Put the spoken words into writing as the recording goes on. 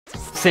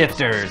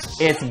Sifters.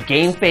 It's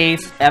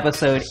GameFace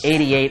episode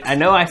 88. I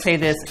know I say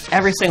this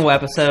every single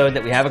episode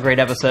that we have a great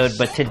episode,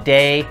 but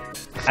today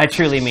I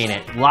truly mean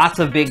it. Lots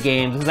of big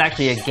games. This is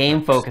actually a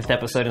game-focused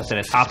episode instead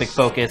of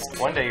topic-focused.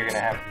 One day you're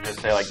going to have to just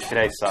say, like,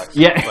 today sucks.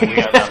 Yeah. Like, we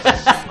got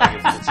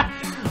nothing.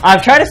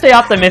 I've tried to stay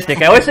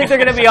optimistic. I always think they're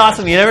going to be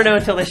awesome. You never know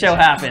until the show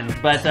happens.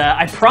 But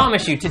I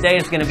promise you, today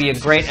is going to be a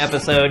great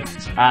episode.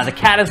 The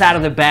cat is out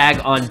of the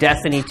bag on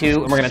Destiny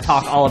 2, and we're going to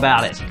talk all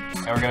about it.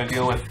 And we're going to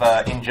deal with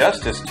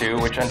Injustice 2,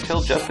 which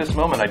until just this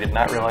moment I did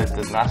not realize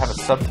does not have a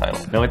subtitle.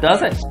 No, it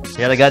doesn't.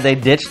 Yeah, the God, they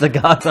ditched the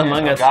gods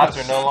among us. The gods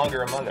are no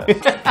longer among us.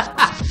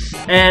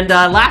 And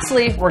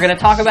lastly, we're going to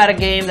talk about a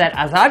game that,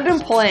 as I've been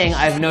playing,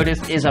 I've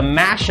noticed is a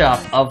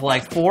mashup of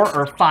like 4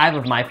 or 5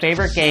 of my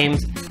favorite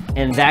games,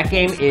 and that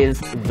game is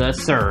The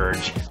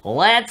Surge.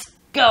 Let's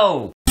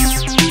go!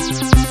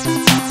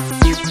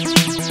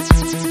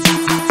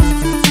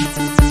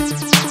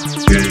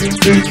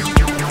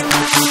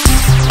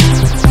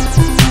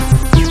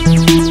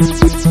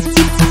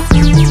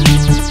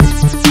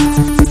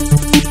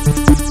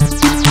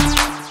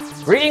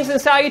 Greetings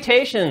and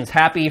salutations.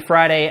 Happy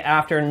Friday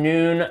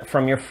afternoon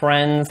from your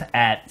friends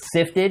at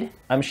Sifted.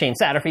 I'm Shane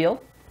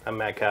Satterfield. I'm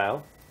Matt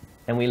Kyle.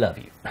 And we love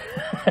you.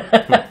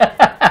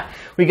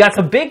 We got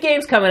some big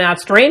games coming out.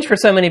 Strange for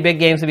so many big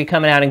games to be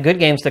coming out and good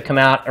games to come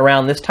out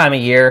around this time of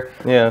year.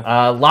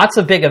 Yeah. Lots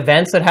of big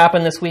events that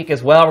happened this week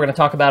as well. We're going to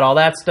talk about all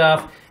that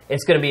stuff.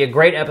 It's going to be a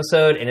great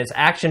episode, and it's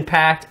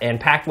action-packed and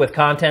packed with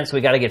content, so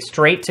we got to get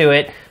straight to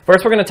it.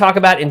 First, we're going to talk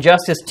about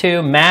Injustice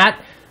 2.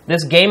 Matt,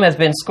 this game has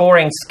been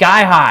scoring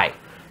sky high.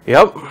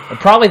 Yep.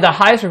 Probably the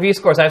highest review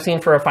scores I've seen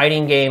for a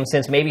fighting game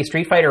since maybe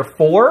Street Fighter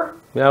 4.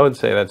 Yeah, I would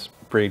say that's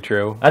pretty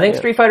true. I think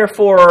Street Fighter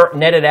 4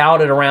 netted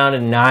out at around a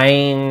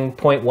 9.1,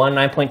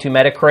 9.2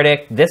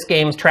 Metacritic. This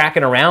game's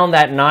tracking around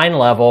that 9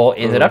 level.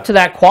 Is it up to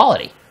that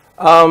quality?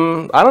 I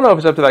don't know if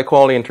it's up to that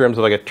quality in terms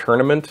of like a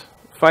tournament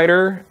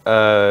fighter,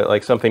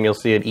 like something you'll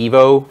see at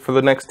EVO for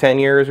the next 10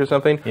 years or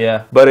something.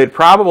 Yeah. But it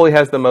probably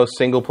has the most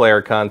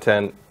single-player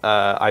content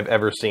I've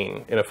ever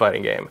seen in a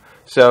fighting game.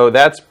 So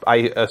that's,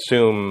 I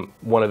assume,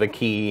 one of the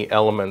key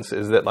elements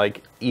is that,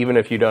 like, even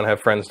if you don't have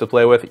friends to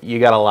play with, you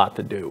got a lot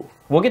to do.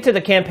 We'll get to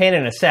the campaign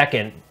in a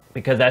second,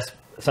 because that's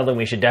something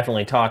we should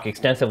definitely talk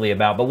extensively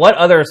about. But what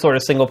other sort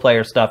of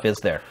single-player stuff is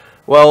there?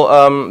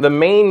 Well, the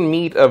main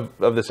meat of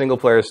the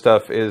single-player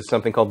stuff is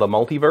something called the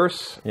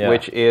multiverse,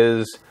 which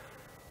is,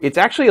 it's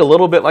actually a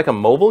little bit like a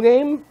mobile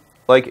game.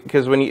 Like,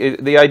 because when you,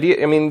 the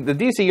idea, I mean, the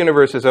DC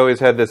universe has always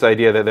had this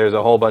idea that there's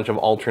a whole bunch of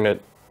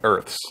alternate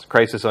Earths,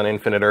 Crisis on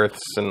Infinite Earths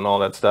and all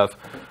that stuff.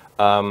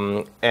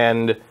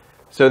 And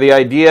so the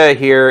idea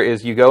here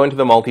is you go into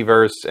the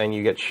multiverse and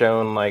you get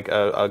shown like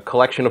a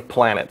collection of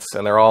planets,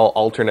 and they're all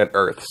alternate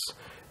Earths.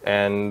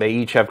 And they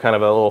each have kind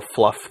of a little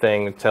fluff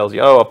thing that tells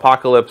you, oh,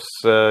 Apocalypse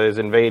is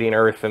invading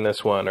Earth in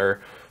this one, or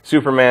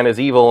Superman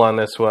is evil on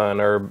this one,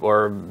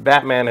 or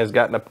Batman has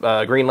gotten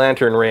a Green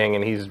Lantern ring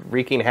and he's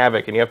wreaking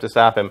havoc and you have to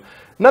stop him.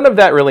 None of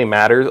that really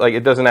matters. Like,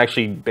 it doesn't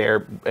actually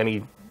bear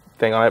anything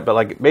on it, but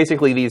like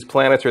basically these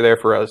planets are there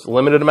for a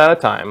limited amount of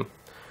time.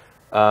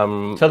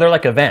 So they're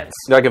like events.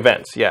 They're like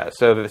events, yeah.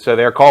 So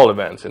they're called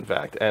events, in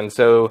fact. And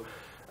so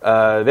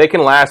they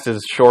can last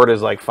as short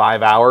as like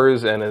 5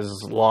 hours and as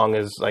long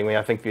as, like, I mean,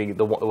 I think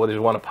there's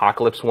one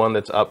Apocalypse one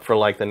that's up for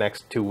like the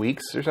next 2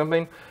 weeks or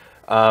something.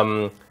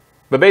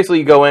 But basically,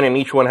 you go in, and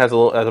each one has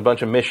a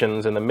bunch of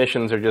missions, and the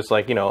missions are just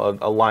like, you know,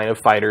 a line of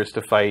fighters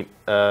to fight.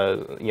 You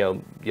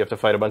know, you have to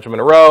fight a bunch of them in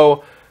a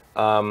row,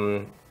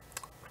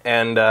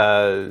 and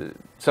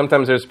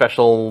sometimes there's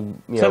special.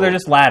 So they're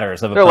just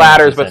ladders. They're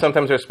ladders, but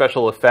sometimes there's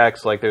special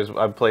effects. Like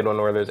I've played one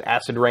where there's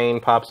acid rain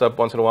pops up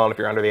once in a while, and if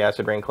you're under the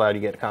acid rain cloud,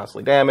 you get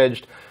constantly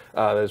damaged.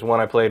 There's one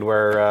I played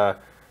where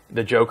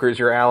the Joker's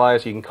your ally,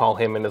 so you can call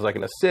him in as like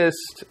an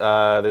assist.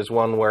 There's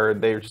one where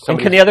there's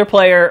somebody. And can the other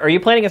player? Are you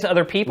playing against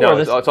other people? No,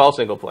 or it's all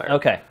single player.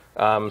 Okay.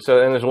 And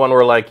there's one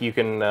where like you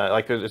can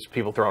like there's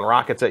people throwing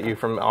rockets at you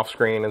from off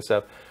screen and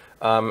stuff.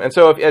 And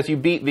so as you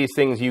beat these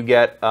things, you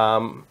get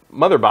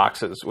mother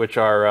boxes, which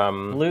are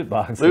loot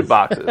boxes. Loot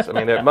boxes. I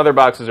mean, mother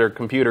boxes are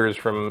computers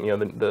from, you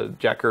know, the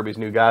Jack Kirby's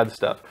New God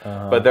stuff.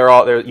 But they're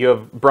all there. You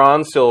have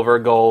bronze, silver,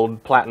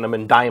 gold, platinum,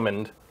 and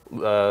diamond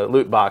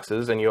loot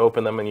boxes, and you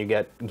open them and you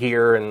get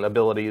gear and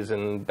abilities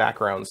and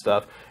background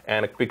stuff.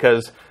 And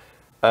because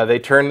they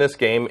turned this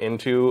game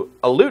into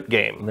a loot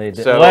game. They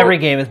did. So, well, every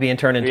game is being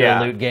turned into a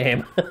loot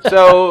game.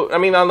 So, I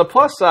mean, on the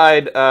plus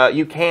side,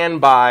 you can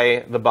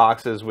buy the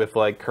boxes with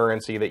like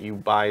currency that you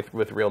buy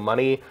with real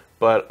money.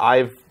 But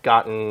I've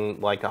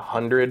gotten like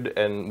 100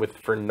 and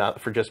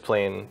for just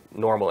playing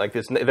normal like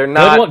this. They're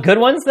not good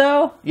ones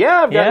though.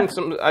 Yeah, I've gotten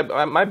some.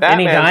 My Batman.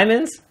 Any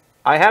diamonds?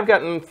 I have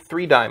gotten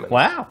 3 diamonds.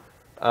 Wow.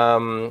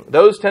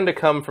 Those tend to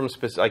come from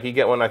like you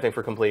get one I think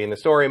for completing the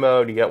story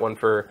mode. You get one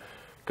for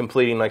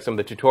completing like some of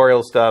the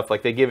tutorial stuff.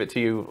 Like they give it to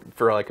you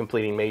for like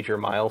completing major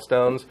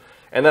milestones.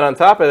 And then on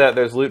top of that,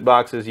 there's loot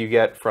boxes you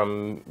get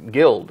from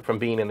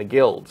being in the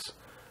guilds.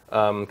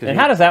 And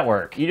how does that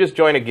work? You just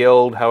join a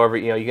guild. However,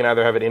 you know, you can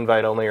either have it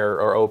invite only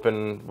or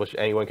open, which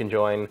anyone can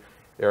join.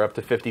 There are up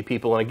to 50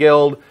 people in a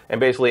guild, and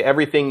basically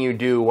everything you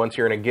do once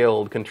you're in a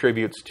guild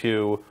contributes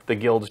to the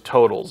guild's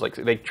totals. Like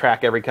they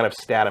track every kind of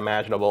stat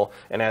imaginable,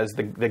 and as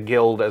the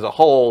guild as a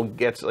whole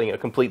gets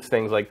completes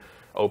things like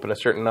open a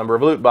certain number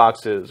of loot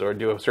boxes, or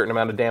do a certain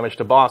amount of damage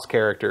to boss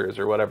characters,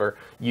 or whatever,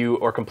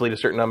 or complete a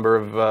certain number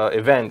of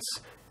events,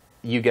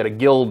 you get a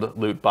guild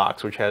loot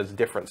box, which has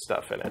different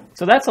stuff in it.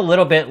 So that's a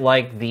little bit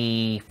like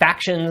the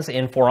factions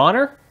in For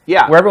Honor?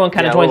 Yeah. Where everyone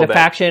kind of joins a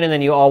faction, and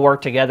then you all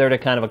work together to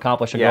kind of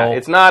accomplish a goal? Yeah,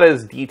 it's not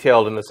as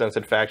detailed in the sense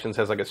that factions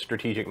has like a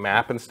strategic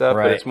map and stuff,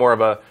 right. But it's more of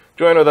a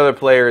join with other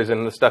players,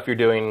 and the stuff you're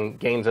doing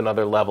gains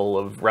another level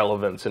of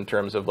relevance in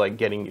terms of like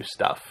getting you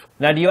stuff.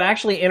 Now, do you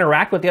actually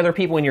interact with the other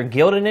people in your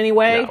guild in any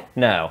way?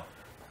 No.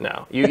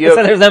 So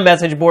there's no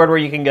message board where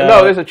you can go?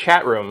 No, there's a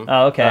chat room.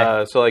 Oh,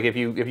 okay. So like if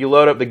you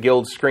load up the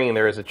guild screen,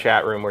 there is a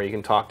chat room where you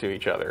can talk to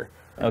each other.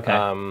 Okay.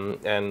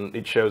 And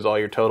it shows all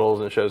your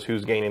totals and shows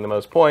who's gaining the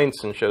most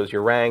points and shows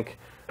your rank.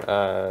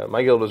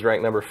 My guild was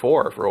ranked number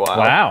 4 for a while.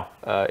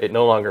 Wow. It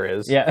no longer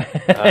is. Yeah.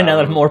 Now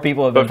that more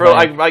people have been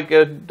playing. But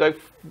for like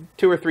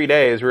 2 or 3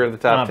 days, we were in the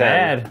top 10.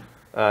 Bad.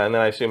 And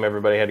then I assume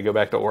everybody had to go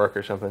back to work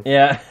or something.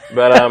 Yeah.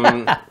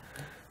 But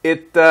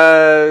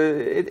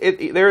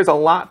there is a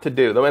lot to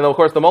do. I mean, of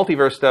course, the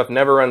multiverse stuff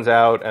never runs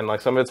out, and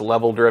like some of it's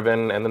level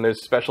driven, and then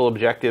there's special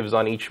objectives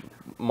on each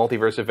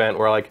multiverse event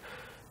where like,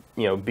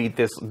 beat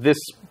this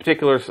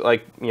particular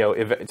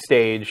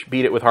stage,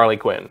 beat it with Harley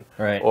Quinn,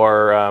 right?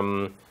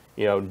 Or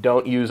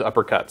don't use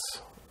uppercuts,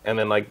 and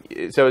then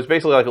so it's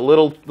basically like a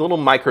little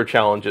micro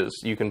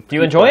challenges you can. Do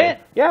you enjoy it?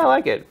 Yeah, I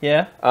like it.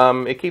 Yeah.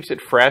 It keeps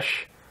it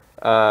fresh.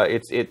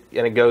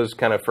 It goes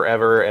kind of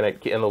forever,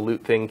 and the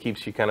loot thing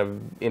keeps you kind of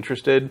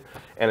interested,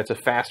 and it's a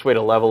fast way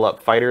to level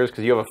up fighters,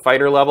 because you have a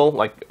fighter level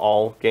like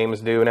all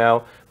games do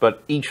now,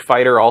 but each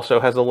fighter also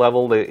has a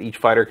level. Each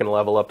fighter can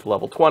level up to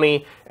level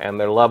 20, and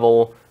their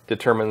level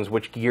determines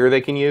which gear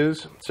they can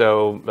use.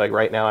 So like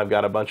right now I've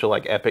got a bunch of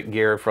like epic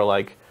gear for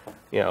like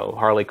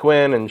Harley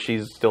Quinn, and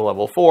she's still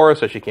level 4,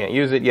 so she can't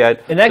use it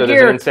yet. And that so gear,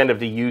 there's an incentive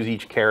to use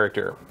each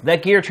character.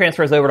 That gear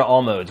transfers over to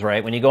all modes,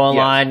 right? When you go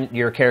online,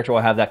 your character will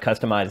have that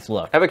customized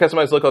look. Have a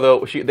customized look,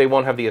 although they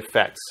won't have the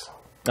effects.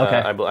 Okay,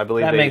 I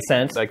believe that makes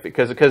sense. Like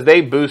because they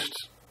boost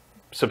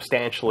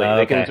substantially.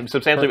 Okay. They can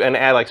substantially and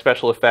add like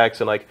special effects,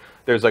 and like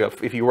there's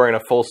like if you're wearing a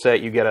full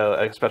set, you get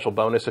a special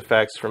bonus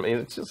effects from.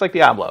 It's like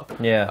Diablo.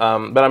 Yeah.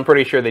 But I'm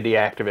pretty sure they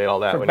deactivate all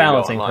that for when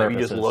balancing you go online.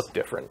 purposes. You just look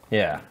different.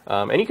 Yeah.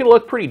 And you can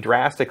look pretty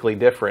drastically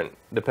different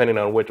depending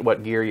on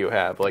what gear you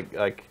have.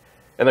 Like.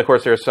 And of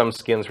course, there are some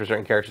skins for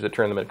certain characters that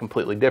turn them into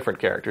completely different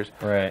characters.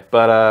 Right.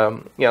 But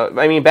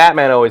I mean,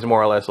 Batman always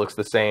more or less looks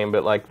the same.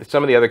 But like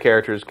some of the other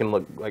characters can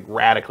look like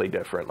radically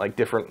different, like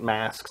different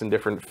masks and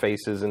different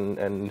faces,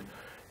 and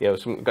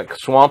some like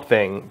Swamp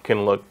Thing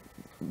can look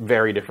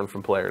very different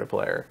from player to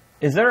player.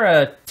 Is there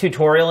a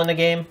tutorial in the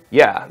game?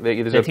 Yeah,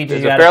 there's a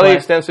fairly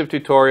extensive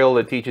tutorial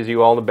that teaches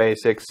you all the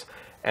basics.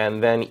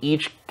 And then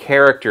each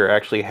character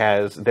actually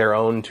has their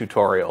own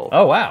tutorial.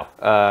 Oh, wow.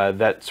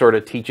 That sort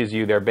of teaches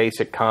you their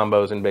basic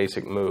combos and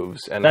basic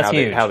moves and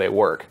how they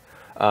work,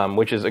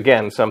 which is,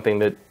 again, something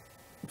that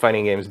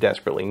fighting games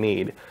desperately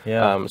need.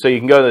 Yeah. So you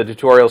can go to the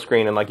tutorial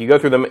screen, and you go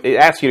through it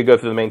asks you to go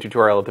through the main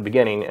tutorial at the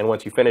beginning, and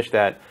once you finish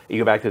that, you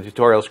go back to the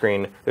tutorial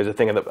screen. There's a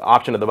thing at the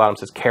option at the bottom that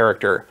says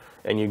character,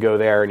 and you go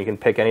there, and you can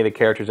pick any of the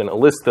characters and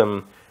list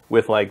them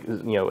with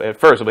at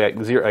first it'll be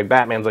like zero, like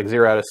Batman's like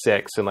 0 out of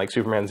 6, and like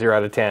Superman's 0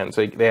 out of 10.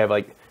 So they have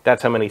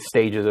that's how many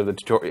stages of the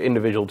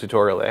individual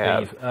tutorial they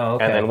have. Oh,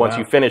 okay. And then once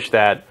you finish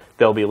that,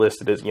 they'll be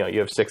listed as you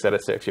have 6 out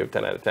of 6, you have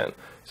 10 out of 10.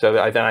 So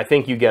then I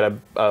think you get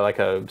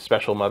a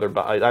special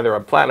either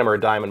a platinum or a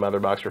diamond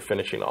mother box for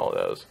finishing all of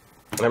those.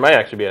 And there might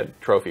actually be a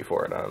trophy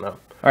for it. I don't know.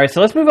 All right,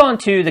 so let's move on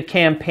to the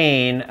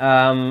campaign.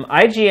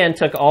 IGN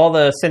took all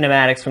the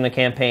cinematics from the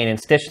campaign and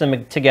stitched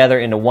them together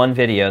into one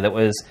video that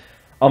was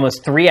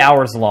almost 3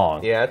 hours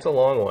long. Yeah, it's a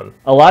long one.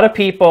 A lot of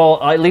people,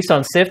 at least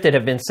on Sifted,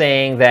 have been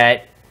saying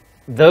that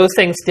those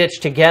things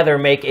stitched together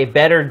make a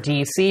better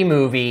DC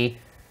movie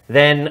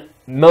than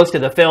most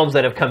of the films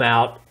that have come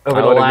out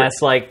over the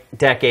last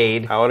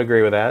decade. I would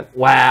agree with that.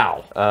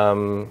 Wow.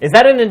 Is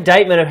that an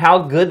indictment of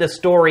how good the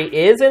story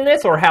is in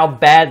this, or how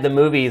bad the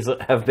movies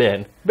have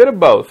been? Bit of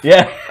both.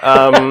 Yeah.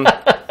 I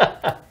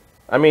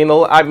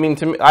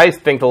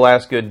think the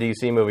last good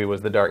DC movie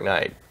was The Dark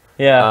Knight.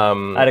 Yeah,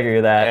 I'd agree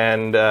with that.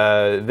 And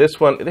this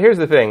one, here's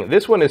the thing.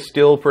 This one is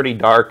still pretty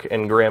dark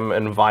and grim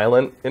and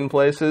violent in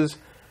places,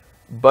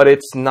 but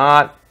it's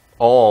not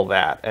all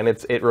that. And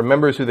it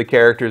remembers who the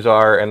characters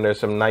are, and there's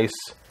some nice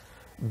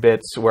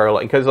bits where,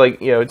 because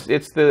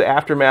it's the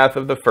aftermath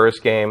of the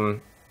first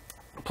game,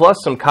 plus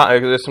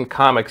there's some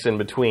comics in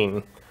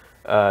between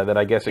that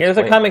I guess. There's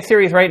a comic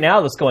series right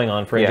now that's going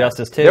on for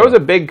Injustice 2. There was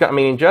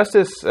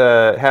Injustice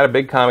had a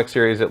big comic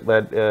series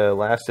that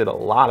lasted a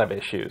lot of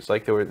issues.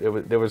 Like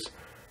there was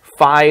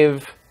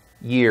 5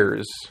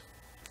 years.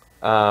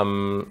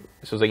 So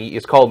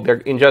it's called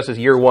Injustice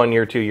Year 1,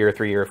 Year 2, Year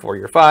 3, Year 4,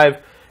 Year 5,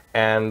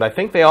 and I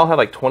think they all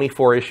had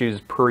 24 issues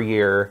per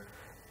year,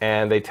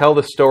 and they tell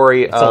the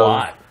story a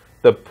lot.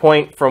 the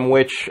point from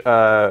which it's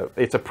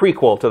a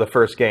prequel to the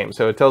first game.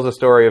 So it tells a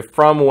story of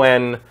from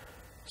when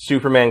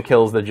Superman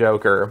kills the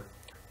Joker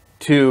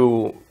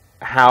to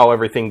how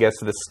everything gets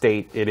to the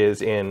state it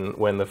is in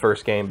when the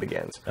first game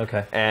begins.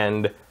 Okay.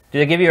 And do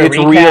they give you a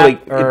recap? Really,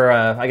 or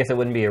I guess it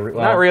wouldn't be a recap.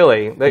 Not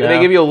really. They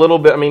give you a little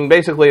bit. I mean,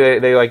 basically,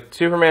 they like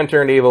Superman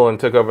turned evil and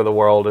took over the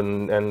world,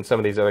 and some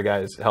of these other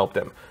guys helped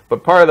him.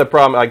 But part of the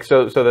problem, like,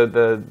 so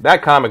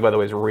that comic, by the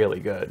way, is really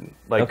good,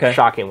 like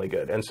shockingly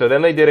good. And so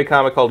then they did a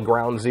comic called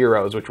Ground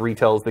Zeroes, which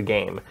retells the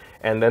game.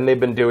 And then they've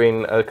been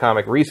doing a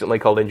comic recently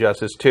called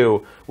Injustice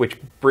 2, which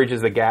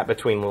bridges the gap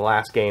between the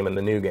last game and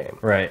the new game.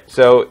 Right.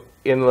 So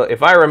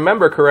if I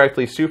remember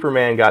correctly,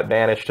 Superman got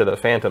banished to the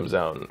Phantom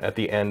Zone at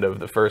the end of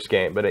the first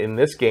game. But in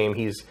this game,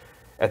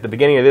 at the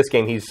beginning of this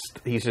game, he's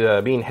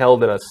being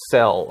held in a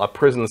cell, a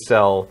prison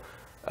cell,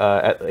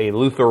 at a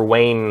Luther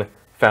Wayne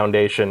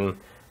Foundation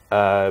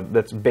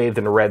that's bathed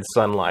in red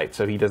sunlight,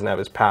 so he doesn't have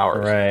his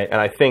powers. Right.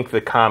 And I think the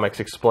comics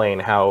explain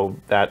how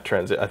that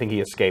I think he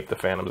escaped the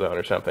Phantom Zone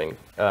or something,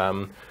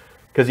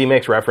 because he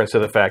makes reference to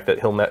the fact that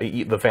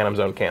the Phantom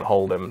Zone can't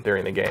hold him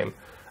during the game.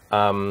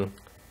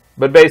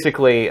 But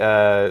basically,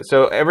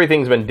 so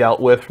everything's been dealt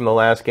with from the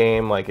last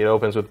game. Like, it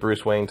opens with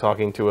Bruce Wayne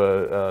talking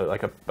to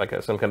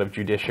some kind of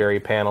judiciary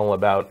panel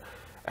about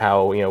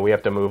how, we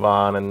have to move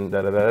on and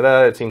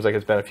da-da-da-da. It seems like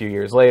it's been a few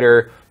years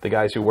later. The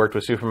guys who worked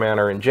with Superman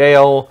are in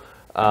jail.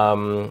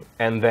 And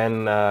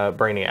then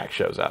Brainiac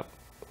shows up.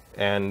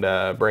 And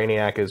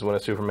Brainiac is one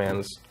of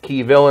Superman's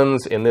key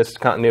villains. In this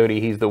continuity,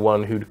 he's the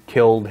one who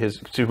killed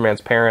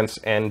Superman's parents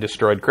and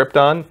destroyed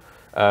Krypton,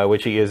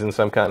 which he is in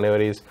some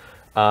continuities.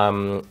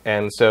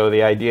 And so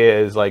the idea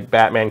is, like,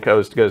 Batman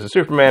goes to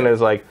Superman and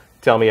is like,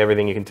 tell me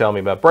everything you can tell me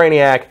about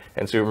Brainiac.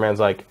 And Superman's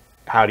like,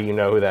 how do you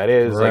know who that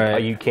is? Right.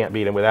 Like, you can't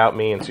beat him without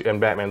me.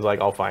 And Batman's like,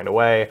 I'll find a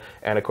way.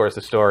 And of course,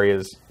 the story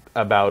is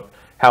about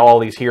how all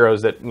these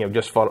heroes that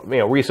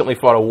recently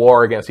fought a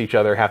war against each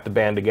other have to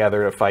band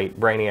together to fight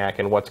Brainiac,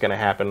 and what's going to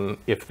happen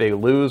if they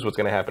lose, what's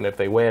going to happen if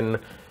they win,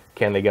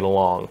 can they get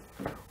along?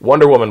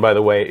 Wonder Woman, by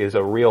the way, is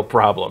a real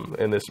problem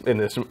in this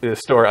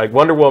story. Like,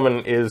 Wonder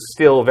Woman is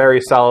still very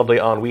solidly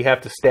on, we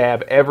have to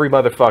stab every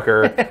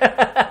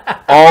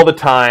motherfucker all the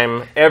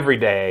time, every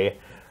day.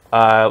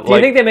 Do you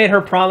think they made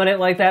her prominent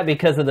like that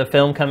because of the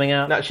film coming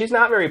out? No, she's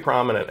not very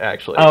prominent,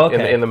 actually,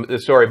 in the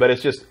story, but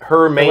it's just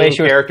her main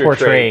character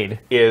trait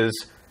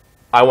is,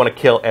 I want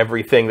to kill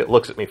everything that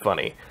looks at me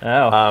funny.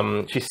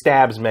 Oh. She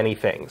stabs many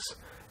things.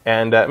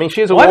 And, I mean,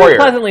 she's a warrior. I've been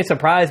pleasantly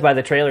surprised by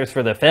the trailers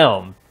for the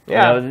film.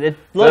 Yeah. It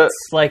looks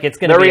like it's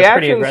going to be a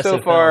pretty aggressive The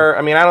reactions so far,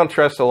 I mean, I don't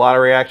trust a lot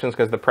of reactions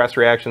because the press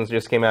reactions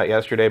just came out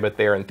yesterday, but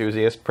they're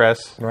enthusiast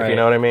press, if you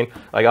know what I mean.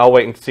 Like, I'll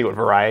wait and see what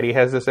Variety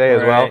has to say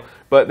as well.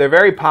 But they're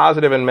very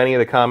positive, and many of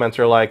the comments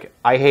are like,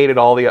 I hated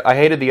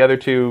the other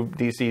two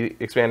DC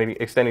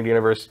Extended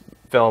Universe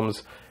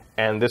films,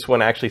 and this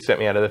one actually sent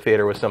me out of the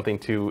theater with something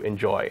to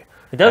enjoy.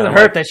 It doesn't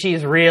hurt that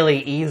she's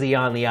really easy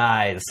on the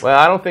eyes. Well,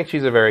 I don't think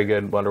she's a very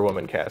good Wonder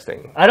Woman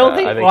casting. I don't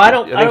think.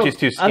 I think she's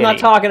too skinny. I'm not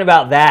talking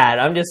about that.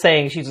 I'm just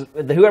saying she's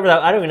whoever.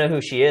 I don't even know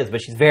who she is,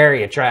 but she's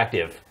very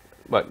attractive.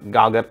 What,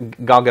 Gal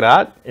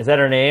Gadot? Is that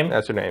her name?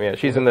 That's her name. Yeah,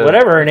 she's in the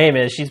whatever her name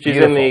is. She's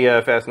beautiful. In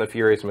the Fast and the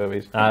Furious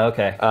movies.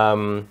 Okay.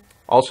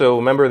 Also,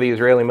 a member of the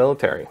Israeli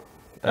military.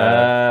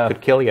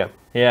 Could kill you.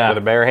 Yeah. With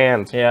a bare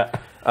hands. Yeah.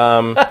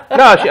 No,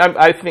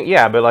 I think,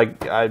 yeah, but like,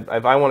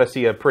 if I want to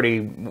see a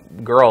pretty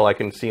girl, I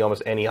can see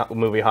almost any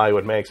movie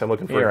Hollywood makes. I'm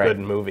looking for a good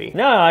movie.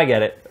 No, I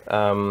get it.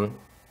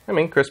 I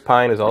mean, Chris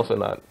Pine is also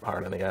not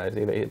hard on the eyes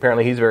either.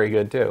 Apparently, he's very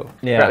good too.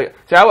 Yeah.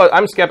 See, I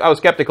was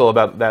skeptical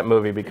about that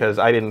movie because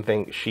I didn't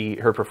think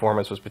her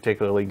performance was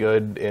particularly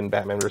good in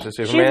Batman vs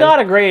Superman. She's not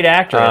a great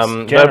actress,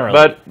 generally.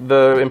 But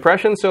the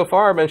impressions so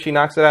far have been she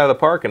knocks it out of the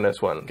park in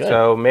this one. Good.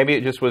 So maybe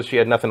it just was she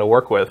had nothing to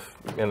work with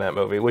in that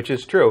movie, which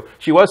is true.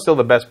 She was still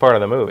the best part of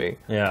the movie.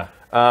 Yeah.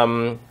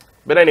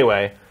 But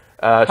anyway.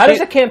 How does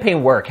the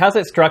campaign work? How's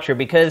it structured?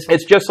 Because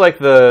it's just like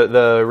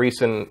the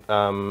recent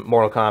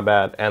Mortal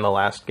Kombat and the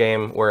last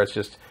game, where it's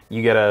just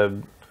you get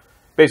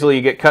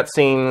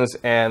cutscenes,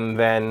 and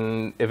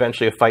then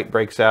eventually a fight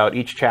breaks out.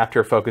 Each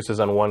chapter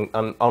focuses on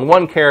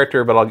one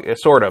character, but I'll get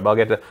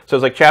to. So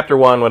it's like chapter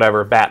 1,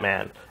 whatever,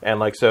 Batman, and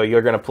like so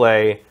you're going to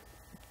play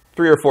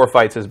 3 or 4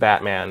 fights as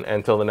Batman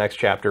until the next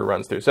chapter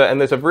runs through. So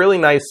and there's a really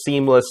nice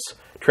seamless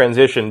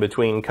transition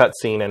between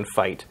cutscene and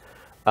fight.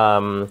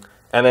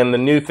 And then the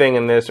new thing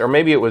in this, or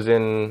maybe it was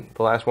in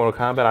the last Mortal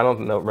Kombat. I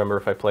don't remember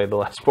if I played the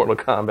last Mortal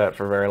Kombat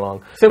for very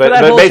long. So for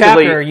that whole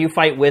chapter, you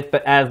fight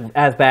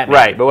as Batman.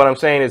 Right, but what I'm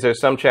saying is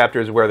there's some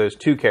chapters where there's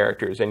 2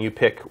 characters, and you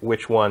pick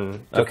which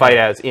one to fight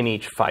as in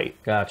each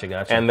fight.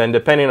 Gotcha. And then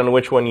depending on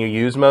which one you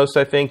use most,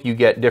 I think, you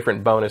get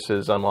different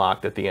bonuses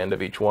unlocked at the end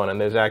of each one.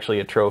 And there's actually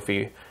a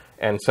trophy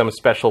and some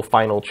special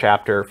final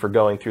chapter for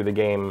going through the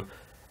game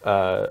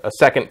a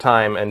second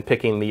time and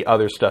picking the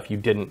other stuff you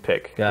didn't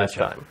pick this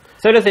time.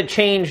 So does it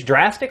change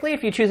drastically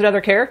if you choose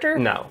another character?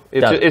 No,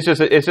 it's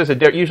just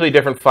usually a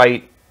different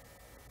fight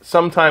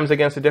sometimes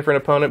against a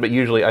different opponent, but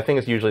I think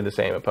it's usually the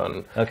same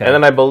opponent. Okay. And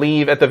then I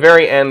believe at the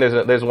very end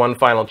there's one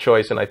final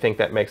choice, and I think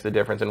that makes the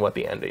difference in what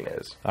the ending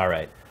is. All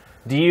right.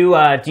 Did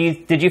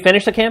you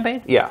finish the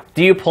campaign? Yeah.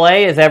 Do you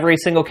play as every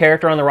single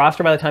character on the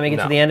roster by the time you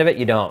get to the end of it?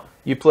 You don't.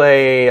 You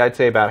play, I'd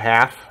say, about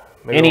half.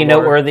 Any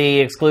noteworthy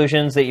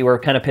exclusions that you were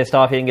kind of pissed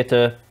off you didn't get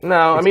to?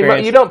 No, experience? I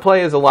mean, you don't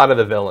play as a lot of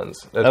the villains.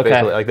 That's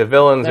basically like the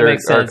villains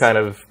are kind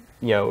of,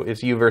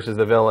 it's you versus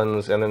the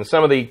villains, and then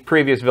some of the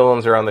previous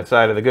villains are on the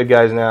side of the good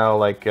guys now,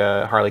 like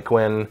Harley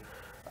Quinn.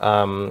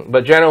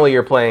 But generally,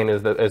 you're playing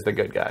as the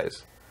good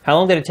guys. How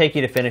long did it take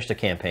you to finish the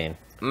campaign?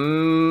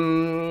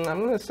 I'm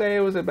going to say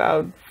it was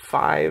about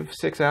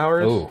 5-6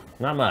 hours. Ooh,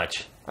 not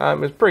much.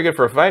 It's pretty good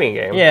for a fighting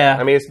game. Yeah.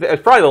 I mean,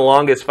 it's probably the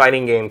longest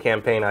fighting game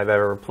campaign I've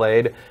ever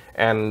played.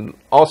 And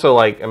also,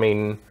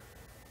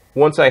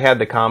 once I had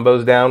the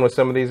combos down with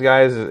some of these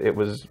guys, it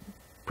was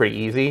pretty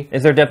easy.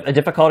 Is there a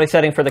difficulty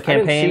setting for the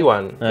campaign? I didn't see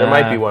one. There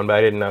might be one, but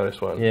I didn't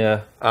notice one.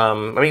 Yeah. I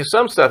mean,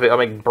 some stuff.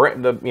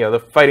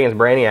 The fight against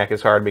Brainiac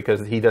is hard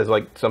because he does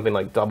something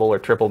like double or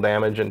triple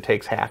damage and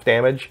takes half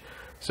damage.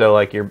 So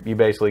you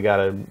basically got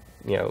to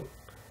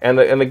and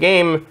the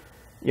game.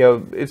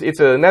 It's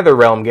a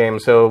NetherRealm game,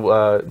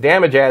 so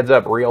damage adds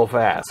up real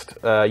fast.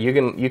 I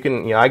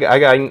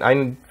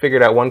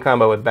figured out one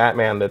combo with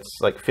Batman that's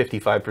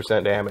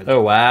 55% damage.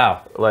 Oh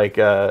wow!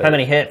 How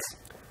many hits?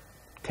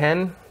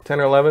 10 or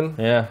 11.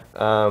 Yeah.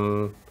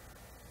 And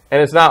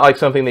it's not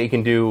something that you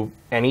can do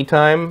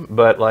anytime,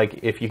 but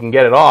if you can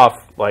get it off,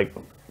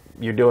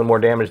 you're doing more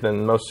damage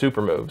than most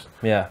super moves.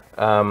 Yeah.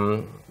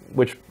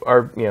 Which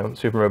are,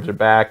 super moves are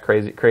back,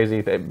 crazy.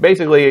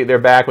 Basically, they're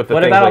back with the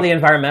What things about all the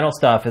environmental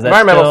stuff? Is that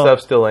environmental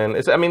stuff's still in?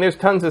 There's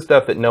tons of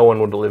stuff that no one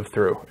would live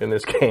through in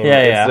this game.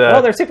 Yeah.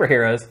 Well, they're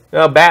superheroes.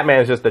 No,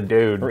 Batman's just a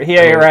dude.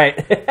 Yeah, you're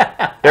right.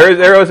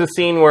 there was a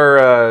scene where,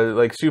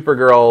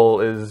 Supergirl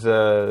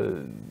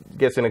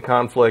gets in a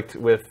conflict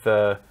with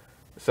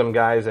some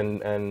guys,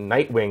 and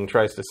Nightwing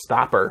tries to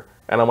stop her,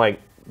 and I'm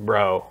like,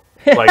 bro,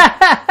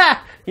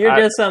 you're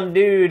just some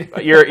dude.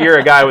 You're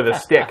a guy with a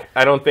stick.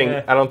 I don't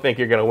think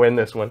you're going to win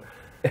this one.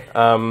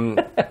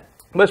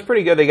 But it's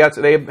pretty good. They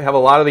have a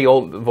lot of the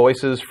old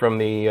voices from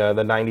the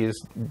 90s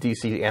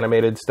DC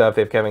animated stuff.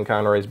 They have Kevin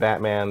Conroy's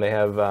Batman. They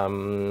have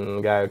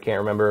a guy I can't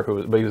remember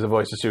but he was the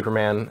voice of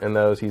Superman in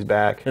those. He's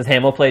back. Does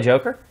Hamill play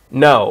Joker?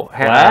 No.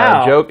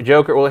 Wow.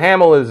 Joker. Well,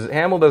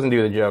 Hamill doesn't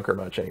do the Joker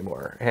much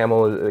anymore.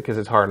 Hamill is because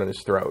it's hard on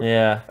his throat.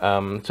 Yeah.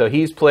 So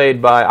he's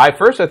played by. I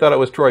thought it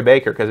was Troy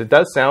Baker because it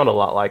does sound a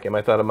lot like him.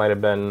 I thought it might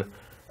have been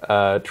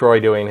Troy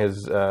doing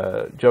his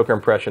Joker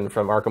impression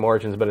from Arkham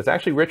Origins, but it's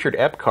actually Richard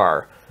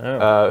Epcar,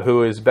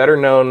 who is better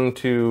known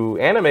to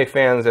anime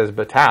fans as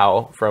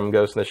Batou from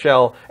Ghost in the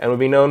Shell, and would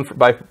be known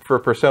for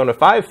Persona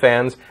 5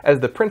 fans as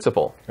the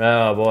Principal.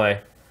 Oh, boy.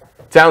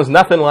 Sounds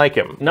nothing like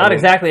him. Not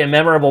exactly a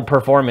memorable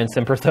performance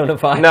in Persona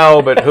 5.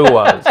 No, but who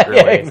was,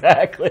 really? Yeah,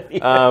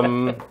 exactly.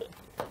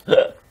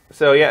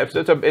 So yeah,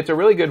 it's a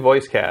really good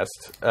voice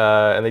cast,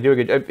 and they do a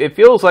good job. It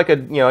feels like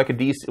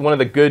one of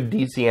the good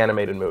DC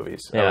animated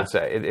movies. I would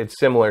say it's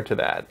similar to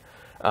that.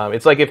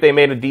 It's like if they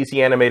made a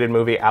DC animated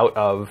movie out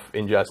of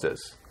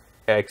Injustice,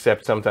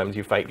 except sometimes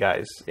you fight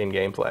guys in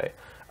gameplay.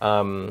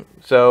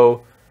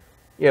 So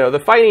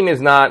the fighting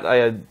is not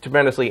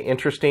tremendously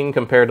interesting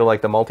compared to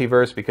the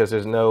multiverse because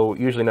there's no.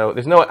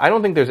 I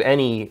don't think there's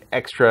any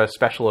extra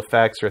special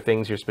effects or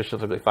things you're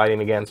specifically fighting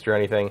against or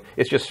anything.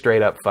 It's just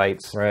straight up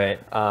fights.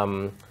 Right.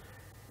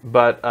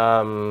 But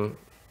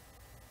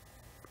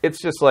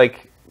it's just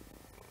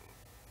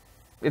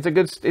it's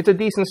a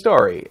decent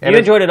story. And you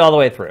enjoyed it all the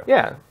way through.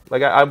 Yeah,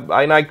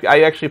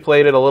 I actually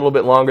played it a little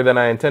bit longer than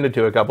I intended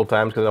to a couple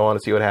times because I want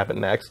to see what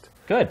happened next.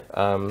 Good.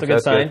 It's a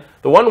good sign. Good.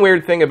 The one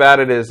weird thing about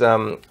it is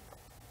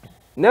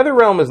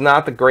NetherRealm is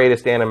not the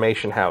greatest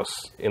animation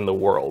house in the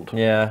world.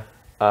 Yeah.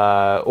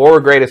 Or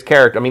greatest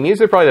character. I mean, these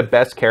are probably the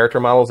best character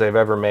models they've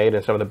ever made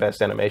and some of the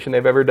best animation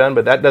they've ever done,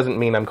 but that doesn't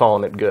mean I'm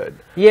calling it good.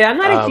 Yeah, I'm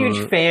not a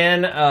huge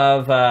fan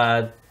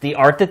of the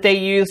art that they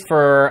use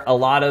for a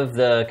lot of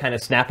the kind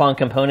of snap-on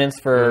components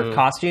for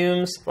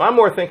costumes. Well, I'm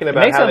more thinking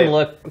about how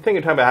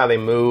they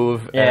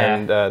move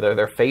and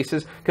their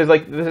faces, because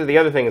this is the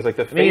other thing is the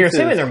faces. I mean, you're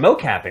assuming they're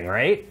mocapping,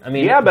 right? I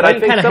mean, yeah, but I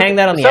think kind of hang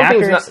that on the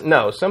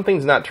actors.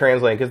 Something's not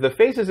translating because the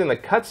faces in the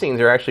cutscenes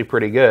are actually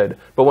pretty good,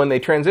 but when they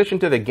transition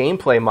to the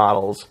gameplay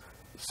models,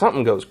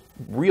 something goes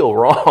real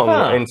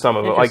wrong in some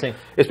of them.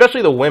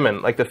 Especially the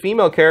women, the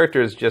female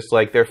characters, just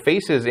their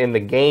faces in the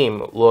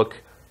game look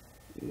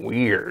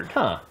weird.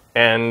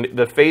 And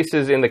the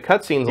faces in the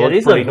cutscenes look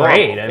pretty normal.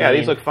 Great.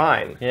 These look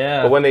fine.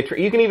 Yeah. But when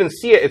you can even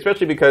see it,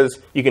 especially because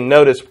you can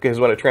notice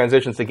when it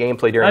transitions to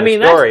gameplay during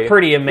the story. That's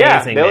pretty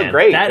amazing. Yeah, they look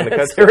great.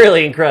 That's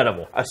really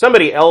incredible.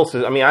 Somebody else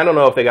is. I mean, I don't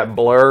know if they got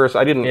blurs.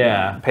 I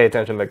didn't pay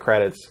attention to the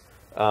credits.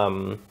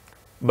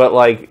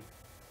 But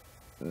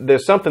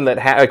there's something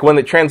that when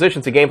it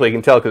transitions to gameplay, you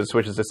can tell because it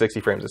switches to 60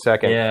 frames a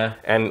second. Yeah.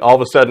 And all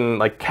of a sudden,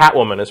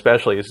 Catwoman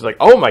especially, is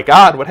oh my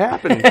god, what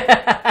happened?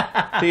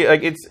 See,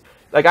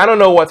 like I don't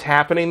know what's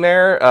happening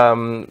there.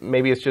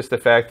 Maybe it's just the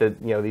fact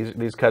that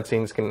these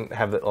cutscenes can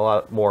have a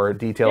lot more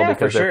detail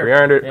because they're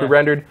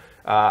pre-rendered.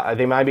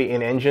 They might be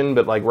in engine,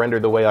 but like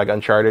rendered the way like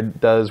Uncharted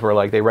does, where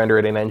like they render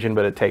it in engine,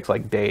 but it takes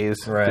like days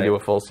to do a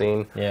full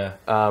scene. Yeah.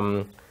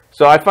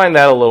 So I find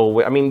that a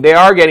little. I mean, they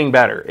are getting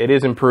better. It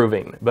is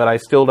improving, but I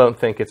still don't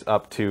think it's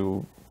up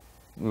to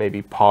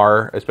maybe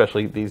par,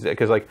 especially these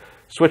because like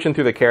switching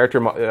through the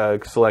character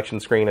selection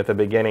screen at the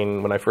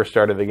beginning when I first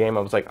started the game,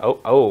 I was like,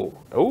 oh,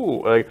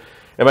 like,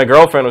 and my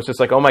girlfriend was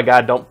just like, oh my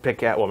god, don't pick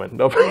Catwoman,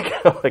 don't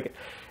pick like.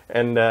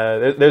 And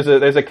there's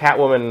a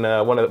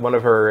Catwoman. One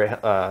of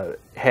her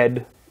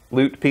head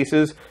loot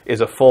pieces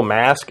is a full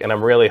mask, and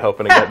I'm really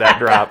hoping to get that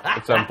drop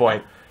at some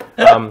point.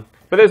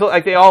 But there's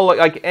like they all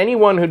like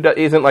anyone who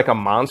isn't like a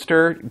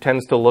monster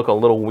tends to look a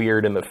little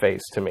weird in the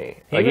face to me.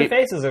 Human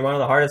faces are one of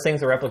the hardest things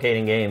to replicate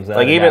in games.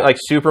 Like even like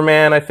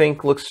Superman, I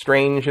think looks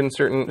strange in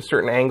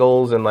certain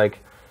angles, and like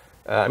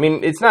I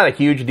mean it's not a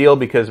huge deal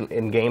because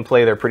in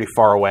gameplay they're pretty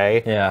far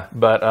away. Yeah,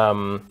 but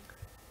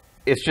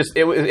it's just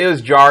it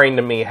was jarring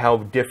to me how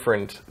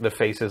different the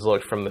faces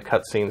looked from the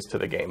cutscenes to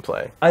the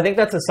gameplay. I think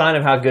that's a sign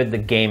of how good the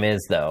game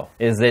is, though.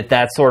 Is that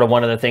that's sort of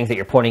one of the things that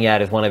you're pointing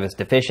at as one of its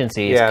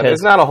deficiencies? Yeah,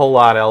 there's not a whole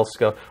lot else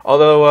go.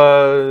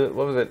 Although,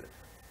 what was it?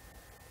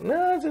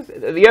 No, it's just,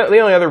 the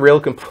only other real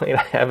complaint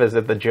I have is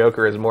that the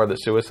Joker is more the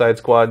Suicide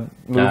Squad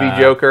movie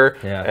Joker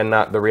and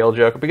not the real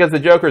Joker, because the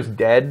Joker's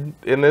dead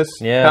in this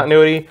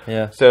continuity.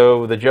 Yeah.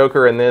 So the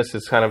Joker in this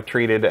is kind of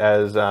treated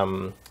as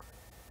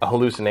a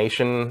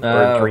hallucination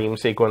or a dream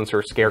sequence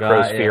or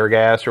Scarecrow's fear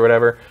gas or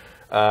whatever.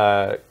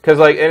 Because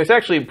and it's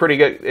actually pretty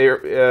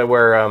good.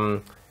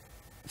 Where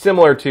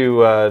similar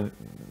to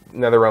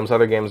NetherRealm's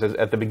other games,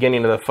 at the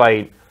beginning of the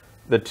fight,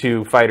 the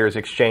two fighters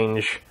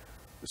exchange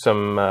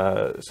some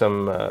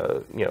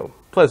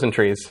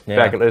pleasantries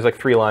back. There's like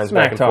 3 lines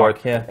back and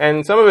forth,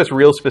 and some of it's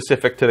real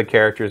specific to the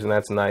characters, and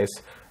that's nice.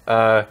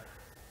 There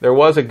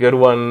was a good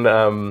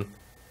one.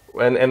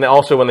 And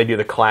also when they do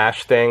the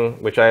clash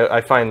thing, which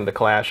I find the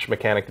clash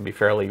mechanic to be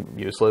fairly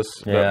useless,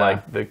 but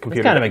like the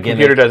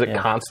computer does it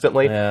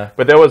constantly. Yeah.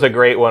 But there was a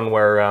great one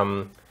where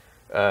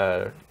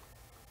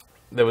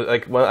there was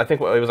like I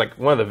think it was like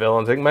one of the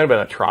villains. I think it might have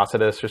been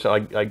Atrocitus or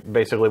something. Like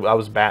basically, I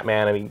was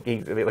Batman, and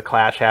the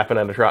clash happened,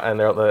 and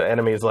the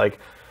enemy's like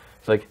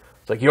it's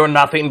like you're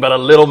nothing but a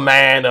little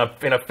man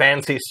in a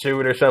fancy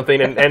suit or something,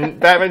 and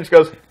Batman just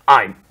goes,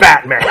 "I'm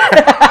Batman."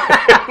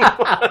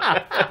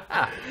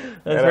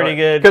 That's pretty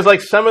good. Because like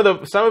some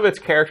of it's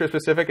character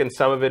specific and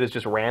some of it is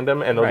just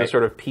random, and they'll just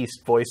sort of piece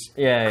voice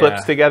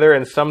clips together,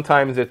 and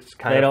sometimes it's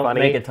kind of funny.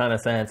 They don't make a ton of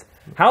sense.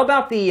 How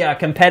about the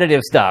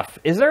competitive stuff?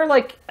 Isn't there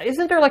like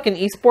an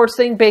esports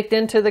thing baked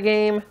into the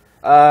game?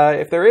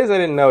 If there is, I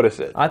didn't notice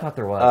it. I thought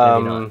there was.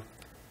 Maybe not.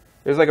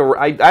 There's like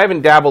I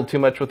haven't dabbled too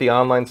much with the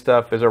online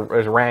stuff. There's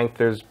ranked,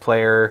 there's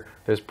player,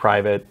 there's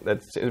private.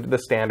 That's the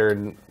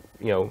standard,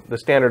 the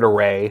standard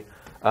array.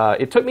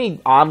 It took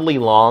me oddly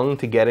long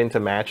to get into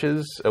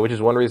matches, which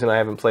is one reason I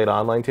haven't played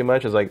online too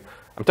much. Is like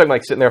I'm talking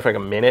like sitting there for like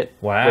a minute.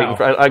 Wow.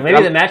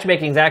 Maybe the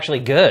matchmaking's actually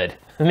good.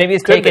 Maybe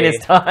it's taking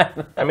its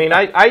time. I mean,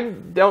 I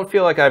don't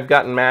feel like I've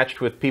gotten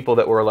matched with people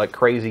that were like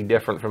crazy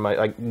different from my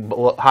like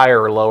higher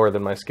or lower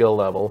than my skill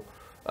level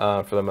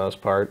for the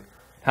most part.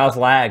 How's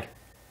lag?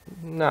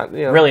 Not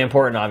really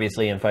important,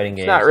 obviously, in fighting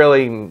games. It's not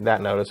really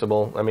that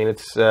noticeable. I mean,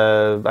 it's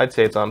I'd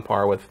say it's on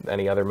par with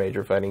any other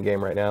major fighting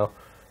game right now.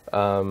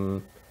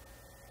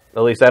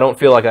 At least I don't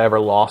feel like I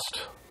ever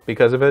lost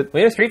because of it.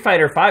 Well, Street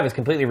Fighter V is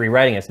completely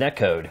rewriting its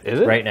netcode.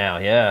 Is it? Right now,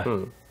 yeah.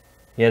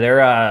 Yeah,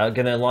 they're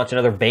going to launch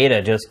another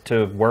beta just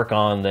to work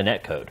on the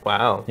netcode.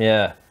 Wow.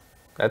 Yeah.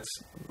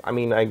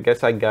 I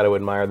guess I got to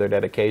admire their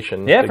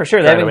dedication. Yeah, for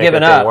sure. They haven't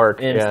given up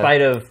in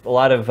spite of a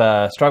lot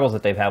of struggles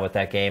that they've had with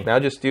that game. Now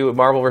just do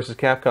Marvel vs.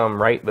 Capcom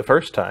right the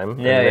first time.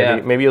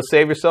 Maybe you'll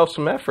save yourself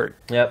some effort.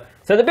 Yep.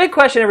 So the big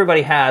question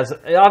everybody has,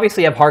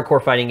 obviously you have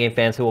hardcore fighting game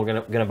fans who are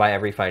going to buy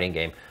every fighting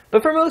game.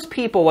 But for most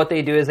people, what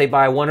they do is they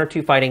buy 1 or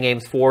 2 fighting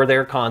games for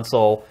their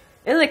console,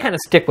 and they kind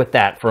of stick with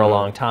that for a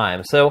long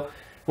time. So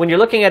when you're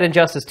looking at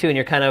Injustice 2 and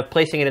you're kind of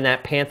placing it in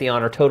that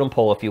pantheon or totem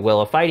pole, if you will,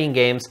 of fighting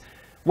games,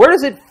 where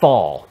does it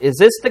fall? Is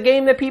this the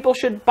game that people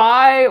should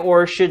buy,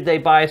 or should they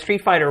buy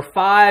Street Fighter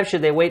V?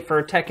 Should they wait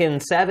for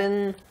Tekken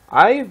 7?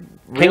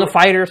 King of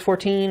Fighters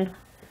 14?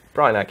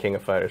 Probably not King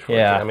of Fighters 14.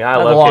 Yeah, I mean, I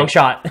love a long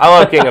shot. I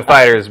love King of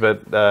Fighters,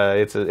 but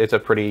it's a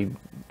pretty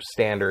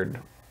standard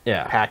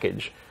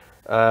package.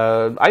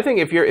 I think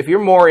if you're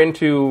more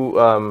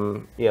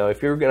into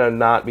if you're gonna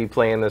not be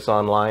playing this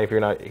online, if you're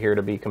not here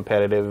to be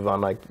competitive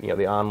on like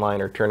the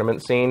online or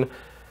tournament scene,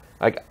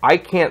 like I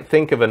can't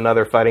think of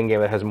another fighting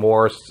game that has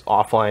more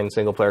offline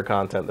single player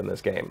content than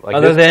this game. Like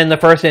other than the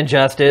first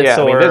Injustice,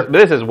 I mean,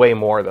 this is way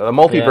more though. The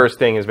multiverse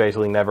thing is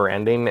basically never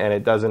ending, and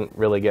it doesn't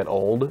really get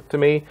old to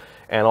me.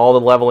 And all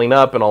the leveling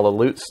up and all the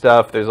loot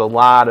stuff, there's a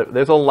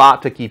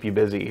lot to keep you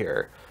busy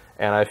here.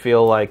 And I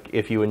feel like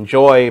if you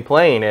enjoy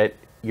playing it,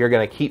 you're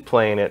going to keep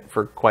playing it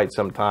for quite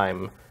some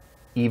time,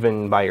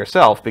 even by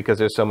yourself, because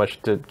there's so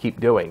much to keep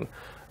doing.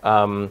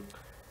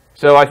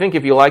 So I think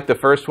if you like the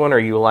first one, or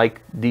you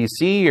like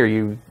DC, or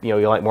you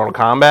like Mortal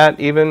Kombat,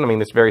 even, I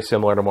mean, it's very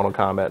similar to Mortal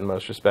Kombat in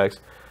most respects.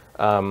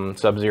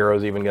 Sub-Zero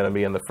is even going to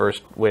be in the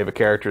first wave of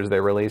characters they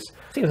release.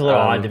 Seems a little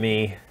odd to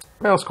me.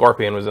 Well,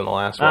 Scorpion was in the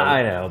last one.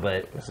 I know,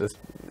 but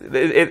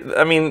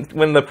I mean,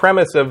 when the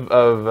premise of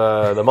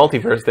the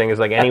multiverse thing is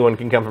like anyone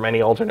can come from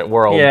any alternate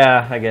world.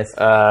 Yeah, I guess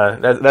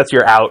that's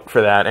your out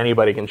for that.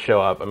 Anybody can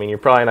show up. I mean, you're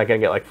probably not going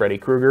to get like Freddy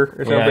Krueger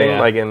or something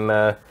like in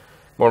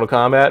Mortal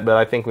Kombat, but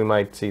I think we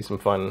might see some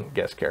fun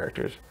guest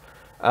characters.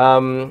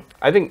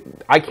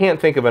 I can't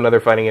think of another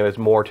fighting game that has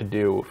more to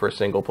do for a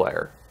single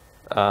player,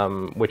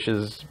 which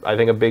is, I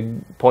think, a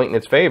big point in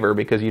its favor,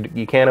 because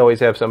you can't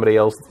always have somebody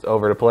else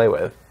over to play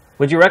with.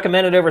 Would you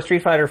recommend it over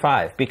Street Fighter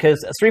V?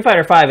 Because Street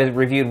Fighter V is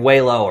reviewed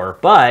way lower,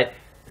 but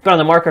it's been on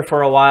the market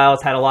for a while.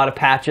 It's had a lot of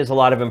patches, a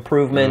lot of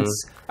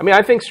improvements. I mean,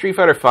 I think Street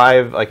Fighter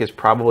V is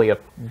probably a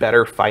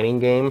better fighting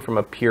game from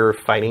a pure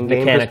fighting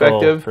game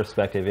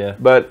perspective, yeah.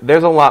 But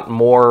there's a lot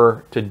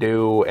more to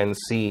do and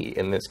see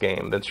in this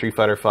game than Street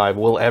Fighter V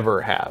will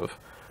ever have.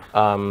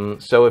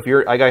 So if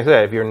you're, like I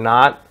said, if you're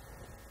not,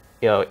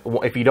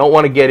 if you don't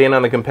want to get in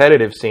on the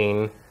competitive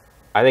scene,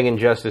 I think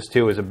Injustice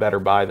 2 is a better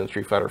buy than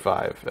Street Fighter V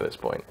at this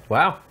point.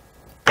 Wow.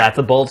 That's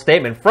a bold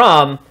statement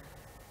from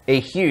a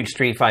huge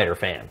Street Fighter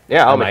fan.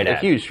 Yeah, I'm a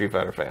huge Street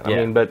Fighter fan. Yeah. I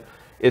mean, but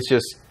it's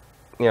just,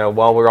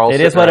 while we're all...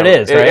 It is what it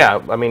is, right? Yeah,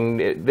 I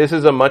mean, this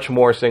is a much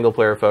more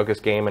single-player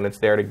focused game, and it's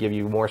there to give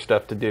you more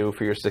stuff to do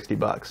for your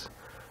 $60.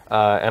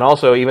 And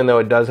also, even though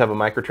it does have a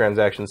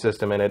microtransaction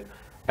system in it,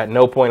 at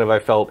no point have I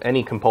felt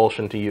any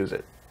compulsion to use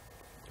it.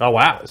 Oh,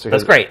 wow.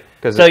 That's great.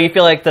 So you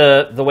feel like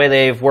the way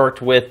they've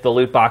worked with the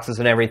loot boxes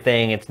and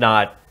everything, it's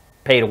not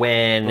pay to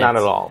win? Not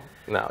at all.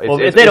 No.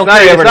 It's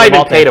not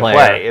even pay to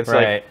play. It's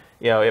right.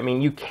 like, I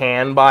mean, you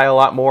can buy a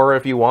lot more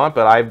if you want,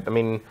 but I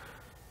mean,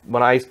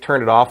 when I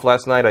turned it off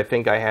last night, I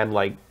think I had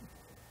like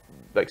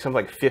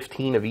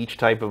 15 of each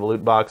type of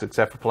loot box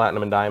except for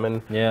Platinum and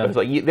Diamond. Yeah. But it's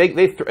like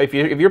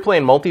if you're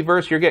playing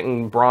multiverse, you're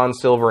getting bronze,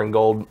 silver, and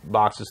gold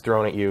boxes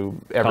thrown at you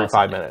every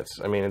 5 minutes.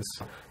 I mean,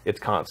 it's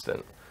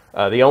constant.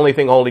 The only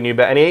thing holding you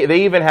back, and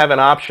they even have an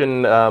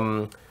option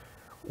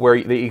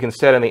where that you can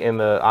set in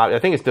the I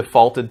think it's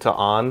defaulted to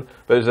on,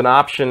 but there's an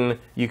option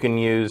you can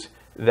use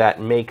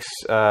that makes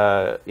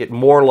it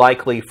more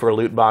likely for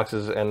loot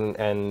boxes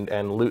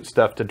and loot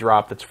stuff to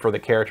drop that's for the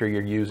character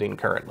you're using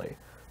currently,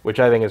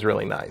 which I think is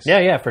really nice.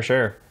 Yeah, for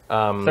sure.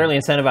 Certainly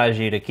incentivize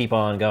you to keep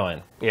on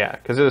going. Yeah,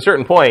 because at a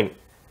certain point,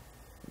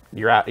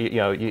 you're out.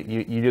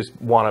 You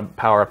just want to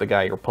power up the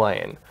guy you're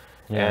playing.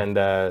 Yeah. And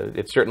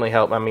it certainly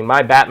helped. I mean,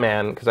 my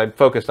Batman, because I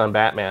focused on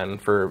Batman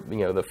for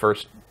the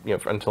first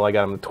until I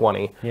got him to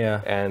 20.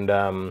 Yeah. And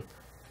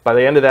by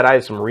the end of that, I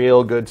had some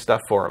real good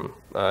stuff for him.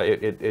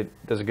 It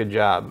does a good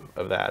job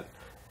of that.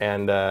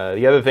 And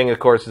the other thing, of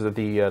course, is that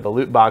the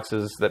loot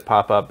boxes that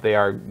pop up, they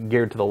are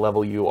geared to the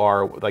level you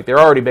are. Like, they're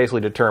already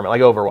basically determined,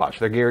 like Overwatch.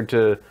 They're geared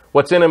to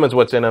what's in them is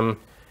what's in them,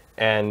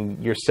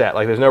 and you're set.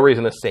 Like, there's no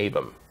reason to save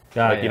them.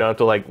 You don't have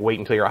to wait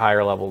until you're a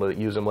higher level to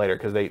use them later,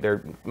 because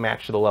they're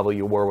matched to the level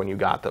you were when you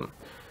got them.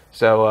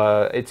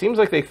 So it seems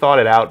like they thought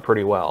it out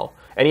pretty well.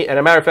 And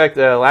a matter of fact,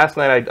 last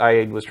night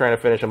I was trying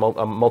to finish a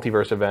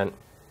multiverse event,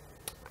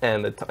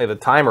 and the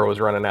timer was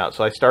running out.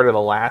 So I started the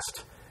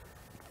last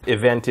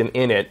event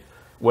in it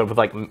with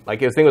I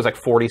think it was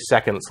 40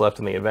 seconds left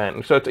in the event.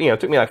 And so it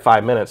took me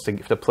 5 minutes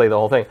to play the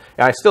whole thing,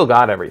 and I still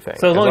got everything.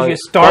 So as long as you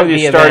start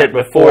the event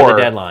before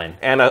the deadline.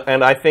 And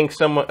I think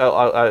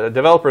a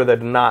developer that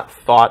had not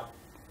thought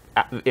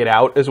it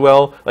out as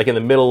well, like in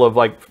the middle of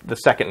the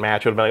second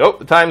match, would have been like, "Oh,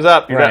 the time's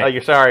up.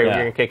 You're sorry, we're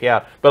gonna kick you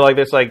out." But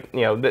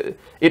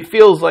it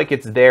feels like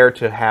it's there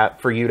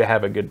for you to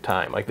have a good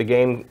time. Like, the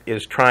game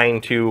is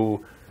trying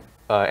to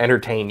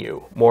entertain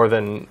you more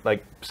than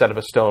set up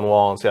a stone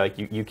wall and say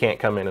you can't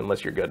come in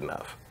unless you're good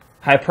enough.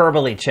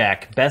 Hyperbole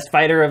check. Best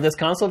fighter of this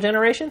console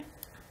generation?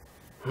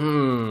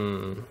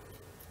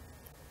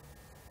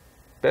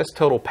 Best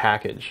total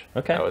package.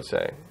 Okay. I would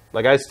say.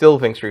 I still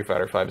think Street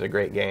Fighter V is a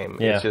great game.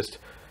 Yeah. It's just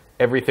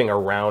everything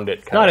around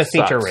it not as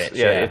feature rich.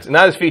 Yeah, it's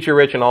not as feature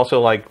rich, and also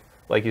like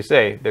you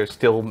say, they're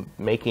still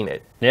making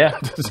it. Yeah,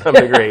 to some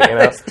degree.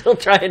 They're still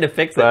trying to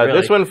fix it. Really.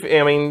 This one,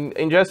 I mean,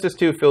 Injustice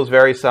 2 feels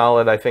very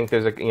solid. I think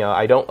there's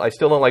I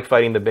still don't like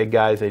fighting the big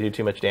guys. They do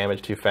too much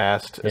damage too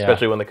fast,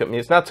 especially when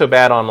it's not so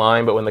bad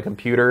online, but when the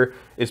computer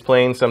is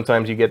playing,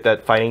 sometimes you get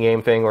that fighting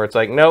game thing where it's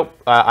like, nope,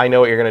 I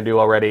know what you're going to do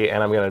already,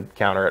 and I'm going to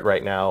counter it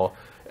right now,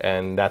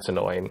 and that's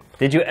annoying.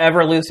 Did you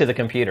ever lose to the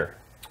computer?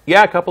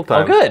 Yeah, a couple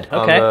times. Oh, good.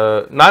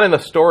 Okay. Not in the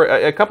story.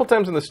 A couple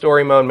times in the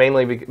story mode,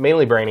 mainly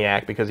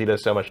Brainiac, because he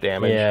does so much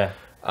damage. Yeah.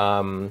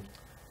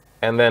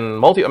 And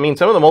then some of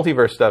the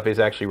multiverse stuff is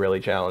actually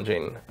really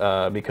challenging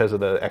because of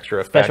the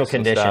extra effects, special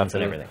conditions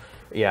and everything.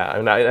 Yeah,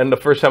 and the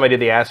first time I did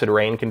the acid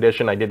rain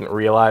condition, I didn't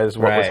realize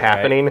what was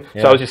happening, right.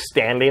 Yeah. so I was just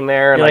standing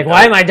there. You're and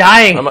why am I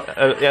dying?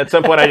 At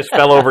some point, I just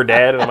fell over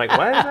dead, and I'm like,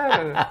 why is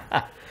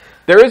that?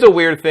 There is a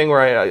weird thing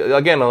where a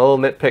little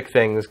nitpick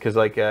things, because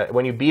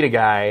when you beat a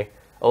guy,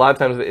 a lot of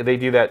times they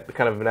do that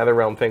kind of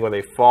NetherRealm thing where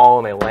they fall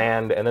and they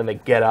land and then they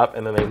get up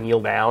and then they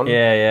kneel down.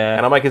 Yeah.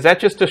 And I'm like, is that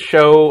just to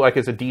show, like,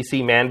 it's a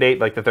DC mandate,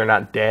 like, that they're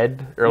not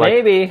dead? Or like,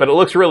 maybe. But it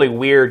looks really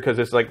weird because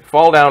it's like,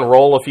 fall down,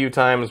 roll a few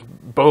times,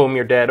 boom,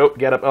 you're dead. Oh,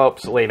 get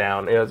up, lay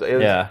down.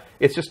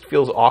 It just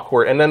feels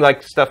awkward. And then,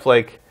 like, stuff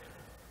like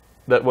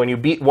that when you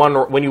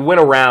win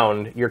a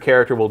round, your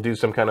character will do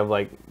some kind of,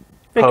 like,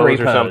 pose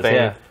or something.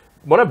 Yeah.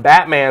 One of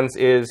Batman's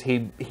is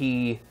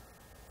he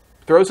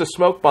throws a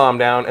smoke bomb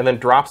down and then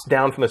drops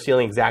down from the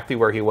ceiling exactly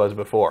where he was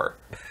before.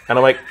 And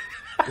I'm like,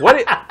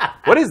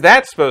 what is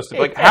that supposed to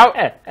be? Like, how?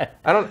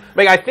 I don't.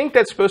 Like, I think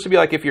that's supposed to be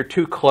like if you're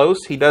too close,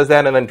 he does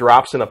that and then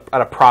drops at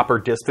a proper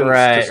distance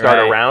to start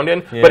a round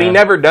in. Yeah. But he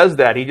never does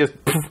that. He just,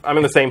 poof, I'm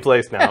in the same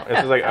place now.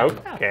 It's just like,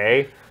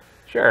 okay,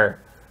 sure.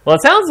 Well,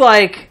 it sounds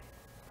like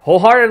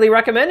wholeheartedly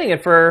recommending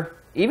it for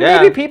even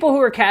maybe people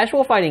who are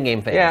casual fighting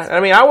game fans. Yeah, I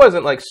mean, I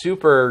wasn't like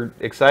super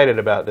excited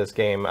about this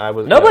game.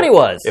 Nobody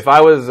was. If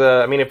I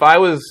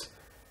was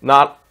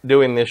not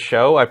doing this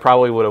show, I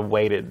probably would have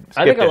waited.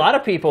 I think a lot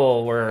of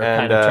people were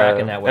kind of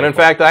tracking that way. And in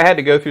fact, I had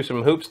to go through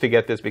some hoops to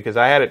get this because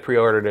I had it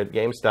pre-ordered at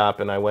GameStop,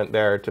 and I went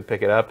there to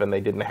pick it up, and they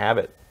didn't have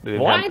it. They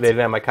didn't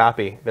have my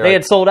copy. They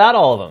had sold out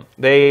all of them.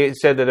 They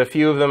said that a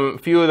few of the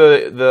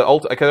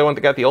because I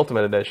got the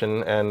Ultimate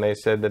Edition, and they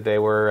said that they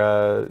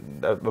were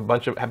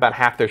about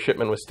half their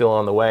shipment was still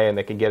on the way, and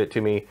they could get it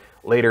to me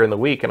later in the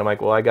week. And I'm like,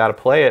 well, I got to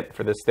play it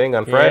for this thing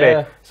on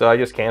Friday, so I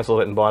just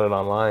canceled it and bought it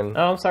online.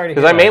 Oh, I'm sorry to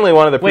hear that. Because I mainly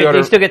wanted the pre-order. Wait, did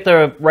you still get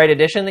the right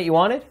edition that you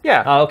wanted?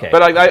 Yeah. Oh, okay.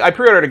 But I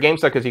pre-ordered a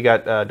GameStop because you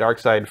got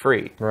Darkside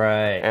free.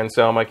 Right. And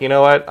so I'm like, you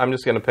know what? I'm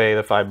just going to pay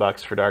the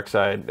 $5 for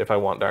Darkside if I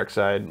want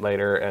Darkside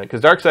later. And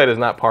because Darkside is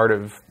not part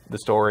of the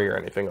story or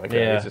anything like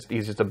that.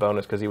 He's just a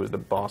bonus because he was the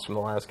boss from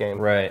the last game.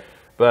 Right.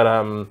 But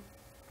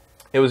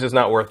it was just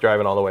not worth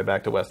driving all the way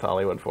back to West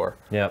Hollywood for.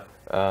 Yep.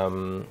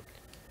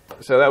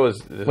 So that was...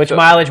 Which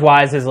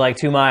mileage-wise is like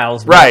 2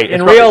 miles. Right.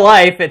 In real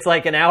life, it's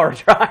like an hour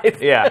drive.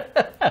 Yeah.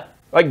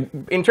 Like,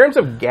 in terms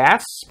of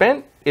gas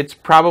spent, it's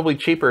probably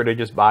cheaper to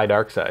just buy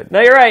Darkside. No,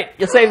 you're right.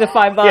 You'll save the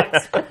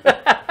 $5.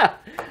 Yeah.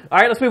 All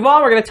right, let's move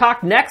on. We're going to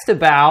talk next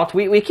about...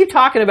 We keep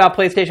talking about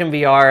PlayStation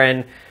VR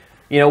and,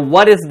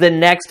 what is the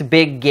next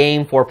big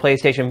game for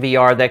PlayStation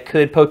VR that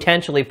could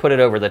potentially put it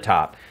over the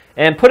top?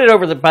 And put it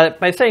over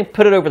by saying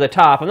put it over the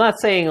top, I'm not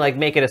saying, like,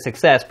 make it a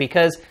success,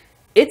 because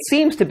it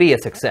seems to be a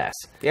success.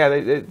 Yeah,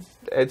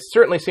 it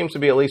certainly seems to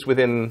be at least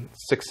within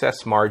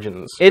success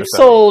margins. It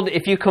sold,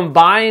 if you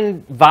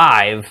combine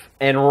Vive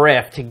and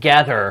Rift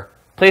together,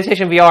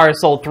 PlayStation VR has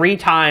sold 3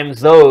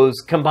 times those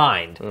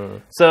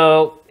combined.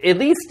 So at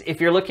least if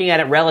you're looking at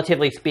it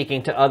relatively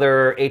speaking to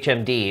other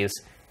HMDs,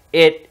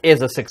 it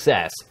is a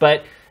success.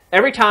 But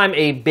every time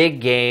a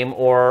big game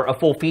or a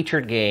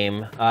full-featured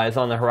game is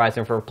on the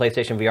horizon for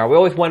PlayStation VR, we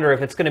always wonder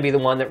if it's going to be the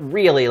one that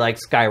really, like,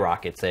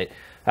 skyrockets it.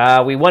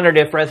 We wondered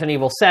if Resident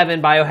Evil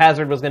 7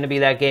 Biohazard was going to be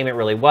that game. It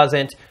really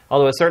wasn't,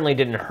 although it certainly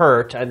didn't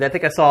hurt. I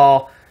think I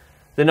saw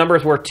the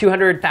numbers were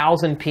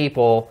 200,000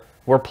 people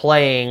were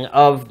playing,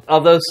 of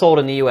those sold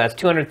in the U.S.,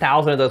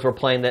 200,000 of those were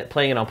playing it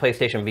on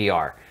PlayStation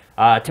VR.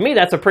 To me,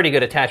 that's a pretty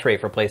good attach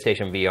rate for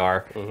PlayStation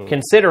VR,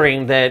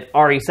 considering that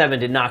RE7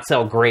 did not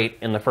sell great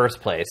in the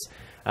first place.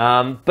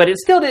 But it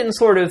still didn't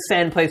sort of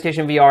send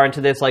PlayStation VR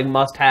into this like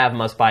must-have,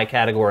 must-buy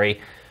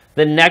category.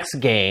 The next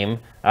game,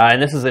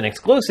 and this is an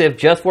exclusive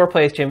just for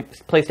PlayStation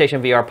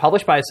VR,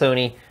 published by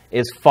Sony,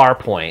 is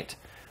Farpoint,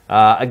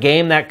 a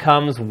game that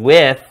comes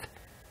with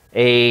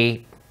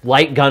a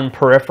light gun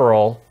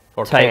peripheral.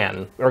 Or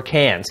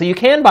can. So you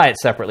can buy it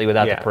separately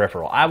without the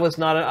peripheral. I was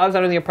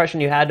under the impression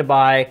you had to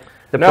buy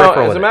the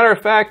peripheral. No, as a matter of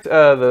fact,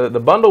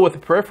 the bundle with the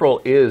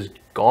peripheral is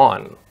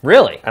gone.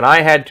 Really? And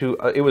I had to.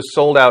 It was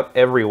sold out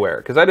everywhere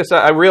because I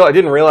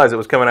didn't realize it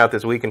was coming out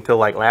this week until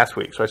like last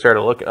week. So I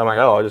started looking. I'm like,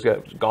 oh, I just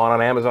got gone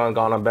on Amazon,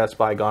 gone on Best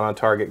Buy, gone on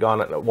Target,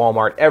 gone at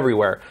Walmart,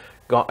 everywhere.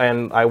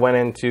 And I went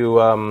into.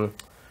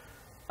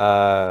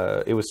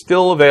 It was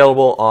still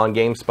available on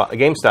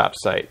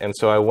GameStop's site, and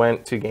so I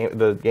went to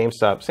the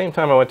GameStop. Same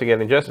time I went to get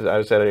Injustice,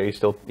 I said, "Are you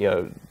still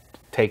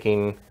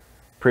taking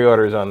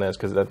pre-orders on this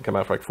because it doesn't come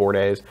out for like 4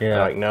 days?" Yeah. They're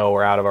like, "No,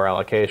 we're out of our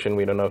allocation.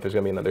 We don't know if there's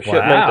going to be another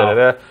shipment." Da,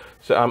 da, da.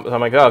 So I'm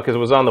like, "Oh," because it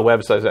was on the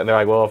website. And they're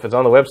like, "Well, if it's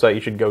on the website,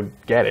 you should go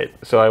get it."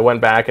 So I went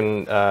back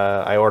and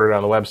I ordered it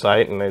on the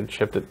website, and they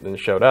shipped it and it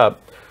showed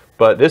up.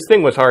 But this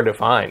thing was hard to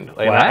find.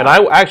 Like, and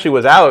I actually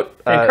was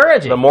out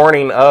the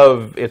morning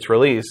of its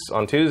release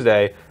on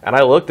Tuesday, and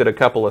I looked at a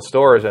couple of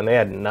stores, and they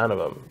had none of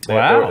them.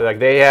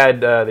 They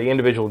had the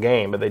individual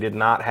game, but they did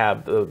not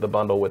have the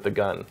bundle with the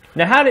gun.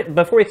 Now,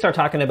 before we start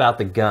talking about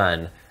the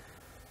gun,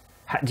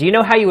 do you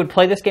know how you would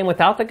play this game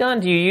without the gun?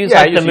 Do you use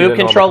the Move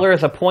controller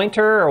as a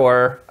pointer,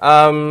 or?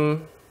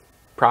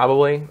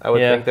 Probably. I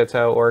would think that's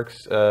how it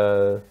works.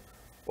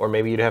 Or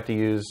maybe you'd have to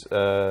use,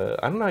 I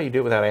don't know how you do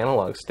it without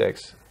analog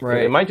sticks.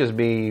 Right. It might just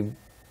be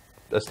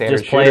a standard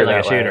just play shooter. It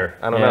like that a shooter. Way.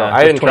 I don't know.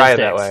 I didn't try it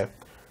that way.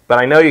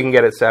 But I know you can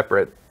get it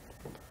separate.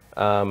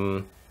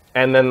 And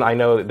then I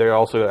know they're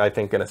also, I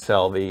think, going to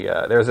sell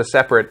there's a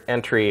separate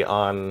entry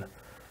on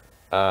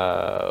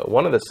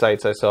one of the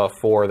sites I saw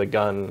for the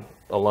gun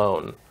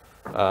alone.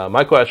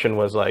 My question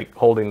was like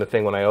holding the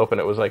thing when I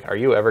opened it was like, are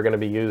you ever going to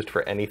be used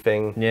for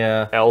anything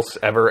else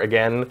ever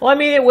again? Well, I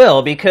mean, it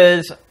will,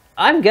 because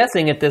I'm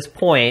guessing at this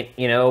point,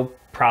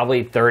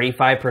 probably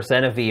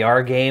 35% of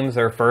VR games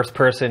are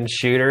first-person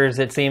shooters,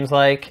 it seems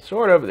like.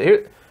 Sort of.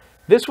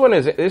 This one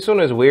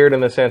is weird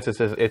in the sense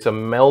it's a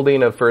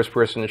melding of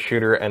first-person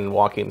shooter and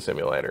walking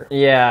simulator.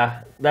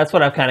 Yeah, that's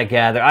what I've kind of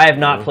gathered. I have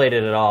not played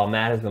it at all.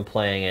 Matt has been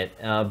playing it,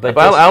 but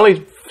I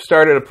only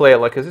started to play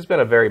it because it's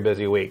been a very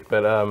busy week.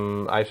 But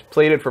I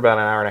played it for about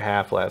an hour and a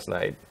half last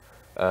night,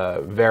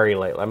 very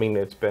late. I mean,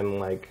 it's been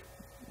like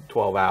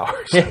 12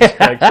 hours,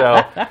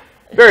 so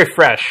very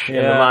fresh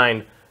in the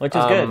mind, which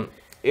is good.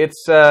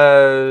 It's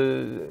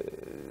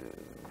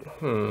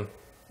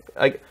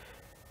like.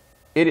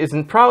 It is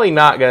probably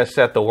not going to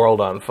set the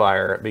world on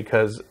fire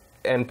because,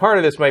 and part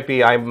of this might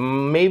be,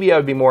 maybe I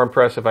would be more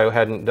impressed if I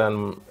hadn't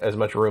done as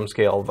much room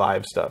scale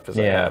Vive stuff as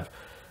I have.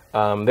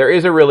 There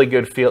is a really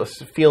good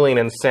feeling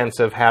and sense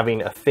of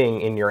having a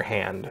thing in your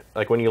hand,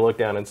 like when you look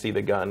down and see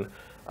the gun.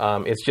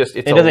 Does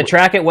it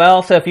track it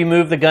well? So if you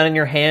move the gun in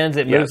your hands,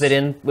 it moves it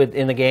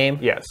in the game.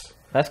 Yes.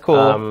 That's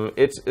cool.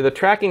 The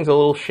tracking's a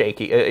little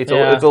shaky. It's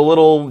a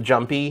little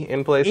jumpy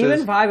in places.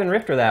 Even Vive and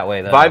Rift are that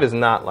way, though. Vive is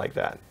not like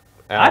that.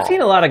 I've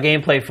seen a lot of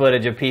gameplay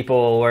footage of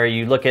people where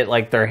you look at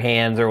like their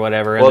hands or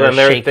whatever. Well, then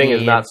their thing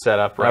is not set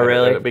up right. Oh,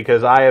 really?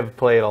 Because I have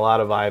played a lot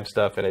of Vive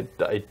stuff, and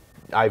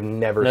I've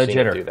never seen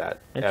it do that.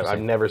 I've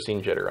never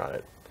seen jitter on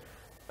it.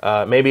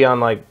 Maybe on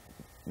like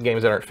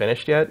games that aren't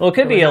finished yet. Well, it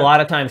could be a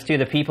lot of times too.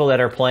 The people that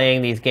are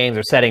playing these games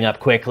are setting up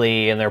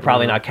quickly, and they're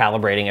probably not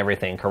calibrating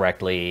everything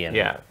correctly.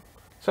 And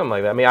something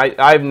like that. I mean,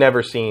 I've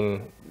never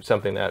seen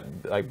something that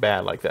like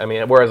bad like that. I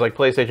mean, whereas like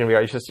PlayStation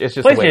VR, it's just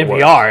PlayStation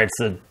VR. It's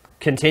a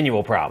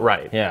continual problem.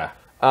 Right. Yeah.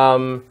 I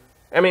mean,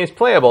 it's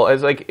playable.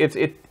 It's like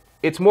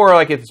it's more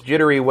like it's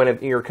jittery when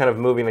you're kind of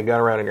moving the gun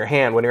around in your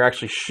hand. When you're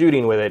actually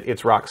shooting with it,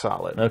 it's rock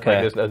solid.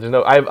 Okay. Like there's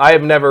no. I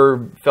have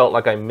never felt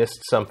like I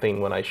missed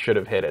something when I should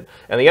have hit it.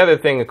 And the other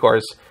thing, of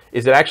course,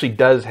 is it actually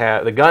does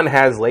have the gun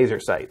has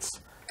laser sights.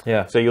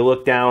 Yeah. So you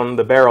look down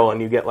the barrel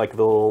and you get like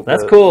the little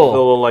cool. The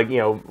little like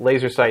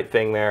laser sight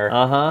thing there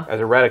as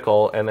a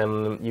reticle, and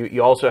then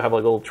you also have like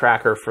a little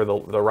tracker for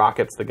the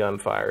rockets the gun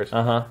fires.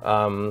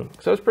 So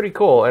it's pretty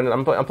cool, and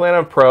I'm playing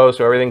on Pro,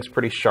 so everything's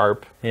pretty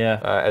sharp.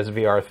 As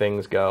VR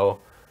things go.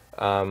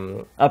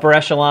 Upper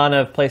echelon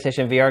of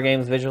PlayStation VR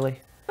games visually.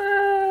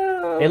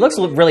 It looks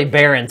really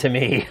barren to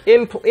me.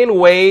 In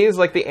ways,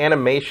 like the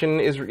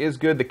animation is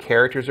good, the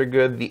characters are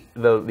good,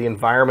 the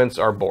environments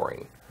are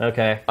boring.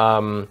 Okay.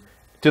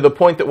 To the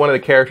point that one of the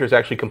characters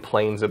actually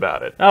complains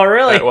about it. Oh,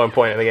 really? At one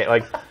point in the game.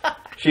 Like,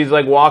 she's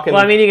like walking...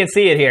 Well, I mean, you can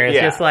see it here. It's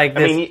just like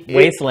this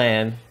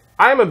wasteland.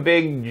 I'm a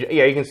big...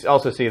 Yeah, you can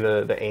also see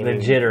the aiming.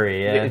 The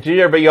jittery, The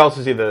jitter, but you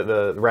also see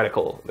the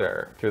reticle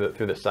there through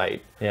the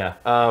sight. Yeah.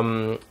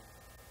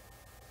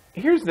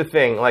 Here's the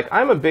thing. Like,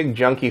 I'm a big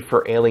junkie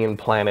for Alien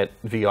Planet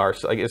VR.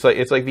 So, it's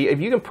like if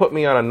you can put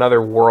me on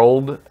another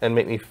world and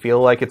make me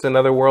feel like it's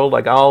another world,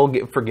 like, I'll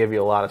forgive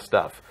you a lot of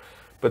stuff.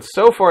 But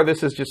so far,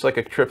 this is just like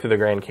a trip through the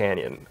Grand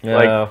Canyon.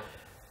 Yeah.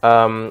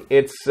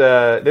 Like,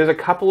 there's a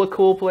couple of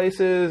cool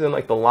places, and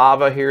like the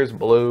lava here is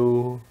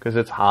blue because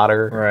it's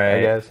hotter, right?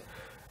 I guess.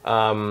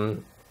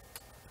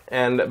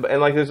 And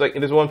like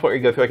there's one point where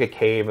you go through like a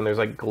cave, and there's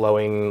like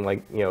glowing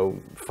like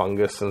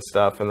fungus and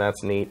stuff, and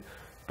that's neat.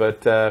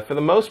 But for the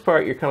most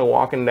part, you're kind of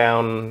walking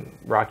down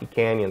rocky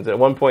canyons. At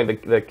one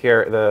point, the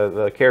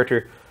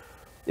character.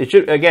 It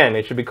should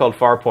be called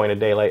Farpoint, a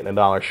day late and a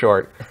dollar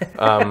short,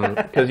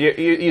 because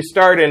you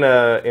start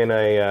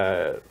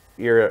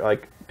you're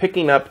like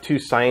picking up two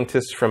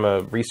scientists from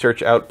a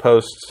research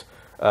outpost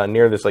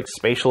near this like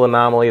spatial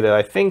anomaly that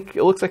I think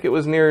it looks like it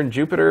was near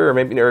Jupiter or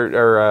maybe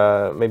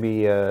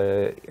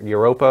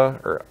Europa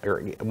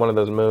or one of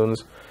those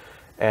moons,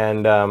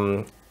 and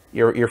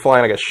you're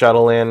flying like a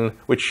shuttle in,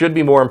 which should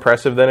be more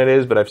impressive than it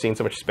is, but I've seen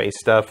so much space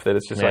stuff that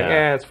it's just like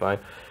it's fine.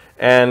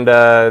 And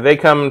they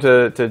come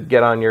to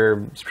get on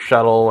your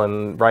shuttle,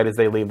 and right as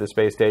they leave the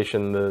space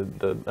station,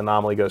 the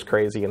anomaly goes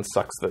crazy and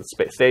sucks the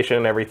space station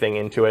and everything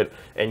into it.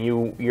 And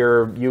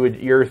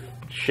your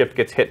ship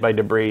gets hit by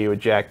debris, you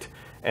eject,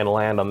 and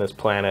land on this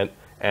planet.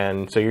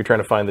 And so you're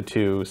trying to find the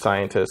two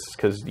scientists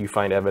because you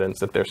find evidence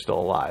that they're still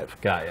alive.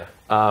 Got ya.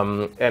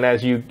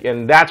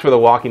 And that's where the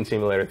walking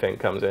simulator thing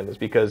comes in, is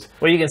because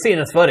you can see in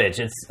this footage,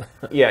 it's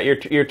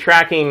you're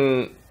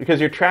tracking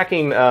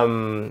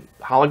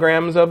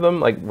holograms of them,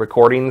 like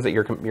recordings that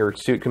your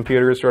suit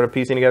computer is sort of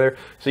piecing together.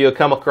 So you'll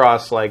come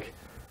across like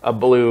a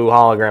blue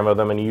hologram of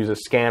them, and you use a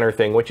scanner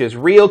thing, which is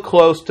real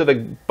close to the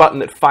button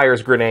that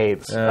fires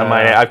grenades.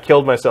 I've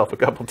killed myself a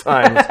couple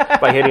times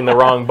by hitting the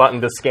wrong button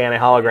to scan a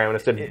hologram and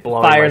instead of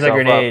blowing fires myself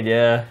a grenade.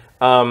 up.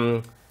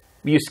 Yeah.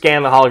 You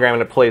scan the hologram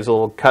and it plays a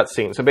little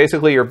cutscene. So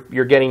basically,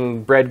 you're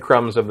getting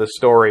breadcrumbs of the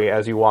story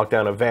as you walk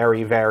down a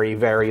very, very,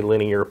 very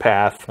linear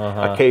path,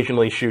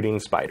 occasionally shooting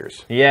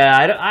spiders.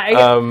 Yeah,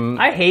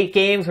 I hate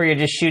games where you're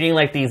just shooting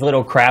like these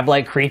little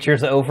crab-like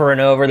creatures over and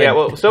over. Yeah,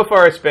 well, so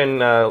far it's been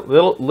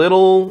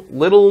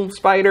little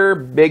spider,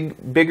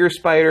 bigger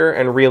spider,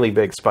 and really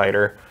big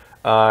spider.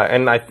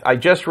 and I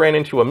just ran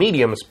into a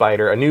medium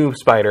spider, a new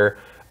spider.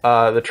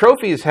 The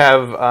trophies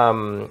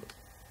have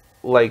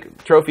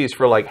like trophies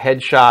for like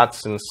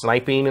headshots and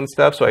sniping and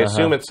stuff. So I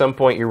assume at some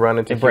point you run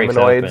into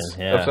humanoids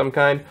of some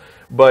kind.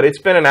 But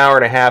it's been an hour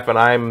and a half, and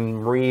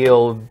I'm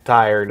real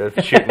tired of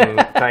shooting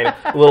tiny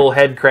little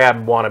head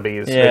crab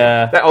wannabes.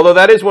 Yeah. Although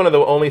that is one of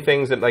the only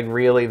things that like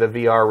really the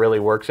VR really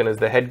works in is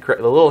the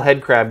little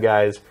head crab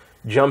guys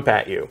jump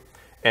at you,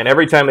 and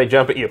every time they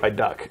jump at you, I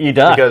duck. You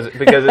duck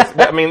because it's,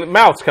 I mean the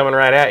mouth's coming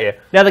right at you.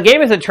 Now the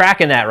game isn't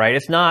tracking that, right?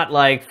 It's not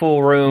like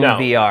full room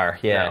VR.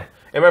 Yeah. No. As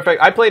a matter of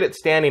fact, I played it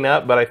standing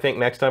up, but I think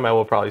next time I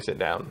will probably sit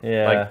down.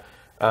 Yeah. Like,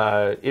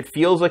 it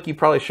feels like you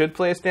probably should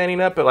play it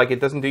standing up, but like it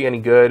doesn't do you any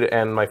good,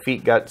 and my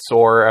feet got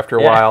sore after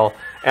a while,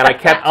 and I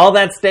kept all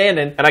that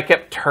standing, and I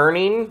kept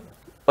turning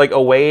like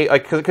away,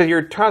 like because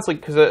you're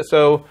constantly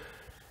so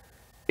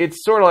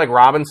it's sort of like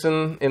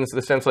Robinson in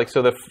the sense like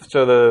so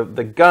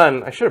the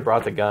gun. I should have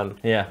brought the gun.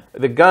 Yeah,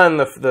 the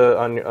gun on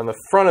the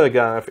front of the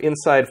gun,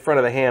 inside front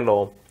of the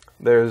handle,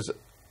 there's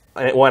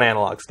one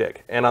analog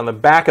stick, and on the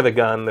back of the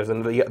gun there's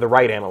the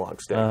right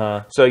analog stick.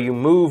 So you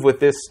move with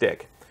this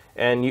stick.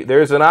 And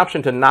there's an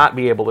option to not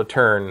be able to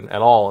turn at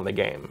all in the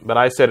game, but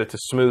I set it to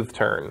smooth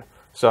turn,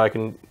 so I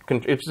can.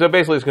 So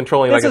basically, it's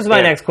controlling. This is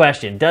my next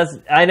question.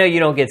 I know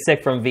you don't get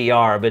sick from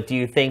VR, but do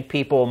you think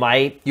people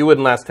might? You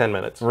wouldn't last 10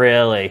 minutes.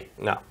 Really?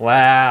 No.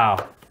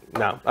 Wow.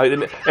 No.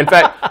 In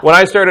fact, when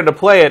I started to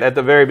play it at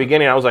the very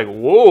beginning, I was like,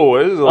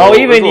 "Whoa!" This is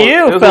even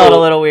you felt a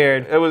little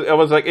weird. It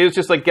was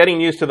just like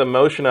getting used to the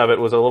motion of it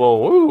was a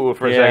little woo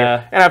for a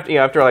second. And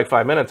after like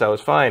 5 minutes, I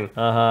was fine.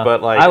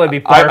 But like, I would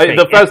be perfect.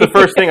 That was the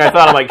first thing I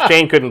thought. I'm like,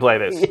 Shane couldn't play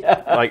this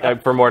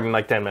like for more than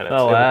like 10 minutes.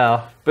 Oh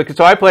wow!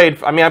 So I played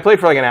for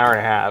like an hour and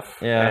a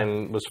half,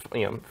 and was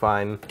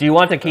fine. Do you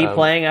want to keep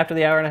playing after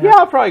the hour and a half? Yeah,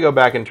 I'll probably go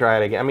back and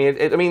try it again.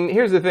 I mean,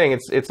 here's the thing: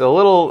 it's a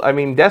little. I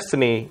mean,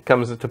 Destiny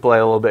comes into play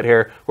a little bit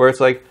here, where it's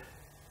like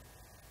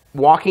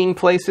walking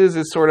places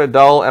is sort of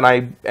dull, and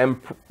I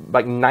am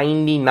like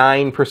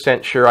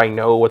 99% sure I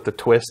know what the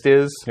twist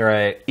is.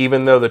 Right.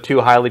 Even though the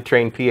two highly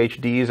trained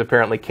PhDs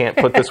apparently can't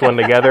put this one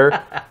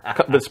together,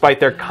 despite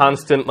their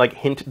constant like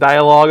hint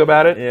dialogue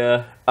about it.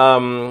 Yeah.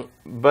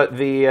 But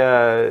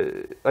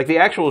the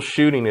actual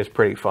shooting is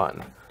pretty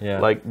fun. Yeah.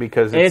 Like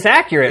because it's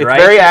accurate, right?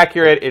 It's very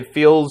accurate. It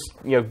feels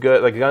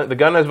good. Like the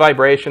gun has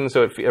vibration,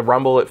 so it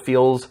rumble. It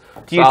feels.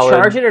 Do you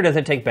charge it or does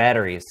it take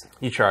batteries?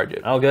 You charge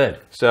it. Oh, good.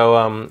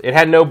 So it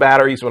had no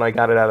batteries when I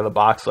got it out of the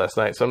box last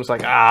night. So I'm just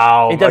like,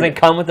 ow. It doesn't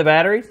come with the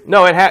batteries?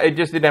 No, it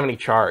just didn't have any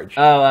charge.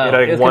 Oh, it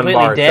had like 1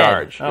 bar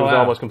charge. Oh, it was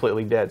almost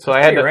completely dead. So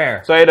That's I had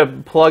rare. So I had to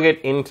plug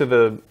it into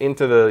the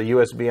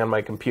USB on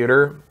my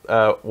computer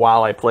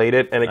while I played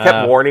it, and it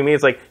kept warning me.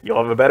 It's like,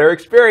 you'll have a better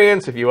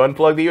experience if you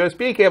unplug the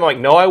USB cable. I'm like,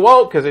 no, I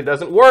won't, because it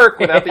doesn't work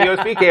without the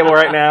USB cable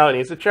right now. It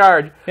needs to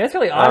charge. Yeah, it's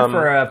really odd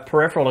for a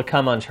peripheral to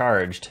come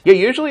uncharged. Yeah,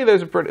 usually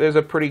there's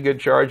a pretty good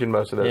charge in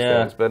most of those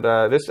things. But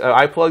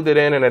I plugged it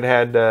in, and it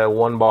had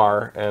 1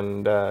 bar,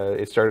 and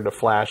it started to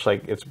flash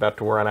like it's about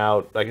to run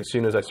out like as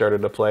soon as I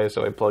started to play.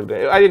 So I plugged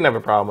it. I didn't have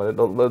a problem with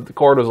it. The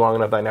cord was long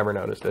enough that I never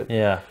noticed it.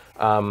 Yeah.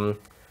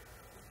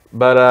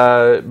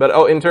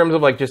 But in terms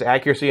of like just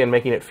accuracy and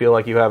making it feel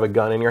like you have a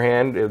gun in your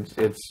hand, it's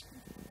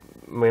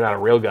I mean, not a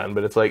real gun,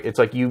 but it's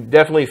like you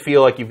definitely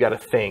feel like you've got a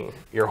thing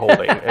you're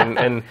holding,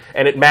 and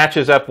it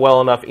matches up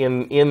well enough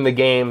in the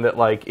game that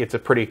like it's a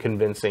pretty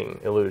convincing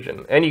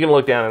illusion, and you can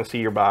look down and see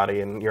your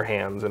body and your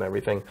hands and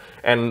everything.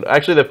 And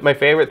actually, my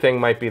favorite thing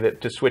might be that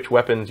to switch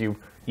weapons, you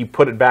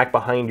put it back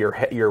behind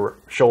your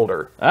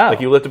shoulder. Oh.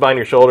 Like you lift it behind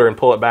your shoulder and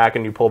pull it back,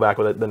 and you pull back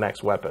with it, the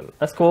next weapon.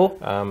 That's cool.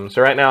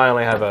 So right now I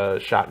only have a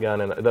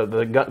shotgun and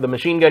the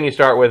machine gun you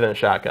start with and a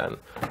shotgun.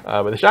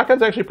 But the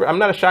shotgun's actually I'm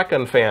not a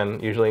shotgun fan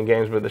usually in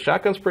games, but the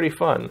shotgun's pretty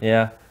fun.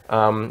 Yeah.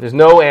 There's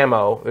no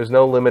ammo. There's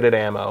no limited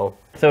ammo.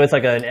 So it's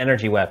like an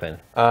energy weapon.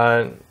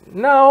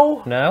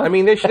 No. No. I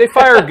mean they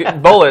fire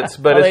bullets,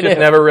 but it's just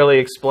never really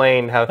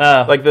explained how.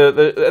 Oh. Like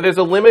there's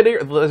a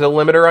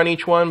limiter on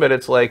each one, but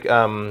it's like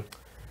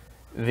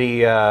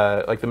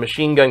the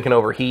machine gun can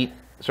overheat,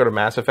 sort of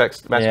Mass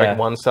Effect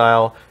 1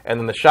 style, and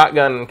then the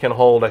shotgun can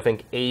hold I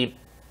think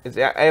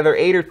either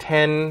 8 or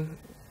 10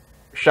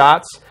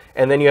 shots,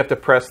 and then you have to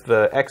press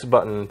the X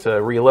button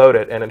to reload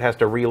it, and it has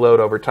to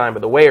reload over time. But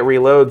the way it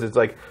reloads is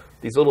like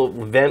these little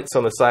vents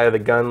on the side of the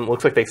gun.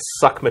 Looks like they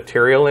suck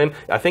material in.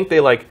 I think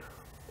they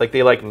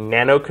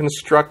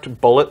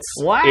nano-construct bullets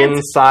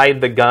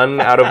inside the gun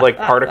out of like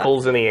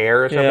particles in the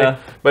air or something. Yeah.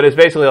 But it's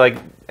basically like,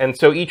 and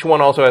so each one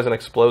also has an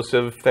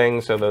explosive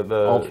thing. So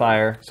the alt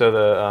fire. So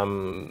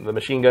the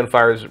machine gun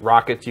fires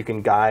rockets you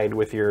can guide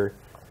with your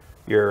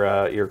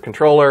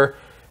controller,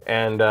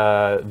 and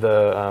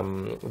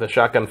the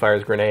shotgun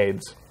fires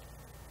grenades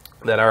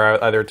that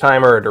are either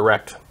timer or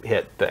direct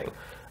hit thing.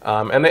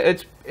 And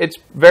it's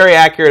very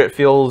accurate. It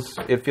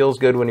feels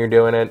good when you're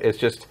doing it. It's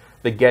just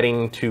the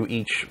getting to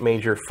each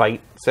major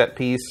fight set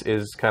piece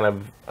is kind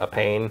of a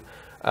pain.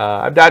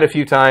 I've died a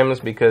few times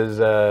because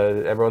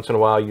every once in a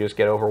while you just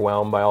get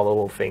overwhelmed by all the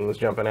little things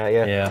jumping at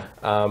you. Yeah.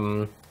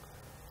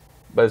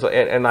 But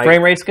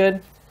frame rate's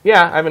good.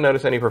 Yeah, I haven't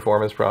noticed any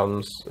performance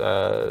problems.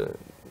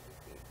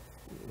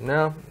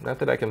 No, not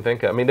that I can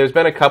think of. I mean, there's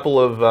been a couple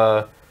of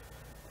a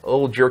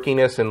little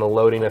jerkiness in the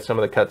loading of some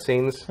of the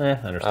cutscenes.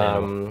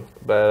 Understandable.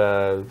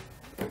 But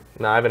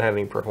no, I haven't had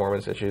any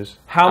performance issues.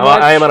 How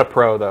much? I am on a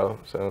Pro, though.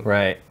 So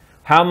Right.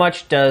 How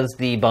much does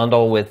the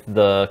bundle with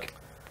the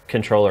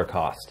controller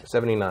cost?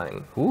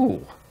 $79.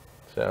 Ooh.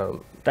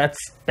 So That's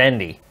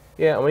spendy.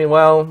 yeah, I mean,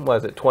 well, what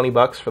is it,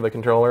 $20 for the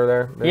controller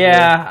there?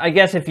 Yeah, I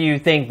guess if you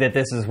think that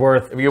this is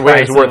worth If you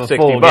think it's worth a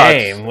full $60,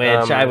 game,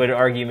 which I would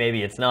argue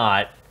maybe it's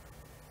not.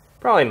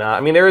 Probably not.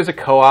 I mean, there is a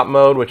co-op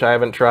mode, which I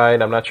haven't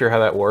tried. I'm not sure how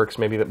that works.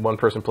 Maybe that one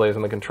person plays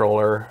on the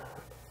controller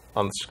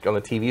on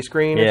the TV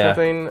screen or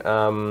something.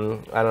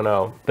 I don't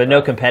know. But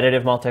no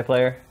competitive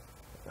multiplayer?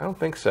 I don't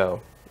think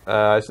so.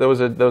 So there was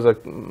a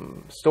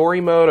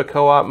story mode, a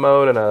co-op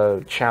mode, and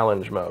a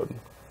challenge mode.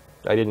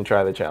 I didn't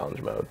try the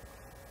challenge mode.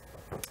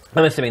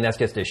 I'm assuming that's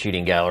just a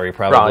shooting gallery,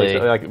 probably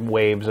like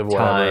waves of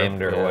whatever.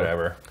 Timed or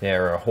whatever. Yeah,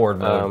 or a horde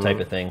mode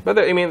type of thing. But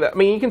I mean,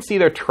 you can see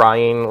they're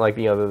trying, like,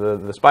 you know,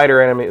 the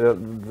spider enemy,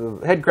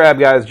 the head crab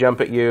guys jump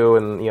at you,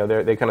 and you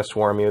know they kind of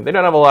swarm you. They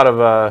don't have a lot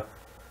of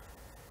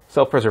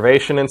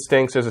self-preservation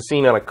instincts. There's a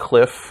scene on a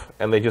cliff,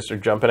 and they just are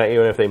jumping at you,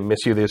 and if they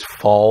miss you, they just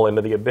fall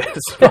into the abyss.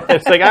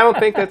 It's like, I don't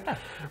think that.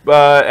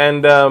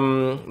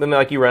 Then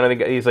like you run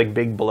into these like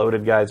big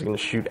bloated guys who can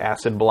shoot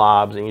acid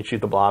blobs, and you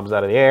shoot the blobs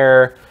out of the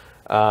air.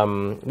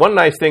 One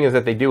nice thing is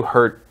that they do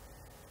hurt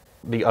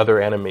the other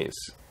enemies.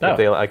 If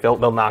they like,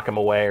 they'll knock them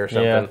away or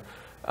something.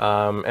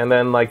 Yeah. And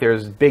then like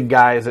there's big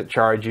guys that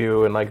charge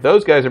you, and like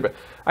those guys are.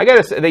 I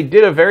gotta say, they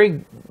did a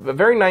very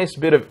nice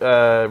bit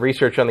of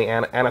research on the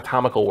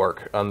anatomical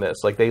work on this.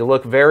 Like they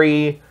look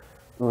very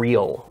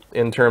real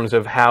in terms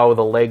of how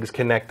the legs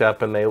connect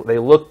up, and they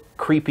look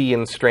creepy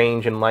and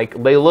strange, and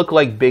like they look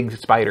like big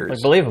spiders,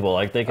 like believable,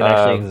 like they can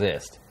actually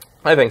exist.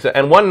 I think so.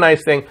 And one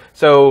nice thing,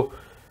 so.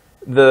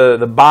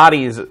 The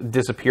bodies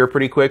disappear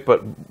pretty quick,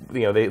 but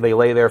you know they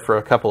lay there for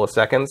a couple of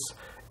seconds,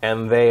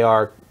 and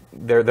there's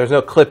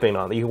no clipping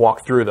on them. You can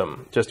walk through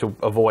them just to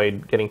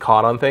avoid getting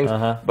caught on things.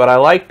 But I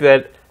like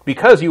that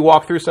because you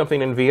walk through something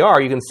in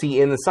VR, you can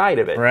see inside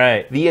of it.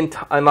 Right.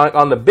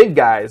 On the big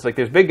guys, like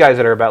there's big guys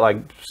that are about like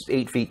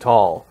 8 feet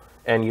tall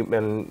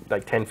and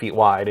like 10 feet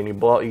wide, and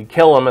you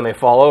kill them and they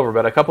fall over.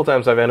 But a couple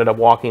times I've ended up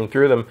walking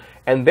through them,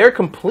 and they're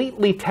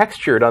completely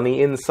textured on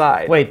the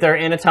inside. Wait, they're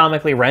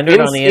anatomically rendered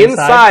on the inside?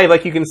 Inside,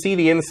 like you can see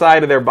the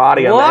inside of their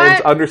body on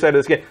the underside of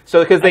the skin.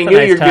 So because they knew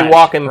nice you'd touch. be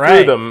walking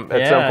through them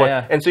at some point,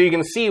 yeah. and so you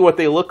can see what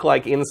they look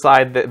like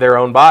inside their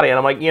own body. And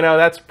I'm like, you know,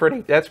 that's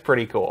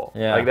pretty cool.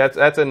 Yeah. Like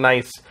that's a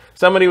nice.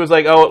 Somebody was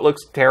like, oh, it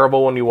looks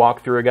terrible when you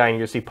walk through a guy and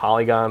you just see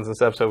polygons and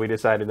stuff. So we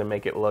decided to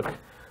make it look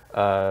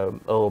a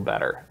little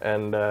better,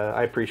 and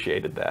I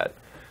appreciated that.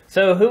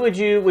 So would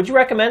you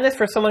recommend this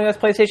for someone who has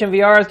PlayStation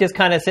VR, is just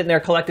kind of sitting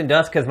there collecting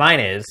dust, because mine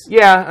is?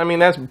 Yeah, I mean,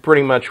 that's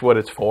pretty much what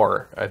it's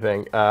for, I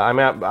think. I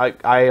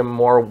am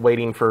more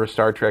waiting for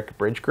Star Trek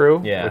Bridge Crew,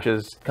 which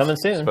is coming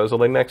soon,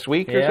 supposedly next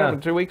week or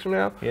something, 2 weeks from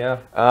now. Yeah.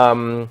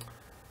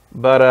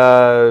 But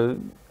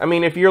I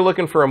mean, if you're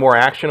looking for a more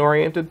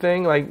action-oriented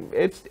thing, like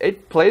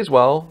it plays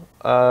well.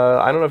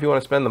 I don't know if you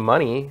want to spend the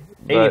money.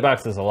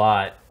 $80 is a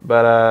lot.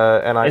 But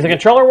is the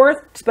controller worth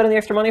spending the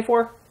extra money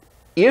for?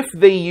 If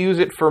they use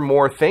it for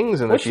more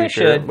things in the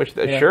future,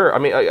 sure. I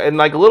mean, and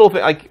like little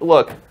like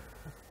look,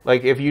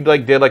 like if you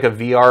like did like a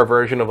VR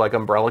version of like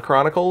Umbrella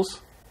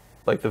Chronicles,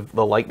 like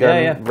the light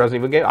gun Resident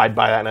Evil game, I'd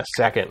buy that in a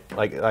second.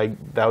 Like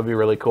that would be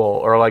really cool.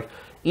 Or like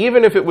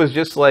even if it was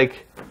just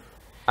like,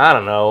 I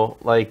don't know,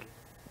 like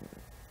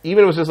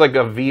even if it was just like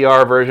a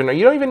VR version, or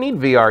you don't even need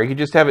VR. You could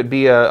just have it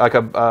be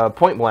a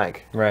point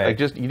blank. Right. Like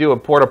just you do a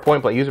port of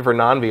point blank, use it for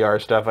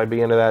non-VR stuff. I'd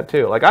be into that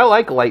too. Like I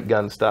like light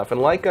gun stuff,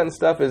 and light gun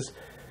stuff is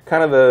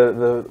kind of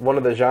the one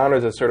of the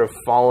genres that's sort of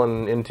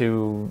fallen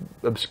into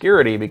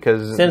obscurity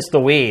because since the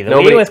Wii, the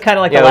Wii was kind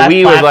of like the last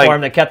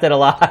platform that kept it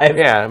alive.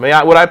 Yeah, I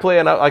mean, would I play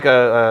an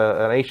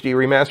HD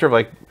remaster of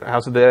like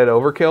House of the Dead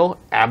Overkill?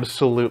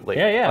 Absolutely.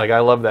 Yeah. Like I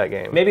love that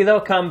game. Maybe they'll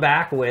come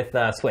back with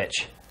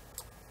Switch.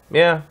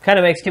 Yeah, kind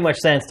of makes too much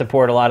sense to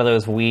port a lot of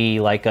those Wii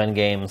light gun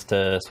games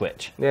to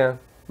Switch. Yeah,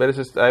 but it's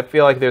just I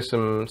feel like there's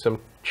some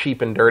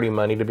cheap and dirty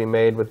money to be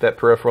made with that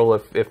peripheral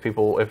if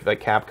like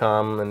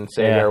Capcom and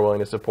Sega are willing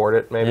to support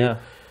it, maybe. Yeah.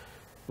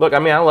 Look, I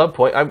mean, I love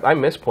I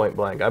miss Point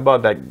Blank. I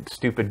bought that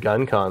stupid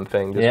GunCon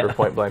thing just for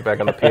Point Blank back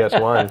on the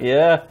PS1.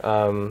 Yeah.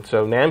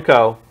 So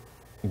Namco,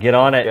 get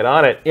on it. Get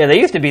on it. Yeah, they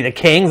used to be the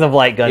kings of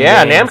light gun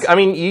games. Yeah, Namco. I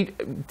mean,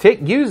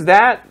 use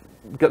that.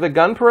 The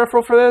gun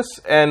peripheral for this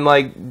and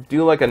like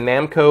do like a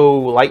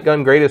Namco light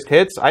gun greatest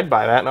hits. I'd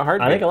buy that in a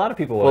heartbeat. I think a lot of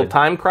people would. A little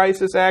Time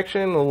Crisis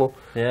action. Well,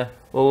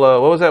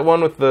 what was that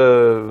one with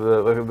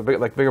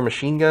the bigger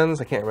machine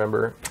guns? I can't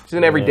remember. It's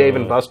in every Dave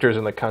and Buster's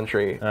in the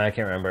country. I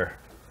can't remember.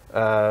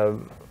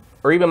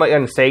 Or even like,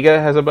 and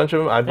Sega has a bunch of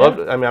them. I'd love.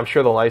 I mean, I'm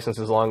sure the license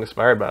is long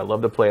expired, but I'd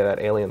love to play that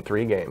Alien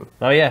 3 game.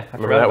 Oh yeah, I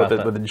remember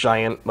that with the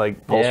giant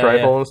like pulse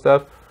rifle and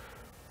stuff.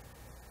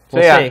 So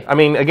We'll see. I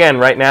mean, again,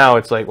 right now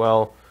it's like,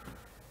 well,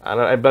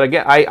 But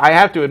again, I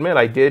have to admit,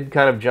 I did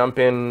kind of jump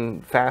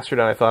in faster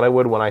than I thought I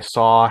would when I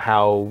saw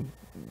how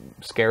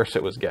scarce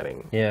it was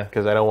getting. Yeah.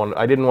 Because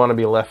I didn't want to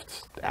be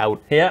left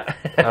out. Yeah.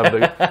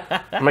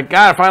 I'm like,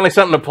 God, finally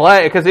something to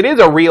play, because it is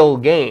a real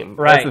game.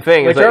 Right. That's the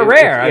thing. Which are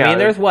rare. I mean,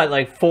 there's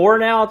like 4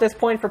 now at this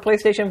point for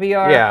PlayStation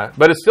VR. Yeah,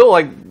 but it's still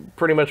like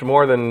pretty much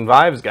more than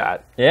Vive's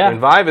got. Yeah. And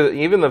Vive,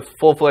 even the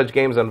full-fledged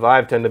games on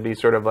Vive tend to be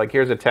sort of like,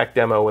 here's a tech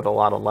demo with a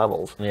lot of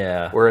levels.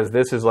 Yeah. Whereas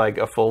this is like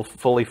a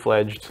fully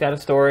fledged. It's got a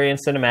story and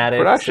cinematics.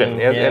 Production.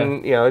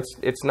 And you know,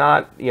 it's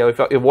not, you know, if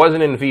it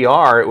wasn't in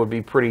VR, it would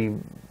be pretty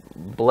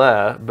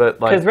blah, but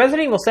like... Because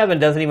Resident Evil 7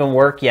 doesn't even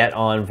work yet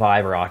on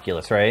Vive or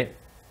Oculus, right?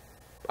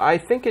 I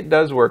think it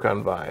does work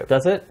on Vive.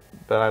 Does it?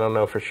 But I don't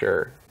know for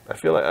sure. I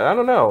feel like, I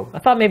don't know. I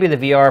thought maybe the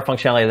VR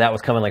functionality of that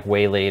was coming like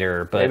way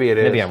later, but maybe it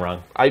is. Maybe I'm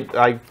wrong.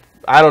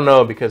 I don't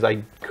know, because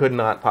I could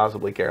not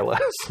possibly care less.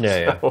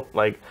 Yeah, so,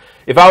 like,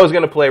 if I was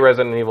going to play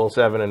Resident Evil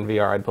 7 in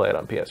VR, I'd play it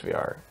on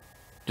PSVR,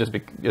 just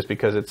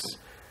because it's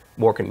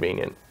more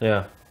convenient.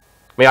 Yeah.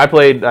 I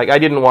mean, I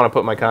didn't want to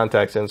put my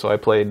contacts in, so I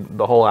played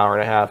the whole hour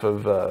and a half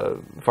of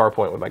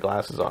Farpoint with my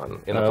glasses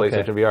on in the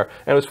PlayStation VR,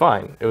 and it was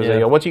fine. It was you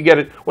know, once you get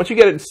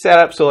it set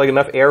up so like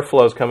enough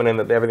airflow is coming in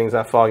that everything's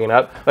not fogging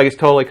up, like it's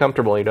totally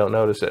comfortable and you don't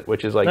notice it,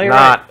 which is like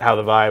not how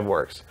the Vive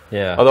works.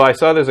 Yeah. Although I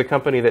saw there's a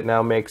company that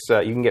now makes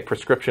you can get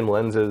prescription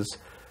lenses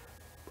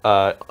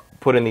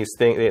put in these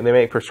things. They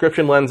make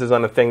prescription lenses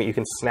on a thing that you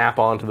can snap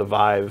onto the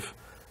Vive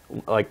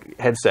like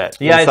headset.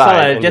 Yeah, inside.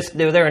 I saw that.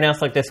 They were announced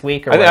like this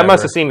week or I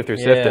must have seen it through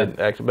Sifted,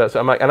 actually. But,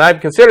 so I'm like, and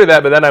I've considered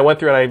that, but then I went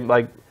through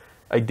and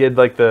I did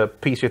like the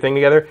piece your thing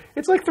together.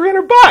 It's like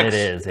 $300. It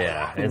is,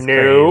 yeah. It's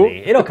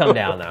crazy. It'll come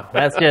down though.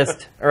 That's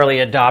just early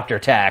adopter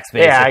tax,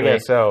 basically. Yeah, I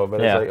guess so. But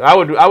it's like,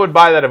 I would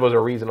buy that if it was a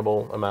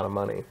reasonable amount of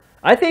money.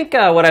 I think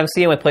what I'm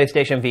seeing with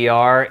PlayStation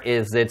VR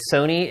is that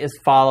Sony is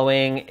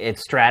following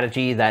its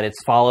strategy that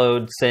it's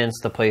followed since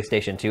the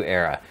PlayStation 2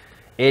 era.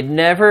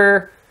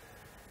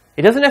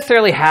 It doesn't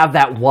necessarily have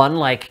that one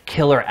like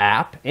killer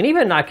app, and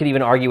even I could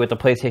even argue with the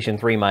PlayStation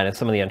 3 minus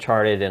some of the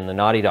Uncharted and the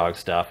Naughty Dog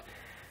stuff.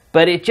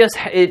 But it just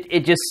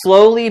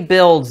slowly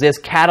builds this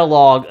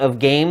catalog of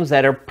games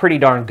that are pretty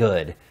darn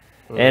good.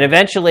 And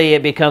eventually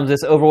it becomes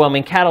this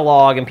overwhelming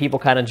catalog and people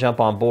kind of jump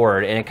on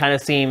board. And it kind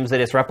of seems that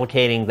it's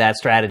replicating that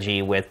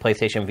strategy with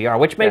PlayStation VR,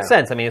 which makes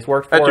sense. I mean, it's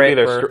worked for that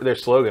should be their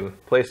slogan,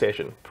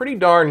 PlayStation. Pretty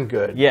darn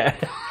good. Yeah.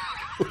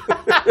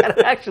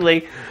 It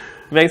actually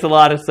makes a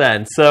lot of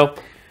sense. So,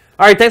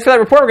 all right, thanks for that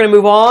report. We're going to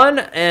move on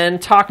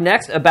and talk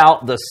next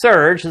about The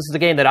Surge. This is a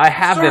game that I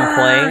have been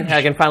playing.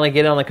 I can finally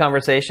get on the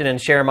conversation and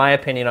share my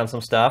opinion on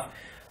some stuff.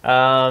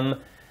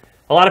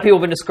 A lot of people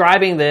have been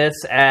describing this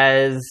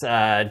as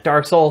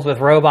Dark Souls with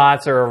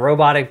robots or a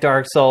robotic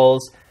Dark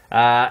Souls.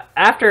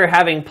 After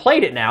having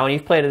played it now, and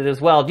you've played it as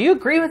well, do you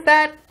agree with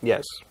that?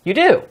 Yes. You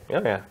do?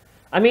 Oh, yeah.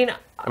 I mean,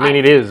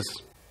 it is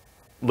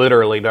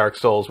literally Dark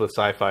Souls with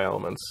sci-fi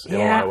elements in a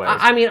lot of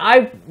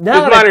ways.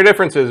 There's minor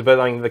differences, but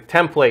like, the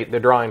template they're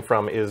drawing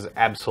from is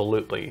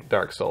absolutely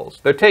Dark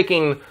Souls. They're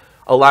taking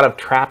a lot of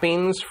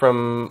trappings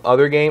from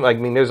other games. I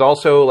mean, there's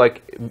also,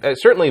 like,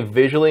 certainly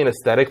visually and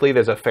aesthetically,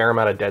 there's a fair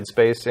amount of Dead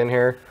Space in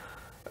here.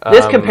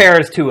 This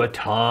compares to a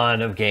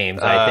ton of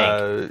games, I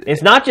think.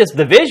 It's not just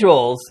the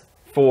visuals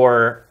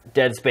for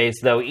Dead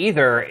Space, though,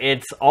 either.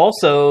 It's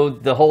also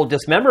the whole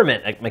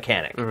dismemberment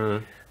mechanic,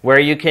 where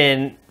you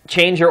can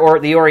change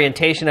the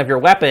orientation of your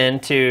weapon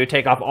to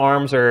take off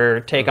arms or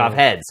take off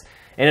heads.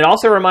 And it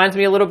also reminds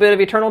me a little bit of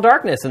Eternal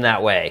Darkness in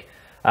that way.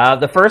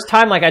 The first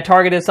time, I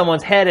targeted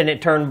someone's head and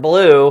it turned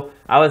blue,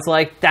 I was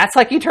like, that's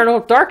like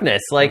Eternal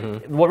Darkness.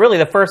 Really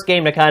the first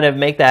game to kind of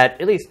make that,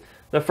 at least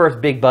the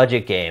first big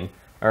budget game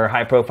or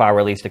high-profile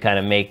release to kind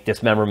of make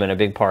dismemberment a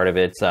big part of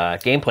its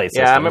gameplay systems.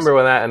 Yeah, I remember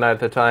when and at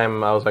the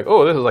time, I was like,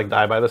 oh, this is like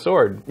Die by the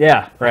Sword.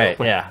 Yeah, right,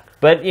 yeah.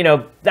 But,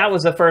 that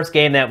was the first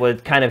game that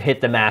would kind of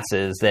hit the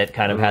masses that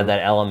kind of had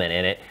that element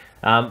in it.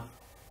 I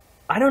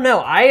don't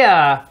know.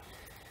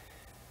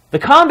 The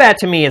combat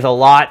to me is a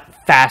lot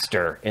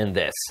faster in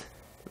this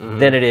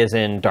than it is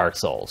in Dark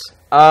Souls.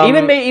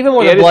 Even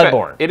more than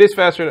Bloodborne. It is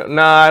faster.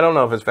 I don't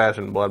know if it's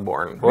faster than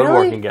Bloodborne.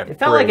 Bloodborne can get it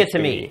felt like it to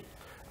me.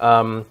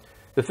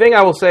 The thing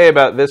I will say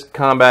about this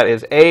combat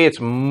is, it's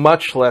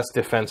much less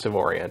defensive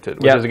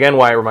oriented, which is again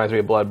why it reminds me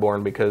of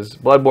Bloodborne, because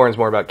Bloodborne is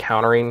more about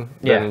countering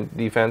than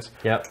defense.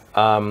 Yep.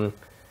 And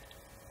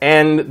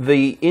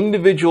the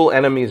individual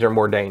enemies are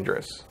more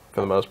dangerous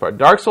for the most part.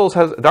 Dark Souls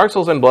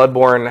and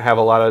Bloodborne have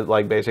a lot of,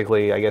 like,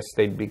 basically, I guess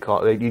you'd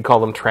call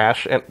them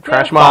trash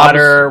mobs,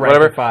 fodder,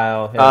 whatever.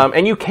 File, yeah.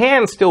 And you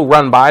can still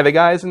run by the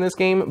guys in this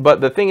game,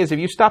 but the thing is, if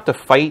you stop to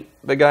fight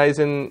the guys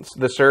in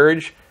The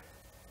Surge,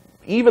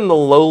 even the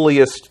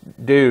lowliest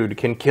dude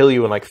can kill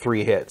you in like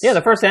 3 hits. Yeah,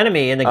 the first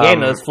enemy in the game,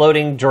 those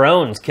floating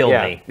drones killed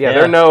me. Yeah,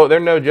 they're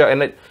no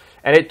joke.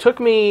 And it took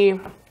me.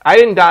 I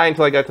didn't die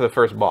until I got to the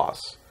first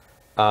boss,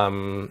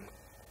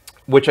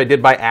 which I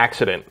did by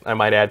accident, I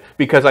might add,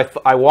 because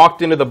I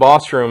walked into the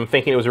boss room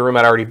thinking it was a room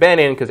I'd already been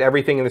in, because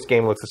everything in this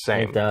game looks the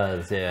same. It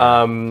does,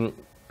 yeah.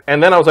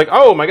 And then I was like,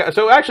 oh my god!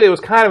 So actually, it was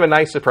kind of a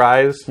nice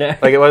surprise.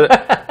 Like it was.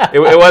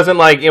 It wasn't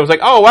like it was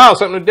like, oh wow,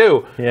 something to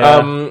do.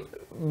 Yeah.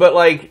 But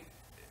like,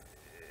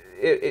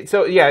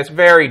 so yeah, it's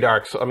very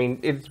Dark. I mean,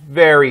 it's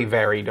very,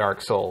 very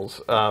Dark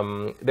Souls.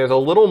 There's a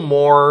little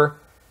more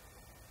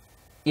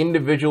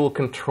individual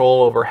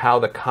control over how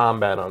the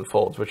combat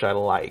unfolds, which I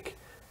like.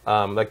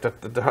 Like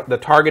the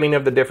targeting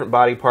of the different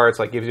body parts,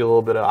 like gives you a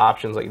little bit of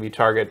options. Like if you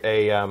target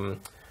an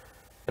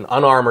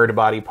unarmored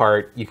body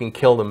part, you can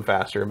kill them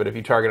faster. But if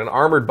you target an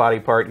armored body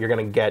part, you're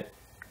going to get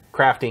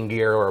crafting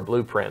gear or a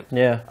blueprint.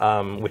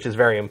 Yeah. Which is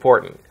very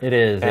important. It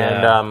is.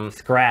 And yeah.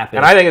 Scrap.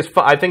 And I think it's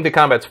fun. I think the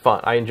combat's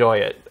fun. I enjoy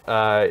it.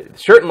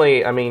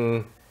 Certainly, I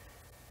mean,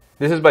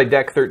 this is by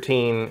Deck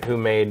 13, who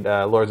made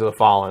Lords of the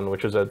Fallen,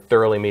 which was a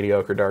thoroughly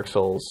mediocre Dark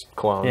Souls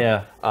clone.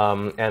 Yeah.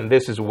 And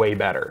this is way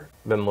better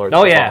than Lords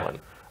of the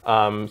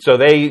Fallen. So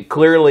they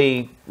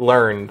clearly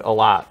learned a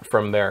lot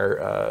from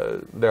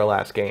their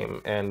last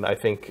game, and I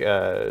think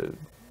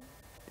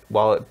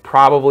while it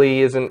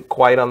probably isn't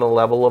quite on the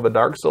level of a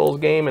Dark Souls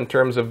game in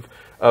terms of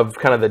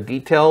kind of the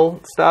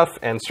detail stuff,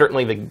 and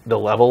certainly the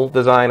level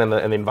design and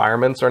the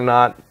environments are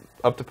not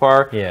up to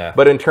par. Yeah.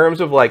 But in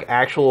terms of like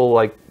actual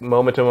like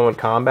moment to moment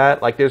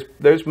combat, like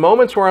there's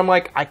moments where I'm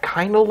like, I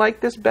kind of like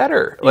this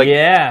better. Like,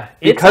 yeah.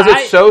 Because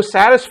it's so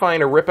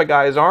satisfying to rip a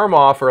guy's arm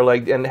off or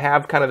like and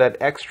have kind of that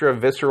extra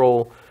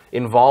visceral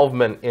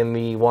involvement in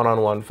the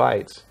one-on-one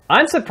fights.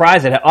 I'm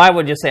surprised at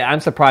I'm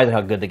surprised at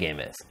how good the game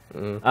is.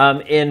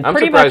 I'm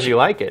surprised you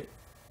like it.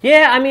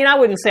 Yeah, I mean, I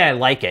wouldn't say I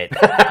like it.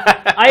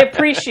 I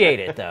appreciate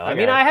it, though. Okay. I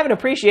mean, I have an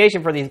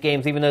appreciation for these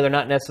games, even though they're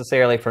not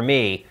necessarily for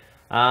me.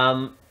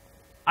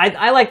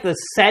 I like the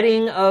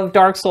setting of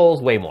Dark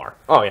Souls way more.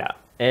 Oh, yeah.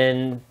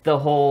 And the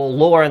whole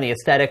lore and the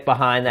aesthetic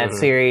behind that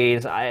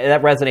series,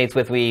 that resonates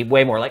with me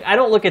way more. Like, I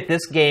don't look at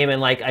this game and,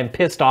 like, I'm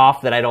pissed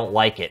off that I don't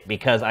like it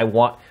because I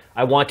want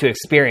to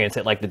experience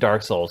it like the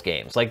Dark Souls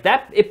games. Like,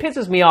 that, it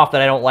pisses me off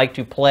that I don't like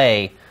to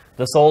play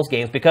the Souls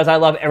games because I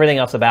love everything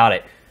else about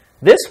it.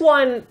 This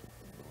one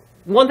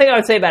thing I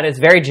would say about it is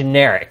very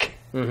generic.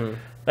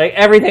 Like,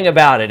 everything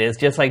about it is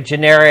just, like,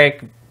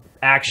 generic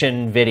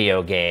action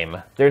video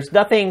game. There's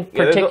nothing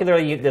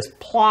particularly... this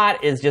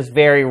plot is just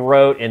very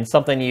rote and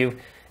something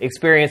you've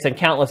experienced in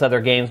countless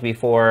other games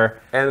before.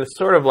 And it's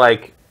sort of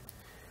like...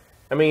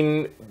 I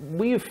mean,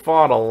 we've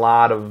fought a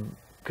lot of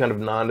kind of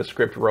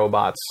nondescript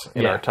robots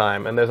in our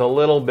time, and there's a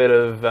little bit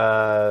of...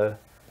 I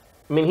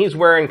mean, he's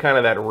wearing kind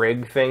of that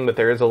rig thing, but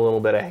there is a little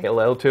bit of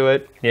halo to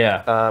it.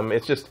 Yeah.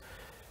 It's just...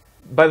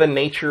 By the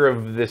nature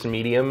of this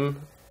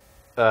medium...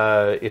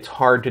 it's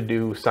hard to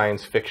do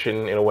science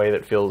fiction in a way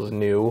that feels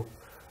new,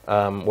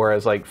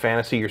 whereas like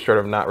fantasy, you're sort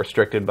of not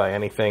restricted by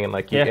anything, and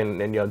like and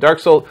you know, Dark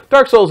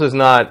Souls is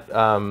not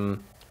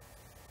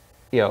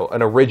you know,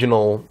 an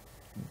original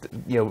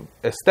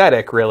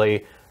aesthetic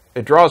really.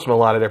 It draws from a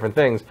lot of different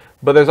things,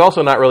 but there's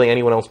also not really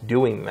anyone else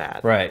doing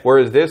that. Right.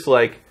 Whereas this,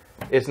 like,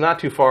 it's not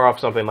too far off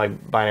something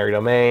like Binary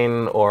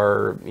Domain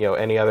or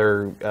any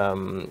other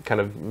kind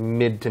of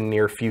mid to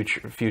near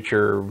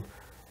future.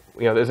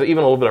 There's even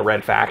a little bit of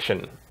Red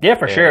Faction. Yeah,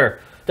 for sure.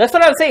 That's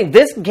what I was saying.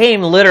 This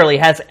game literally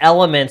has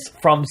elements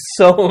from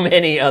so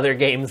many other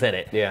games in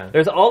it. Yeah.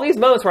 There's all these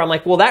moments where I'm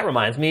like, well, that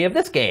reminds me of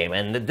this game,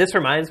 and this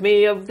reminds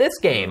me of this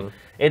game.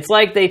 It's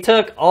like they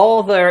took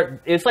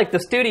it's like the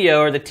studio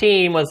or the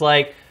team was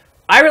like,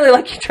 I really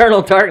like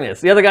Eternal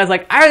Darkness. The other guy's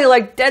like, I really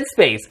like Dead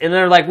Space. And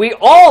they're like, we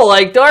all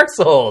like Dark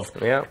Souls.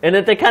 Yeah. And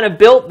that they kind of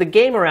built the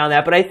game around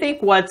that. But I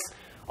think what's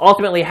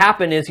ultimately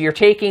happened is you're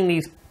taking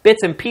these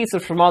bits and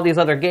pieces from all these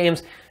other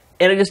games,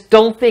 and I just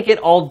don't think it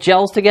all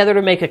gels together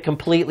to make a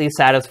completely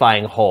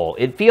satisfying whole.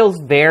 It feels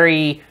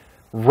very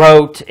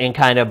rote and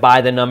kind of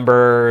by the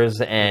numbers.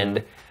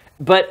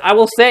 But I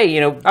will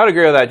say, I would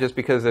agree with that just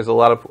because there's a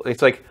lot of...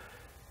 It's like,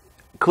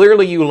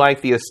 clearly you like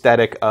the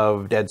aesthetic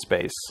of Dead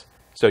Space,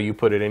 so you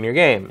put it in your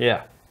game.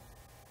 Yeah.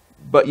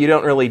 But you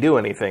don't really do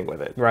anything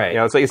with it. Right.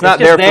 It's like it's not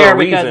there for a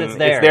reason. It's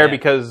there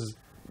because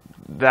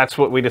that's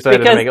what we decided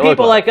to make it look like. Because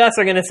people like us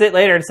are going to sit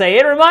later and say,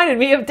 it reminded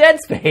me of Dead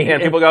Space.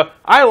 And people go,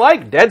 I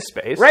like Dead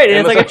Space. Right, and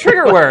it's like a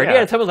trigger word.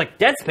 Yeah, someone's like,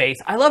 Dead Space?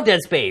 I love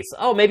Dead Space.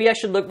 Oh, maybe I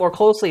should look more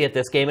closely at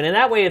this game. And in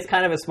that way, it's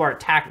kind of a smart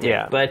tactic.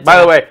 Yeah. But,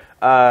 by the way,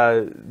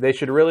 they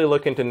should really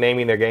look into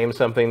naming their game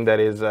something that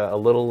is a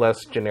little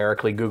less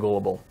generically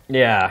Googleable.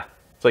 Yeah.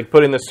 It's like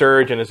putting the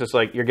Surge, and it's just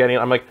like you're getting...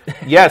 I'm like,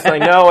 yes, I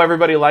know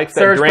everybody likes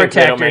that Surge drink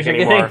they don't make you're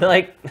anymore.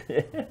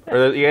 Getting,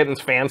 or you're getting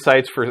fan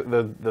sites for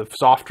the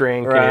soft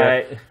drink.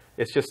 Right.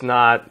 It's just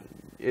not...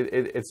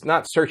 It's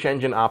not search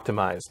engine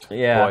optimized,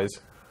 boys.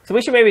 So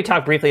we should maybe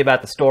talk briefly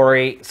about the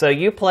story. So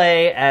you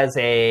play as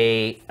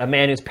a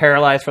man who's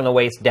paralyzed from the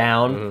waist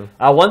down.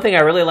 One thing I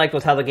really liked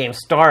was how the game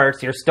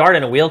starts. You're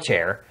starting in a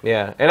wheelchair.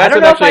 Yeah. And I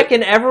don't know if I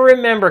can ever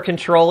remember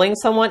controlling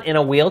someone in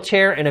a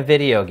wheelchair in a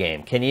video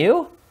game. Can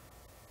you?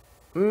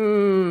 I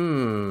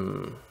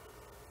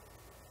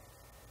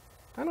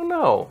don't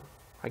know.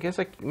 I guess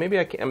maybe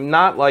I can. I'm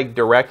not like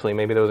directly.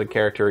 Maybe there was a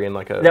character in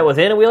like that was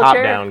in a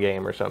wheelchair top-down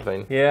game or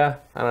something. Yeah,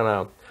 I don't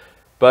know.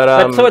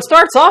 But so it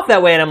starts off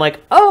that way, and I'm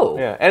like, oh,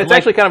 yeah, and it's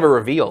actually kind of a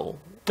reveal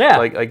Yeah.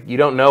 Like you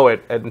don't know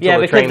it until the train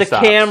stops. Yeah, because the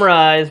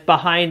camera is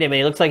behind him, and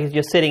he looks like he's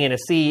just sitting in a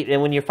seat,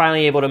 and when you're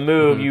finally able to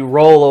move, you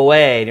roll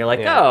away, and you're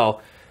like,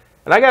 oh.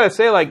 And I gotta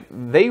say, like,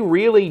 they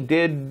really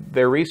did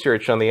their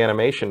research on the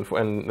animation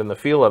and the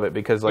feel of it,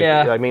 because, like,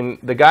 I mean,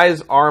 the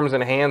guy's arms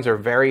and hands are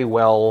very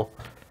well,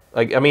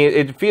 like, I mean,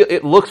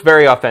 it looks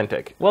very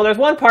authentic. Well, there's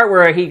one part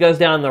where he goes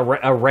down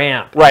a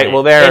ramp. Right,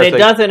 well, there... And it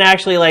doesn't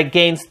actually, like,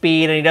 gain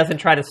speed, and he doesn't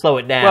try to slow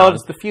it down. Well,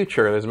 it's the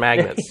future, there's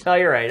magnets. Oh,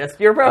 you're right.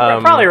 You're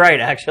probably right,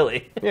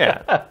 actually.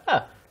 Yeah.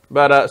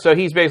 But, so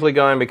he's basically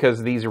going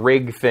because these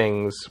rig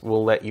things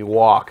will let you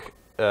walk,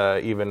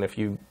 even if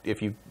you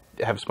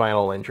have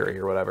spinal injury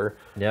or whatever.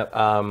 Yep.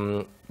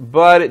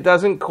 But it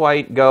doesn't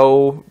quite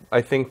go,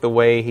 I think, the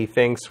way he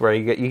thinks, where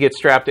you get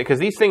strapped in, because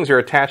these things are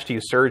attached to you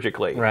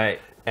surgically.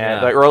 Right.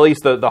 And or at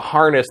least the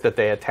harness that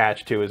they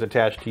attach to is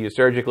attached to you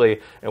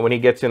surgically. And when he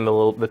gets in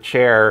the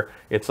chair,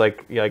 it's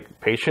like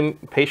patient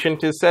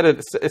is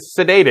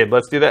sedated.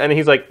 Let's do that. And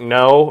he's like,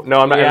 no,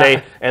 I'm not.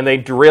 Yeah. And they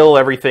drill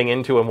everything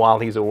into him while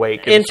he's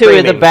awake.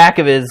 Into the back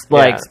of his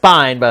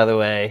spine, by the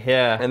way.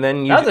 Yeah. And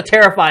then that was a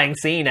terrifying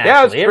scene.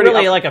 Actually, yeah, it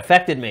really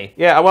affected me.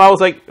 Yeah. Well, I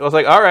was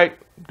like, all right.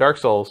 Dark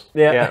Souls.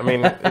 Yeah. I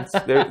mean,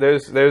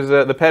 there's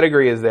the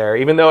pedigree is there.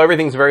 Even though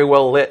everything's very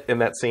well lit in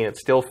that scene, it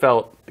still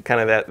felt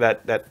kind of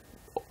that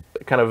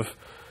kind of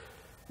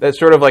that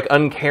sort of like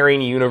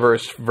uncaring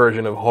universe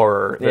version of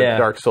horror that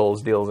Dark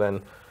Souls deals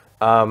in.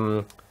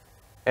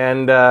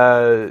 And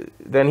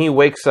then he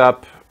wakes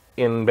up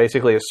in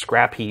basically a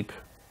scrap heap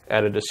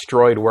at a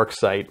destroyed work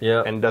site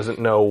and doesn't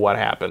know what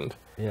happened.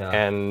 Yeah.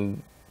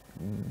 And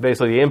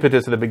basically the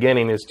impetus at the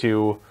beginning is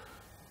to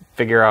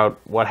figure out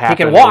what happened.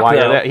 He can walk,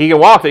 though. He can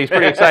walk. He's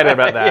pretty excited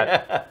about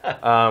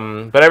that.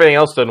 But everything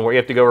else doesn't work. You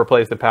have to go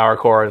replace the power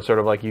core, and sort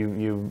of like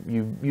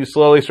you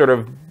slowly sort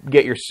of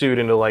get your suit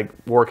into like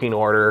working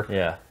order.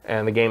 Yeah.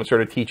 And the game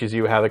sort of teaches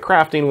you how the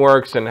crafting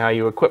works and how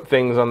you equip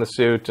things on the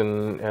suit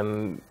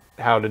and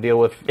how to deal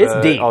with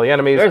all the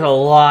enemies. There's a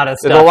lot of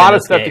stuff. There's a lot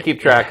of stuff to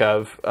keep track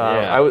of.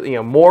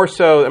 More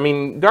so. I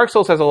mean, Dark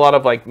Souls has a lot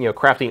of like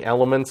crafting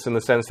elements in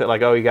the sense that like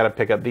you got to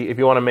pick up if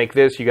you want to make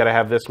this, you got to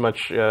have this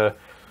much.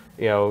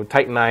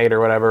 Titanite or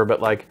whatever,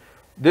 but like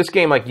this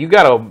game, like you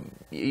gotta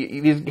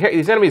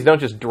these enemies don't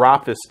just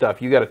drop this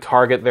stuff. You got to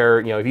target their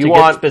if you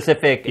want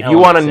specific. If you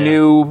want a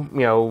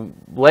new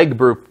leg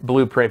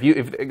blueprint,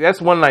 if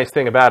that's one nice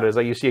thing about it is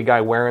like you see a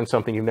guy wearing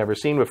something you've never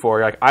seen before.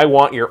 You're like, I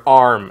want your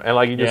arm, and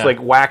like you just like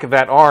whack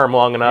that arm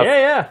long enough,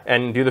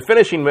 and do the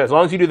finishing. As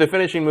long as you do the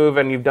finishing move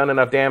and you've done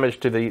enough damage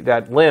to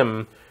that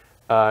limb,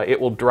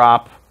 it will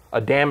drop a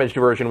damaged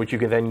version, which you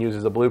can then use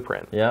as a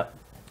blueprint. Yeah.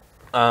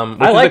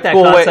 I like that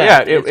cool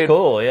concept. Way. It's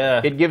cool.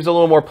 Yeah, it gives a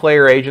little more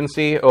player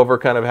agency over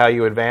kind of how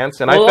you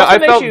advance, and I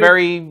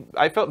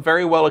felt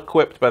very well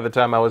equipped by the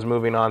time I was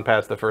moving on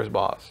past the first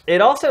boss.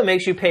 It also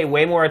makes you pay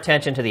way more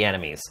attention to the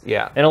enemies.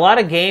 Yeah, in a lot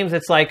of games,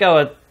 it's like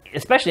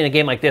especially in a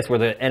game like this where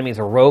the enemies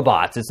are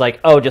robots, it's like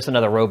just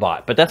another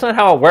robot. But that's not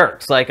how it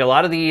works. Like a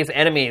lot of these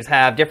enemies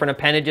have different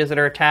appendages that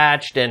are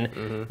attached,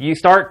 and you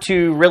start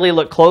to really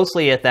look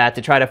closely at that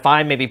to try to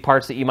find maybe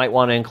parts that you might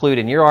want to include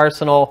in your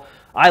arsenal.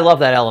 I love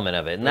that element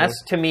of it, and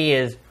that's, to me,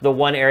 is the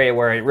one area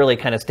where it really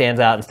kind of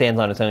stands out and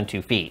stands on its own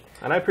 2 feet.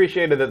 And I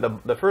appreciated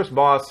that the first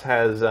boss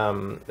is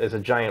a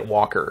giant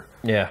walker,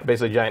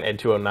 basically a giant Ed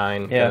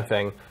 209 kind of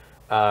thing,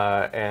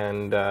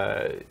 and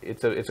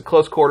it's a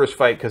close quarters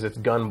fight because its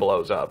gun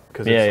blows up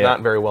because it's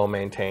not very well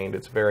maintained.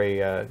 It's very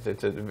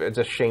it's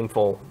a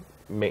shameful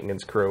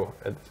maintenance crew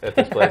at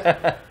this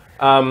place.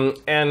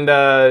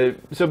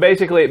 So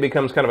basically it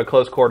becomes kind of a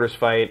close quarters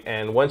fight,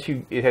 and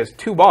it has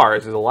 2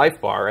 bars. There's a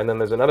life bar, and then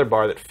there's another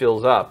bar that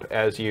fills up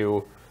as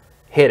you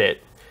hit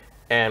it.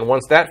 And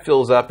once that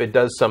fills up, it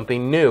does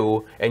something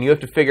new, and you have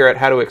to figure out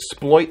how to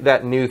exploit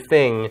that new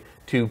thing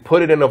to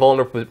put it in a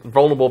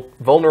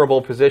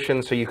vulnerable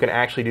position so you can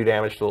actually do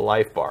damage to the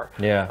life bar.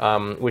 Yeah.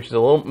 Which is a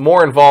little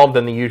more involved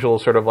than the usual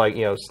sort of like,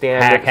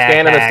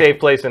 stand in a safe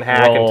place and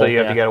hack until you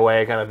have to get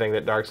away kind of thing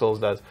that Dark Souls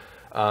does.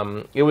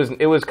 It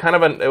was kind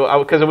of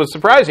because it was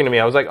surprising to me.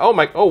 I was like,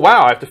 oh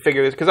wow, I have to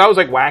figure this, because I was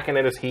like whacking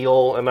at his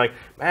heel and like,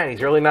 man,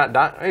 he's really not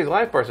dying. He's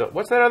life bar. So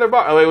what's that other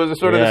bar? It was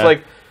sort of this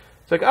like,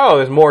 it's like, oh,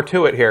 there's more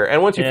to it here.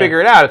 And once you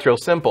figure it out, it's real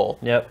simple.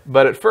 Yep.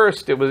 But at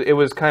first, it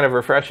was kind of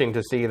refreshing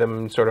to see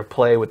them sort of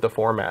play with the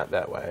format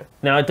that way.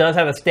 Now it does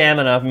have a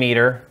stamina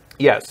meter.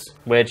 Yes.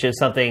 Which is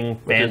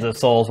something fans of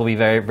Souls will be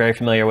very, very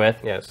familiar with.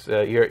 Yes.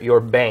 Your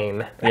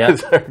bane. Yeah.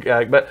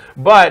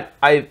 But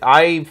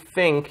I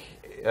think.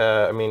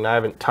 I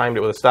haven't timed it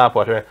with a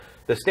stopwatch.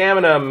 The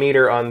stamina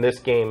meter on this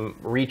game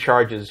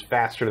recharges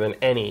faster than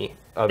any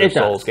other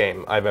Souls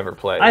game I've ever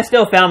played. I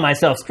still found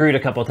myself screwed a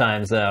couple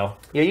times, though.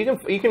 Yeah, you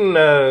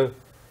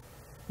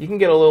you can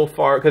get a little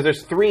far, because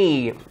there's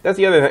 3, that's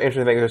the other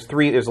interesting thing,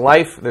 there's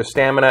life, there's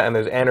stamina, and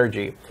there's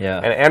energy. Yeah.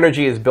 And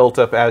energy is built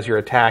up as you're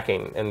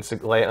attacking and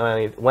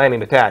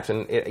landing attacks,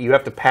 and you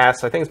have to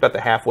pass, I think it's about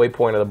the halfway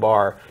point of the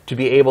bar, to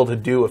be able to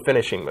do a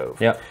finishing move.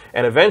 Yep.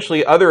 And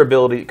eventually other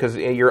abilities, because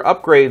your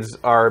upgrades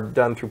are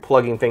done through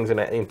plugging things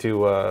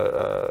into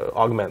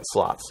augment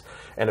slots.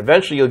 And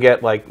eventually you'll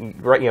get, like,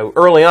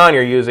 early on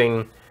you're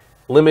using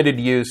limited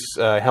use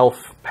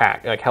health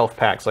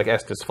packs, like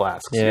Estus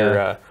flasks. Yeah.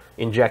 You're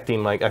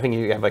injecting, like, I think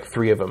you have like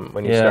 3 of them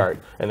when you start,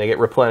 and they get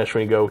replenished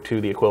when you go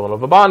to the equivalent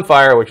of a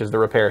bonfire, which is the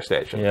repair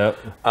station. Yep.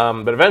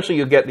 But eventually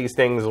you get these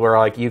things where,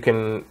 like, you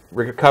can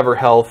recover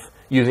health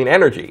using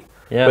energy.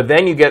 Yeah. But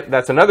then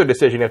that's another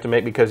decision you have to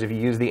make, because if you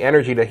use the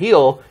energy to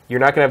heal,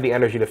 you're not going to have the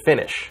energy to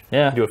finish.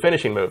 Yeah. Do a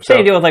finishing move. So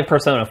you do it with like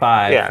Persona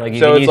 5. Yeah. Like you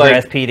So can use it's your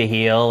like, SP to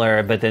heal,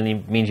 but then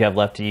it means you have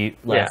left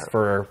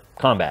for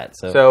combat.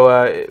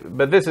 So,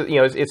 but this is,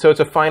 it's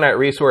a finite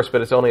resource,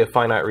 but it's only a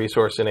finite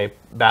resource in a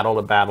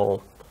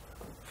battle-to-battle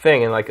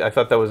thing, and like I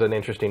thought that was an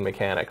interesting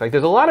mechanic. Like,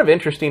 there's a lot of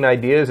interesting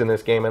ideas in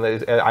this game, and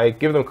I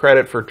give them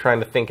credit for trying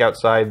to think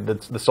outside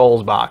the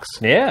Souls box.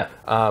 Yeah.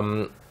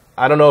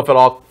 I don't know if it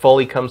all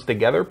fully comes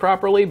together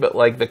properly, but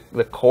like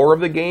the core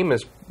of the game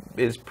is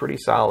pretty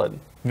solid.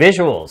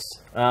 Visuals.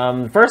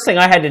 First thing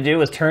I had to do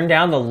was turn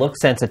down the look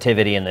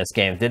sensitivity in this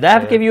game. Did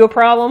that give you a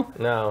problem?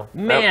 No.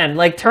 Man,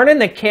 like turning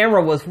the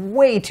camera was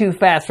way too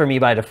fast for me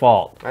by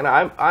default. And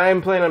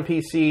I'm playing on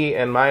PC,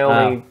 and my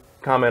only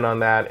comment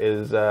on that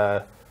is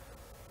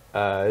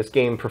this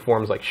game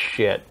performs like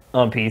shit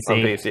on PC. On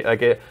PC,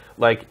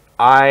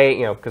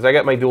 because I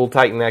got my dual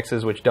Titan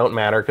X's, which don't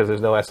matter because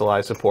there's no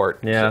SLI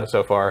support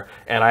so far,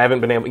 and I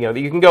haven't been able.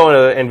 You can go into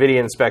NVIDIA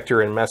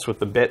Inspector and mess with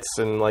the bits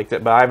and like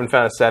that, but I haven't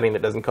found a setting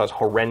that doesn't cause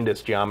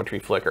horrendous geometry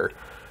flicker.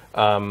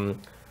 So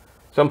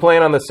I'm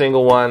playing on the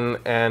single one,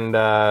 and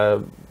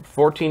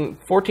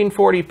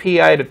 1440p.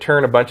 I had to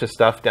turn a bunch of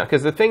stuff down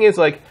because the thing is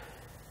like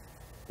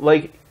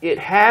it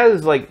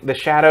has like the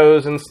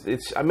shadows, and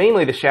it's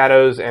mainly the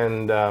shadows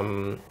and.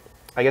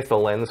 I guess the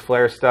lens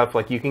flare stuff,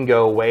 like you can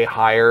go way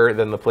higher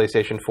than the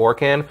PlayStation 4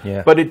 can,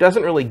 but it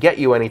doesn't really get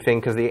you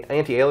anything because the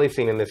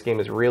anti-aliasing in this game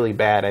is really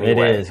bad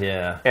anyway. It is,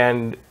 yeah.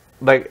 And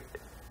like,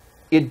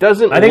 it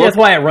doesn't. I think that's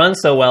why it runs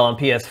so well on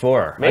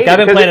PS4. Maybe, like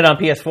I've been playing it on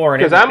PS4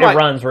 and it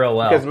runs real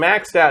well. Because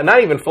maxed out,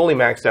 not even fully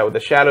maxed out, with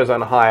the shadows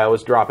on high, I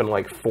was dropping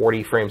like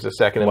 40 frames a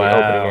second in the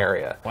opening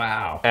area.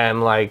 Wow.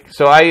 And like,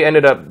 so I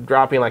ended up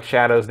dropping like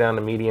shadows down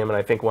to medium, and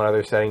I think one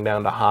other setting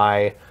down to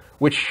high.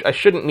 Which I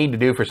shouldn't need to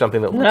do for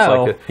something that looks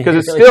like this. Because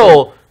it's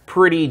still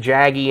pretty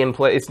jaggy and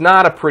play. It's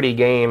not a pretty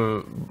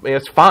game.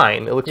 It's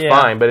fine. It looks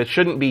fine, but it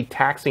shouldn't be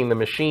taxing the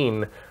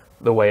machine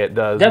the way it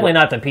does. Definitely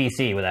not the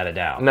PC, without a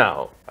doubt.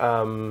 No.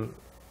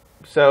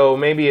 So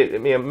maybe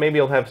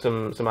it'll have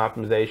some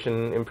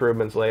optimization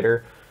improvements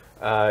later.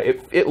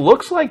 It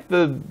looks like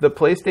the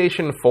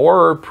PlayStation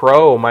 4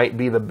 Pro might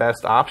be the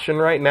best option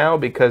right now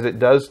because it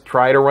does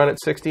try to run at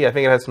 60. I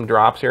think it has some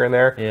drops here and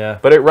there. Yeah.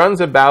 But it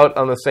runs about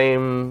on the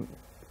same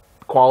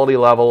quality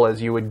level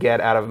as you would get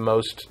out of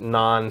most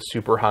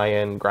non-super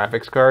high-end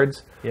graphics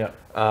cards. Yeah.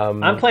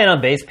 I'm playing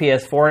on base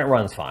PS4 and it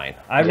runs fine.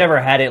 I've never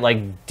had it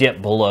like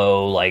dip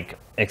below like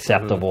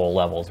acceptable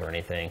levels or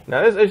anything.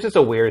 Now, it's just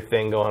a weird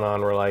thing going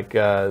on where like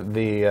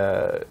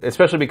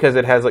especially because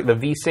it has like the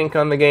V-Sync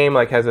on the game,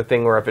 like has a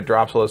thing where if it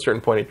drops below a certain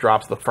point, it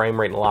drops the frame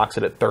rate and locks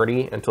it at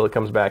 30 until it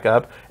comes back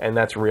up, and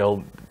that's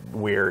real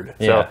weird.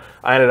 Yeah. So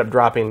I ended up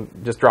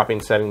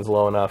dropping settings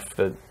low enough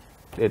that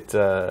it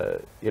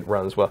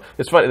runs well.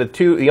 It's funny,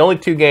 the only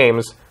 2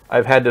 games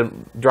I've had to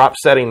drop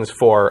settings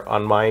for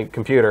on my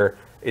computer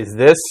is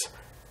this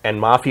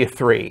and Mafia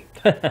 3.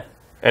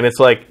 And it's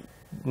like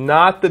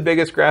not the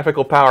biggest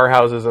graphical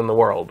powerhouses in the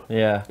world.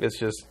 Yeah. It's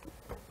just,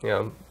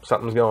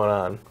 something's going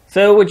on.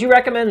 So would you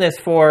recommend this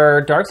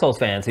for Dark Souls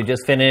fans who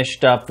just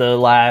finished up the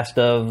last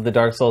of the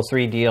Dark Souls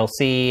 3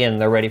 DLC and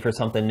they're ready for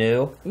something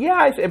new?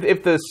 Yeah,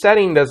 if the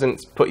setting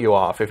doesn't put you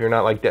off, if you're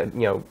not like,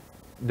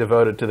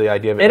 devoted to the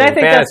idea of it. And I think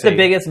fantasy. That's the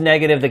biggest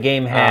negative the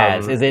game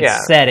has, is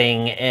its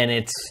setting and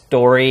its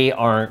story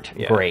aren't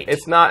great.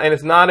 It's not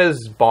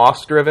as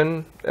boss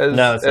driven as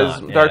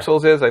Dark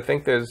Souls is. I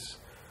think there's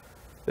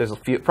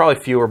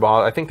probably fewer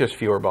bosses. I think there's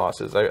fewer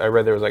bosses. I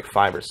read there was like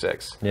 5 or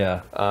 6.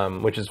 Yeah.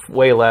 Which is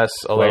way less,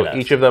 although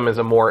each of them is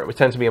it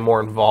tends to be a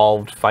more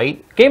involved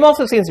fight. Game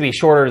also seems to be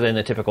shorter than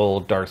the typical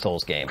Dark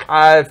Souls game.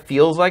 It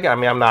feels like it. I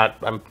mean,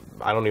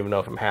 I don't even know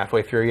if I'm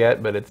halfway through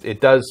yet, but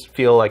it does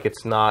feel like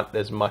it's not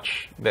as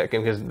much that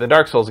game, because the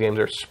Dark Souls games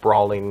are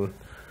sprawling.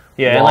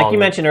 Yeah, and like you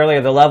mentioned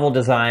earlier, the level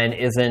design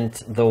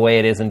isn't the way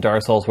it is in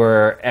Dark Souls,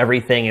 where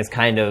everything is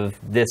kind of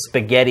this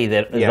spaghetti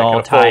that is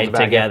all tied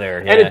together.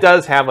 And it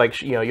does have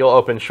you'll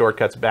open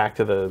shortcuts back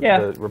to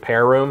the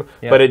repair room,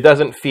 but it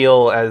doesn't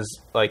feel as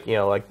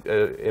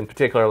in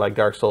particular like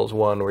Dark Souls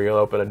 1, where you'll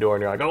open a door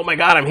and you're like, oh my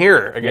god, I'm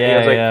here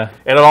again.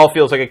 And it all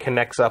feels like it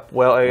connects up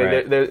well.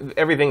 Right.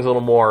 Everything's a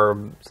little more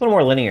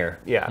linear.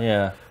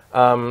 Yeah.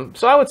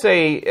 So I would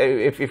say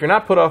if you're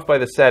not put off by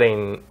the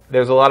setting,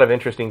 there's a lot of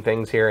interesting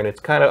things here, and it's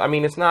kind of, I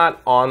mean, it's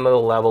not on the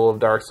level of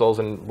Dark Souls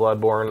and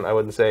Bloodborne, I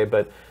wouldn't say,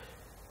 but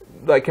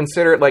like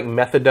consider it like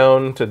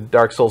methadone to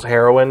Dark Souls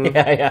heroin.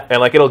 Yeah. And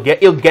like it'll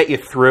get you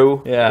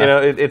through. Yeah. You know,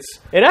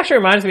 it actually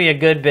reminds me a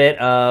good bit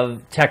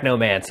of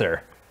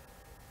Technomancer.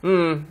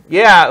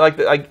 Yeah, like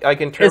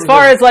in terms as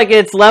far as like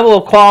its level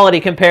of quality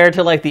compared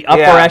to like the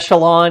upper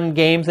echelon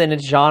games in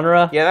its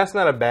genre. Yeah, that's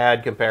not a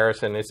bad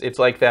comparison. It's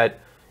like that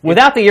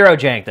without the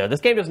Eurojank though.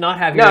 This game does not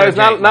have Eurojank.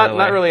 No, it's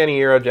not really any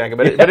Eurojank,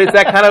 but it's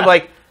that kind of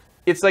like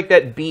it's like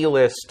that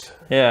B-list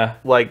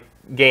like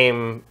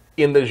game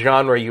in the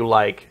genre you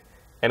like,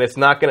 and it's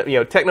not gonna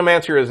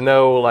Technomancer is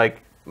no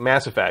like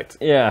Mass Effect.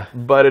 Yeah.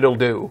 But it'll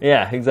do.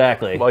 Yeah,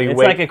 exactly. It's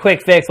like a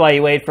quick fix while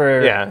you wait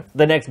for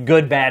the next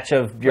good batch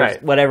of your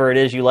whatever it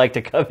is you like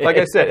to come in. Like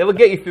I said, it'll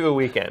get you through a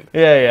weekend.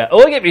 Yeah.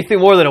 It'll get me through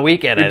more than a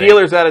weekend. The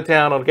dealer's out of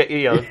town. It'll get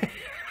you.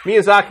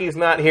 Miyazaki's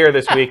not here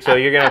this week, so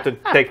you're gonna have to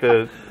take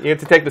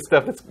the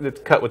stuff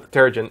that's cut with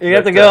detergent. You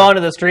have to go onto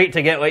the street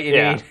to get what you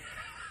need.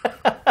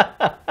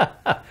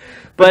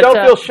 But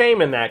don't feel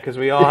shame in that because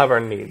we all have our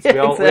needs.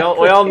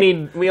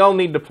 We all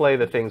need to play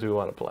the things we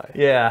want to play.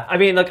 Yeah, I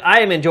mean, look,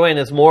 I am enjoying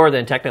this more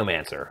than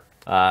Technomancer,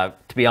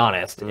 to be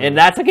honest. And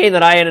that's a game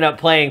that I ended up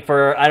playing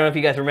for, I don't know if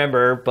you guys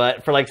remember,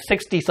 but for like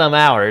 60 some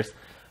hours.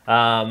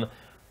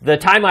 The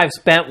time I've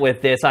spent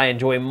with this, I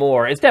enjoy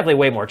more. It's definitely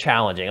way more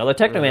challenging, although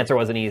Technomancer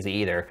wasn't easy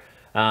either.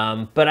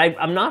 But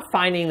I'm not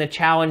finding the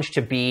challenge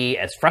to be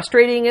as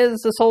frustrating as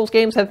the Souls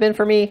games have been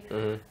for me.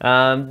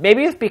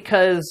 Maybe it's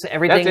because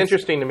everything. That's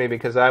interesting to me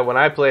because when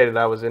I played it,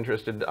 I was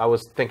interested. I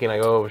was thinking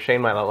like, oh,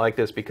 Shane might not like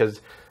this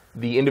because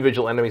the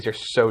individual enemies are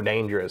so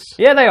dangerous.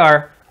 Yeah, they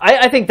are.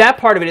 I think that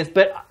part of it is.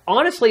 But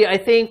honestly, I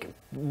think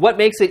what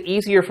makes it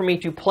easier for me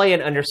to play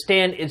and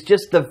understand is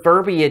just the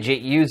verbiage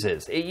it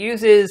uses. It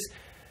uses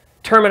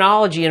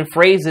terminology and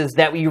phrases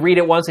that you read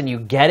it once and you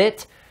get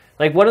it.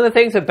 Like, one of the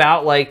things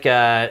about, like,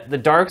 the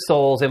Dark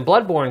Souls and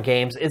Bloodborne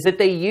games is that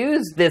they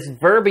use this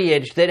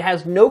verbiage that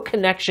has no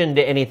connection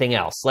to anything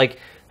else. Like,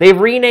 they've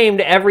renamed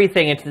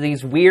everything into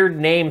these weird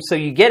names, so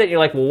you get it, and you're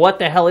like, well, what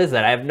the hell is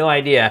that? I have no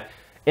idea.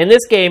 In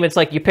this game, it's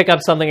like you pick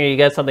up something or you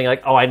get something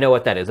like, oh, I know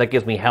what that is. That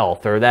gives me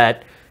health, or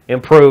that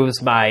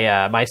improves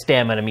my my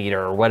stamina meter,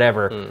 or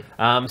whatever.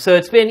 So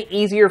it's been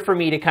easier for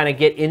me to kind of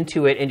get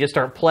into it and just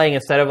start playing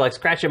instead of, like,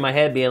 scratching my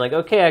head being like,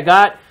 okay, I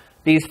got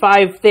these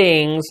 5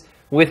 things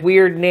with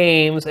weird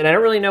names, and I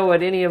don't really know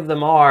what any of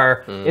them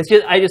are. It's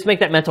just I just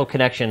make that mental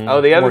connection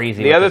more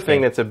easy. The other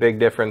thing that's a big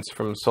difference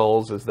from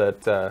Souls is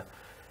that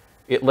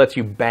it lets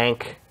you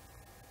bank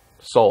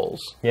souls.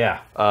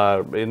 Yeah.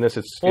 In this,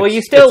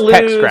 you still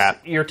lose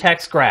your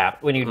tech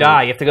scrap when you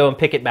die. You have to go and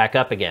pick it back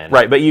up again.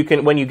 Right, but you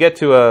can when you get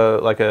to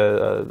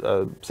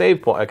a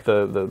save point, like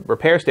the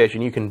repair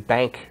station, you can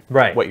bank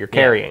what you're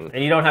carrying,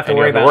 and you don't have to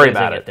worry about losing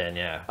it then.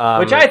 Yeah,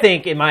 which I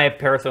think, in my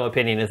personal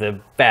opinion, is a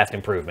vast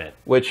improvement.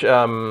 Which is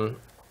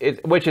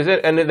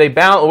it, and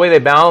the way they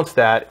balance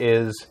that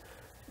is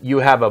you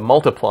have a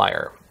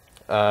multiplier.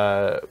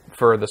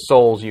 For the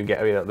souls you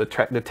get,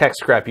 the tech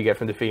scrap you get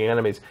from defeating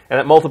enemies, and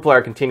that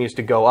multiplier continues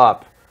to go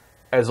up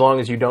as long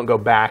as you don't go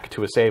back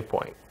to a save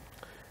point.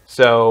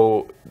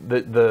 So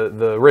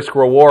the risk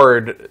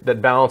reward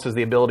that balances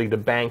the ability to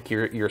bank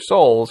your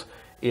souls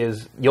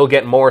is you'll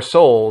get more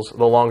souls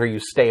the longer you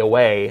stay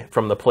away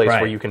from the place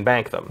where you can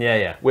bank them.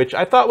 Yeah. Which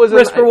I thought was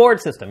risk reward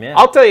system. Yeah.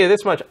 I'll tell you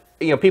this much.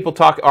 People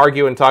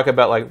argue and talk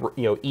about like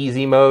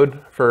easy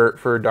mode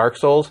for Dark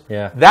Souls.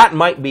 Yeah. That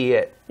might be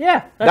it.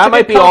 Yeah, that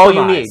might be all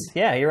you need.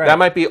 Yeah, you're right. That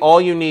might be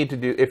all you need to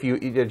do if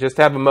you just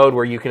have a mode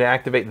where you can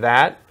activate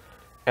that,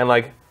 and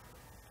like,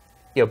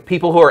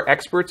 people who are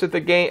experts at the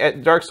game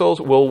at Dark Souls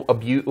will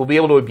be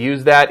able to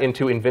abuse that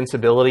into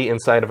invincibility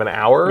inside of an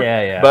hour.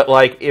 Yeah. But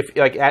like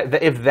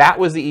if that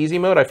was the easy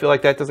mode, I feel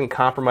like that doesn't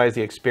compromise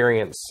the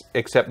experience,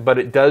 but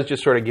it does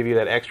just sort of give you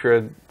that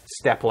extra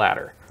step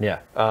ladder. Yeah.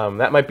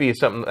 That might be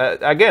something.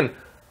 Again,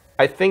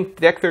 I think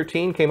Deck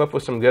 13 came up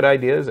with some good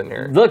ideas in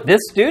here. Look,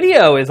 this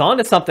studio is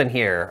onto something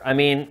here. I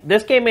mean,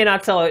 this game may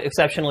not sell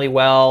exceptionally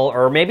well,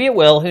 or maybe it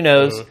will, who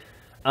knows.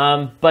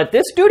 But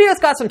this studio's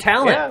got some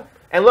talent. Yeah,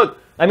 and look,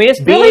 I mean,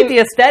 it's really the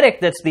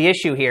aesthetic that's the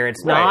issue here.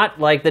 It's not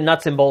like the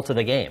nuts and bolts of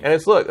the game. And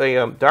it's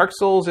Dark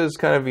Souls is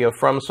kind of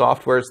From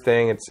Software's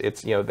thing.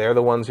 It's they're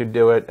the ones who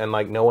do it, and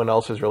like no one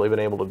else has really been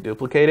able to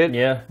duplicate it.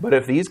 Yeah. But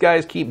if these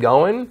guys keep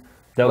going,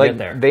 they'll get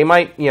there. They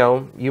might,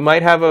 you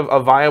might have a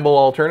viable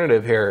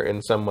alternative here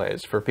in some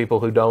ways for people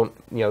who don't,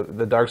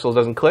 the Dark Souls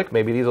doesn't click.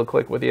 Maybe these will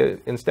click with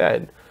you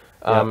instead.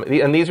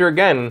 And these are,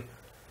 again,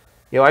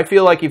 I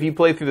feel like if you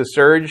play through the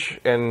Surge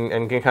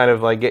and can kind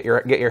of like get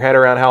your head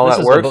around how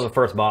that works. This is the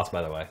first boss,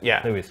 by the way.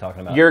 Yeah, who he's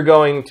talking about. You're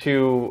going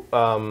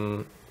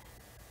to.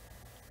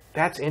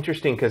 That's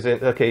interesting because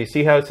you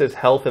see how it says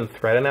health and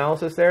threat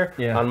analysis there.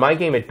 Yeah. On my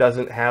game, it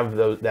doesn't have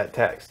that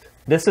text.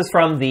 This is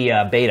from the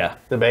beta.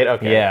 The beta,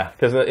 okay. Yeah.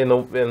 Because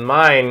in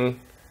mine,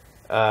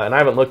 and I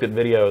haven't looked at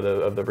video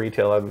of the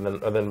retail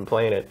other than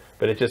playing it,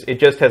 but it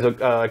just has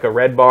like a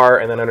red bar,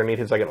 and then underneath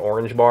it's like an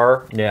orange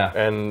bar. Yeah.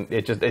 And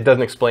it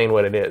doesn't explain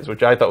what it is,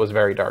 which I thought was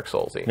very Dark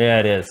Soulsy. Yeah,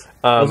 it is. It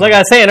was like I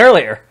was saying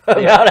earlier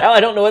about how I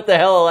don't know what the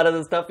hell a lot of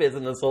the stuff is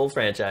in the Souls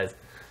franchise.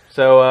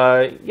 So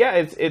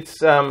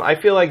it's I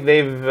feel like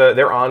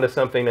they're onto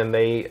something, and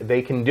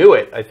they can do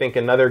it. I think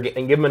and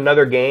give them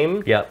another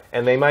game. Yep.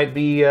 And they might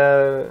be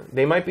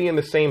in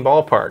the same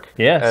ballpark.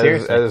 Yeah,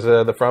 seriously.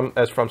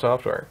 As From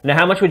Software. Now,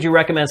 how much would you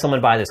recommend someone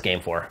buy this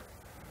game for?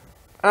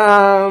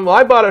 Well,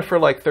 I bought it for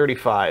like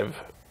 $35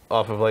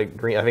 off of like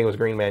Green. I think it was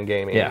Green Man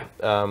Gaming. Yeah.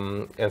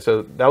 And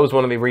so that was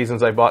one of the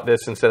reasons I bought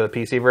this instead of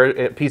PC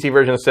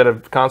version instead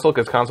of console,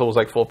 because console was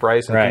like full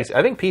price. And right.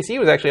 I think PC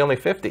was actually only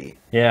 $50.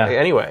 Yeah.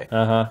 Anyway.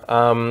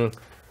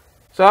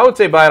 So I would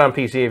say buy it on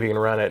PC if you can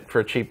run it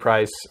for a cheap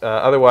price.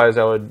 Otherwise,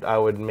 I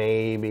would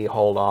maybe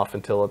hold off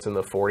until it's in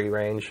the 40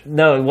 range.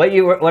 No, what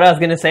I was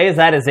going to say is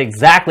that is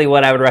exactly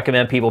what I would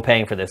recommend people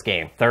paying for this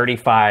game.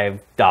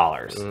 $35.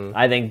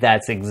 I think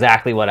that's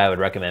exactly what I would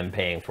recommend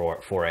paying for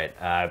it.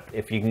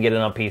 If you can get it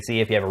on PC,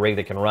 if you have a rig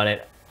that can run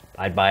it,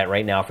 I'd buy it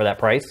right now for that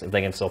price if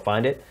they can still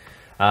find it.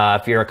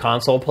 If you're a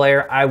console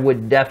player, I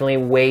would definitely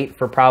wait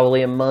for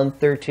probably a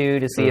month or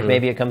two to see if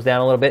maybe it comes down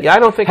a little bit. Yeah, I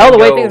don't think the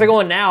way things are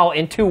going now,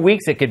 in 2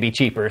 weeks it could be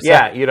cheaper. So.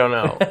 Yeah, you don't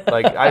know.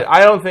 Like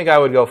I don't think I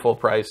would go full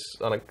price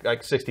on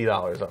like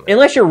 $60 on it.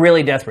 Unless you're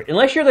really desperate.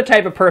 Unless you're the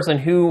type of person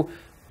who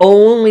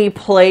only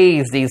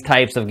plays these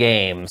types of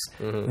games,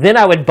 then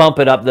I would bump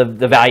it up the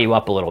value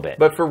up a little bit.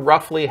 But for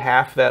roughly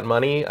half that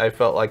money, I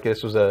felt like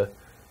this was a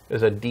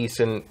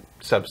decent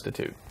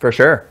substitute. For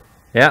sure.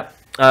 Yeah.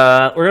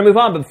 We're going to move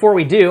on, but before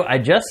we do, I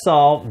just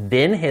saw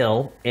Vin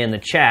Hill in the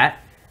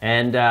chat,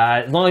 and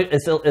as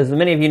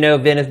many of you know,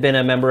 Vin has been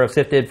a member of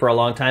Sifted for a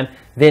long time.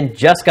 Vin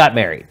just got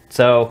married,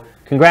 so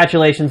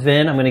congratulations,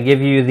 Vin. I'm going to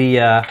give you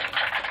the...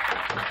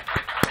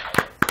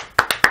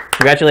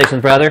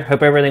 Congratulations, brother.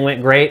 Hope everything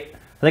went great.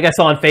 I think I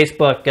saw on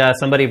Facebook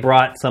somebody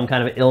brought some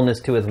kind of illness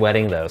to his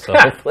wedding, though, so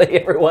hopefully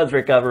everyone's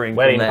recovering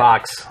wedding from that.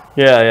 box.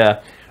 Yeah.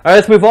 All right,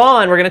 let's move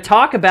on. We're going to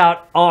talk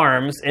about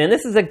ARMS, and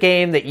this is a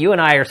game that you and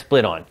I are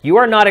split on. You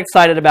are not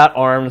excited about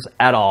ARMS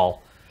at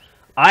all.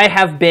 I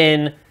have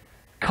been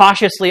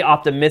cautiously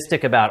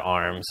optimistic about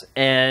ARMS,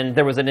 and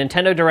there was a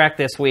Nintendo Direct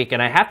this week,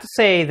 and I have to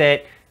say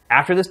that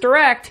after this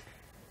Direct,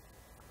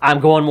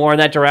 I'm going more in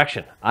that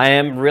direction. I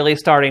am really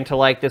starting to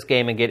like this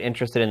game and get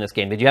interested in this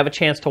game. Did you have a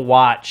chance to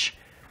watch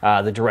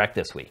the Direct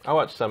this week? I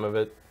watched some of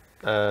it.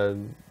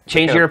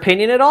 Change your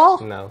opinion at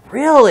all? No.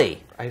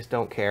 Really? I just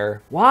don't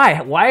care. Why?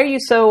 Why are you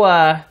so?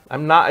 I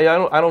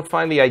don't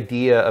find the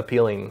idea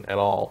appealing at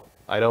all.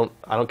 I don't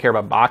care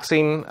about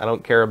boxing. I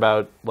don't care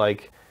about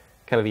like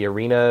kind of the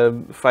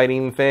arena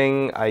fighting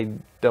thing. I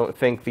don't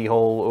think the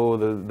whole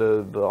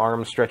the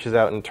arm stretches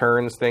out and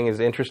turns thing is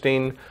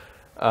interesting.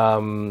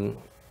 I'm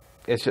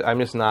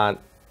just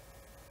not.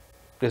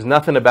 There's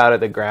nothing about it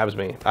that grabs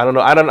me. I don't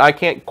know. I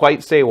can't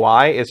quite say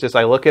why. It's just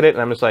I look at it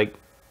and I'm just like,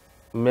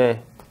 meh.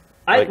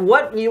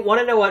 What you want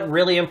to know? What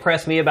really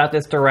impressed me about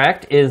this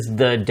Direct is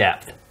the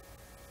depth.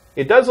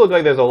 It does look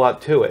like there's a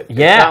lot to it.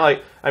 Yeah. It's not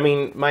like, I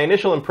mean, my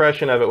initial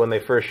impression of it when they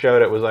first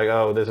showed it was like,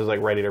 oh, this is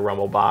like Ready to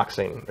Rumble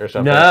boxing or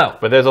something. No.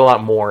 But there's a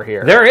lot more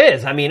here. There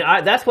is. I mean,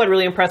 that's what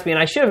really impressed me, and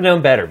I should have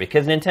known better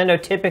because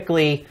Nintendo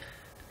typically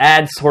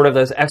adds sort of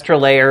those extra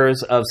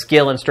layers of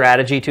skill and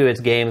strategy to its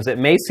games that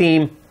may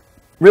seem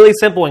really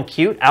simple and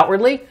cute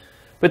outwardly,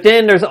 but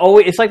then there's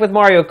always, it's like with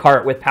Mario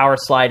Kart with power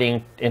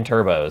sliding in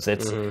turbos.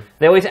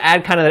 They always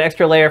add kind of that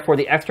extra layer for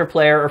the extra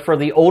player or for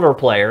the older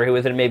player who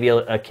isn't maybe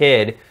a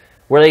kid,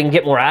 where they can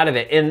get more out of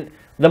it. And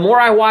the more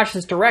I watched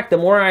this Direct, the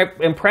more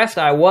impressed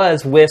I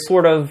was with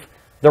sort of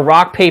the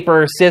rock,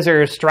 paper,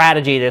 scissors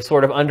strategy that's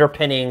sort of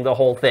underpinning the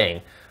whole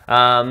thing.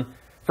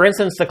 For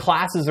instance, the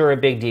classes are a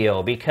big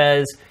deal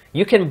because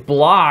you can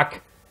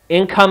block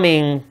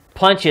incoming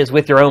punches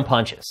with your own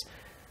punches,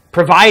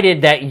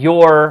 provided that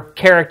your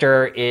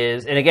character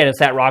is, and again, it's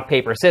that rock,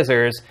 paper,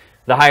 scissors,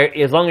 the higher,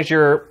 as long as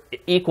you're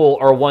equal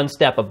or one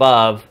step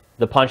above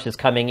the punch that's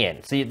coming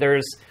in. So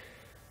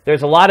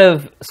there's a lot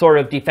of sort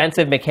of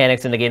defensive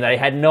mechanics in the game that I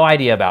had no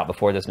idea about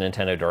before this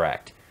Nintendo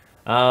Direct.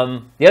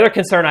 The other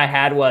concern I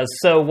had was,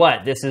 so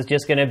what? This is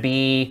just going to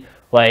be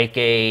like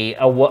a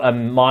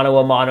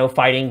mano-a-mano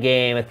fighting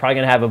game. It's probably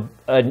going to have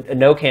a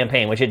no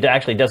campaign, which it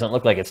actually doesn't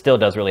look like it still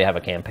does really have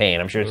a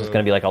campaign. I'm sure it's just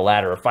going to be like a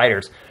ladder of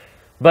fighters.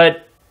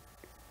 But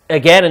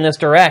again, in this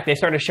Direct, they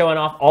started showing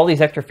off all these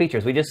extra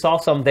features. We just saw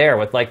some there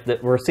with like,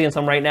 we're seeing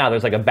some right now.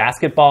 There's like a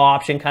basketball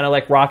option, kind of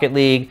like Rocket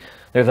League.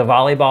 There's a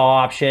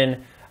volleyball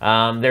option.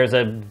 There's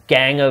a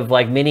gang of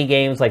like mini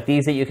games like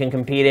these that you can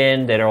compete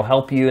in that will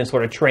help you and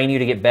sort of train you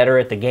to get better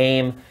at the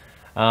game.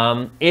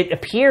 It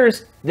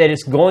appears that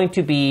it's going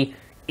to be,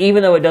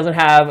 even though it doesn't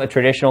have a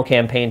traditional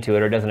campaign to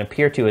it or doesn't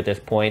appear to at this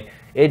point,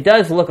 it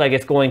does look like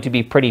it's going to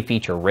be pretty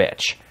feature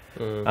rich.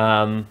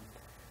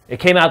 It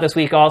came out this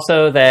week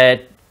also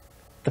that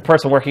the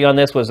person working on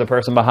this was the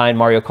person behind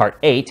Mario Kart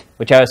 8,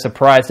 which I was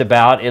surprised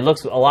about. It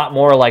looks a lot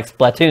more like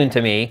Splatoon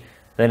to me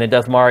than it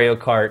does Mario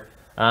Kart.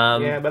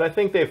 Yeah, but I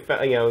think they've,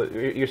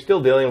 you're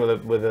still dealing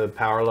with a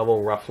power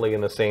level roughly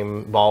in the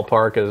same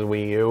ballpark as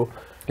Wii U.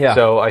 Yeah.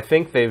 So I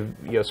think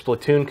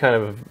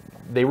Splatoon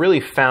they really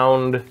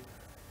found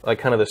like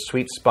kind of the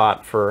sweet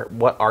spot for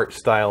what art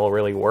style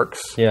really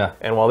works. Yeah.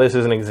 And while this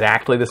isn't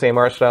exactly the same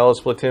art style as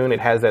Splatoon, it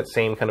has that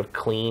same kind of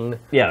clean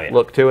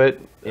look to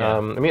it. Yeah.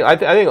 I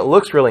think it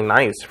looks really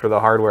nice for the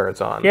hardware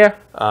it's on. Yeah.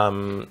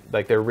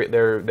 Like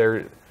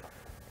they're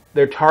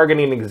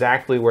targeting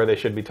exactly where they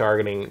should be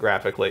targeting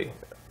graphically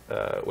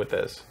with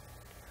this.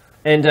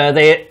 And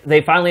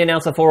they finally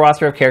announced a full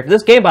roster of characters.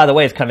 This game, by the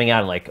way, is coming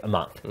out in like a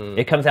month.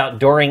 It comes out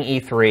during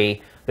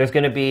E3. There's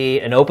going to be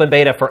an open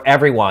beta for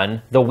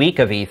everyone the week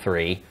of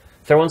E3.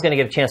 So everyone's going to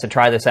get a chance to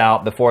try this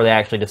out before they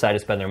actually decide to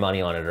spend their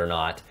money on it or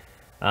not.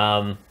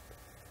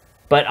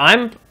 But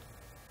I'm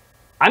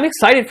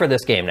excited for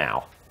this game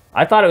now.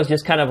 I thought it was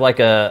just kind of like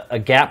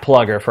a gap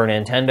plugger for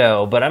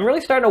Nintendo, but I'm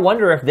really starting to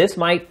wonder if this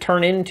might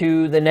turn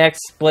into the next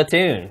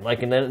Splatoon,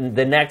 like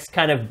the next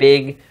kind of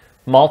big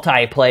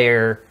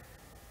multiplayer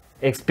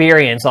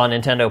experience on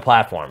Nintendo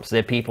platforms.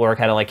 That people are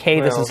kind of like,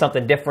 hey, this is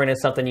something different,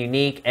 it's something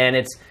unique, and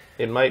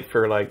it might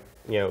for the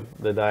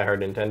diehard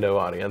Nintendo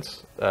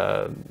audience.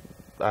 I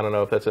don't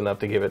know if that's enough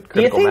to give it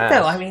critical mass. Do you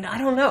think, though? I mean, I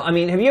don't know. I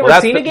mean, have you ever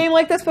seen a game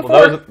like this before?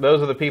 Well,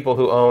 those are the people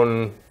who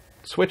own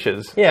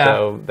Switches. Yeah.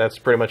 So that's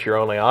pretty much your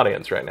only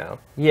audience right now.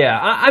 Yeah,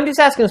 I'm just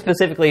asking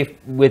specifically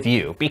with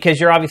you, because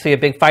you're obviously a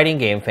big fighting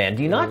game fan.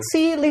 Do you not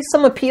see at least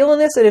some appeal in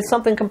this? That it's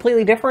something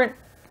completely different?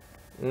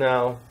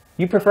 No.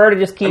 You prefer to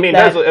just keep it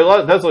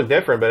does look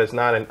different, but it's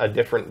not a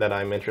different that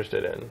I'm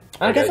interested in.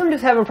 I guess I'm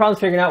just having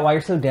problems figuring out why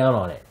you're so down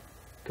on it.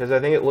 Because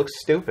I think it looks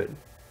stupid.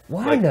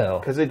 Why though?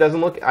 Because it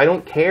doesn't look... I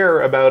don't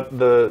care about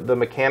the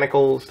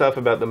mechanical stuff,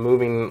 about the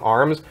moving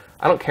arms.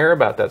 I don't care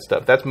about that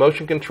stuff. That's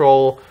motion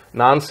control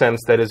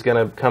nonsense that is going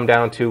to come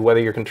down to whether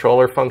your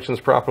controller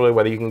functions properly,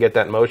 whether you can get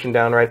that motion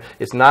down right.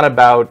 It's not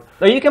about...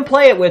 No, you can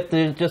play it with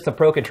just the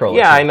Pro Controller.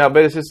 Yeah, I know,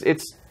 but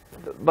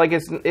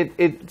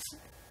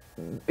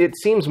it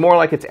seems more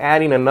like it's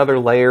adding another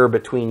layer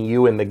between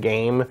you and the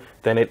game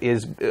than it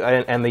is,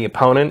 and the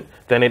opponent,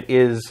 than it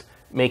is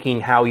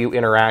making how you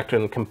interact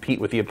and compete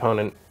with the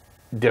opponent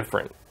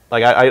different.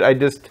 Like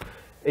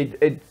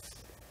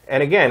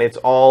and again, it's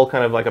all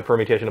kind of like a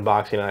permutation of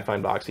boxing, and I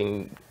find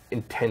boxing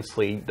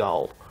intensely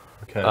dull.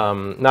 Okay.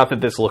 Not that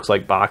this looks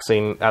like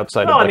boxing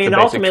outside of the basic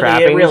ultimately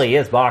trappings, it really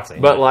is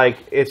boxing. But like,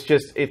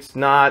 it's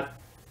not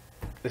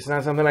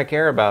something I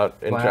care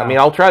about. Wow. I mean,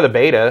 I'll try the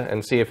beta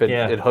and see if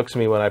it hooks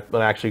me when I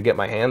actually get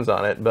my hands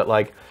on it. But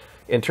like,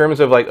 in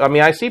terms of like, I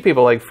mean, I see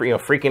people like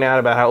freaking out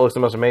about how it looks the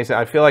most amazing.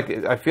 I feel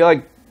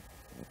like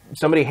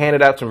somebody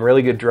handed out some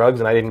really good drugs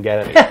and I didn't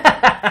get any.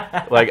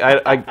 Like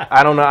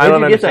I don't know. I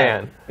don't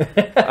understand.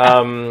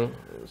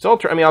 So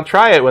I'll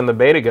try it when the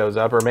beta goes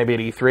up, or maybe at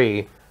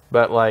E3.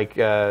 But like,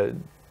 it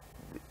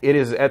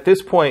is at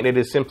this point, it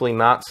is simply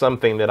not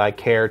something that I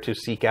care to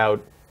seek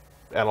out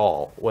at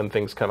all when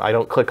things come. I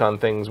don't click on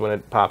things when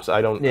it pops.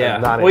 I don't. Yeah.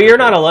 Well, you're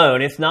not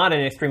alone. It's not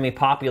an extremely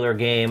popular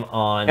game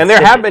on. And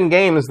there have been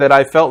games that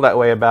I felt that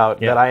way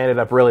about that I ended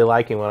up really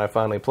liking when I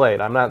finally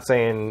played. I'm not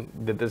saying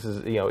that this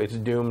is it's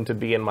doomed to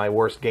be in my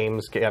worst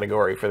games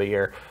category for the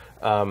year.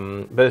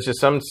 But it's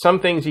just some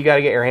things you got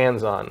to get your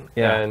hands on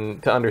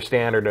and to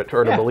understand or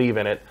to believe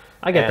in it.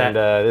 I get that.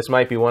 And this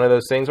might be one of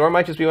those things, or it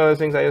might just be one of those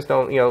things I just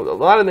don't. A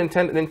lot of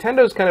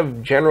Nintendo's kind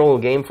of general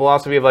game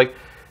philosophy of like,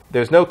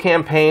 there's no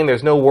campaign,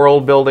 there's no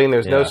world building,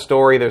 there's no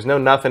story, there's no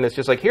nothing. It's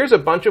just like, here's a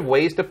bunch of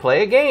ways to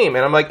play a game,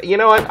 and I'm like,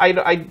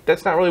 I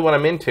that's not really what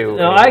I'm into.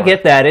 No, anymore. I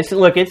get that. It's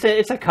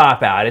a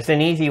cop out. It's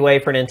an easy way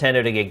for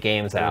Nintendo to get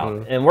games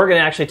out, and we're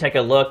going to actually take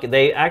a look.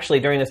 They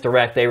actually during this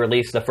direct they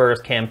released the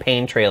first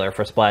campaign trailer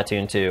for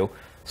Splatoon 2.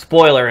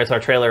 Spoiler: it's our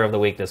trailer of the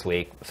week this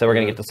week, so we're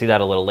going to get to see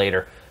that a little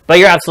later. But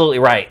you're absolutely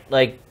right.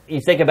 Like, you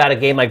think about a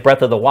game like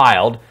Breath of the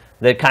Wild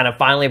that kind of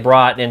finally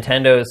brought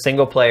Nintendo's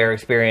single-player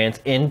experience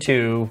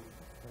into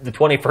the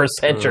 21st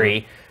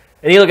century.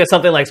 And you look at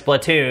something like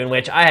Splatoon,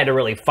 which I had to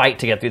really fight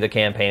to get through the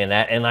campaign in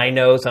that, and I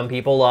know some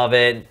people love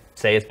it,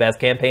 say it's best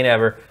campaign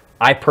ever.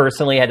 I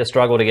personally had to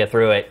struggle to get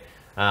through it.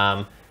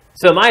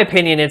 So in my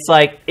opinion, it's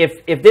like,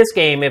 if this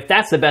game, if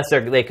that's the best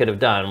they could have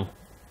done,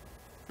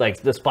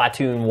 like the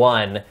Splatoon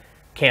 1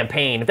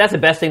 campaign, if that's the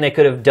best thing they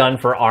could have done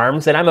for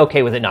ARMS, then I'm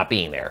okay with it not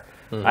being there.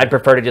 I'd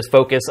prefer to just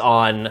focus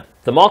on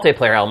the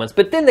multiplayer elements,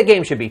 but then the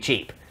game should be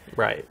cheap.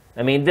 Right.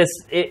 I mean,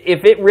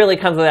 if it really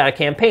comes without a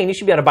campaign, you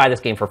should be able to buy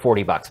this game for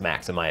 $40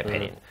 max, in my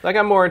opinion. Like,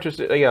 I'm more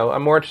interested in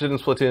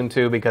Splatoon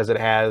 2 because it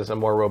has a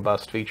more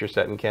robust feature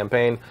set in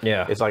campaign.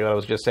 Yeah. It's like what I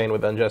was just saying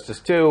with Injustice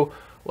 2.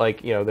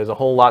 Like, there's a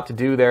whole lot to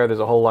do there. There's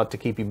a whole lot to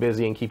keep you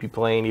busy and keep you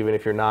playing, even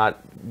if you're not,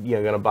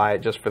 going to buy it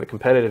just for the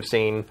competitive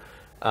scene.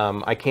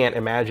 I can't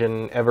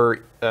imagine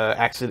ever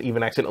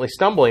even accidentally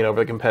stumbling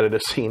over the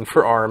competitive scene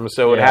for ARMS,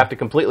 so it would have to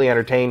completely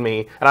entertain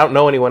me. And I don't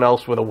know anyone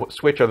else with a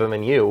Switch other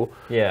than you.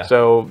 Yeah.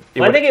 So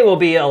I think it will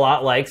be a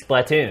lot like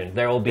Splatoon.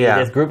 There will be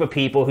this group of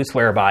people who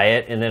swear by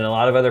it, and then a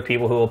lot of other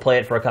people who will play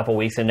it for a couple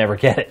weeks and never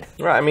get it.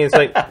 Right. I mean, it's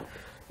like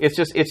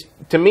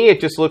to me, it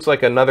just looks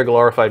like another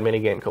glorified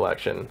minigame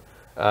collection.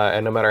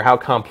 and no matter how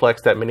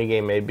complex that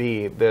minigame may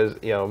be, there's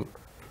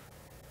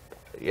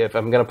if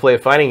I'm going to play a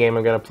fighting game,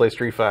 I'm going to play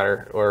Street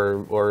Fighter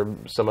or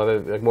some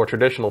other more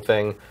traditional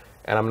thing.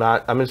 And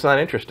I'm just not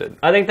interested.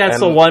 I think that's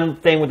the one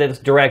thing that this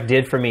Direct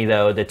did for me,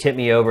 though, that tipped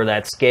me over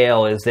that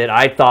scale, is that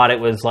I thought it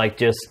was like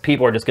just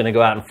people are just going to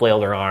go out and flail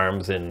their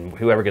arms, and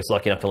whoever gets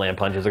lucky enough to land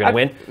punches are going to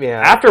win.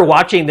 Yeah. After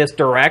watching this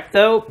Direct,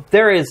 though,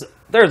 there's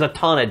a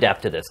ton of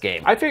depth to this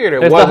game. I figured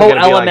there's wasn't the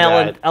whole like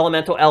that.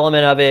 Elemental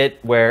element of it,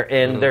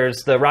 wherein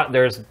there's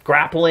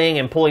grappling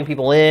and pulling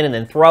people in, and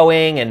then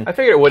throwing and I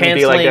figured it wouldn't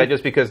canceling. be like that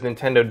just because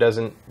Nintendo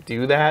doesn't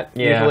do that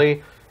usually.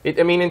 Yeah.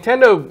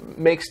 Nintendo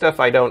makes stuff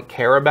I don't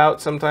care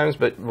about sometimes,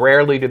 but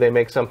rarely do they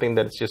make something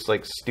that's just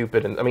like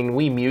stupid. And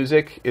Wii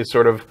Music is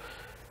sort of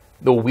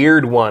the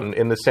weird one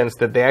in the sense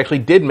that they actually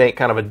did make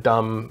kind of a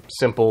dumb,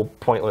 simple,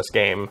 pointless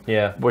game.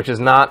 Yeah. Which is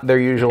not their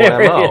usual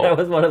MO. That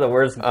was one of the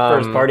worst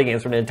first-party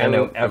games from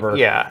Nintendo ever.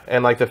 Yeah,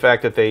 and like the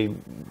fact that they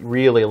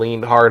really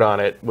leaned hard on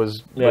it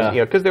was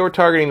because they were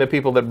targeting the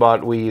people that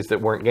bought Wiis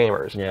that weren't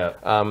gamers.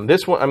 Yeah.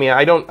 This one,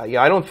 I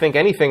don't think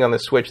anything on the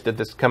Switch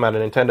that's come out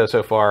of Nintendo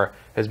so far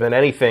has been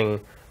anything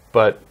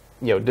but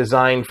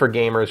designed for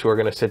gamers who are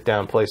going to sit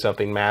down, play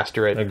something,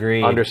 master it,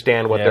 Agreed.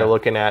 understand what they're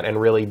looking at, and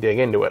really dig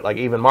into it. Like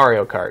even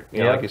Mario Kart,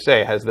 like you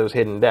say, has those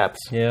hidden depths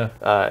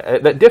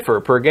that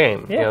differ per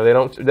game. Yeah. They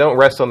don't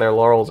rest on their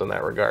laurels in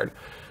that regard.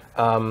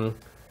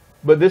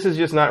 But this is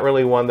just not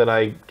really one that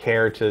I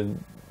care to,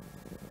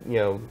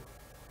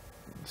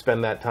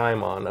 spend that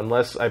time on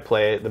unless I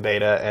play the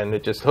beta and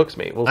it just hooks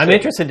me. I'm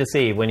interested to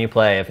see when you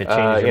play if it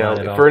changes your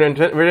mind at all. For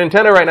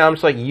Nintendo right now, I'm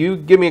just like, you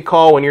give me a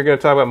call when you're going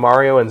to talk about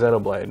Mario and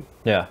Xenoblade.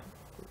 Yeah.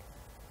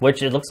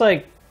 Which it looks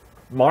like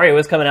Mario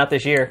is coming out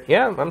this year.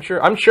 Yeah, I'm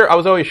sure. I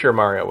was always sure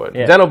Mario would.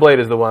 Yeah. Xenoblade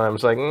is the one I'm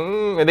just like,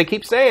 and they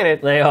keep saying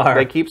it. They are.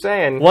 They keep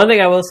saying. One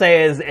thing I will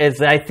say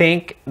is I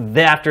think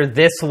that after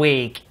this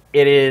week,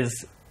 it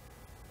is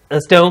a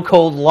stone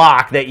cold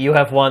lock that you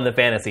have won the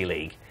Fantasy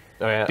League.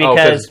 Oh, yeah.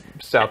 Because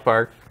South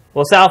Park.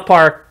 Well, South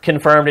Park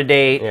confirmed a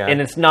date, Yeah.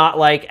 and it's not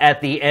like at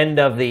the end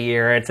of the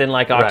year. It's in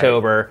like Right.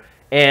 October.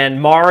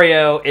 And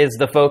Mario is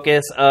the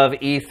focus of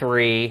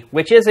E3,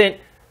 which isn't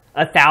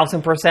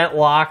 1,000%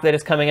 lock that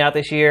it's coming out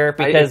this year,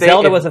 because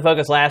Zelda was the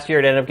focus last year.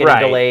 It ended up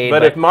getting delayed.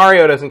 But if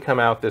Mario doesn't come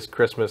out this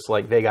Christmas,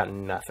 they got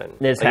nothing.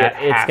 It's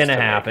going to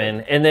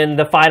happen. And then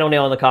the final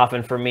nail in the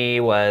coffin for me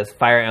was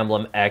Fire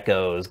Emblem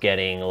Echoes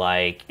getting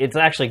it's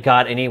actually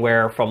got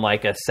anywhere from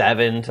a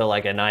 7 to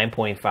a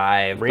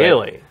 9.5.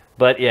 Really?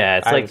 But yeah,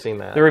 it's I haven't seen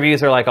that. The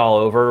reviews are all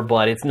over,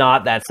 but it's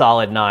not that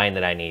solid 9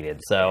 that I needed.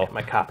 So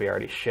my copy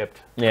already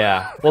shipped.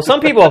 Yeah. Well, some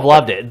people have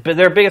loved it, but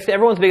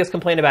everyone's biggest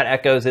complaint about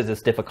Echoes is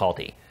its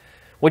difficulty,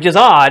 which is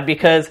odd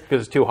because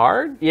it's too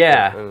hard.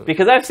 Yeah,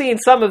 because I've seen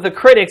some of the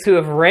critics who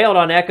have railed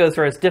on Echoes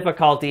for its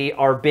difficulty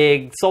are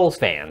big Souls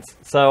fans.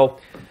 So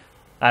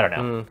I don't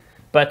know.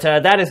 But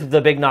that is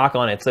the big knock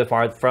on it so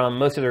far from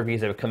most of the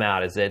reviews that have come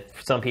out, is that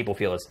some people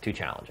feel it's too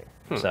challenging.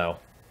 So.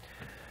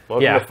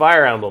 Welcome to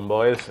Fire Emblem,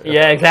 boys.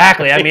 Yeah,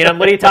 exactly.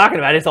 What are you talking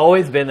about? It's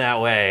always been that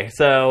way.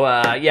 So,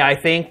 I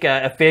think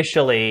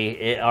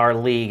officially our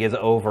league is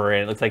over,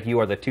 and it looks like you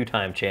are the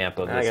two-time champ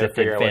of the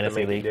Sifted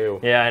Fantasy League.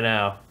 Yeah,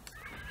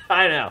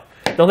 I know.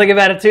 Don't think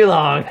about it too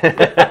long.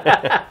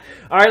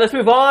 All right, let's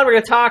move on. We're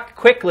going to talk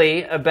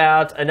quickly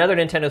about another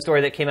Nintendo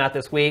story that came out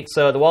this week.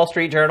 So, the Wall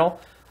Street Journal.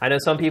 I know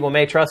some people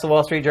may trust the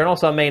Wall Street Journal,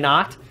 some may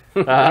not.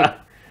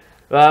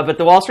 But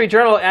the Wall Street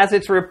Journal, as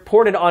it's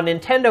reported on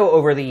Nintendo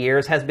over the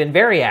years, has been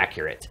very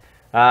accurate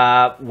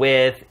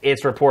with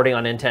its reporting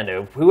on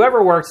Nintendo.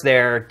 Whoever works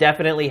there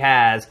definitely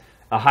has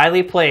a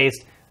highly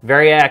placed,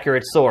 very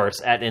accurate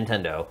source at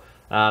Nintendo.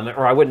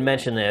 Or I wouldn't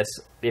mention this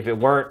if it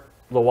weren't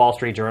the Wall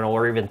Street Journal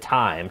or even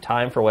Time.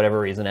 Time, for whatever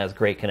reason, has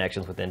great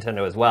connections with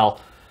Nintendo as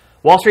well.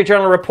 Wall Street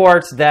Journal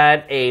reports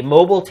that a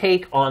mobile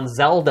take on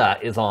Zelda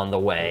is on the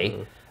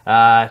way.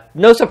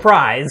 No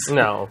surprise.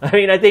 No.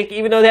 I think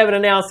even though they haven't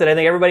announced it, I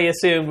think everybody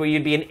assumed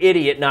you'd be an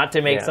idiot not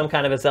to make some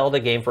kind of a Zelda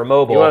game for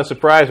mobile. You want to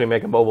surprise me,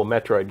 make a mobile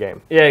Metroid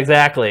game. Yeah,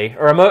 exactly.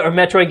 Or a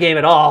Metroid game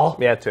at all.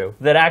 Yeah, too.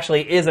 That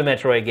actually is a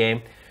Metroid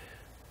game.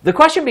 The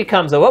question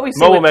becomes, though, what we see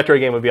mobile Metroid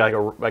game would be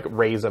like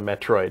Raise a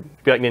Metroid.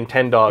 It'd be like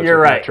Nintendogs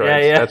You're with right.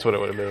 Metroids. Yeah. That's what it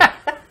would have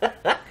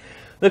been.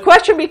 The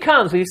question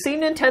becomes, we've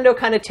seen Nintendo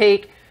kind of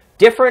take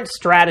different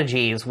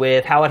strategies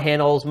with how it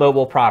handles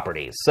mobile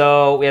properties.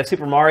 So we have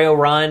Super Mario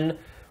Run,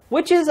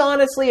 which is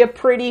honestly a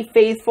pretty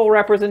faithful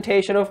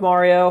representation of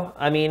Mario.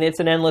 It's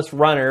an endless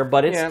runner,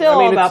 but it's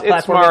still about platforming.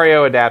 It's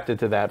Mario adapted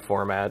to that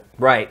format.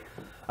 Right.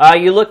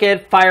 You look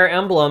at Fire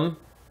Emblem,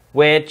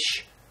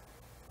 which,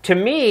 to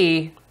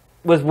me,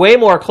 was way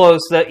more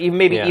close,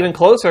 even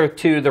closer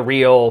to the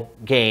real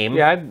game.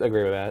 Yeah, I'd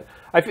agree with that.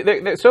 I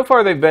feel so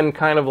far they've been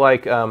kind of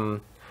like,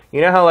 you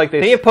know how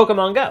they have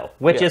Pokemon Go,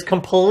 which is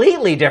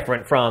completely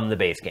different from the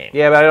base game.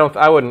 Yeah, but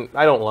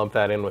I don't lump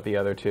that in with the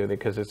other two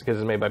because it's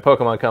made by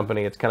Pokemon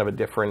Company. It's kind of a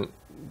different.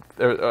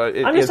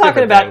 I'm just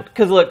talking about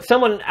because look,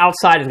 someone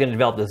outside is going to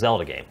develop the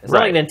Zelda game. It's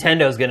not like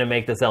Nintendo's going to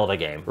make the Zelda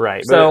game,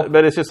 right? So,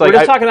 but it's just like we're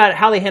just talking about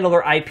how they handle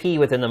their IP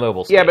within the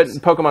mobile space. Yeah, but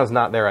Pokemon's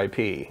not their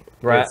IP.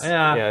 Right.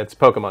 It's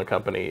Pokemon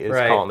Company is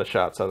calling the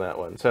shots on that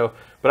one. So,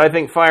 but I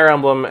think Fire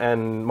Emblem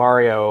and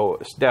Mario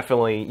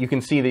definitely, you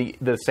can see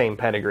the same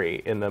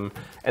pedigree in them,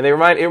 and it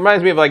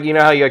reminds me of like, you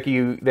know how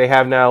they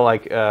have now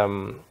like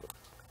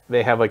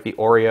they have like the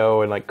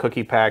Oreo and like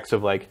cookie packs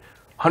of like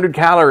 100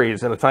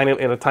 calories in a tiny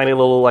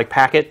little like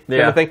packet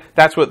kind of thing.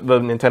 That's what the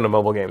Nintendo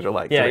mobile games are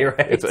like. Yeah, you're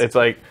right. It's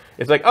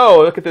like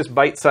oh, look at this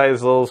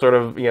bite-sized little sort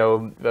of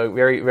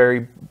very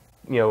very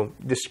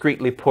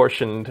discreetly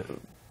portioned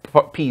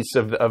piece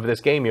of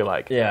this game you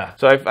like. Yeah.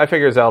 So I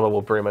figure Zelda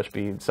will pretty much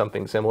be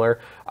something similar.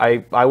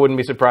 I wouldn't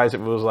be surprised if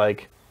it was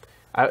like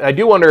I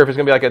do wonder if it's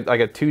gonna be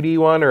like a 2D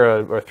one or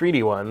a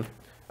 3D one.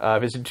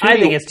 If it's 2D, I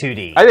think it's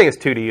 2D. I think it's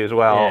 2D as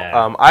well.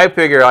 Yeah. I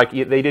figure like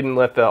they didn't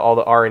let all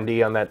the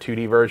R&D on that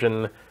 2D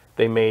version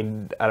they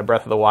made out of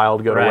Breath of the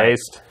Wild go to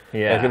waste.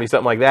 Yeah. And it's gonna be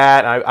something like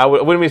that. I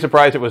wouldn't be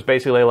surprised if it was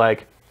basically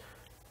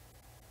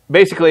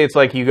it's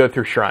like you go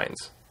through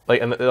shrines.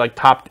 Like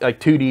top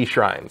 2D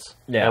shrines,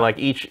 and like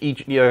each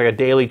like a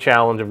daily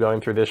challenge of going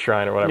through this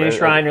shrine or whatever. New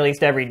shrine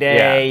released every day.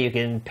 Yeah. You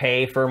can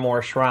pay for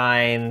more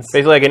shrines.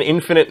 Basically, like an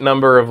infinite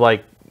number of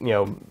like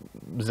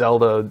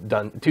Zelda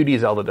 2D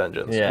Zelda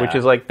dungeons, which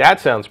is like that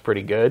sounds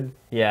pretty good.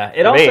 Yeah,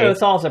 it also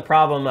solves a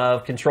problem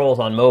of controls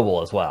on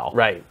mobile as well.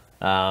 Right.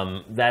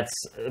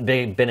 That's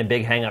been a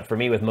big hang-up for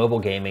me with mobile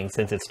gaming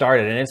since it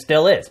started, and it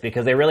still is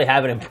because they really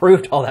haven't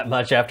improved all that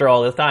much after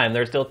all this time.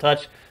 They're still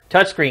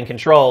touchscreen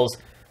controls.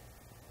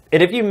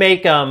 And if you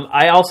make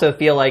I also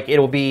feel like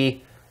it'll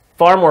be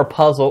far more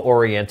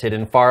puzzle-oriented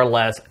and far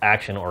less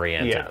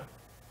action-oriented. Yeah,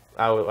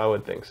 I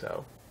would think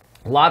so.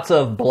 Lots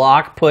of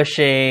block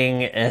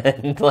pushing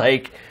and,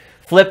 like,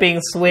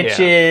 flipping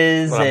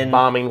switches. And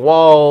bombing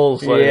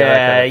walls. Like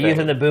that kind of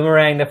using the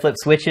boomerang to flip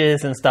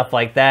switches and stuff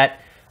like that.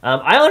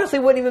 I honestly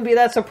wouldn't even be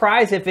that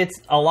surprised if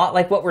it's a lot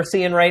like what we're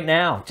seeing right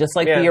now. Just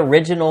like the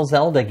original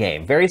Zelda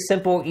game. Very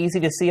simple, easy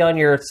to see on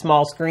your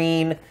small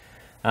screen.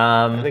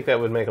 I think that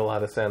would make a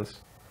lot of sense.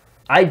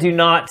 I do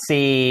not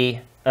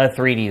see a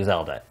 3D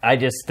Zelda. I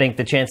just think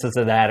the chances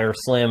of that are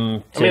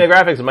slim. I mean, the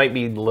graphics might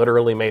be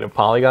literally made of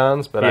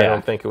polygons, but I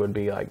don't think it would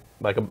be like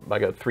a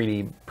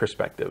 3D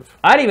perspective.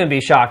 I'd even be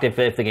shocked if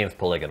the game's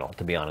polygonal,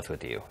 to be honest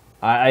with you.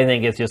 I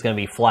think it's just going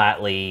to be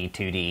flatly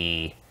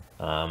 2D.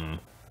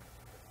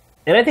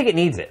 And I think it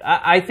needs it.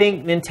 I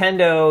think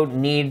Nintendo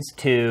needs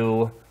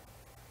to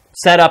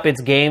set up its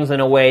games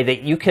in a way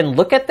that you can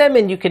look at them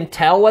and you can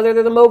tell whether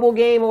they're the mobile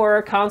game or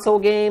a console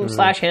game /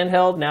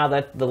 handheld. Now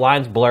that the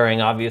line's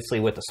blurring, obviously,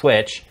 with the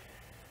Switch.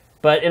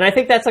 And I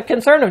think that's a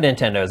concern of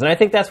Nintendo's. And I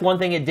think that's one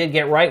thing it did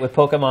get right with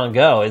Pokemon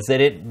Go, is that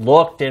it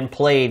looked and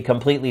played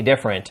completely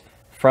different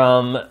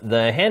from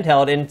the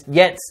handheld, and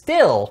yet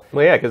still...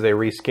 Well, yeah, because they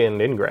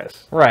reskinned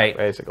Ingress. Right.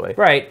 Basically.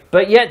 Right.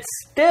 But yet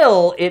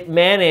still, it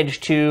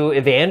managed to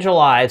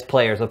evangelize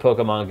players of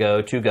Pokemon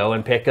Go to go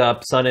and pick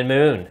up Sun and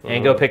Moon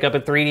and go pick up a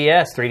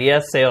 3DS.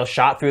 3DS sales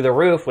shot through the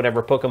roof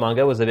whenever Pokemon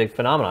Go was a big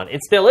phenomenon.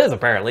 It still is,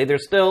 apparently.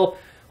 There's still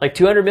like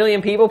 200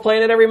 million people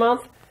playing it every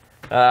month.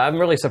 I'm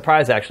really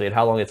surprised, actually, at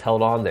how long it's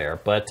held on there.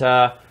 But...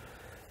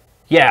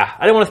 yeah,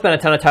 I didn't want to spend a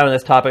ton of time on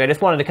this topic. I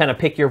just wanted to kind of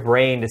pick your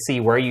brain to see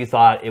where you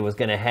thought it was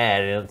going to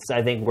head. And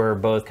I think we're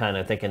both kind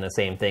of thinking the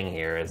same thing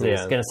here. It's going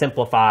to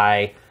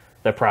simplify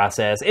the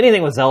process.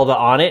 Anything with Zelda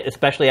on it,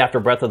 especially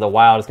after Breath of the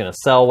Wild, is going to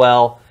sell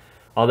well.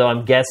 Although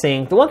I'm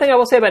guessing... The one thing I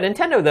will say about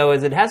Nintendo, though,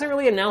 is it hasn't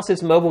really announced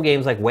its mobile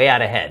games like way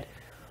out ahead.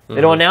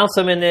 It'll announce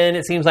them, and then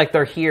it seems like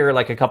they're here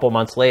like a couple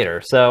months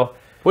later. So...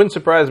 Wouldn't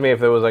surprise me if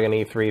there was like an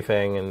E3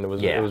 thing and it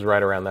was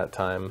right around that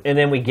time. And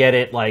then we get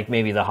it like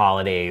maybe the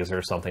holidays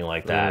or something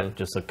like that,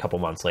 just a couple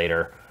months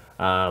later.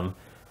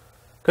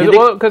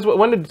 Because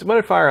when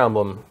did Fire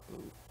Emblem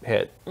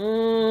hit?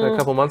 A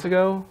couple months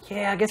ago?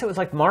 Yeah, I guess it was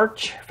like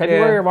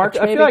February or March.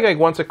 I feel like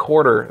once a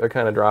quarter they're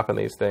kind of dropping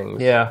these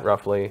things. Yeah,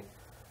 roughly.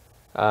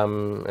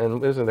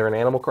 And isn't there an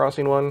Animal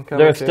Crossing one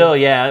coming? There's still,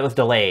 it was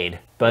delayed,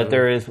 but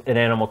there is an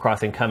Animal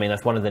Crossing coming.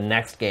 That's one of the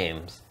next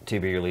games to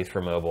be released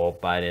for mobile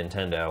by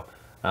Nintendo.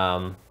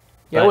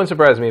 It wouldn't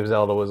surprise me if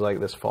Zelda was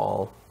like this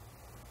fall.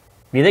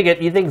 You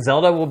think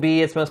Zelda will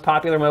be its most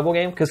popular mobile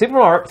game? Because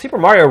Super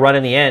Mario Run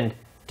in the end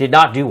did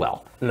not do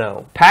well.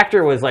 No.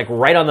 Pachter was like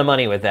right on the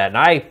money with that,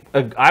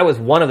 and I was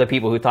one of the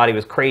people who thought he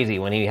was crazy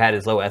when he had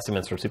his low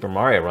estimates for Super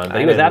Mario Run,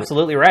 but he was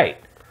absolutely right.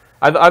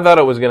 I thought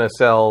it was going to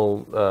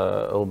sell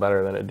a little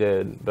better than it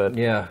did, but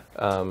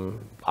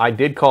I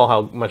did call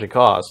how much it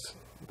cost.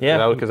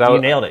 Yeah,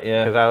 you nailed it.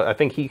 Yeah, because I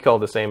think he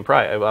called the same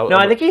price.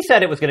 I think he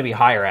said it was going to be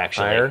higher.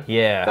 Actually, higher?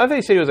 Yeah. I think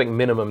he said it was like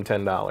minimum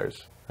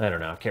 $10. I don't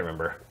know. I can't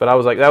remember. But I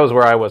was like, that was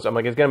where I was. I'm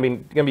like, it's gonna be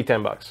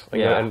 $10.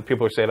 Like, and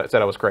people said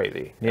I was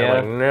crazy. Yeah.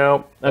 I'm like,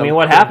 nope. I mean,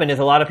 what happened is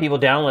a lot of people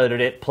downloaded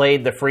it,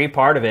 played the free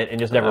part of it, and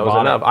just never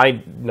bought it.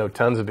 I know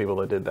tons of people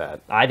that did that.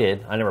 I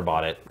did. I never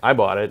bought it. I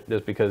bought it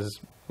just because.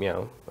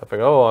 I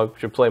figured, I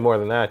should play more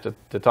than that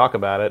to talk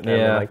about it.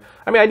 And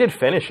I did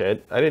finish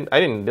it. I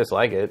didn't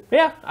dislike it.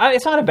 Yeah,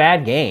 it's not a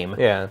bad game.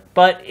 Yeah,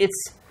 but it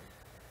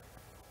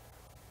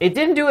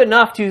didn't do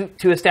enough to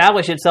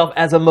establish itself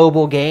as a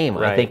mobile game.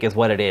 Right. I think is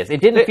what it is.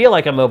 It didn't feel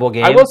like a mobile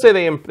game. I will say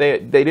they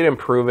did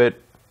improve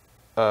it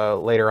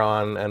later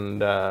on,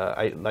 and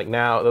I like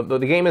now the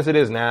game as it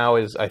is now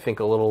is I think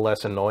a little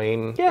less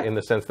annoying in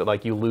the sense that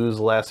like you lose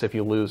less if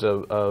you lose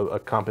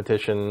a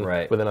competition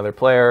with another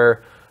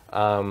player.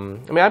 I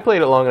mean, I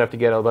played it long enough to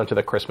get a bunch of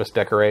the Christmas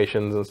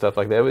decorations and stuff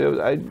like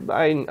that.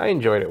 I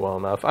enjoyed it well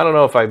enough. I don't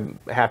know if I'm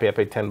happy I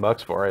paid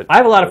 $10 for it. I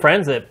have a lot of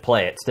friends that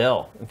play it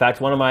still. In fact,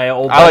 one of my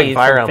old buddies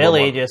from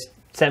Philly just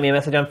sent me a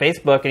message on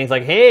Facebook, and he's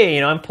like,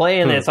 "Hey, I'm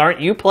playing this. Aren't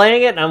you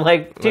playing it?" And I'm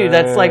like, "Dude,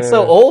 that's like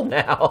so old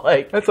now."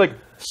 Like that's like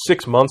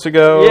 6 months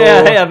ago.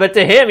 Yeah. But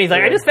to him, he's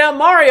like, "I just found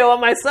Mario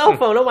on my cell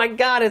phone. Oh my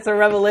god, it's a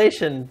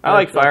revelation." I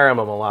like Fire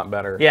Emblem a lot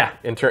better. Yeah,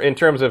 in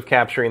terms of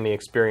capturing the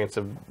experience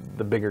of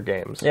the bigger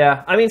games.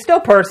 Yeah, I mean,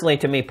 still personally,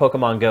 to me,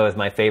 Pokemon Go is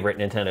my favorite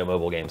Nintendo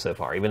mobile game so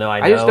far. Even though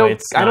I know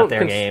it's not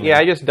their game. Yeah,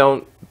 I just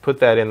don't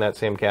put that in that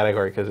same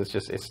category because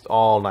it's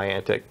all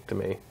Niantic to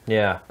me.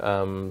 Yeah.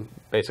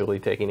 Basically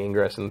taking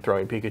Ingress and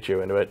throwing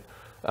Pikachu into it.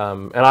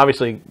 And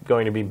obviously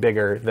going to be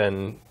bigger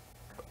than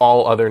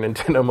all other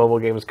Nintendo mobile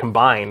games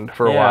combined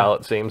for a while,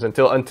 it seems,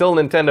 until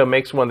Nintendo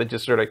makes one that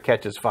just sort of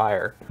catches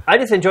fire. I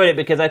just enjoyed it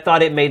because I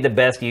thought it made the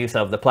best use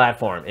of the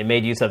platform. It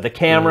made use of the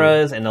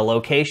cameras and the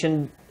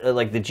location,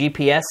 like the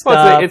GPS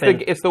stuff.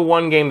 It's the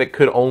one game that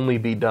could only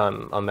be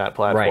done on that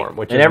platform.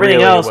 Which and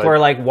everything else were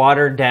like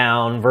watered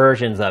down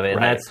versions of it.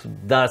 And that's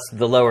thus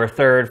the lower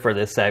third for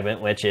this segment,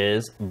 which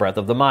is Breath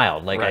of the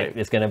Wild.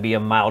 It's going to be a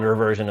milder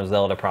version of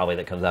Zelda probably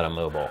that comes out on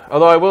mobile.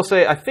 Although I will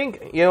say, I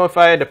think, if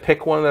I had to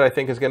pick one that I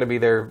think is going to be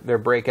their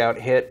breakout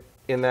hit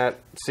in that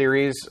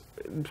series,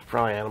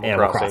 probably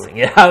Animal Crossing.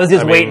 Yeah, I was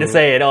just waiting to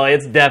say it. Oh,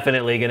 it's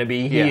definitely going to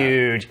be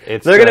huge. They're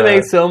going to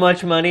make so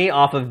much money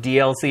off of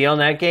DLC on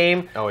that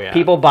game. Oh, yeah.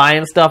 People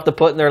buying stuff to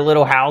put in their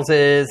little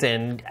houses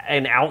and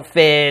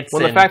outfits.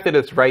 Well, the fact that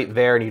it's right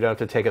there and you don't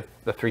have to take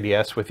the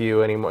 3DS with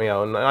you anymore.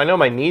 And I know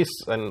my niece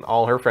and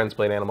all her friends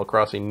played Animal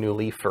Crossing New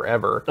Leaf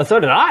forever. So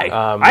did I.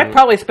 I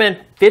probably spent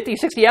 50,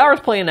 60 hours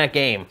playing that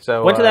game.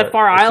 So went to that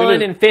far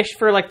island and fished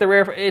for like the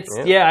rare...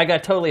 I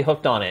got totally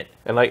hooked on it.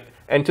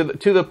 And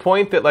to the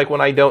point that, like,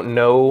 when I don't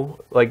know,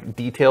 like,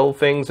 detailed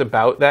things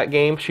about that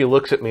game, she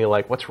looks at me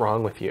like, "What's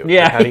wrong with you?"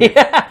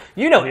 Yeah,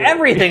 you know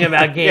everything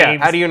about games. Yeah,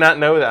 how do you not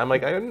know that? I'm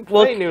like, I didn't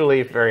play New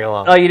Leaf very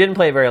long. Oh, you didn't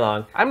play it very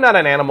long. I'm not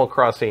an Animal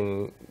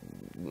Crossing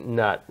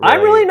nut. Really.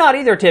 I'm really not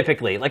either,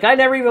 typically. Like, I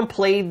never even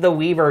played the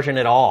Wii version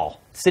at all.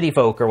 City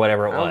Folk or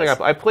whatever it was.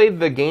 I played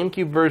the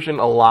GameCube version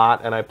a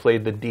lot, and I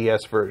played the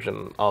DS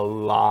version a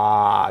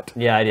lot.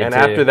 Yeah, I did, and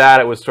after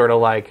that, it was sort of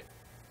like,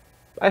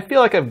 I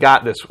feel like I've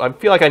got this. I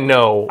feel like I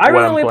know I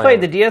really only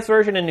played the DS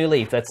version and New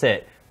Leaf. That's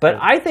it. But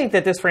I think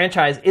that this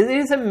franchise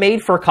isn't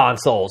made for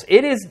consoles.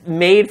 It is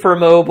made for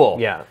mobile.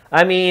 Yeah.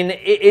 I mean,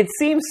 it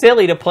seems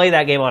silly to play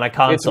that game on a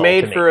console. It's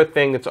made for a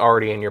thing that's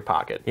already in your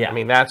pocket. Yeah. I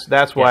mean,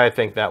 that's why I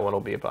think that one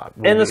will be a pop.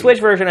 And the Switch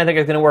version, I think,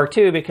 is going to work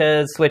too,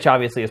 because Switch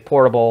obviously is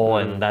portable,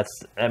 and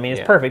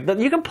it's perfect.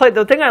 You can play.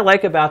 The thing I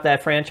like about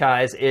that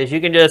franchise is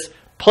you can just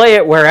play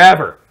it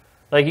wherever.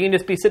 Like, you can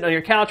just be sitting on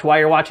your couch while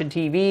you're watching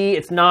TV.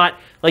 It's not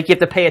like you have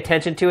to pay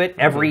attention to it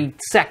every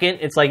second.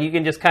 It's like you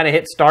can just kind of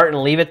hit start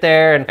and leave it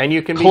there, and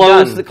you can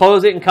close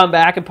it and come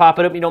back and pop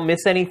it up. You don't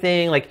miss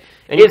anything. Like,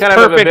 and you kind of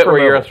have a bit where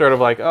you're sort of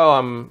like, oh,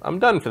 I'm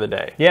done for the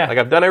day. Yeah, like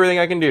I've done everything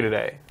I can do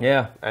today.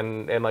 Yeah,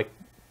 and like,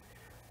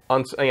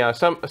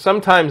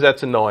 sometimes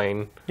that's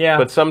annoying. Yeah,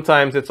 but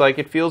sometimes it's like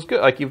it feels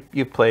good. Like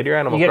you've played your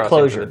Animal Crossing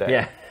closure. For the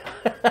day.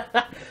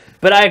 Yeah.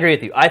 But I agree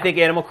with you. I think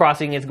Animal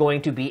Crossing is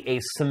going to be a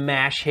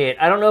smash hit.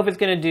 I don't know if it's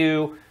going to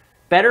do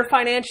better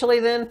financially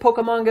than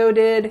Pokemon Go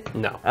did.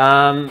 No.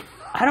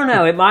 I don't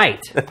know. It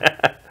might.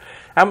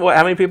 How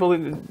many people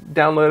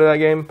downloaded that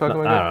game,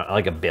 Pokemon Go? I don't know,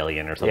 like 1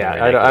 billion or something.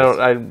 Yeah,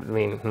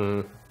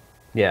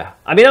 Yeah.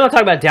 I mean, I'm not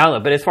talking about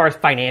download, but as far as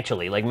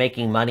financially, like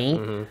making money,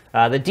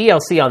 the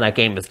DLC on that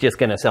game is just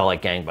going to sell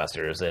like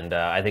gangbusters, and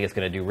I think it's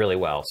going to do really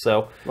well.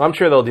 So, I'm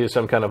sure they'll do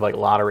some kind of like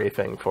lottery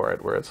thing for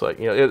it, where it's like,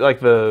 like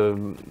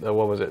the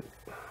what was it?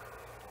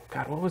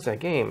 God, what was that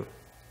game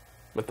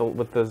with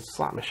the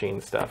slot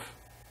machine stuff?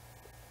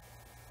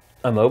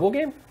 A mobile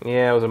game?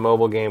 Yeah, it was a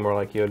mobile game where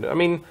like the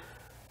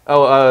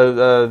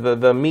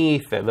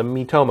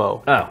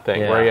Miitomo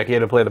thing, where you had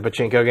to play the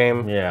pachinko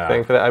game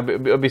thing for that.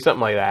 It would be something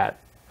like that.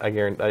 I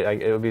guarantee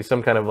it would be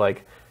some kind of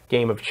like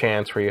game of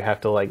chance where you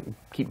have to like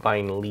keep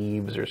buying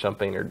leaves or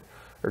something,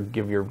 or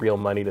give your real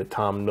money to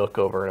Tom Nook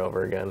over and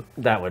over again.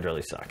 That would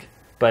really suck.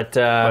 But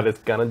it's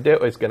gonna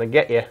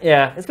get you.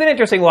 Yeah, it's been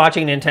interesting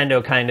watching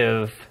Nintendo kind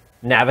of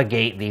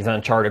navigate these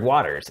uncharted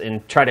waters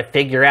and try to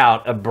figure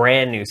out a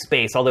brand new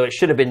space, although it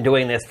should have been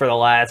doing this for the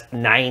last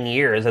 9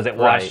 years as it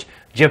watched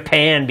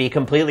Japan be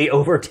completely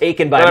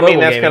overtaken by mobile gaming.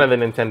 That's kind of the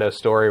Nintendo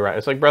story, right?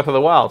 It's like Breath of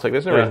the Wild. It's like,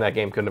 there's no reason that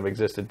game couldn't have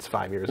existed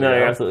 5 years ago. No,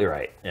 you're absolutely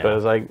right. Yeah. But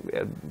it's like,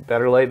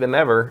 better late than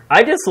never.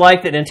 I just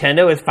like that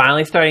Nintendo is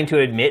finally starting to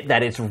admit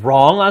that it's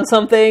wrong on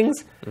some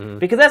things,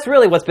 because that's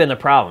really what's been the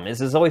problem, is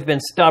it's always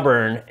been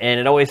stubborn, and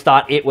it always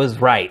thought it was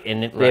right.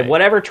 And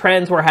whatever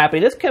trends were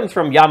happening, this comes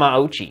from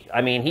Yamauchi.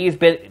 I mean,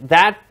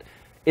 that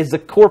is the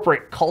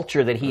corporate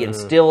culture that he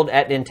instilled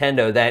at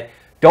Nintendo, that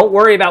don't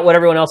worry about what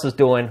everyone else is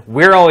doing.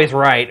 We're always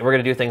right. We're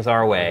going to do things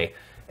our way.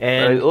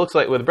 And it looks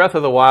like with Breath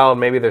of the Wild,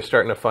 maybe they're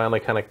starting to finally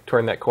kind of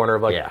turn that corner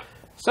of like,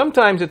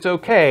 sometimes it's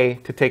okay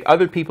to take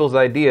other people's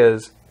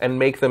ideas and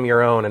make them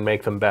your own and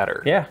make them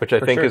better. Yeah, which I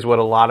think is what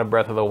a lot of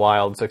Breath of the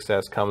Wild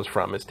success comes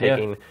from, is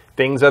taking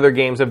things other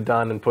games have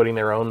done and putting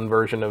their own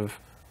version of,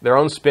 their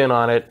own spin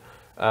on it.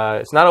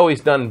 It's not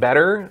always done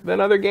better than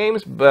other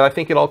games, but I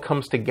think it all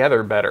comes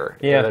together better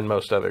than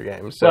most other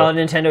games. So, well,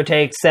 Nintendo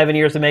takes 7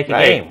 years to make a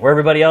game, where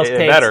everybody else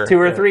takes 2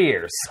 or 3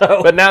 years.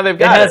 So but now they've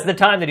got it has the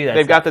time to do that.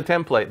 They've got the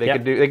template.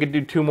 They could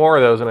do 2 more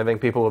of those, and I think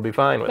people will be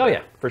fine with it. Oh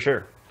yeah, for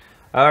sure.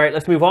 All right,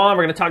 let's move on.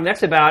 We're going to talk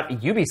next about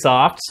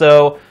Ubisoft.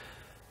 So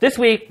this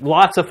week,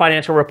 lots of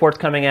financial reports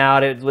coming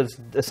out. It was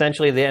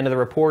essentially the end of the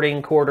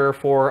reporting quarter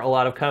for a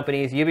lot of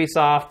companies.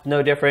 Ubisoft,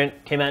 no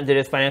different, came out and did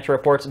its financial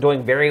reports,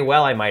 doing very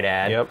well, I might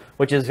add,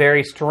 which is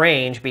very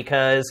strange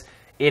because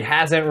it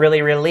hasn't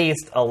really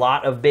released a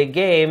lot of big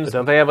games. But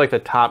don't they have like the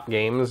top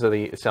games, of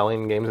the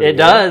selling games? Of it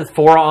does.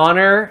 For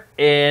Honor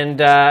and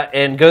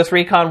Ghost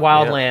Recon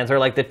Wildlands are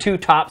like the 2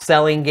 top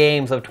selling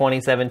games of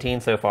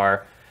 2017 so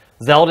far.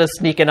 Zelda's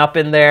sneaking up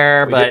in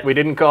there, but we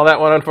didn't call that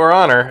one on For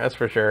Honor, that's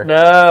for sure.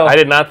 No. I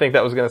did not think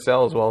that was going to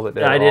sell as well as it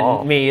did. I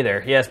didn't, me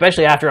either. Yeah,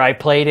 especially after I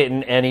played it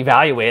and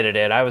evaluated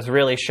it. I was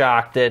really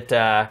shocked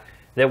that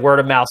that word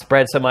of mouth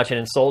spread so much and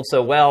it sold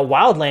so well.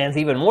 Wildlands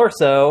even more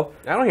so.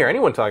 I don't hear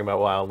anyone talking about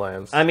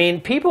Wildlands. I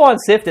mean, people on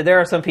Sifted, there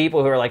are some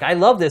people who are like, I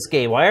love this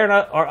game. Why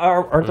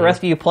aren't the rest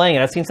of you playing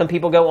it? I've seen some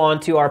people go on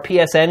to our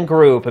PSN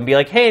group and be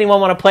like, hey,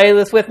 anyone want to play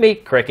this with me?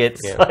 Crickets.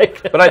 Yeah.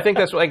 Like, but I think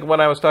that's like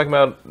what I was talking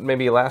about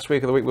maybe last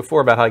week or the week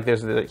before about how like,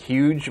 there's a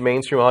huge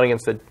mainstream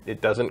audience that it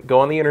doesn't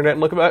go on the internet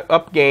and look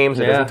up games.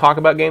 It doesn't talk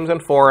about games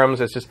on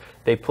forums. It's just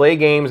they play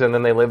games and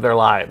then they live their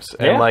lives.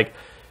 And like,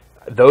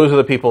 those are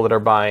the people that are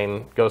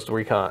buying Ghost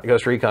Recon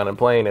and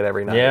playing it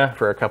every night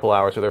for a couple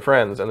hours with their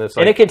friends. And it's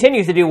like, and it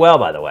continues to do well,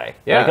 by the way.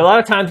 Yeah. Like, a lot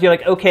of times you're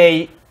like,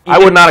 okay... I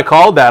would not have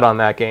called that on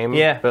that game.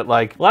 Yeah. But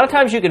like... A lot of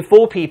times you can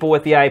fool people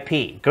with the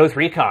IP. Ghost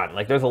Recon.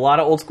 Like, there's a lot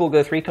of old school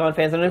Ghost Recon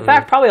fans. And in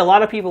fact, probably a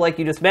lot of people, like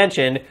you just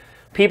mentioned,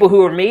 people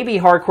who are maybe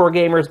hardcore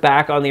gamers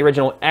back on the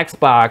original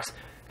Xbox,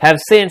 have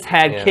since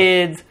had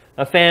kids,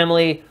 a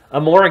family, a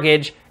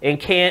mortgage, and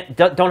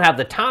don't have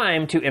the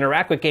time to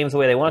interact with games the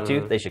way they want to.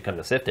 They should come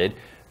to Sifted.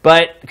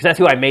 But, because that's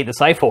who I made the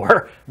site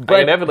for. But, I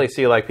can definitely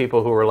see, like,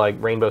 people who were,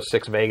 like, Rainbow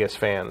Six Vegas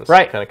fans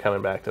kind of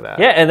coming back to that.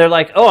 Yeah, and they're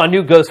like, oh, a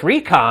new Ghost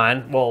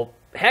Recon? Well,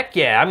 heck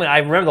yeah. I mean, I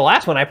remember the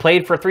last one I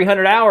played for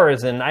 300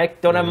 hours, and I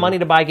don't have money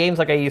to buy games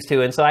like I used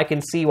to, and so I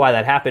can see why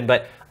that happened.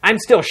 But I'm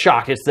still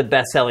shocked it's the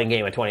best-selling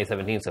game of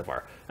 2017 so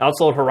far.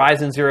 Outsold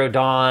Horizon Zero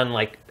Dawn,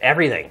 like,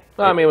 everything.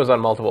 Well, I mean, it was on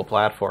multiple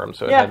platforms,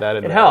 so it had that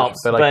advantage. It helps,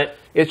 but, like,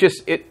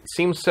 it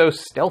seems so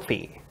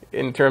stealthy.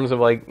 In terms of,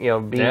 like, you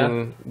know,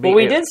 being... Well,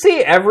 we did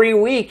see every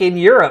week in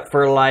Europe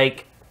for,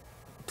 like,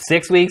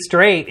 6 weeks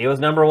straight. It was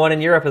 #1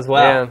 in Europe as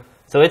well. Yeah.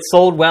 So it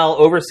sold well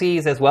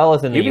overseas as well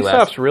as in the US.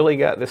 Ubisoft's really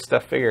got this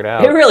stuff figured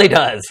out. It really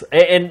does.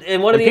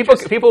 And one of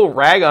the people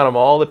rag on them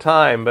all the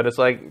time, but it's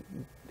like,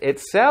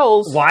 it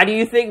sells. Why do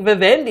you think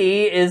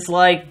Vivendi is,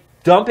 like,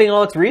 dumping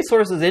all its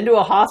resources into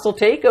a hostile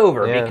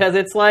takeover? Because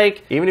it's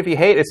like... Even if you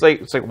hate it,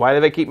 it's like why do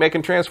they keep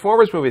making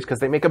Transformers movies? Because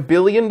they make $1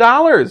 billion.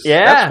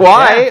 Yeah. That's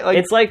why. Yeah. Like,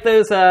 it's like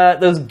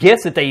those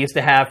gifts that they used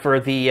to have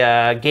for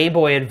the Game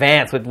Boy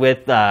Advance with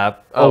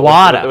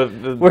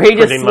Iwata, where he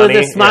just was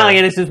just smiling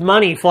and it's just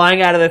money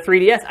flying out of the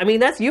 3DS. I mean,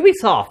 that's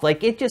Ubisoft.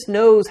 Like, it just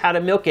knows how to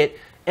milk it,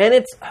 and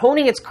it's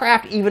honing its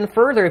craft even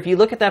further. If you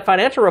look at that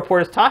financial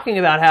report, it's talking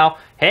about how,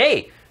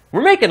 hey,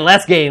 we're making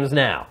less games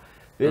now.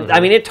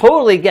 I mean, it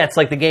totally gets,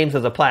 like, the games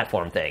as a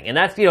platform thing. And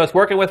that's, it's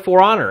working with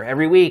For Honor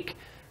every week.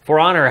 For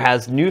Honor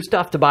has new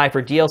stuff to buy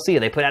for DLC.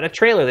 They put out a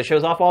trailer that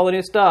shows off all the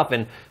new stuff.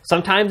 And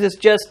sometimes it's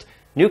just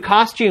new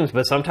costumes,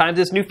 but sometimes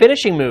it's new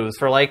finishing moves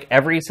for, like,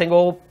 every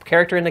single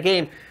character in the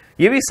game.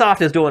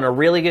 Ubisoft is doing a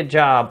really good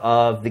job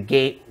of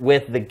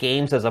with the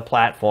games as a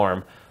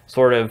platform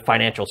sort of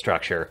financial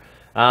structure.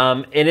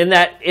 And in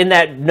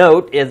that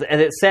note, as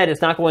it said,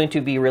 it's not going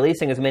to be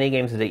releasing as many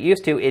games as it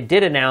used to. It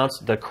did announce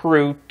The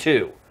Crew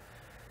 2.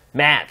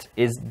 Matt,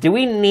 do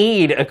we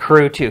need a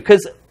Crew 2?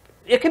 Because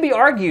it can be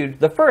argued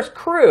the first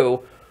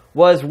Crew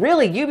was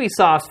really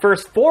Ubisoft's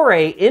first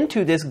foray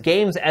into this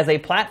games as a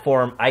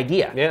platform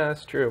idea. Yeah,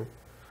 that's true.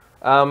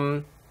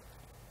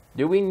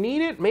 Do we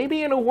need it?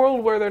 Maybe in a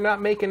world where they're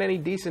not making any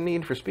decent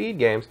Need for Speed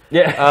games.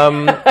 Yeah.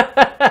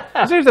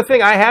 Here's the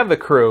thing. I have the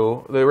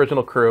Crew, the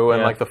original Crew,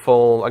 and like the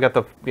full... I got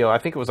the... I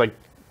think it was like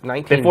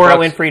 19 Before bucks. it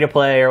went free to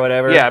play or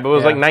whatever. Yeah, but it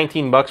was like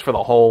 19 bucks for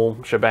the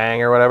whole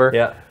shebang or whatever.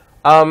 Yeah.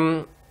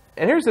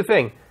 And here's the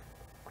thing.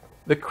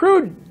 The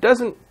Crew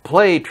doesn't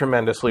play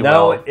tremendously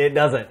well. No, it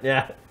doesn't,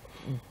 yeah.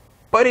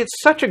 But it's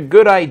such a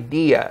good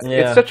idea. Yeah.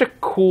 It's such a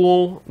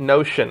cool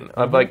notion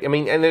of like, I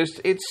mean, and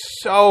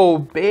it's so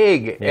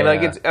big. Yeah. And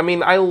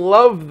like, I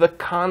love the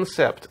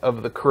concept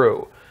of the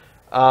Crew.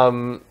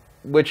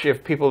 Which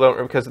if people don't,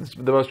 because it's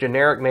the most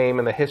generic name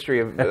in the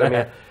history of,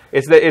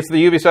 it's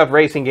the Ubisoft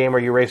racing game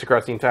where you race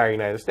across the entire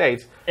United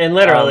States. And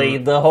literally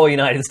the whole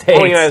United States.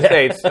 Whole United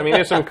States. I mean,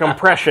 there's some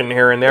compression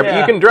here and there, but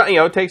you can drive,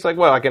 it takes like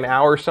an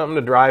hour or something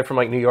to drive from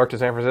like New York to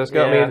San Francisco.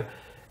 Yeah. I mean,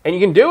 And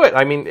you can do it.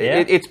 I mean,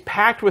 it's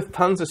packed with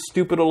tons of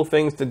stupid little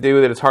things to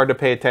do that it's hard to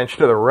pay attention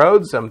to the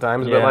road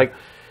sometimes. But, like,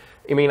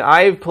 I mean,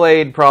 I've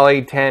played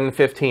probably 10,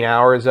 15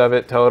 hours of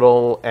it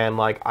total, and,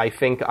 like, I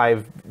think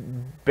I've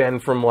been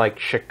from, like,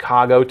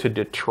 Chicago to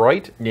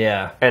Detroit.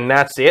 Yeah. And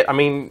that's it. I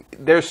mean,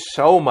 there's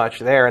so much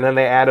there. And then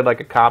they added,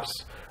 like, a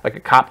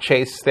cop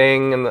chase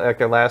thing in, like,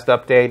 their last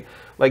update.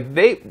 Like,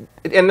 their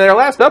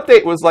last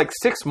update was like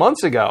 6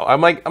 months ago. I'm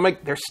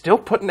like, they're still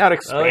putting out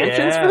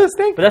expansions for this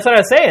thing? But that's what I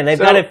was saying. They've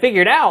got it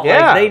figured out.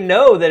 Yeah. Like, they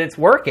know that it's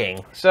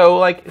working. So,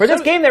 like... For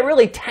this game that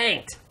really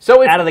tanked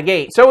out of the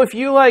gate. So if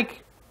you, like...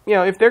 You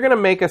know, if they're going to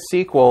make a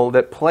sequel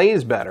that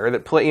plays better,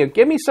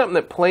 give me something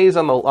that plays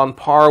on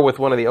par with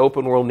one of the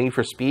open world Need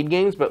for Speed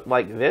games, but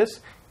like this,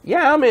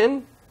 yeah, I'm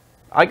in.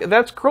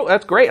 That's cool.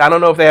 That's great. I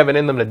don't know if they have it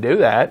in them to do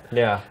that.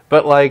 Yeah.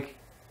 But like,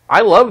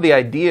 I love the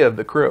idea of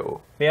the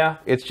crew. Yeah.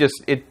 It's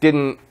just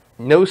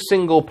no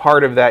single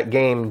part of that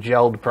game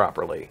gelled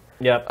properly.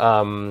 Yep.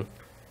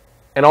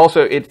 And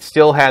also, it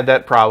still had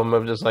that problem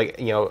of just like,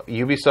 you know,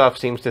 Ubisoft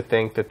seems to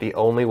think that the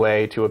only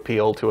way to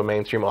appeal to a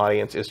mainstream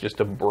audience is just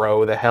to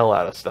bro the hell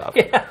out of stuff.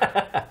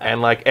 Yeah.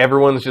 And like,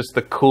 everyone's just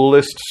the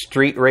coolest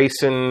street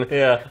racing,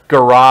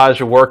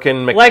 garage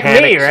working mechanics.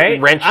 Like me,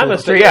 right? I'm a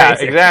street racer. Yeah,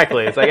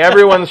 exactly. It's like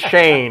everyone's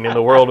Shane in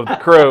the world of the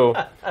crew.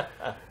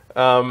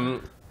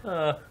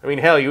 I mean,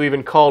 hell, you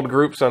even called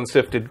groups on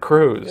Sifted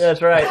Crews.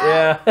 That's right.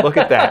 Yeah. Look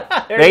at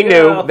that. They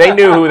knew. They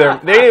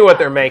knew what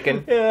they're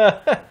making.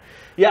 Yeah.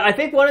 Yeah, I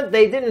think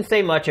they didn't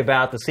say much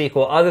about the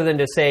sequel other than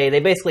to say they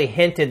basically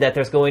hinted that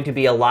there's going to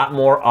be a lot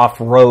more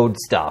off-road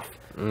stuff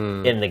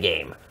in the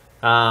game,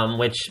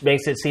 which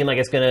makes it seem like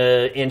it's going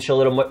to inch a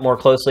little bit more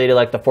closely to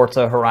like the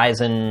Forza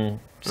Horizon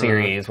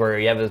series, where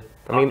you have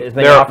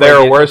there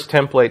are worse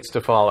templates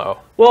to follow.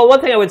 Well,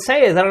 one thing I would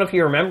say is, I don't know if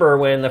you remember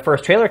when the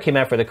first trailer came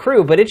out for The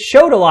Crew, but it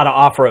showed a lot of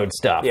off-road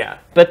stuff. Yeah.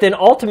 But then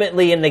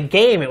ultimately in the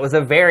game, it was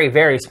a very,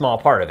 very small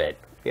part of it.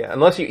 Yeah,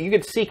 unless you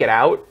could seek it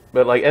out,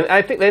 but like, and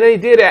I think they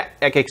did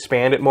like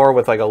expand it more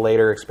with like a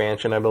later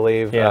expansion, I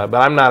believe. Yeah.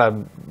 But I'm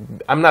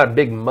not a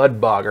big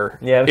mud bogger.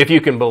 Yeah. If you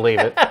can believe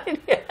it.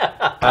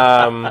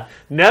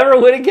 Never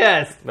would have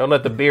guessed. Don't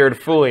let the beard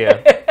fool you.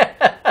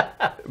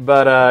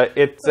 But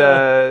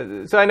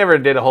so I never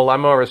did a whole.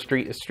 I'm more of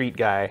a street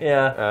guy.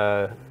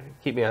 Yeah.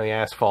 Keep me on the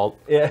asphalt.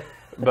 Yeah.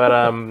 But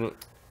I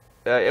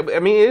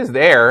mean, it is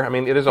there. I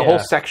mean, there's a whole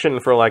section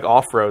for like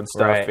off-road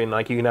stuff, and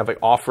like you can have like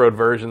off-road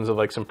versions of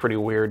like some pretty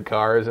weird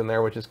cars in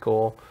there, which is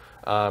cool.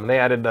 They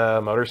added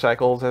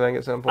motorcycles, I think,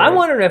 at some point. I'm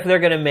wondering if they're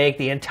going to make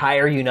the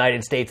entire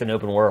United States an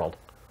open world.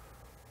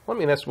 Well, I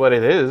mean, that's what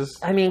it is.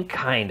 I mean,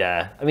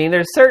 kinda. I mean,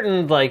 there's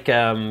certain like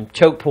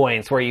choke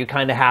points where you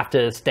kind of have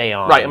to stay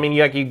on. Right. I mean,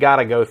 you got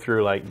to go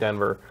through like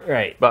Denver.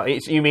 Right.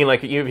 But you mean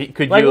like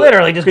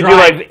literally just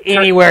drive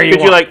anywhere you want?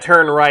 Could you like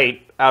turn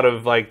right out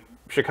of like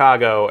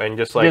Chicago and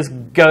just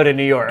go to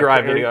New York.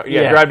 Drive to New York.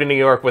 Yeah, drive to New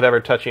York with ever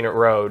touching it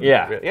road.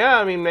 Yeah. Yeah,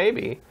 I mean,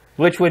 maybe.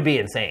 Which would be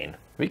insane.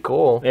 Be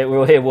cool. It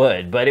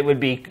would, but it would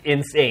be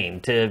insane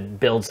to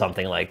build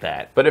something like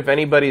that. But if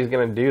anybody's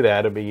going to do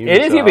that, it'd be Ubisoft.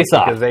 It is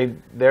Ubisoft.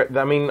 Because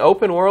I mean,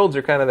 open worlds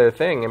are kind of their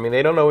thing. I mean,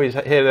 they don't always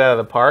hit it out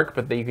of the park,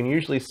 but you can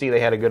usually see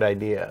they had a good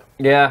idea.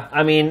 Yeah,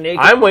 I mean...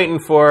 I'm waiting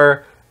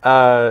for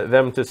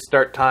them to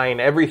start tying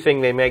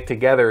everything they make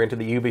together into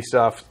the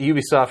Ubisoft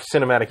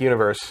cinematic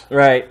universe.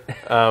 Right.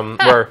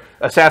 Where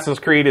Assassin's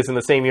Creed is in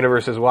the same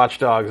universe as Watch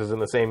Dogs is in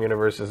the same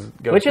universe as Ghost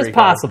Recon. Which is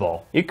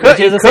possible. You could. Which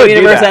is the same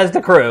universe as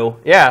The Crew.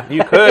 Yeah,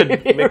 you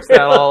could mix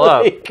that all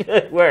up. It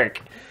could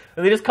work.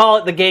 And they just call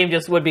it, the game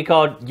just would be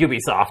called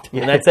Ubisoft.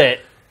 And that's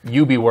it.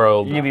 Ubi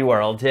World. Ubi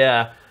World,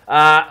 yeah.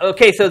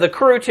 Okay, so The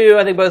Crew 2,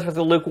 I think both of us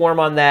are lukewarm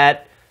on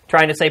that.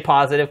 Trying to stay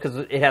positive because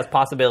it has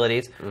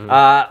possibilities.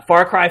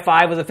 Far Cry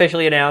 5 was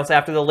officially announced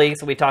after the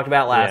leaks that we talked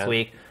about last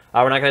week.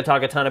 We're not going to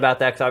talk a ton about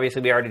that because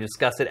obviously we already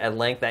discussed it at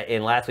length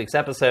in last week's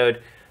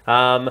episode.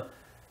 You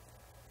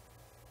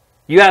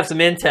have some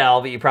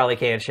intel that you probably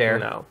can't share.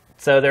 No.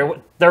 So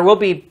there will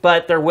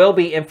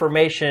be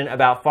information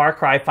about Far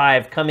Cry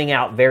 5 coming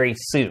out very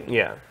soon.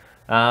 Yeah.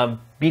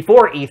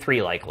 Before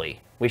E3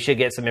 likely. We should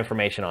get some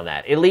information on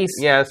that. At least.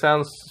 Yeah, it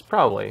sounds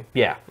probably.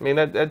 Yeah. I mean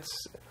that's.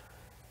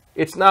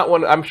 It's not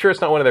one. I'm sure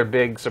it's not one of their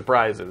big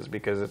surprises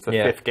because it's the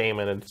fifth game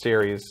in a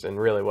series, and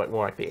really,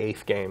 more like the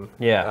eighth game.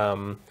 Yeah.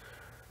 I'm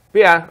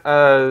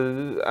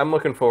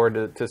looking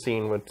forward to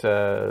seeing what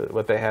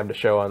they have to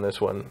show on this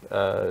one.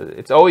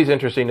 It's always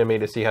interesting to me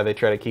to see how they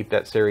try to keep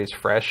that series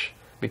fresh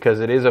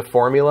because it is a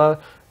formula,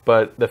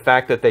 but the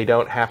fact that they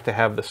don't have to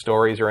have the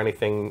stories or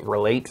anything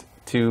relate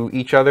to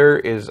each other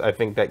is, I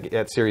think,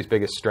 that series'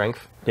 biggest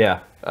strength.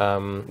 Yeah.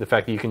 The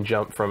fact that you can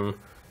jump from,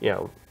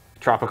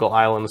 tropical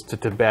islands to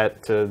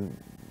Tibet to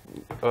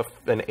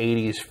an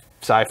 80s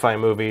sci-fi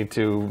movie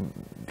to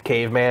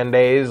caveman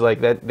days,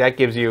 like that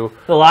gives you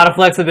a lot of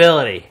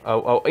flexibility.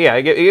 Yeah,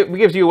 it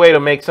gives you a way to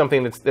make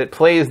something that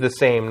plays the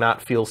same,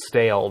 not feel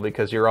stale,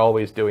 because you're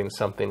always doing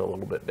something a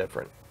little bit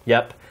different.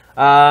 Yep.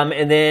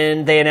 And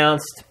then they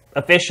announced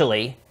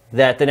officially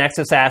that the next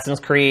Assassin's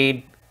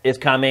Creed is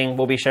coming,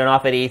 will be shown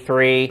off at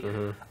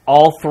E3.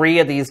 All 3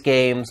 of these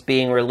games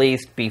being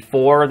released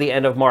before the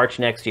end of March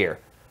next year.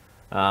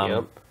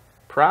 Yep.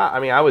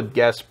 I would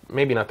guess,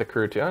 maybe not the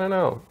Crew 2, I don't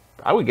know.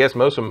 I would guess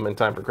most of them in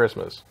time for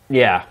Christmas.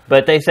 Yeah,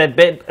 but they said,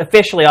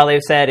 officially all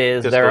they've said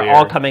is they're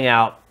all coming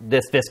out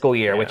this fiscal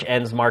year, which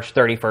ends March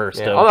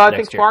 31st of Although I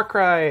next think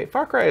year.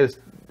 Far Cry is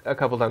a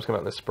couple times come out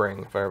in the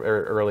spring,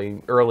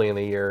 or early in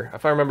the year.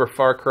 If I remember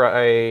Far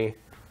Cry...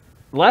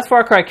 The last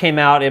Far Cry came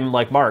out in,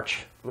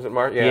 March. Was it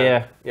March?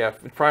 Yeah. Yeah,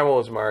 Primal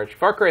was March.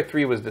 Far Cry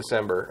 3 was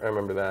December. I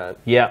remember that.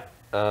 Yeah.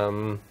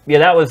 Yeah,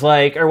 that was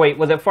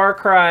was it Far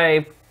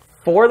Cry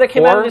 4 that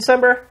came out in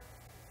December?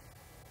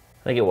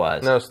 I think it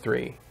was. No, it was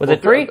 3. Was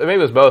it 3? Maybe it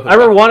was both. I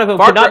remember one of them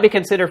could not be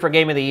considered for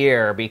Game of the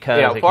Year because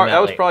it came out that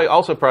was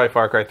late. probably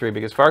Far Cry 3,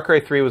 because Far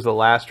Cry 3 was the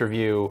last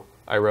review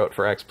I wrote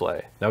for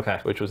X-Play. Okay.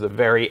 Which was the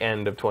very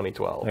end of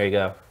 2012. There you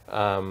go.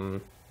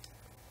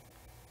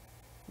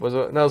 It was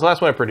the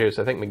last one I produced.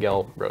 I think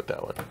Miguel wrote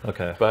that one.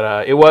 Okay.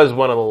 But it was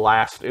one of the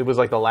last. It was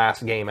like the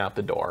last game out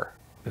the door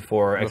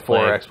before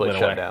X-Play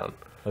shut down.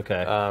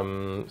 Okay.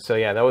 So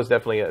yeah, that was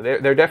definitely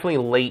they're definitely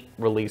late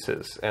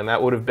releases, and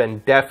that would have been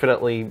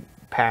definitely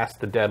past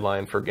the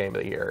deadline for Game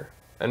of the Year.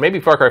 And maybe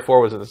Far Cry 4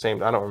 was at the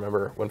same. I don't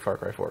remember when Far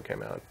Cry 4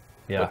 came out.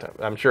 Yeah.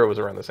 I'm sure it was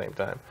around the same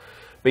time.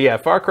 But yeah,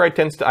 Far Cry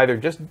tends to either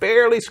just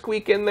barely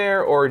squeak in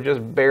there or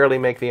just barely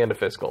make the end of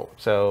fiscal.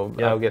 So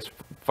I would guess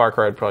Far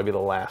Cry would probably be the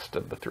last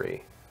of the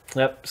 3.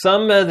 Yep.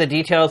 Some of the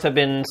details have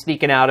been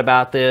sneaking out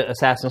about the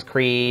Assassin's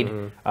Creed.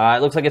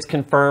 It looks like it's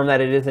confirmed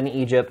that it is in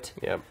Egypt.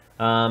 Yep.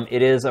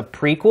 It is a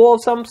prequel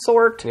of some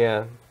sort.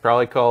 Yeah,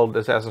 probably called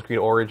Assassin's Creed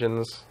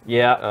Origins.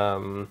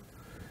 Yeah.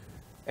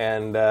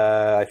 And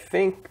I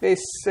think they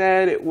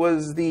said it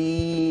was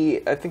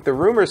I think the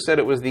rumors said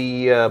it was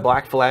the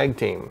Black Flag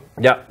team.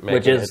 Yep,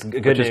 which is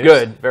good news. Which is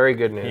good. Very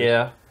good news.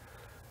 Yeah.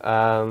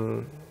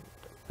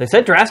 They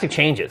said drastic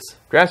changes.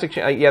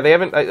 Yeah, they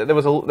haven't... there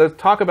was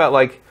talk about,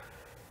 like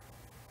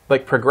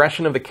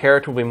progression of the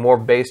character will be more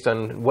based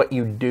on what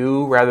you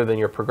do rather than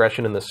your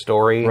progression in the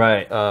story.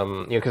 Right.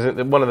 Because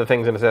one of the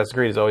things in Assassin's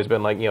Creed has always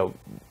been, like, you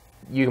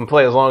can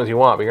play as long as you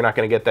want, but you're not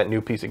going to get that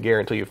new piece of gear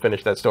until you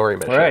finish that story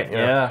mission. Right,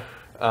 yeah.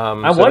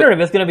 I'm wondering if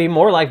it's going to be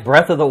more like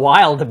Breath of the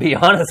Wild, to be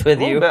honest with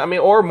you.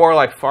 Or more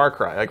like Far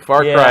Cry. Like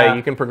Far Cry,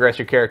 you can progress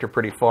your character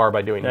pretty far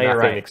by doing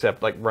nothing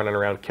except like running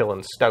around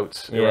killing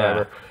stouts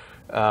or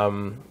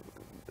whatever.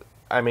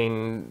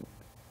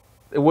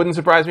 It wouldn't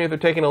surprise me if they're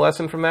taking a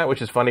lesson from that,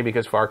 which is funny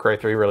because Far Cry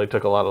 3 really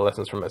took a lot of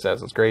lessons from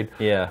Assassin's Creed.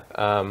 Yeah.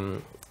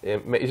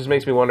 It just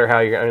makes me wonder how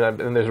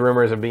and there's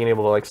rumors of being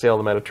able to like sail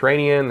the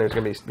Mediterranean. There's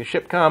going to be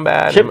ship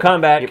combat.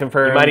 Confirmed.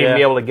 You might even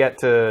be able to get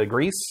to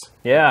Greece.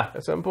 Yeah.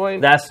 At some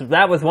point.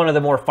 That was one of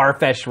the more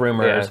far-fetched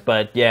rumors,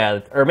 but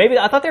or maybe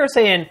I thought they were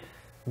saying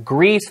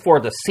Greece for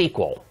the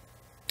sequel.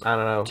 I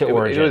don't know. To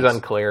Origins. It was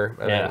unclear.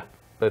 I think.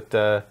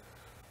 But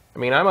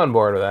I'm on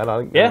board with that.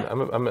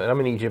 I'm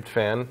an Egypt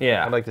fan.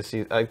 Yeah. I'd like to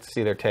see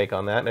their take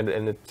on that,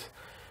 and it's.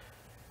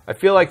 I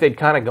feel like they'd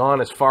kind of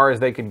gone as far as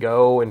they could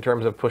go in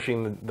terms of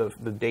pushing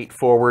the date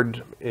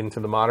forward into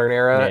the modern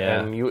era,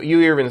 and you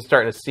even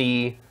starting to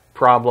see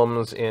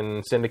problems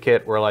in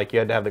Syndicate where like you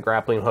had to have the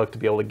grappling hook to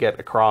be able to get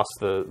across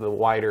the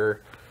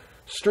wider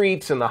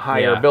streets and the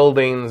higher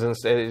buildings, and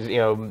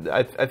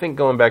I think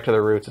going back to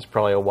the roots is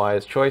probably a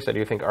wise choice. I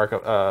do think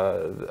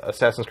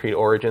Assassin's Creed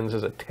Origins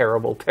is a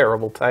terrible,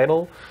 terrible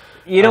title.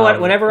 You know what?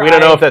 Whenever we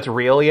don't know if that's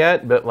real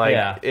yet, but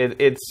like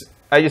it's.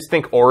 I just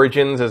think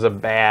Origins is a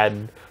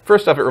bad.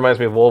 First off, it reminds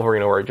me of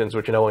Wolverine Origins,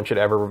 which no one should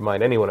ever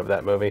remind anyone of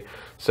that movie.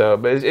 So,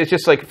 but it's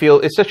just like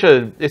it's such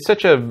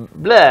a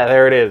blah.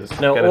 There it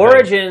is. No,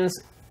 Origins,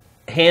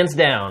 hands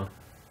down,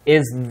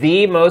 is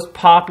the most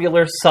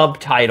popular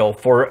subtitle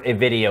for a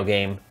video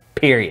game.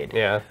 Period.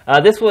 Yeah.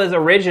 This was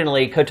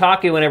originally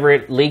Kotaku. Whenever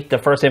it leaked the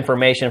first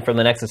information from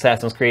the next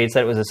Assassin's Creed,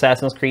 said it was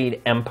Assassin's Creed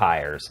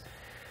Empires.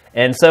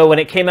 And so when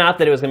it came out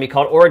that it was going to be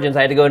called Origins,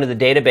 I had to go into the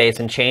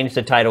database and change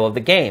the title of the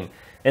game.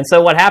 And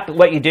so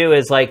what you do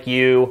is like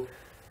you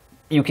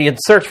can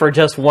search for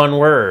just one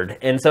word.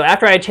 And so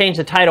after I changed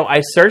the title,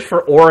 I searched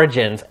for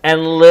Origins,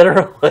 and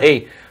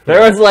literally there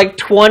was like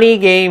 20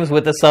 games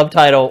with the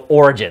subtitle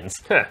Origins.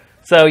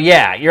 So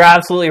yeah, you're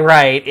absolutely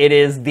right. It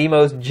is the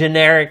most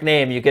generic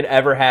name you could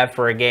ever have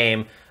for a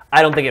game.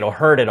 I don't think it'll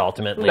hurt it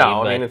ultimately.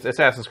 No, I mean, it's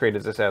Assassin's Creed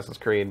is Assassin's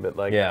Creed, but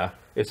like,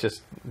 it's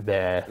just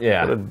bleh.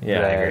 Yeah,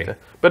 I agree.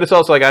 But it's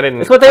also like I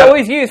didn't. It's what they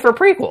always use for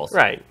prequels,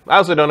 right? I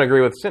also don't agree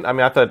with.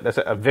 I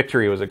thought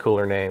Victory was a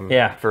cooler name.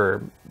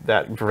 For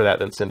that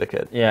than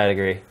Syndicate. Yeah, I'd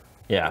agree.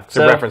 Yeah, it's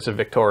a reference to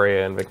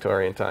Victoria and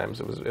Victorian times.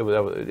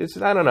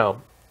 It's I don't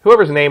know.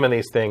 Whoever's naming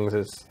these things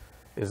is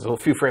a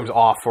few frames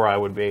off where I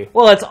would be.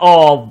 Well, it's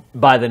all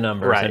by the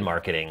numbers in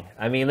marketing.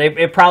 I mean,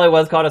 it probably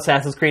was called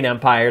Assassin's Creed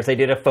Empires. They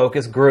did a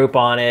focus group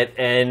on it,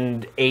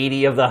 and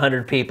 80 of the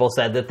 100 people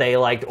said that they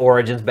liked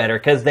Origins better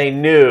because they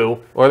knew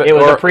it was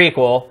a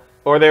prequel.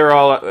 Or they were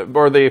all,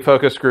 or the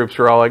focus groups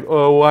were all like,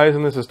 "Oh, why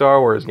isn't this a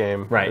Star Wars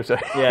game?" Right?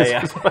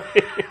 Yeah.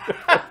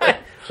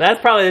 That's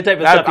probably the type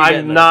of stuff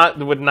I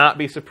would not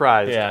be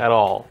surprised at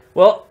all.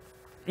 Well,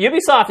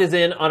 Ubisoft is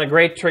on a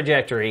great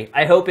trajectory.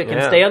 I hope it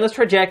can stay on this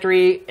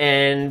trajectory,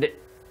 and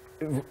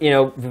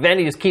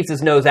Vivendi just keeps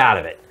his nose out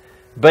of it.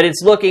 But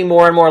it's looking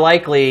more and more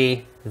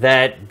likely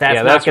that's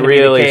not going to be the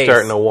really case.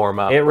 Starting to warm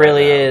up. It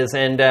really is,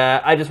 and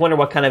I just wonder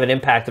what kind of an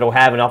impact it'll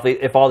have, and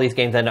if all these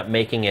games end up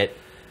making it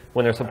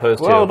when they're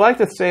supposed to. Well, I'd like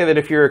to say that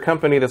if you're a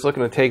company that's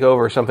looking to take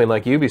over something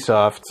like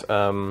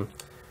Ubisoft,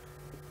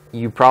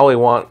 you probably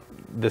want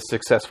this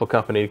successful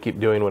company to keep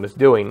doing what it's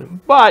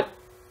doing. But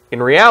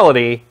in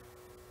reality,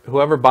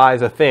 whoever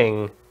buys a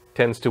thing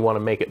tends to want to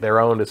make it their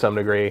own to some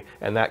degree,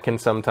 and that can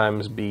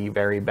sometimes be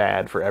very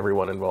bad for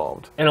everyone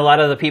involved. And a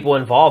lot of the people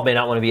involved may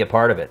not want to be a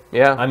part of it.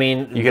 Yeah. I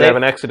mean, you could have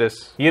an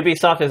exodus.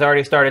 Ubisoft has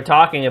already started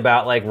talking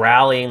about like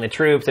rallying the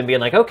troops and being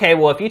like, okay,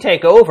 well, if you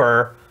take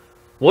over,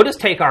 we'll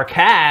just take our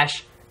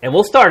cash and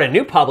we'll start a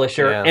new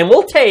publisher and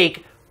we'll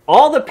take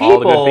all the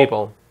good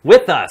people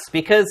with us,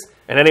 because...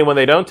 And anyone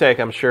they don't take,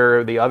 I'm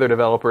sure the other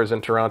developers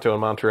in Toronto and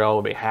Montreal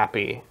will be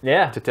happy.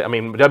 Yeah. I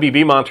mean,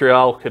 WB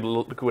Montreal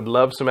would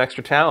love some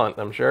extra talent,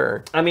 I'm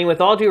sure. I mean, with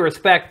all due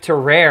respect to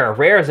Rare,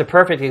 Rare is a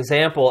perfect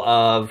example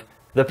of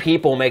the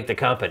people make the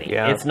company.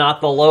 Yeah. It's not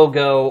the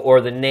logo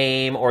or the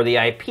name or the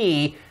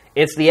IP.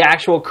 It's the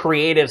actual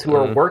creatives who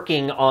are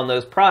working on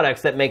those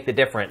products that make the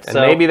difference. And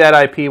maybe that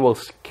IP will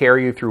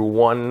carry you through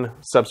one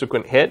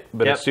subsequent hit,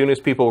 but as soon as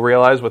people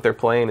realize what they're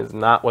playing is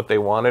not what they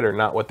wanted or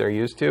not what they're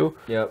used to,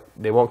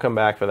 they won't come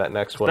back for that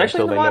next one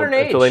until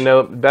they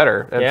know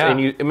better.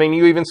 And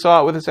you even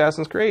saw it with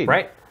Assassin's Creed.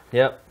 Right.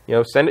 Yep.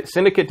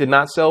 Syndicate did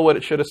not sell what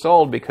it should have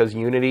sold because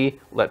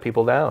Unity let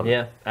people down.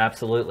 Yeah,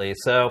 absolutely.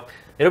 So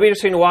it'll be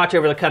interesting to watch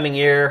over the coming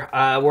year.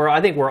 I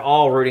think we're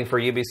all rooting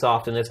for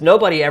Ubisoft in this.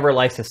 Nobody ever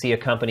likes to see a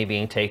company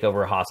being taken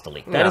over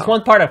hostily. That is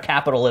one part of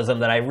capitalism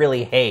that I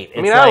really hate.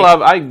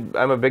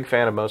 I'm a big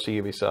fan of most of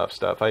Ubisoft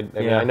stuff. I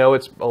mean, I know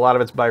a lot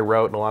of it's by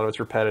rote and a lot of it's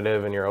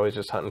repetitive, and you're always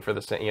just hunting for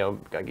the same.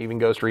 Like even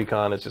Ghost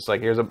Recon, it's just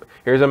like here's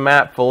a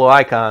map full of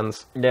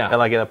icons. Yeah. And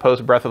like in a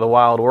post Breath of the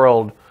Wild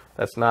world,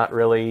 that's not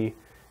really.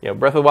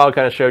 Breath of the Wild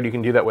kind of showed you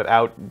can do that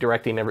without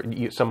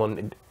directing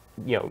someone,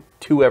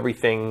 to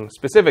everything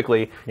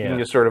specifically. You can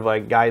just sort of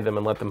like guide them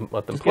and let them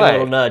play. Give a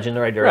little nudge in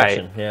the right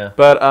direction. Right. Yeah.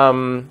 But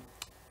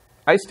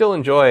I still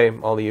enjoy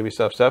all the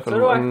Ubisoft stuff, and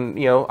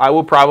I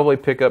will probably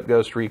pick up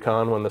Ghost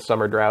Recon when the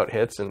summer drought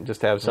hits, and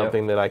just have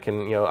something that I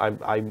can,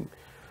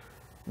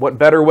 what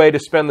better way to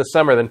spend the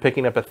summer than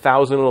picking up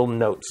 1,000 little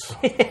notes?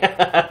 Good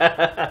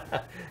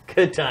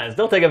times.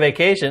 Don't take a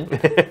vacation.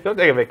 Don't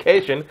take a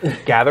vacation.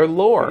 Gather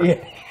lore.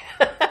 Yeah.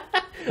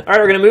 All right,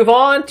 we're going to move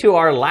on to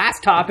our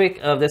last topic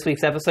of this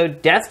week's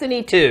episode,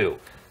 Destiny 2.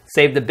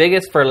 Save the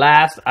biggest for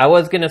last. I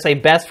was going to say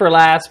best for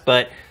last,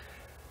 but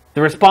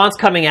the response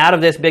coming out of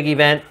this big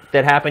event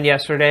that happened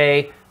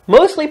yesterday,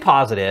 mostly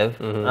positive,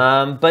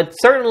 but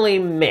certainly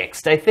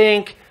mixed. I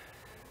think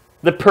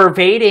the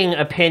pervading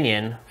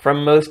opinion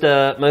from most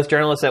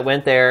journalists that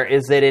went there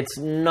is that it's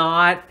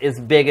not as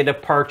big a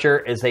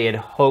departure as they had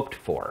hoped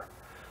for.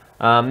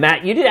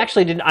 Matt, you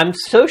I'm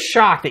so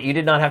shocked that you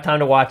did not have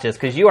time to watch this,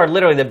 because you are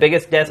literally the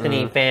biggest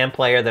Destiny fan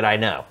player that I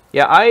know.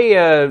 Yeah,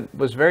 I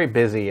was very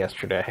busy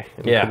yesterday.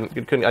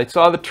 I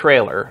saw the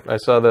trailer. I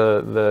saw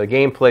the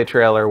gameplay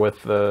trailer with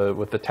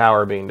the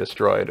tower being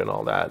destroyed and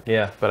all that.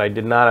 Yeah. But I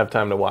did not have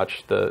time to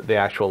watch the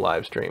actual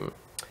live stream.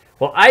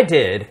 Well, I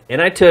did,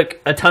 and I took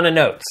a ton of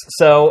notes.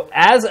 So,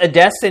 as a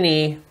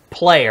Destiny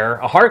player,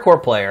 a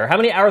hardcore player, how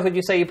many hours would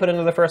you say you put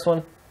into the first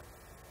one?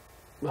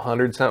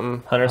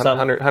 100-something.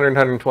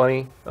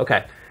 120.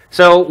 Okay.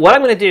 So what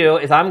I'm going to do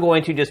is I'm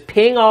going to just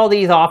ping all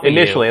these off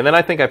initially, and then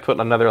I think I put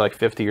another like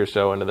 50 or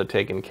so into the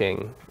Taken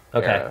King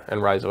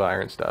and Rise of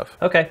Iron stuff.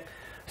 Okay.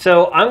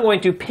 So I'm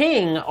going to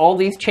ping all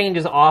these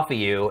changes off of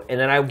you, and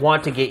then I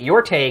want to get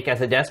your take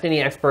as a Destiny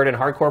expert and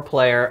hardcore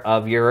player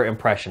of your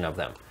impression of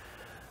them.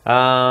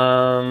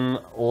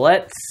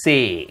 Let's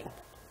see.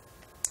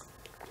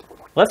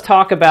 Let's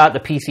talk about the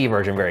PC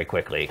version very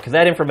quickly, because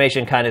that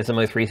information kind of is the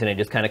most recent. It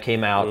just kind of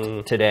came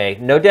out today.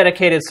 No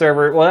dedicated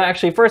server. Well,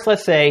 actually, first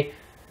let's say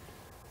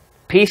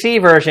PC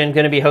version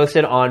going to be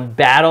hosted on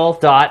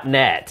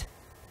Battle.net.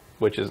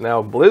 Which is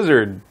now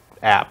Blizzard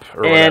app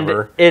or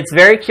whatever. And it's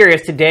very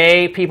curious.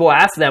 Today, people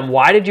asked them,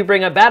 why did you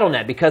bring up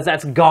Battle.net? Because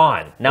that's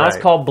gone. Now it's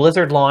called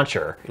Blizzard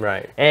Launcher.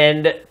 Right.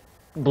 And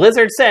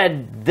Blizzard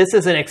said this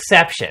is an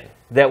exception,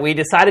 that we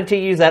decided to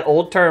use that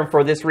old term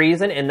for this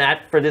reason and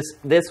that for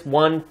this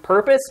one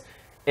purpose,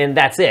 and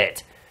that's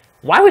it.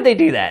 Why would they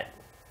do that?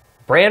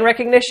 Brand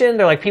recognition?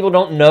 They're like, people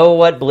don't know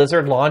what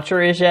Blizzard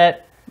Launcher is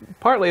yet?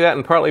 Partly that,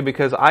 and partly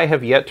because I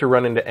have yet to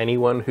run into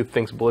anyone who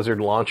thinks Blizzard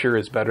Launcher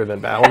is better than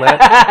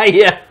Battle.net.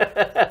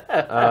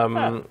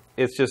 Yeah.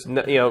 It's just,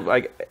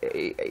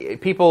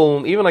 like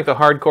people, even like the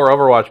hardcore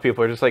Overwatch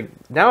people are just like,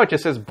 now it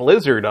just says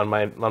Blizzard on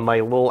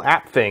my little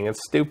app thing. It's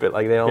stupid.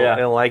 Like they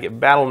don't like it.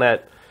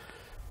 Battle.net.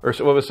 Or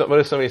what does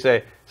somebody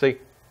say? It's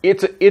like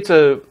it's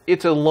a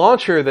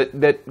launcher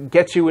that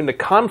gets you into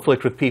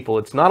conflict with people.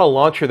 It's not a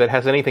launcher that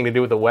has anything to do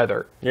with the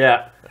weather.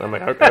 Yeah. And I'm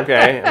like,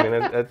 okay. I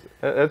mean,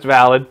 that's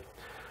valid.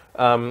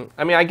 I mean,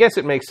 I guess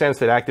it makes sense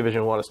that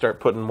Activision want to start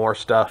putting more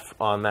stuff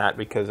on that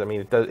because, I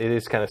mean, it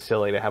is kind of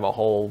silly to have a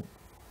whole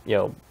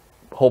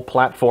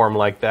platform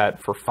like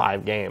that for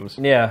 5 games.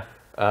 Yeah.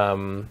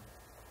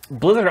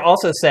 Blizzard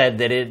also said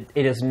that it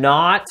is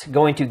not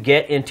going to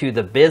get into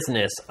the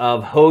business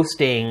of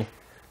hosting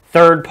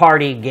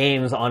third-party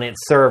games on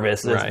its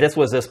service. Right. This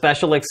was a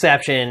special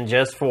exception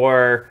just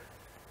for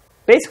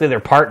basically their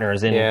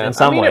partners in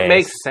some ways. It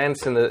makes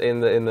sense in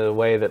the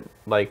way that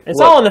it's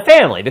all in the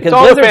family because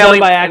Blizzard's owned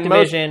by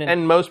Activision,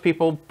 and most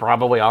people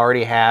probably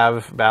already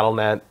have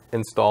BattleNet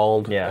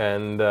installed. Yeah.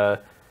 And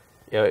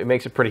it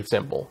makes it pretty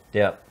simple.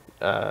 Yep.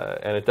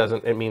 And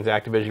it means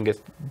Activision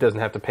doesn't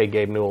have to pay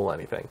Gabe Newell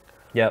anything.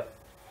 Yep.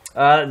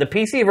 The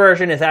PC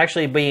version is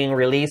actually being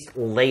released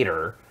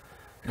later.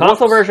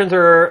 Console versions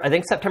are, I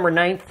think, September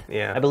 9th,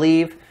 I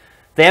believe.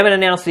 They haven't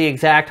announced the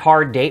exact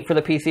hard date for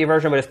the PC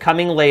version, but it's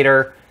coming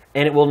later,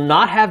 and it will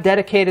not have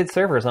dedicated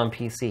servers on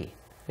PC.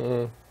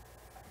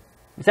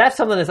 Is that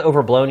something that's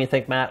overblown, you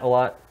think, Matt, a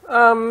lot?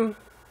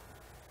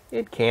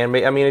 It can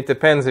be. I mean, it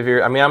depends if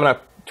you're... I mean, I'm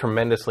not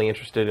tremendously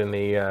interested in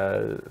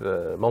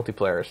the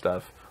multiplayer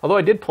stuff. Although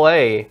I did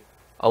play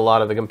a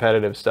lot of the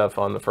competitive stuff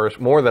on the first,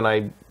 more than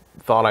I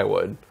thought I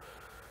would.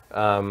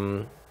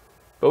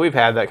 But we've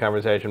had that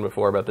conversation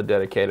before about the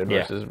dedicated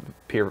versus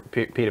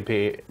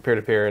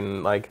peer-to-peer,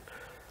 and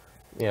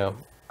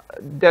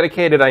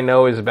dedicated I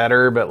know is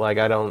better, but like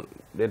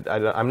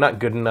I'm not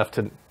good enough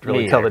to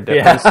really tell the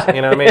difference. Yeah.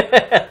 You know what I mean?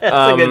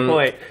 That's a good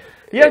point.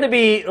 You have to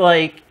be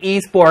like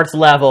esports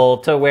level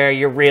to where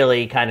you're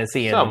really kind of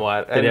seeing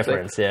somewhat the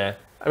difference. Yeah.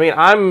 I mean,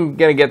 I'm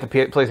gonna get the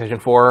PlayStation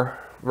 4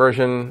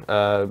 version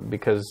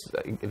because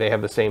they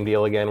have the same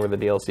deal again where the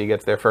DLC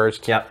gets there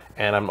first. Yep.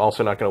 And I'm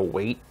also not going to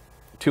wait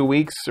 2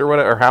 weeks or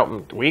whatever,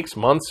 or weeks,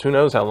 months, who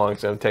knows how long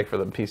it's going to take for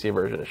the PC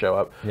version to show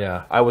up.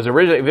 Yeah. I was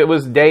originally, if it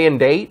was day and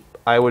date,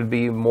 I would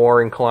be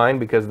more inclined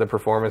because the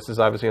performance is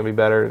obviously going to be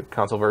better.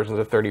 Console versions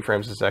of 30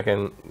 frames a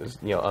second is,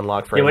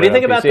 unlocked frame. Yeah, what do you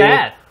think about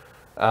that?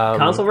 Um,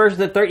 Console versions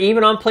of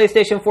even on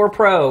PlayStation 4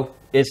 Pro,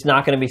 it's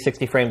not going to be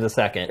 60 frames a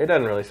second. It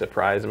doesn't really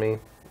surprise me.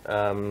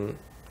 And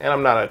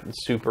I'm not a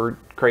super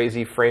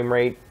crazy frame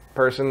rate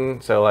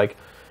person, so like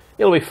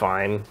it'll be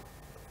fine.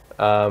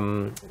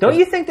 Don't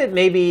you think that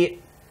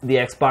maybe the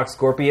Xbox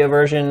Scorpio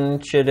version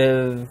should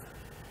have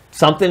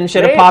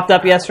popped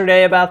up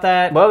yesterday about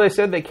that? Well, they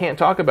said they can't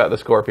talk about the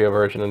Scorpio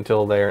version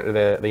until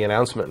the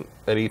announcement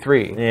at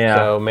E3. Yeah.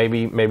 So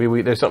maybe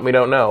there's something we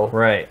don't know.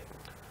 Right.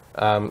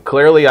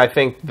 Clearly, I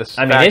think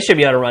it should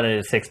be able to run it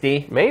at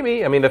 60.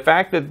 Maybe. I mean, the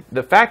fact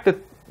that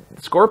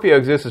Scorpio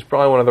exists is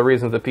probably one of the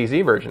reasons the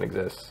PC version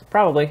exists.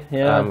 Probably,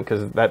 yeah.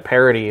 Because that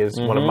parity is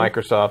one of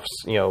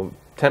Microsoft's,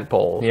 tent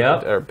poles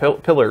or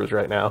pillars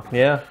right now.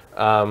 Yeah.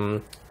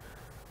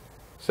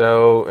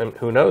 So, and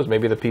who knows?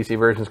 Maybe the PC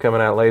version's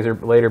coming out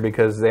later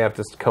because they have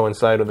to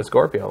coincide with the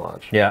Scorpio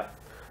launch. Yeah.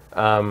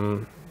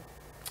 But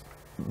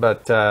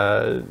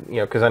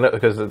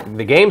because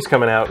the game's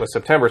coming out with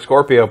September,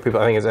 Scorpio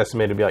people I think is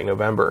estimated to be like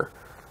November.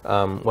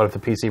 What if the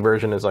PC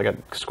version is like a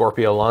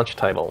Scorpio launch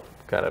title?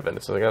 Kind of, and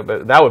it's like,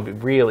 but that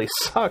would really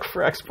suck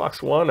for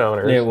Xbox One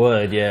owners. It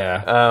would,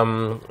 yeah.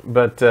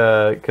 But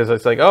because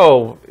it's like,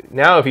 oh,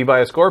 now if you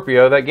buy a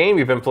Scorpio, that game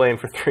you've been playing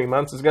for 3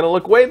 months is going to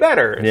look way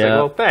better. It's like,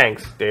 well,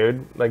 thanks,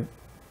 dude. Like,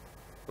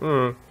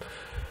 I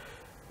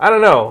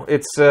don't know.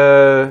 It's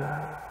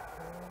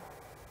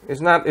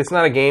not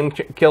a game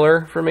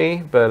killer for me,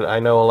 but I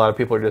know a lot of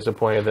people are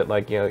disappointed that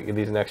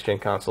these next gen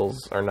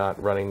consoles are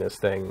not running this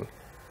thing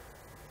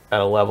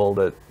at a level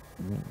that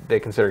they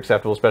consider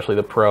acceptable, especially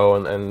the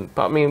Pro, and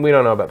I mean, we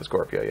don't know about the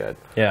Scorpio yet.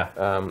 Yeah.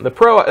 The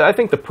Pro, I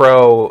think the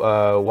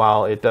Pro,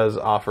 while it does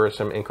offer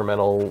some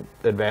incremental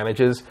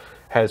advantages,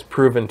 has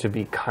proven to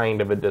be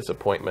kind of a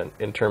disappointment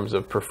in terms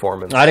of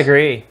performance. I'd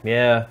agree,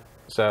 yeah.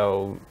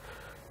 So,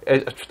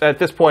 at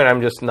this point,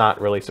 I'm just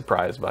not really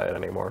surprised by it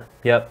anymore.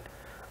 Yep.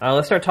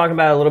 Let's start talking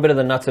about a little bit of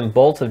the nuts and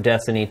bolts of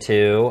Destiny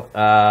 2.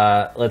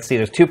 Let's see,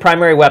 there's 2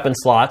 primary weapon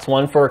slots,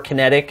 one for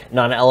kinetic,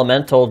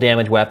 non-elemental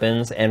damage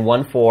weapons, and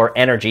one for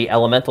energy,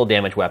 elemental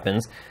damage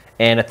weapons,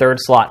 and a third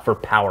slot for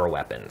power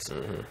weapons.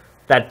 Mm-hmm.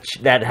 That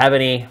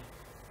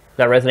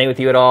resonate with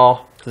you at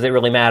all? Does it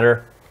really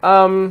matter?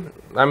 I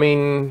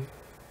mean,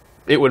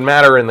 it would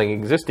matter in the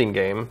existing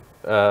game,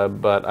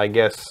 but I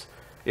guess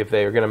if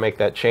they're going to make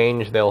that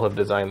change, they'll have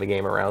designed the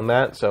game around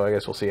that, so I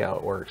guess we'll see how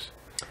it works.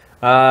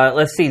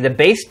 Let's see. The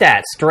base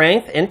stats,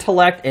 strength,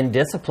 intellect, and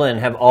discipline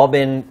have all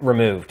been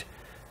removed.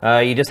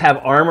 You just have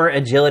armor,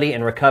 agility,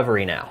 and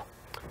recovery now.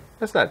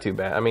 That's not too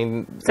bad. I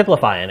mean,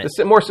 simplifying it.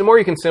 The more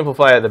you can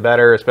simplify it, the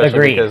better.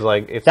 Especially because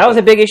that was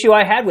a big issue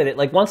I had with it.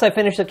 Like once I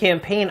finished the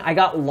campaign, I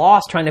got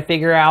lost trying to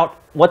figure out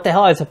what the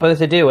hell I was supposed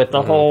to do with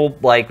the whole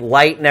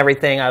light and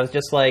everything. I was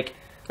just like,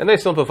 and they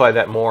simplified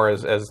that more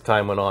as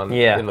time went on.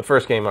 Yeah. In the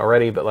first game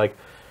already, but like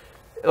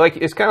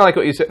it's kind of like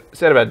what you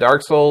said about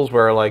Dark Souls,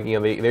 where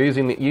they're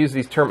use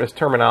these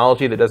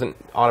terminology that doesn't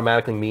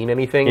automatically mean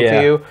anything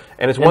to you,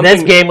 and it's one.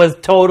 This game was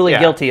totally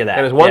guilty of that.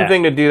 And it's one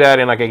thing to do that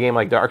in like a game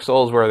like Dark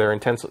Souls, where they're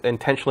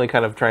intentionally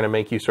kind of trying to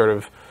make you sort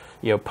of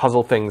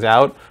puzzle things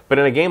out. But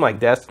in a game like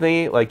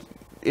Destiny, like,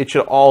 it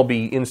should all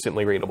be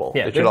instantly readable.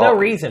 Yeah, there's no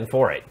reason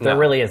for it. There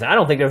really isn't. I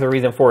don't think there's a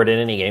reason for it in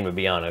any game, to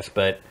be honest.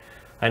 But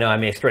I know I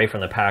may stray from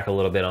the pack a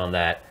little bit on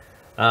that.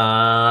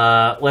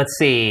 Let's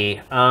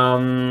see.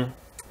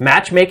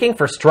 Matchmaking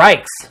for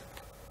strikes.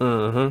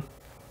 Mm-hmm.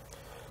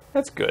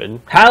 That's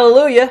good.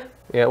 Hallelujah.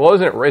 Yeah, what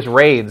was it? It's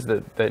raids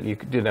that you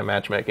could do that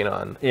matchmaking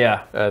on.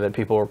 Yeah. That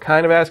people were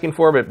kind of asking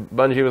for, but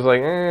Bungie was like,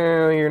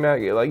 you're not,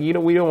 like,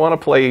 we don't want to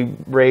play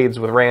raids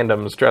with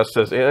randoms, trust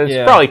us.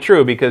 It's probably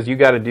true, because you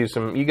got to do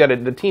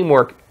the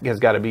teamwork has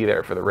got to be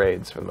there for the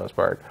raids for the most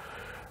part.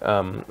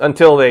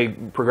 Until they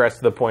progress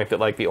to the point that,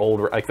 like, the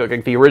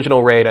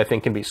original raid, I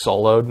think, can be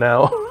soloed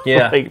now.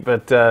 Yeah.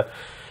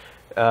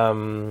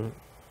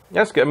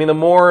 That's good. I mean, the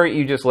more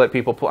you just let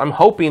people play, I'm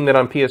hoping that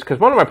on PS, because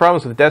one of my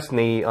problems with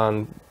Destiny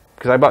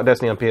because I bought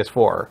Destiny on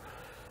PS4,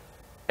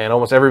 and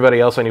almost everybody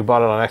else I knew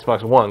bought it on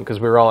Xbox One, because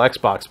we were all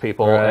Xbox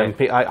people, and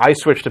I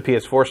switched to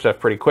PS4 stuff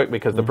pretty quick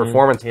because the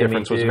performance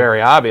difference was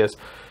very obvious,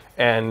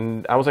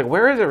 and I was like,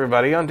 where is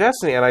everybody on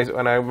Destiny? And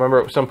I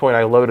remember at some point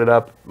I loaded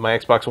up my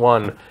Xbox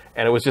One,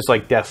 and it was just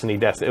like Destiny.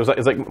 It was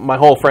like my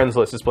whole friends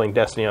list is playing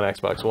Destiny on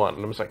Xbox One,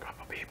 and I was like,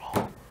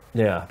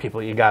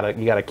 people, you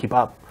gotta keep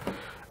up.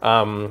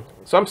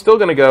 So I'm still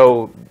gonna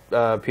go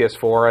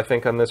PS4, I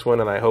think, on this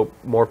one, and I hope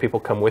more people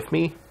come with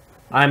me.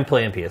 I'm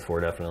playing PS4,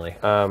 definitely.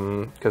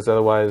 Because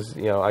otherwise,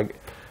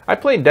 I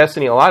played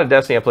Destiny, a lot of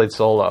Destiny I played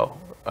solo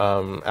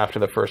after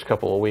the first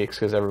couple of weeks,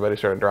 because everybody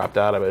sort of dropped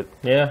out of it.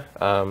 Yeah.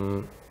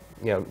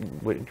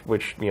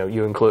 Which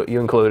you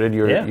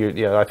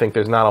included. I think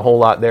there's not a whole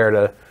lot there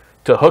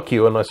to hook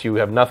you unless you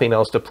have nothing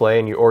else to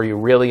play, or you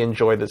really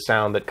enjoy the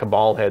sound that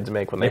Cabal heads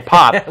make when they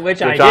pop,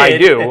 which I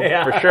do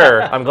for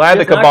sure. I'm glad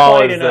the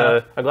Cabal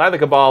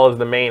is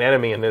the main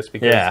enemy in this,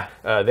 because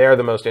they're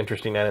the most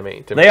interesting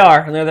enemy to me. They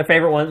are, and they're the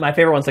favorite one. My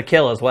favorite ones to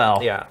kill as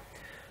well. Yeah.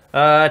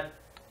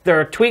 There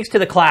are tweaks to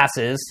the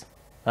classes.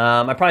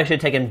 I probably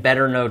should have taken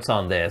better notes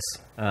on this,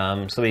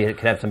 so we could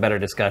have some better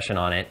discussion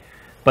on it.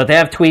 But they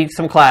have tweaked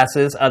some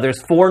classes.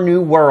 There's 4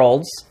 new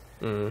worlds.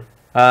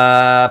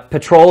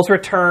 Patrols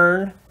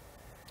return.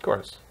 Of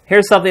course.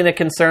 Here's something that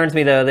concerns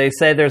me, though. They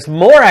say there's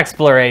more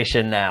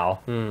exploration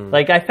now.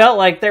 Like, I felt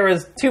like there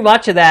was too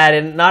much of that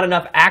and not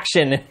enough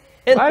action in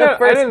the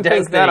first I didn't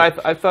Destiny. think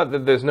that. I thought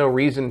that there's no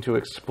reason to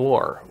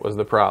explore was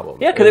the problem.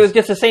 Yeah, because it was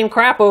just the same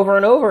crap over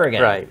and over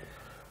again. Right.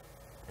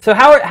 So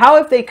how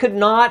if they could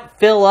not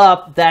fill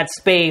up that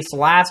space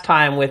last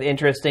time with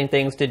interesting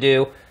things to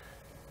do,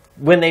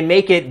 when they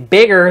make it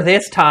bigger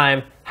this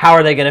time, how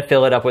are they going to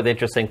fill it up with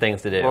interesting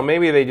things to do? Well,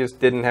 maybe they just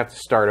didn't have to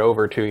start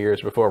over 2 years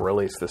before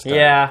release this time.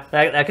 Yeah,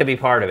 that could be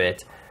part of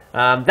it.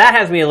 That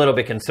has me a little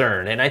bit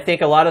concerned. And I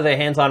think a lot of the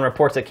hands-on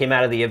reports that came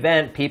out of the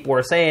event, people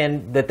were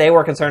saying that they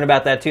were concerned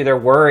about that too. They're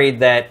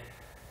worried that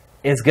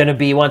it's going to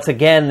be, once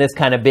again, this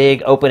kind of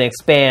big open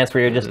expanse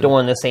where you're just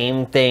doing the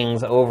same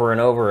things over and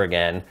over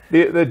again.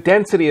 The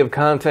density of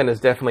content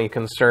is definitely a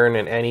concern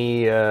in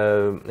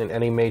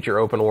any major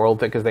open world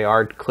thing, because they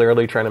are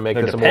clearly trying to make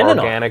this a more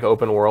organic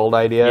open world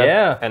idea.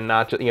 Yeah. And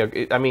not just,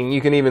 I mean,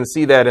 you can even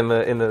see that in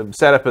the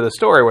setup of the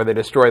story where they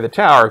destroy the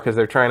tower, because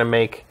they're trying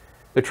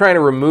to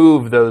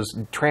remove those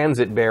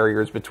transit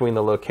barriers between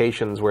the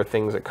locations where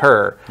things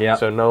occur. Yeah.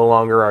 So no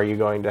longer are you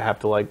going to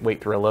have to, like,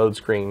 wait through a load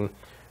screen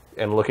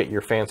and look at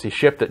your fancy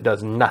ship that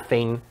does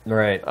nothing.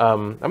 Right.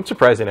 I'm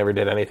surprised they never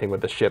did anything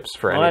with the ships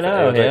for anything.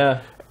 I know, yeah.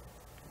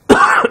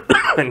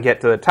 And get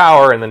to the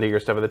tower and then do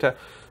your stuff at the tower.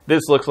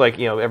 This looks like,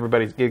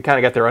 everybody's kind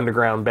of got their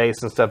underground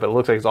base and stuff, but it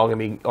looks like it's all going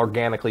to be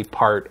organically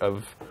part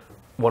of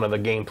one of the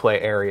gameplay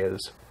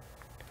areas.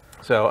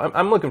 So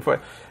I'm looking for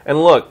it.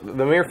 And look,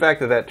 the mere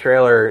fact that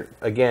trailer,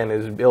 again,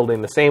 is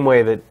building the same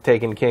way that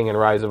Taken King and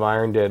Rise of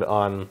Iron did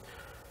on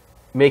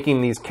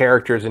making these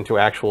characters into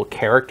actual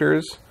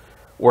characters.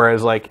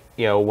 Whereas, like,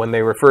 when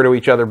they refer to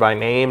each other by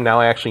name, now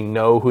I actually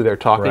know who they're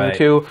talking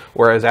to.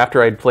 Whereas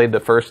after I'd played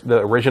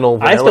the original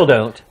vanilla... I still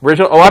don't.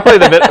 I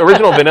played the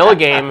original vanilla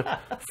game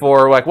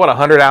for,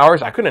 100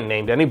 hours. I couldn't have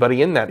named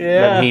anybody in that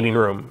meeting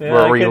room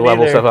where you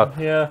level stuff up.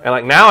 Yeah.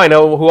 And, now I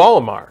know who all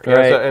of them are.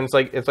 Right. And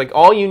it's like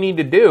all you need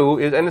to do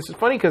is... And it's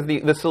funny because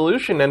the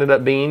solution ended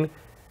up being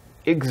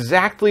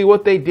exactly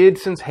what they did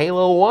since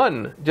Halo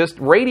 1. Just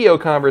radio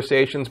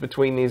conversations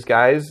between these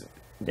guys...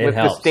 with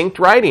distinct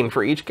writing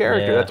for each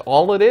character. That's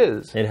all it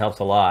is. It helps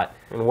a lot.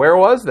 And where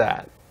was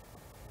that?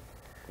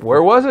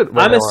 Where was it?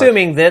 I'm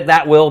assuming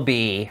that will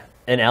be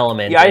an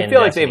element. Yeah, I feel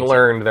like they've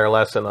learned their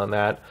lesson on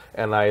that,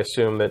 and I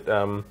assume that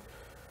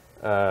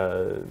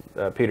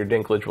Peter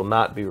Dinklage will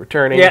not be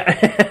returning.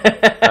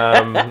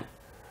 Yeah.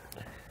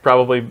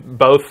 Probably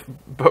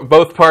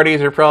both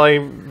parties are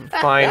probably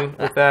fine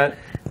with that.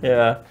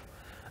 Yeah.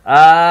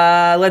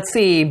 Let's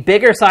see.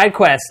 Bigger side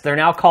quests. They're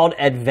now called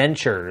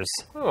adventures.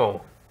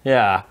 Oh.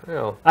 Yeah.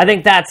 Well, I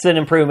think that's an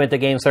improvement the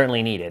game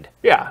certainly needed.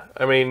 Yeah.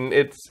 I mean,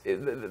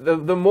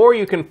 the more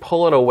you can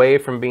pull it away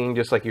from being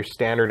just like your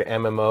standard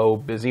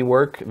MMO busy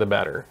work, the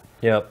better.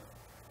 Yep.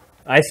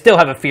 I still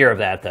have a fear of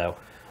that, though.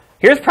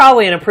 Here's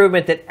probably an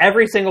improvement that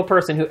every single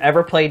person who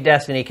ever played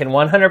Destiny can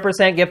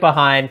 100% get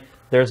behind.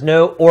 There's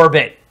no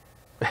orbit.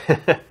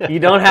 You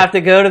don't have to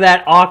go to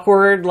that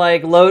awkward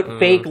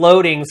fake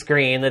loading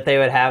screen that they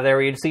would have there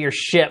where you'd see your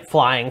ship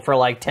flying for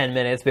like 10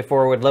 minutes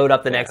before it would load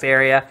up the next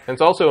area. And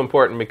it's also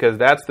important because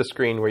that's the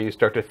screen where you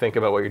start to think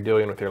about what you're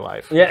doing with your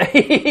life. Yeah,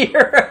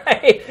 you're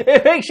right.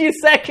 It makes you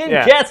second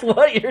guess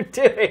what you're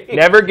doing.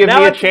 Never give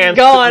me a chance.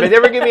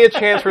 Never give me a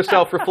chance for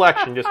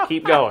self-reflection. Just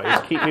keep going.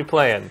 Just keep me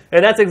playing.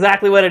 And that's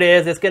exactly what it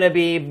is. It's going to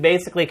be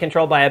basically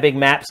controlled by a big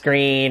map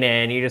screen,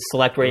 and you just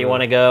select where you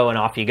want to go, and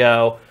off you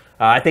go.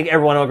 I think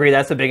everyone will agree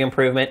that's a big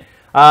improvement.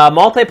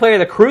 Multiplayer,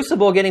 the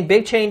Crucible, getting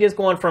big changes,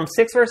 going from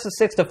 6 versus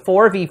 6 to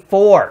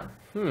 4v4.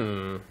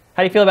 How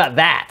do you feel about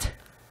that?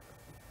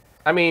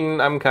 I mean,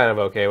 I'm kind of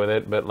okay with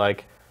it, but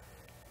like...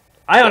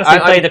 I honestly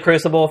played the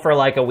Crucible for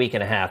like a week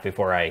and a half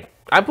before I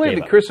played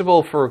the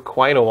Crucible for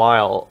quite a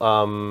while.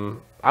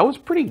 I was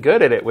pretty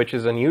good at it, which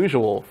is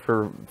unusual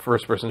for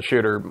first-person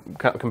shooter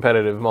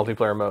competitive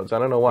multiplayer modes. I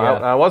don't know why. Yeah.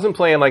 I wasn't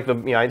playing like the...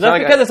 That's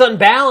because it's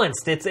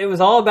unbalanced. It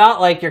was all about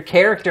like your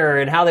character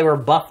and how they were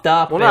buffed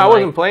up. Well, no, I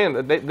wasn't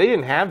playing... They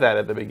didn't have that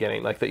at the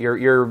beginning. Like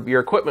your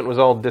equipment was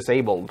all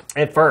disabled.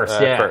 At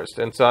first.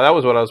 And so that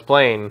was what I was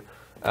playing.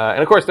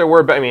 And of course there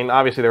were...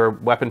 obviously there were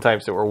weapon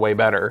types that were way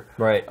better.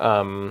 Right.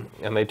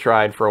 And they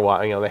tried for a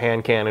while. The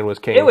hand cannon was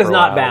king. It was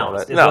not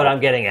balanced, is what I'm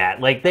getting at.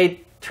 Like,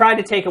 they tried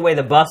to take away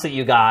the buffs that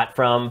you got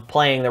from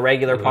playing the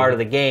regular part of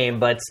the game,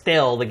 but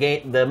still, the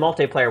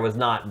multiplayer was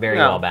not very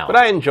well balanced.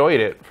 But I enjoyed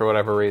it for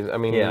whatever reason. I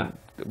mean,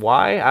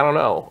 why? I don't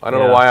know. I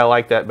don't know why I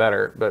like that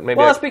better. But maybe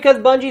it's because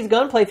Bungie's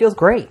gunplay feels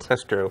great.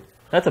 That's true.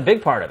 That's a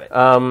big part of it.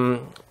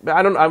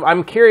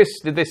 I'm curious.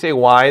 Did they say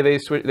why they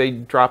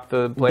dropped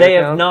the player They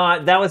count? have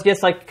not. That was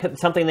just like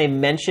something they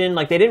mentioned.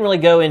 Like they didn't really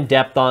go in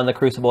depth on the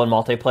Crucible and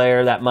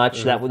multiplayer that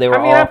much. That they were.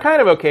 I'm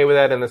kind of okay with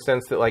that in the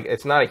sense that like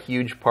it's not a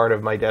huge part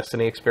of my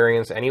Destiny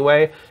experience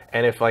anyway.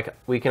 And if like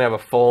we can have a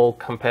full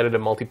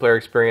competitive multiplayer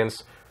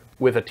experience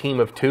with a team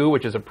of 2,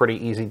 which is a pretty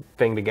easy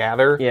thing to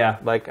gather. Yeah.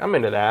 Like I'm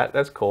into that.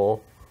 That's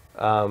cool.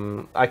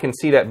 I can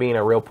see that being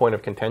a real point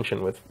of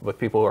contention with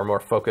people who are more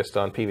focused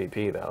on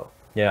PvP though.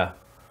 Yeah.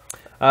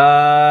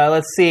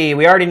 Let's see.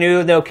 We already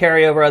knew no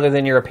carryover other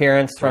than your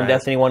appearance from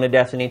Destiny 1 to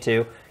Destiny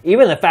 2.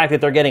 Even the fact that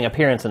they're getting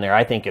appearance in there,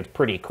 I think is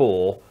pretty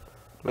cool.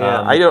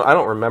 Yeah, I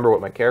don't remember what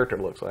my character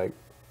looks like.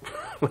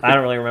 I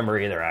don't really remember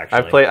either,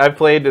 actually. I've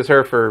played as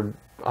her for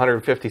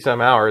 150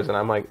 some hours, and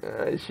I'm like,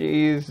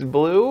 she's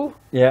blue?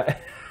 Yeah.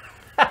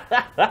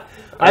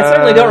 I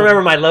certainly don't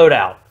remember my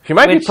loadout. She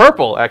might be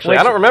purple, actually.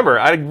 I don't remember.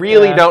 I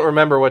really don't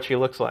remember what she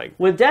looks like.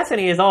 With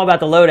Destiny, it's all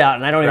about the loadout,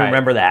 and I don't even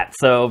remember that.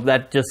 So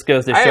that just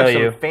goes to show you.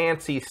 I have some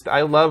fancy...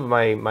 I love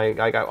my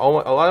I got a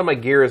lot of my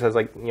gears has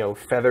like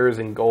feathers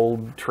and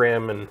gold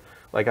trim, and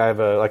like I have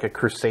a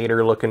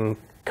Crusader-looking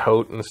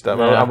coat and stuff.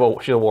 Yeah.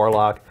 She's a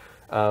warlock.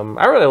 I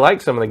really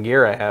like some of the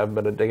gear I have,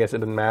 but I guess it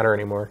doesn't matter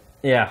anymore.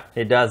 Yeah,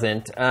 it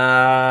doesn't.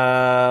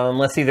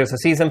 Let's see. There's a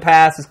season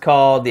pass. It's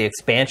called the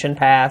expansion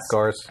pass. Of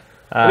course.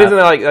 It isn't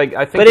like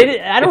I think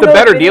it's a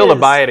better deal to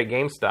buy it at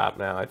GameStop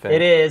now, I think.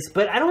 It is,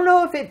 but I don't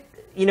know if it,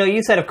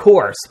 you said of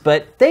course,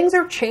 but things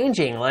are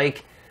changing.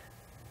 Like,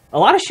 a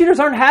lot of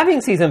shooters aren't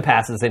having season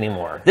passes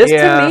anymore. This,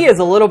 to me, is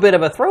a little bit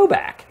of a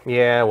throwback.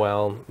 Yeah,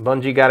 well,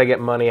 Bungie got to get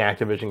money,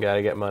 Activision got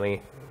to get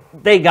money.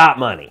 They got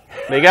money.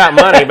 They got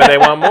money, but they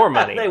want more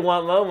money. They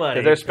want more money.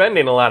 Because they're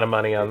spending a lot of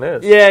money on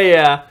this.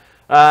 Yeah.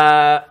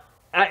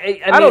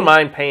 I don't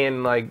mind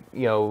paying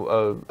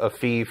a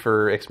fee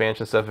for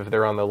expansion stuff if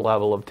they're on the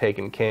level of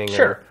Taken King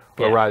or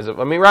Rise of.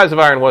 I mean, Rise of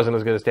Iron wasn't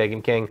as good as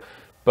Taken King,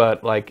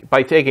 but like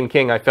by Taken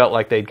King, I felt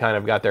like they'd kind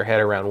of got their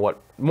head around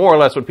what more or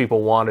less what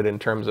people wanted in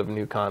terms of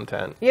new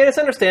content. Yeah, it's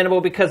understandable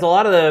because a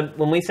lot of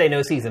when we say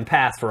no season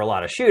pass for a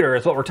lot of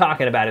shooters, what we're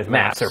talking about is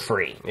maps are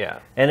free. Yeah,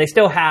 and they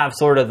still have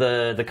sort of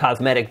the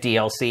cosmetic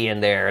DLC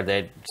in there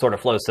that sort of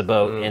floats the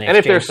boat. And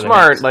if they're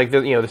smart, like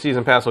the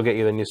season pass will get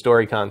you the new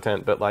story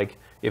content, but like.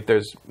 If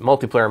there's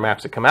multiplayer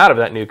maps that come out of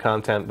that new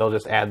content, they'll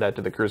just add that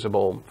to the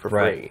Crucible for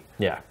free.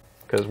 Yeah.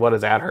 Because what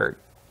does that hurt?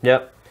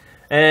 Yep.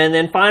 And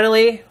then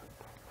finally,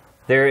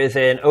 there is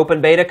an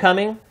open beta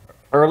coming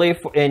early,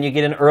 and you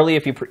get an earlier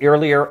if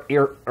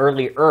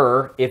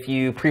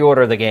you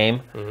pre-order the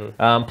game.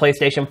 Mm-hmm.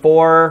 PlayStation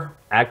 4,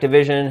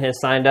 Activision has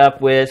signed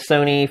up with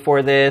Sony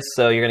for this,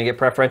 so you're going to get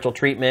preferential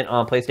treatment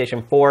on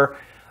PlayStation 4.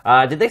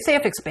 Did they say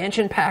if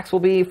expansion packs will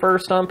be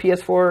first on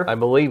PS4? I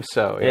believe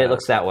so, yeah. It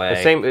looks that way.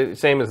 The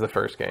same as the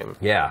first game.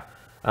 Yeah.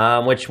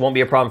 Which won't be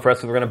a problem for us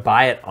if we're going to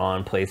buy it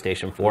on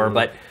PlayStation 4. Mm-hmm.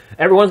 But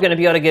everyone's going to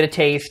be able to get a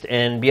taste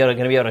and going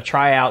to be able to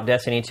try out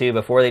Destiny 2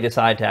 before they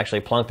decide to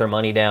actually plunk their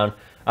money down.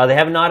 They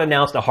have not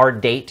announced a hard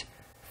date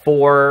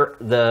for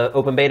the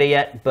open beta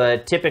yet,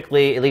 but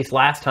typically, at least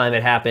last time,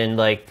 it happened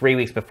like 3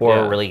 weeks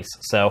before release.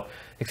 So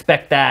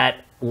expect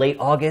that late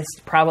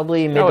August,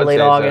 probably mid to late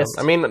August.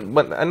 So. I mean,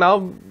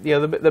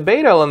 the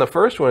beta on the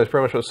first one is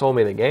pretty much what sold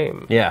me the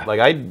game. Yeah, like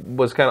I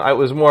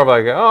was more of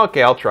like, oh,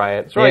 okay, I'll try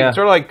it. Sort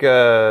of like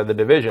the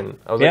Division.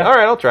 I was like, all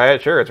right, I'll try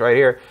it. Sure, it's right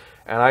here,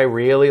 and I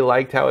really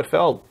liked how it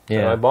felt.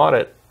 So I bought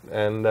it,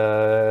 and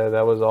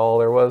that was all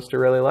there was to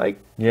really like.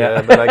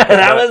 Yeah, but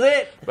that was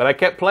it. But I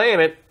kept playing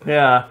it.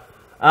 Yeah.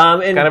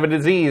 And kind of a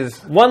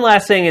disease. One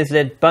last thing is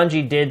that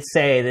Bungie did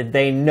say that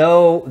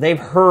they've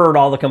heard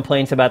all the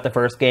complaints about the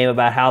first game,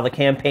 about how the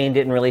campaign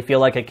didn't really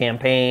feel like a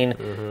campaign,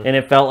 and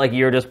it felt like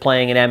you were just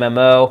playing an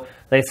MMO.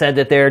 They said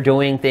that they're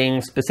doing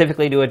things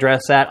specifically to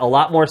address that. A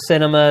lot more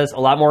cinemas, a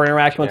lot more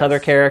interaction with other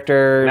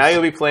characters. Now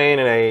you'll be playing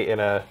in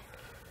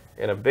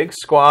a big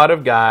squad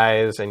of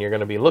guys, and you're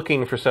going to be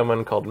looking for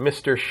someone called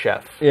Mr.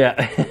 Chef. Yeah.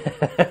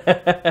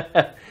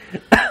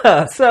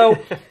 So,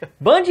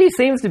 Bungie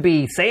seems to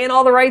be saying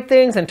all the right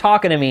things and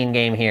talking a mean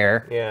game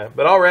here. Yeah,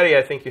 but already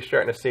I think you're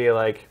starting to see,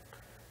 like...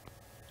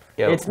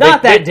 You know, it's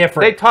not that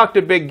different. They talked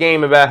a big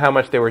game about how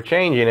much they were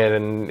changing it,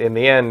 and in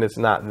the end, it's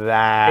not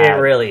that... It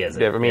really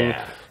isn't. I mean,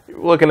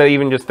 looking at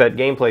even just that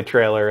gameplay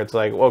trailer, it's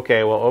like,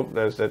 okay, well,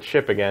 there's that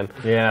ship again.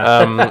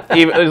 Yeah.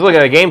 Even I was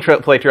looking at a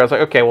gameplay trailer, I was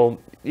like, okay, well...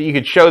 You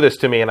could show this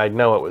to me, and I'd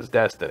know it was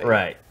Destiny.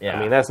 Right, yeah. I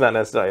mean, that's not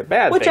necessarily a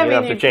bad thing. I You mean,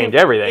 don't have to change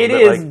everything. It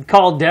is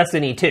called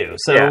Destiny 2,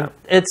 so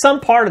some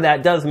part of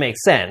that does make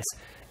sense.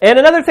 And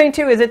another thing,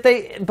 too, is that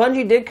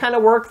Bungie did kind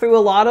of work through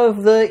a lot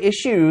of the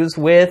issues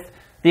with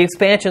the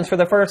expansions for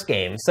the first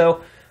game.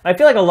 So I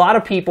feel like a lot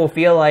of people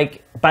feel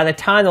like by the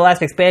time the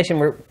last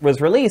expansion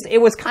was released,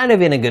 it was kind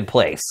of in a good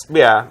place.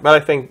 Yeah,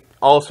 but I think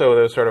also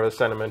there's sort of a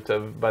sentiment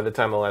of by the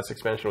time the last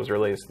expansion was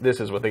released, this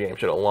is what the game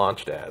should have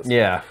launched as.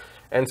 Yeah.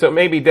 And so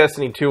maybe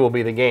Destiny 2 will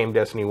be the game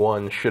Destiny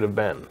 1 should have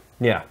been.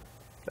 Yeah.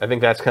 I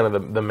think that's kind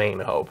of the main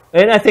hope.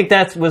 And I think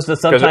that was the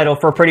subtitle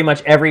for pretty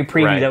much every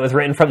preview that was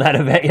written from that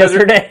event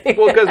yesterday.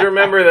 Well, because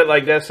remember that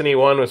like Destiny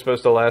 1 was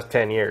supposed to last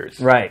 10 years.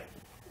 Right.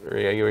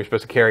 You were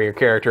supposed to carry your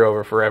character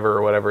over forever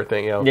or whatever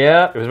thing. You know.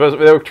 Yeah.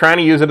 They were trying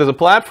to use it as a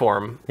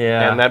platform.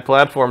 Yeah. And that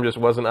platform just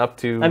wasn't up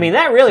to... I mean,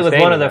 that really was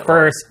one of the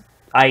first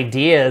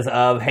ideas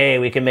of, hey,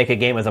 we can make a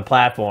game as a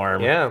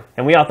platform. Yeah.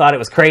 And we all thought it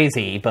was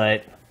crazy,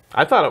 but...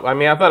 I thought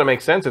it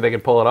makes sense if they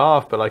could pull it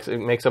off, but like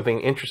make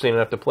something interesting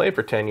enough to play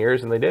for 10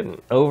 years, and they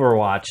didn't.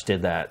 Overwatch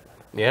did that.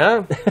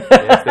 Yeah,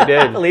 yes, they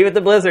did. Leave it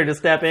to Blizzard to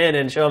step in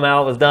and show them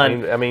how it was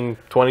done. I mean,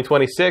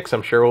 2026,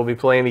 I'm sure we'll be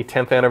playing the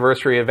 10th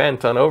anniversary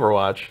event on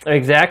Overwatch.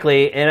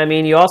 Exactly, and I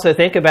mean, you also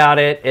think about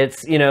it,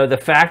 it's, the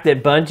fact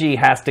that Bungie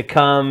has to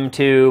come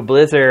to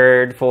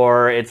Blizzard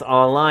for its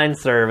online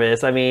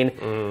service. I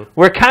mean,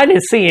 we're kind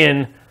of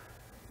seeing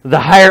the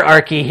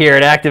hierarchy here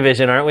at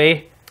Activision, aren't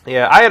we?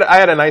 Yeah, I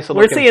had a nice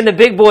little... We're seeing the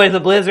big boys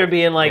of Blizzard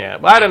being like... Yeah,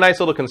 I had a nice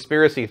little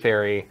conspiracy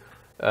theory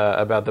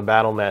about the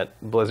Battle.net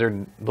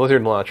Blizzard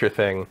launcher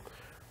thing,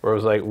 where it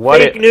was like,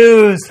 Fake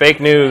news!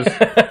 Fake news.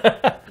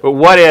 But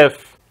what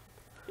if,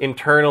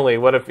 internally,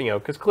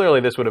 because clearly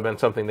this would have been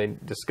something they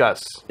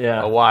discuss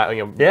a while,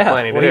 planning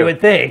to do. What you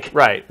would think.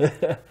 Right.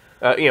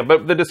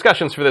 But the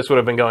discussions for this would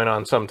have been going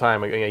on some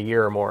time, a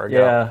year or more ago.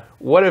 Yeah.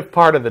 What if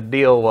part of the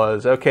deal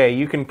was, okay,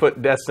 you can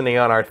put Destiny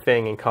on our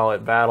thing and call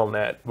it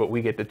Battle.net, but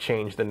we get to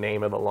change the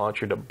name of the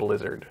launcher to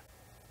Blizzard?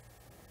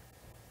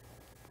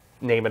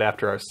 Name it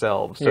after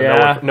ourselves,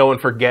 so no one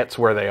forgets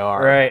where they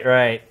are.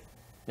 Right.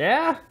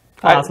 Yeah,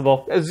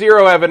 possible.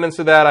 Zero evidence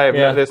of that.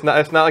 It's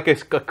not like a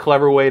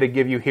clever way to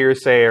give you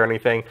hearsay or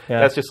anything. Yeah.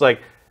 That's just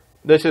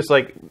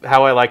like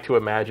how I like to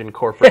imagine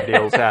corporate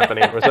deals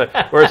happening.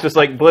 Where it's just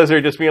like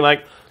Blizzard just being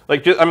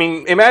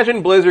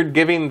imagine Blizzard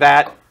giving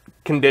that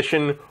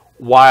condition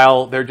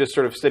while they're just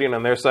sort of sitting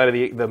on their side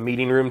of the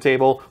meeting room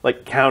table,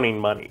 like counting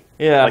money.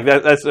 Yeah. Like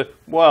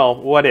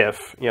what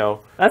if,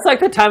 That's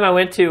like the time I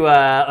went to, when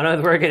I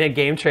was working at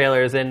Game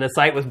Trailers and the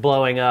site was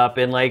blowing up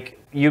and like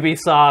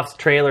Ubisoft's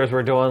trailers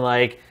were doing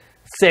like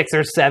 6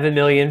 or 7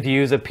 million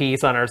views a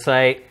piece on our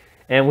site.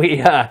 And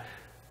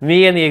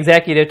me and the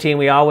executive team,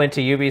 we all went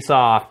to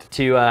Ubisoft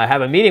to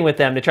have a meeting with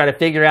them to try to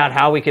figure out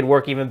how we could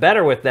work even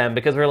better with them,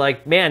 because we're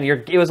like, man,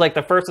 it was like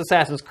the first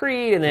Assassin's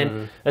Creed, and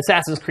then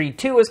Assassin's Creed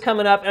 2 was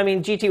coming up. I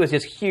mean, GT was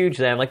just huge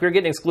then. Like, we were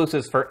getting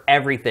exclusives for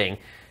everything.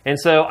 And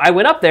so I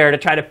went up there to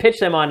try to pitch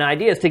them on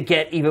ideas to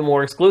get even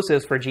more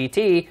exclusives for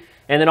GT,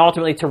 and then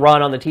ultimately to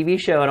run on the TV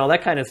show and all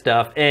that kind of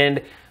stuff.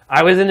 And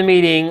I was in the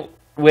meeting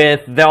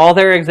with all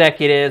their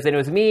executives, and it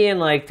was me and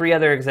like 3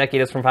 other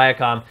executives from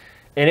Viacom.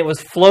 And it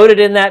was floated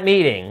in that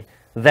meeting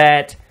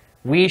that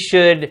we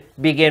should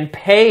begin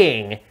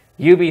paying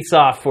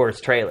Ubisoft for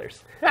its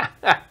trailers.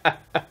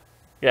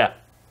 Yeah.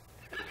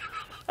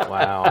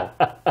 Wow.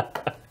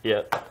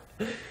 Yeah.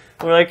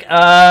 We're like,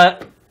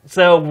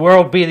 so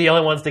we'll be the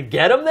only ones to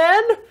get them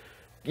then?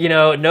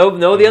 None of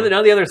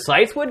the other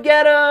sites would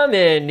get them,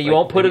 and you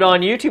won't put it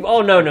on YouTube.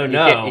 Oh no!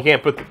 You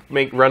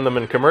can't run them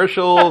in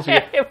commercials.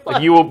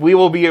 We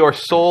will be your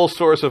sole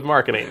source of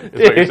marketing.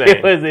 Is what you're saying.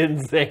 It was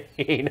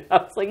insane. I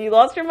was like, you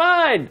lost your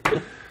mind.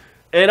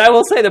 And I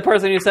will say the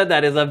person who said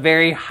that is a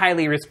very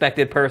highly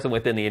respected person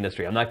within the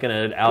industry. I'm not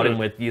going to out him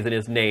with using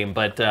his name,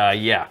 but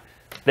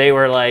they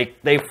were like,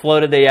 they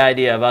floated the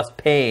idea of us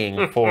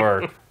paying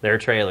for their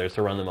trailers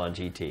to run them on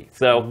GT.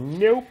 So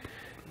nope.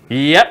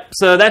 Yep,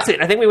 so that's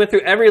it. I think we went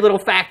through every little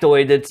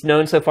factoid that's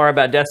known so far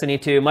about Destiny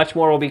 2. Much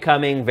more will be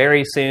coming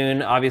very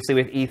soon, obviously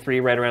with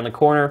E3 right around the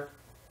corner.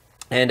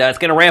 And it's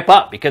going to ramp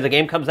up because the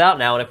game comes out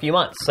now in a few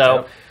months.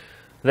 So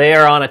They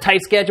are on a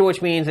tight schedule,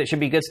 which means it should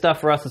be good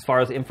stuff for us as far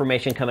as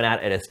information coming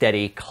out at a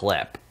steady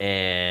clip.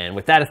 And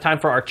with that, it's time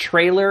for our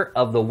trailer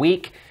of the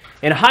week.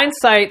 In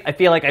hindsight, I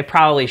feel like I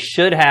probably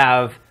should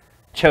have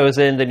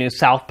chosen the new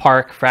South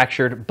Park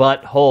Fractured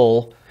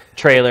Butthole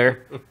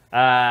trailer.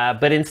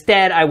 But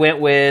instead, I went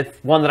with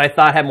one that I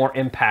thought had more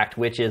impact,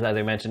 which is, as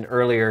I mentioned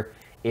earlier,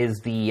 is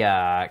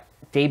the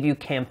debut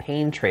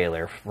campaign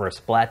trailer for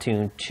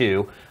Splatoon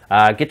 2.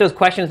 Get those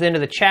questions into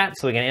the chat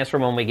so we can answer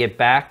them when we get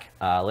back.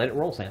 Let it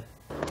roll, Sam.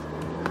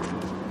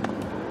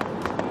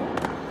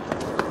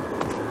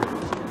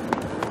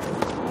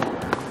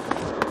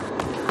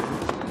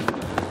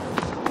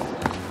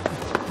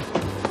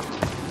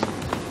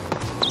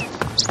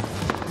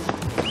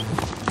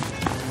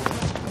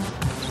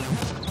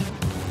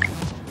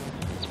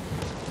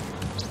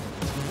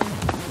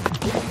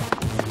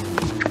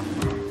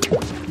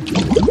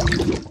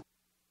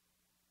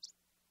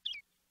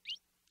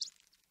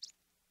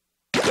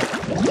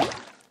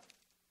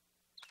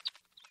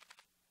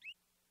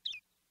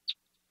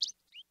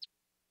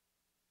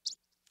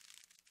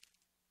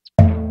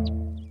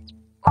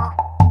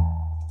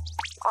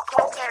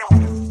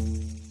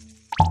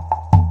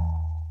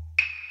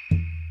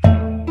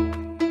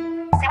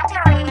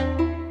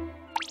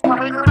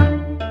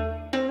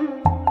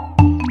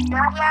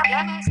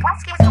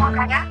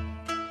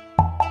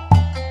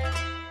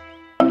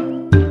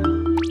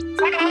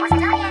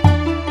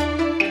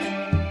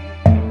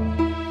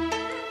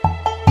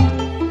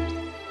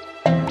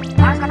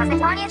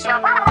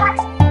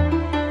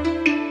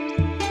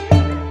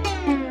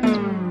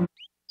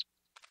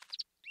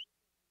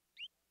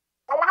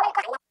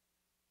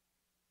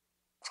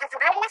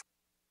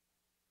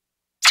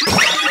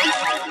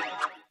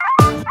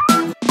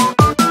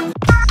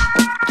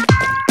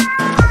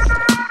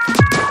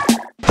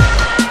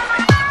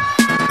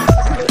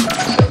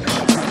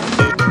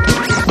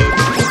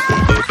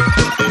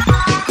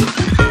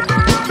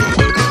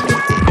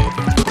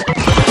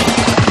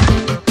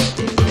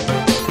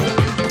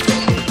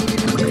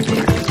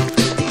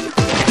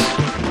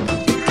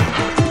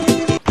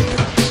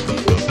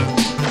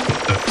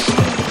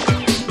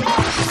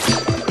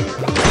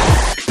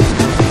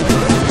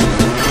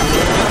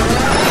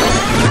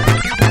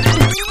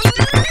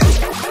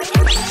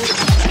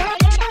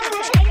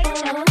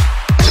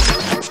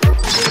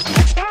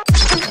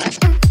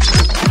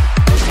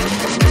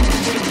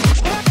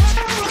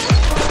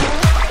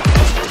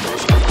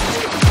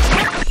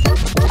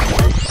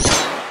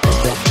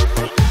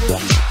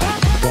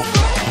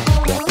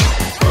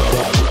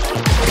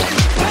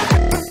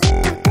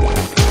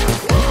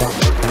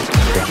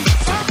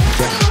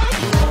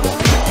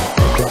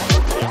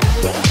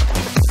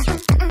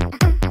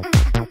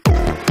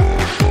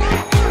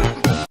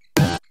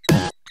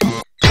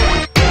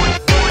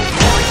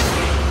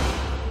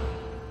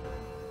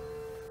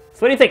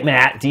 So what do you think,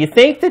 Matt? Do you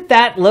think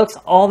that looks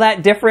all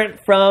that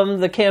different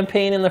from the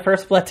campaign in the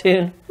first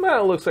Splatoon?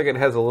 Well, it looks like it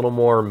has a little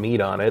more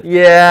meat on it.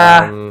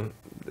 Yeah.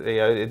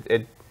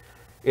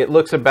 It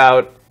looks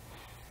about,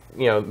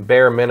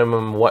 bare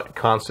minimum what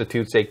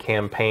constitutes a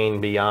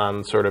campaign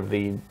beyond sort of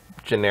the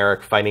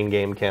generic fighting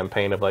game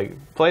campaign of like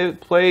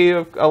play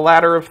a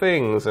ladder of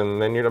things, and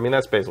then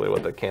that's basically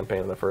what the campaign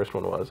of the first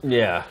one was.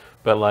 Yeah.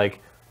 But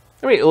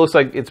it looks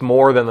like it's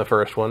more than the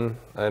first one.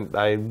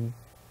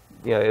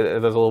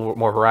 There's a little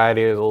more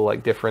variety. There's a little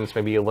difference.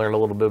 Maybe you learn a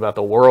little bit about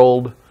the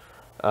world.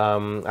 I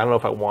don't know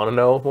if I want to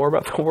know more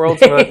about the world.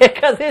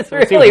 Because it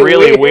seems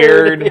really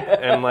weird.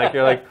 Yeah. And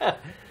you're like,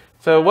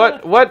 so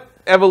what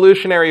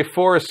evolutionary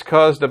force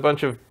caused a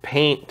bunch of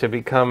paint to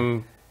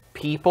become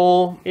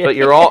people? But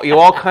you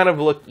all kind of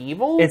look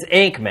evil. It's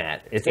ink,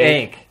 Matt. It's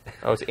ink.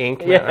 Oh, it's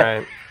ink. Yeah. All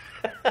right.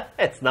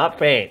 It's not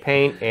paint.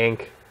 Paint,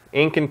 ink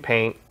and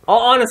paint.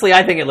 Honestly,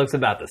 I think it looks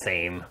about the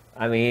same.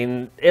 I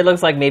mean, it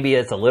looks like maybe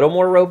it's a little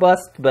more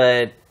robust,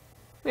 but...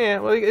 Yeah,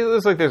 well, it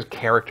looks like there's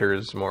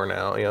characters more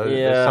now.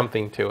 There's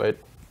something to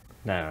it.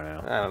 I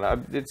don't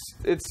know.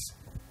 It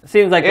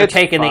seems like they're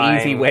taking fine.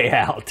 the easy way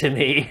out to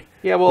me.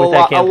 Yeah, well,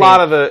 a lot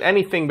of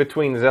anything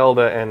between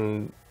Zelda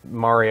and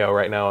Mario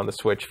right now on the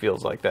Switch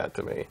feels like that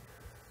to me.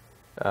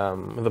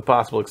 With the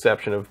possible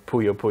exception of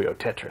Puyo Puyo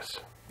Tetris.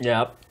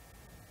 Yep.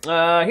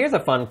 Here's a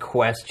fun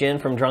question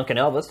from Drunken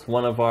Elvis,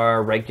 one of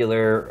our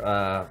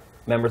regular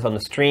members on the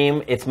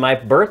stream. It's my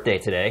birthday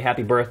today.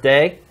 Happy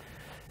birthday.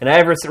 And I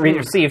have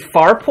received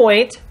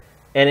Farpoint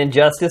and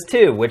Injustice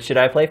 2. Which should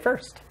I play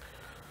first?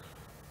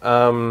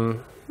 I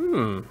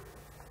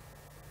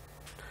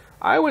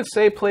would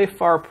say play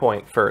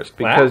Farpoint first,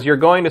 because you're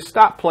going to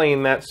stop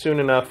playing that soon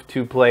enough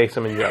to play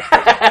some Injustice.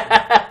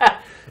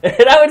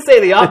 And I would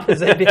say the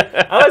opposite.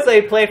 I would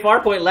say play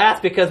Farpoint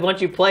last, because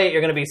once you play it,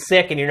 you're going to be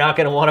sick and you're not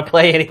going to want to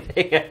play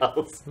anything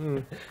else.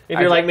 If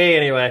you're like me,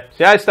 anyway.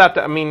 See, I stopped.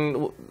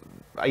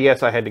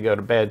 Yes, I had to go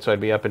to bed, so I'd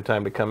be up in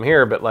time to come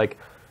here. But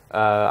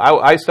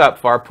I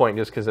stopped Farpoint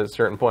just because at a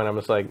certain point I'm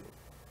just like,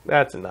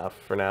 that's enough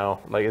for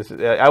now.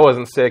 I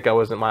wasn't sick.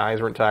 My eyes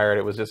weren't tired.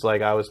 It was just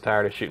I was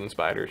tired of shooting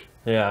spiders.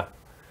 Yeah.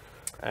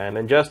 And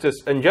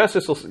Injustice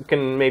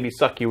can maybe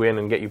suck you in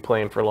and get you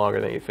playing for longer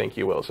than you think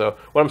you will. So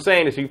what I'm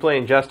saying is if you play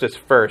Injustice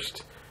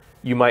first,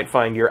 you might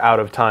find you're out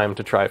of time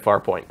to try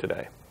Farpoint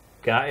today.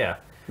 Got ya.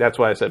 That's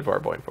why I said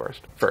Farpoint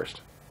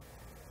first.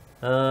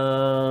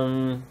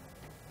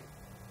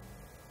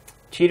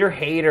 Cheater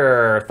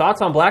Hater.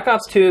 Thoughts on Black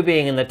Ops 2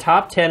 being in the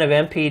top 10 of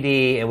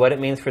MPD and what it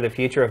means for the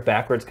future of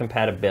backwards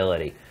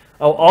compatibility.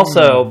 Oh,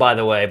 also, by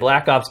the way,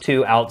 Black Ops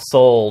 2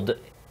 outsold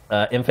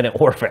Infinite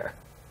Warfare.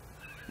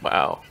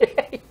 Wow.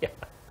 Yeah.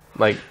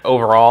 Like,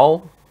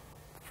 overall?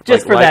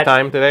 Just like for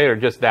lifetime that today, or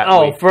just that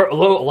week? For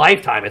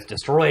Lifetime, it's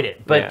destroyed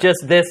it. But just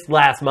this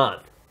last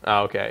month.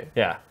 Oh, okay.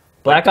 Yeah.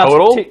 Black Ops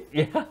total? 2,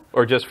 yeah.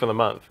 Or just for the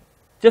month?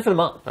 Just for the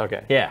month.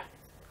 Okay. Yeah.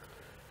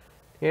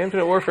 Yeah,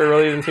 Infinite Warfare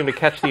really didn't seem to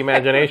catch the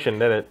imagination,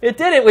 did it? It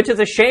didn't, which is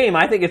a shame.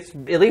 I think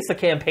at least the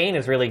campaign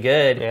is really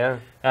good.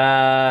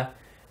 Yeah.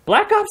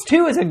 Black Ops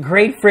 2 is a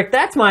great frick.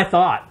 That's my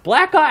thought.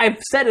 I've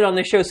said it on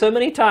this show so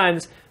many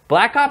times.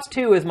 Black Ops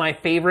 2 is my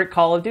favorite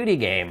Call of Duty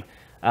game.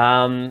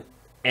 And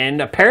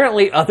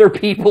apparently other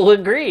people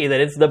agree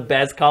that it's the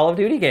best Call of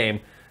Duty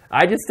game.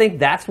 I just think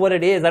that's what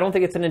it is. I don't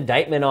think it's an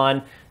indictment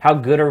on how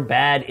good or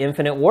bad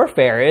Infinite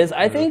Warfare is.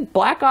 I think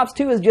Black Ops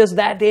 2 is just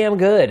that damn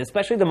good,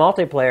 especially the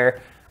multiplayer.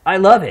 I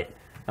love it.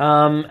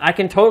 I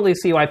can totally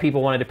see why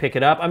people wanted to pick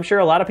it up. I'm sure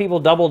a lot of people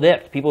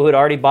double-dipped. People who had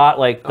already bought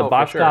like the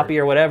box copy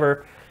or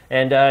whatever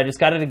and just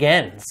got it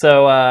again.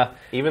 So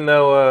even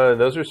though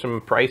those are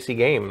some pricey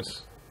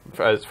games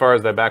as far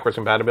as the backwards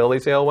compatibility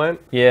sale went.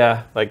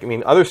 Yeah. Like, I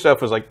mean, other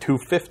stuff was like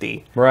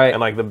 $250. Right.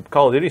 And like the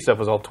Call of Duty stuff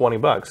was all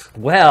 $20.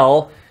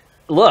 Well,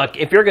 look,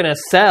 if you're going to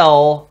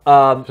sell...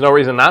 there's no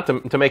reason not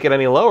to make it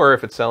any lower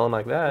if it's selling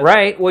like that.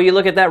 Right. Well, you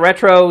look at that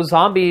Retro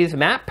Zombies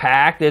map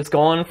pack that's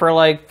going for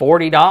like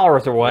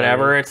 $40 or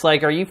whatever. It's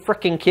like, are you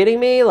freaking kidding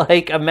me?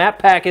 Like, a map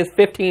pack is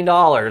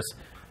 $15.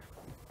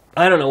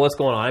 I don't know what's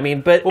going on. I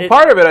mean, but... Well,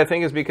 part of it, I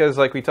think, is because,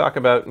 like we talk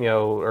about,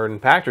 or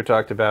Impactor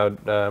talked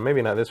about,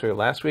 maybe not this week,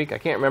 last week. I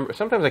can't remember.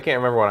 Sometimes I can't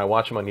remember when I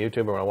watch them on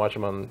YouTube or when I watch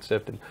them on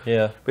Sifted.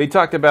 Yeah. But he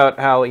talked about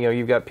how,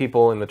 you've got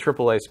people in the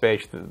AAA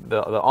space,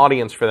 the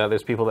audience for that,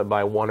 there's people that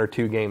buy 1 or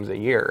 2 games a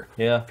year.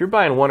 Yeah. If you're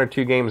buying 1 or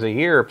 2 games a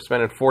year,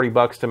 spending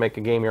 $40 to make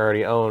a game you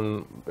already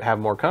own, have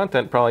more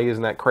content, probably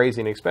isn't that crazy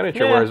an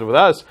expenditure. Yeah. Whereas with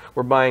us,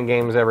 we're buying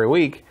games every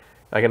week.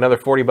 Like another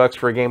 $40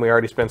 for a game we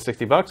already spent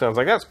 $60 on. I was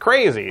like, that's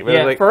crazy. But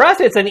yeah, for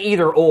us, it's an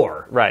either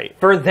or. Right.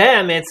 For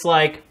them, it's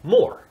like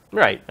more.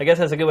 Right. I guess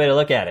that's a good way to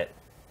look at it.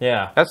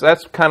 Yeah.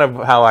 That's kind of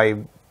how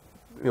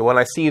when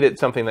I see that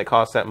something that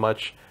costs that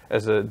much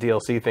as a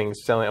DLC thing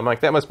selling, I'm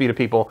like, that must be to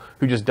people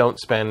who just don't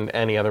spend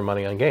any other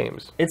money on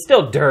games. It's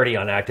still dirty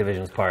on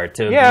Activision's part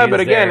to but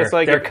again, it's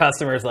like their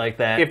customers like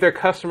that. If their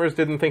customers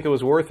didn't think it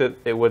was worth it,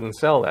 it wouldn't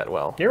sell that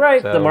well. You're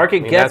right. So, the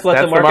market gets what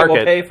the market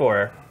will pay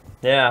for.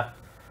 Yeah.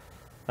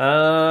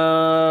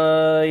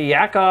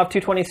 Yakov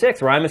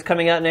 226. Rime is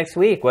coming out next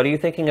week. What are you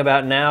thinking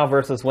about now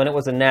versus when it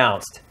was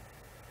announced?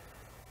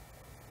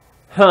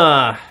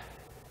 I'm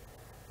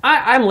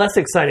less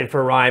excited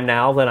for Rime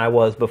now than I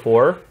was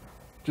before.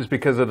 Just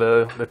because of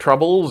the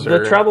troubles?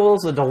 The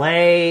troubles, the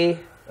delay,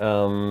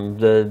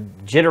 the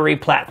jittery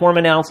platform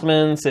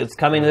announcements. It's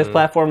coming to this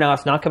platform, now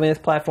it's not coming to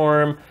this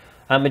platform.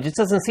 It just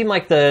doesn't seem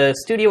like the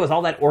studio is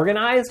all that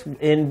organized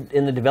in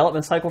the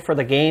development cycle for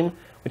the game,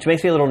 which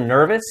makes me a little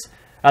nervous.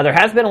 There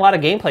has been a lot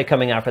of gameplay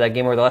coming out for that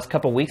game over the last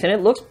couple of weeks, and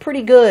it looks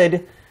pretty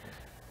good.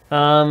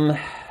 I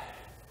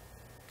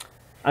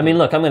mean,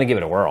 look, I'm going to give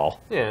it a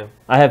whirl. Yeah.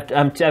 I've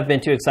been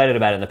too excited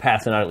about it in the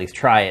past to not at least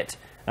try it.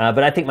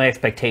 But I think my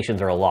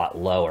expectations are a lot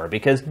lower,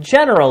 because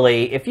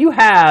generally, if you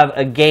have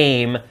a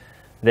game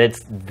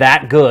that's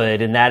that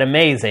good and that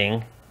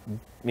amazing,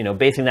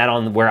 basing that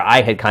on where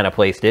I had kind of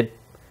placed it,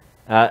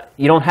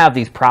 you don't have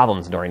these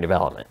problems during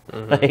development.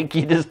 Like,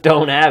 you just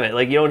don't have it.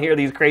 Like, you don't hear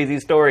these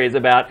crazy stories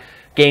about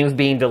games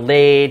being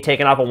delayed,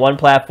 taken off of one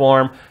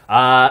platform,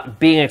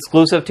 being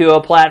exclusive to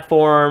a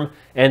platform,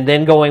 and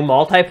then going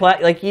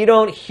multi-plat. Like, you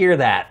don't hear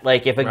that,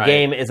 like, if a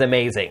game is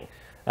amazing.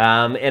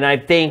 And I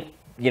think,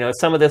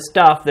 some of this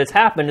stuff that's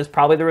happened is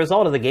probably the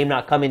result of the game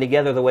not coming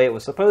together the way it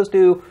was supposed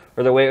to,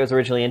 or the way it was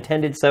originally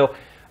intended. So,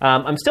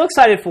 I'm still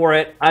excited for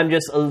it. I'm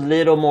just a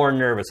little more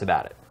nervous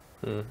about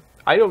it.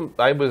 I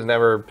was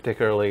never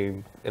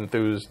particularly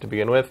enthused to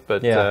begin with,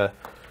 but...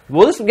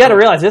 Well, you got to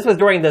realize this was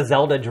during the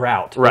Zelda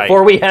drought,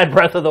 before we had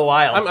Breath of the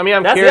Wild. I'm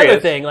That's curious. The other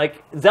thing.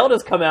 Like,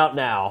 Zelda's come out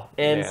now,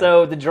 and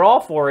so the draw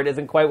for it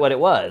isn't quite what it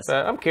was.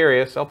 I'm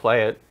curious. I'll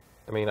play it.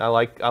 I mean, I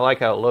like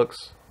how it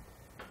looks.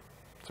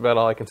 That's about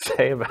all I can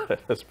say about it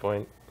at this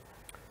point.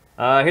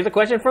 Here's a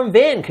question from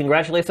Vin.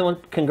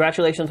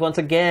 Congratulations once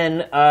again.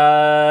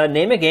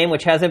 Name a game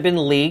which hasn't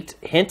been leaked,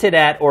 hinted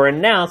at, or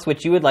announced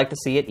which you would like to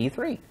see at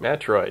E3.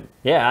 Metroid.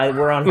 Yeah,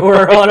 we're on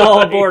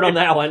all aboard on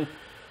that one.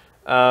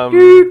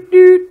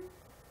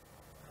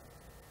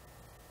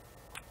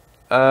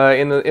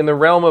 In the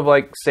realm of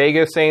like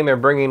Sega saying they're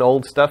bringing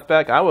old stuff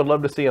back, I would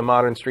love to see a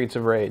modern Streets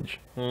of Rage.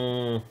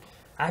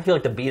 I feel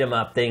like the beat 'em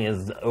up thing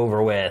is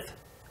over with.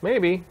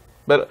 Maybe,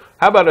 but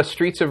how about a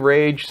Streets of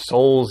Rage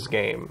Souls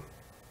game?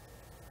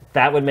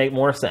 That would make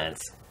more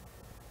sense.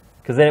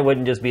 Because then it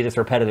wouldn't just be this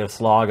repetitive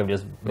slog of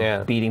just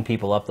beating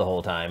people up the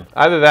whole time.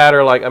 Either that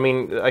or, like, I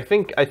mean, I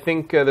think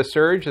the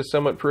Surge has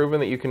somewhat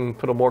proven that you can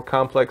put a more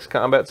complex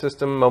combat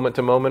system moment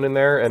to moment in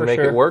there and make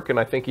it work. And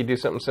I think you do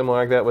something similar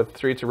like that with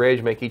Streets of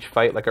Rage, make each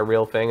fight like a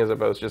real thing as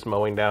opposed to just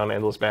mowing down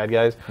endless bad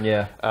guys.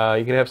 Yeah.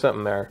 You can have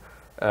something there.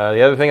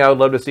 The other thing I would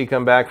love to see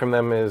come back from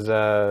them is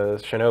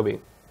Shinobi.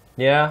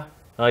 Yeah?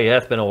 Oh, yeah,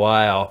 it's been a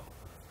while.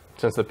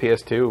 Since the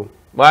PS2.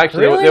 Well,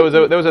 actually, Really?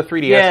 there was a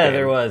 3DS game. Yeah,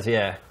 there was,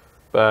 yeah.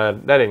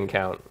 But that didn't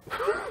count.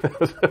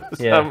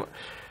 Well,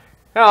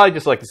 I'd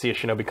just like to see a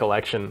Shinobi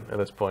collection at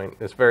this point.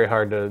 It's very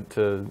hard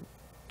to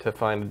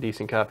find a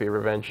decent copy of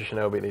Revenge of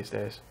Shinobi these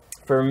days.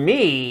 For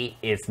me,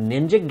 it's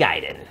Ninja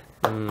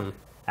Gaiden.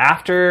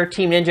 After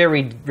Team Ninja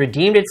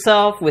redeemed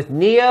itself with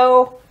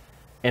Neo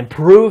and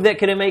proved that it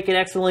could make an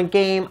excellent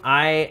game,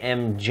 I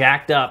am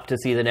jacked up to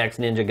see the next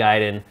Ninja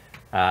Gaiden.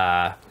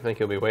 I think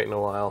you'll be waiting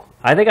a while.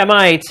 I think I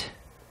might.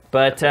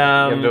 But, you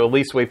have to at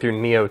least wait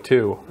through Neo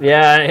 2.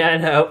 Yeah, I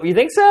know. You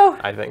think so?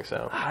 I think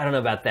so. I don't know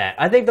about that.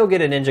 I think they'll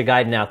get a Ninja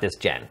Gaiden out this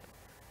gen.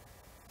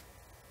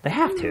 They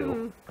have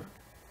to.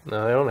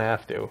 No, they don't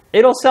have to.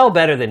 It'll sell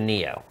better than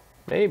Neo.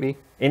 Maybe.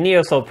 And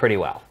Neo sold pretty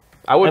well.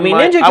 I wouldn't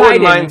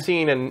mind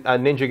seeing a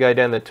Ninja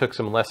Gaiden that took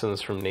some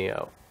lessons from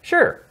Neo.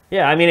 Sure.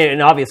 Yeah, I mean,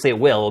 and obviously it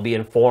will. It'll be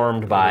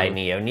informed by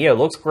Neo. Neo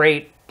looks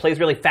great, plays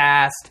really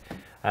fast.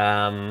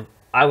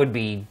 I would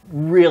be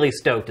really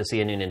stoked to see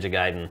a new Ninja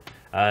Gaiden.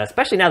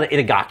 Especially now that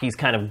Itagaki's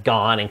kind of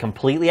gone and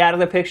completely out of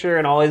the picture,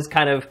 and all his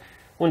kind of, I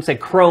wouldn't say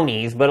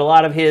cronies, but a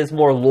lot of his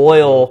more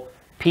loyal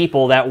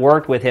people that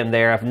worked with him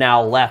there have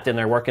now left, and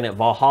they're working at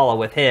Valhalla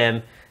with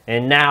him,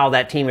 and now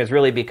that team has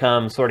really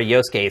become sort of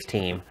Yosuke's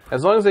team.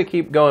 As long as they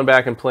keep going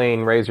back and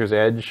playing Razor's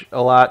Edge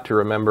a lot to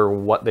remember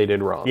what they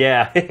did wrong.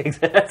 Yeah,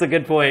 that's a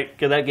good point,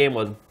 because that game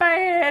was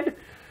bad.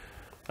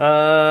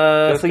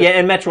 So yeah,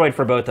 and Metroid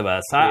for both of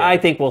us. I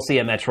think we'll see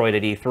a Metroid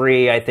at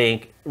E3. I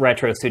think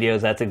Retro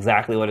Studios, that's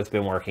exactly what it's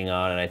been working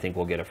on, and I think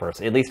we'll get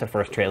at least a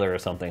first trailer or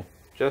something.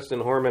 Justin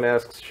Horman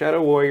asks,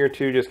 Shadow Warrior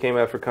 2 just came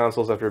out for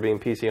consoles after being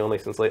PC only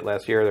since late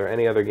last year. Are there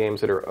any other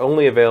games that are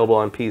only available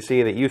on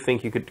PC that you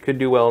think you could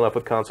do well enough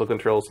with console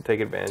controls to take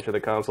advantage of the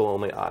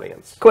console-only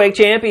audience? Quake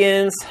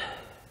Champions.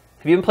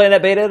 Have you been playing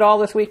that beta at all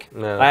this week?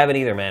 No. I haven't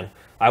either, man.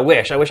 I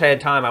wish I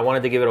had time. I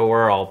wanted to give it a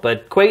whirl.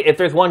 But Quake, if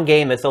there's one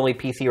game that's only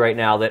PC right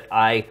now that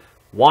I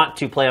want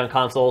to play on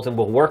consoles and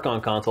will work on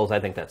consoles, I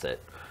think that's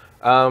it.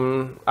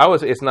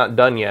 It's not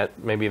done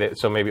yet. Maybe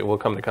it will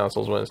come to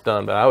consoles when it's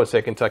done. But I would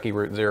say Kentucky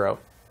Route Zero.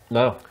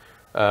 No.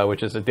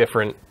 Which is a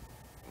different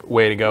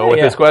way to go with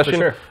this question. For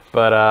sure.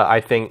 But I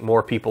think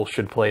more people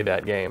should play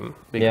that game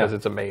because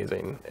it's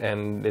amazing.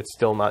 And it's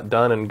still not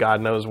done, and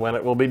God knows when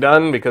it will be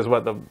done, because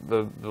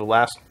the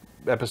last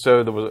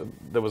episode,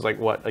 there was like,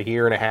 what, a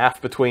year and a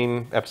half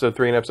between episode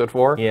 3 and episode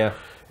 4? Yeah.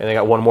 And they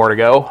got one more to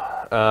go.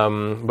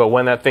 But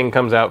when that thing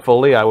comes out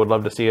fully, I would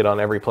love to see it on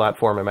every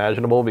platform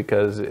imaginable,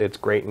 because it's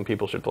great and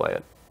people should play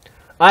it.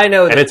 I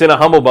know that... And it's in a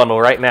Humble Bundle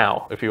right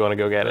now, if you want to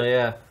go get it.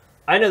 Yeah.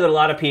 I know that a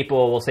lot of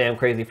people will say I'm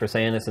crazy for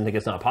saying this and think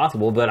it's not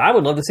possible, but I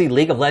would love to see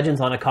League of Legends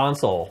on a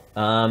console.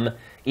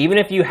 Even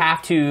if you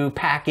have to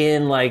pack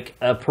in, like,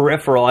 a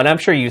peripheral, and I'm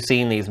sure you've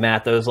seen these,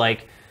 Matt, those,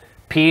 like,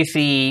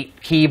 PC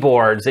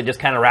keyboards that just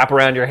kind of wrap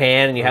around your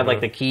hand and you have, like,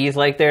 the keys,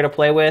 like, there to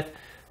play with.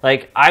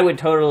 Like, I would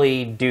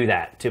totally do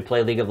that to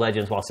play League of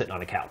Legends while sitting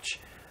on a couch.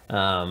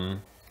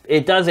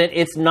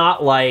 It's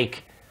not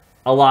like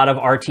a lot of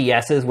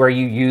RTSs where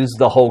you use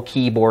the whole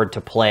keyboard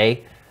to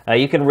play.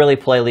 You can really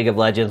play League of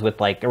Legends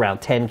with, like, around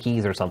 10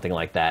 keys or something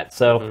like that.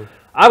 So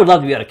I would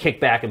love to be able to kick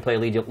back and play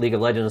League of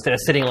Legends instead of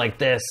sitting like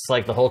this,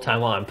 like, the whole time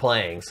while I'm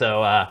playing.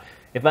 So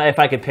if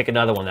I could pick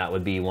another one, that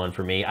would be one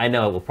for me. I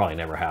know it will probably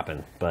never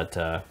happen,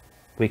 but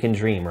we can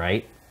dream,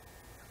 right?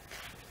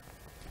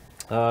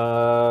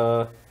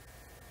 JM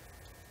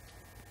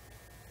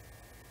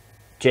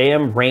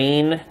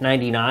Rain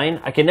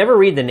 99. I can never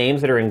read the names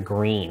that are in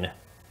green.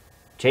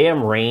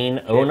 JM Rain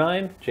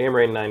 09? JM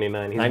Rain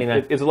 99.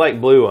 99. It's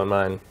light blue on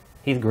mine.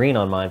 He's green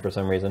on mine for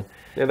some reason.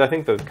 Yeah, I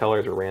think the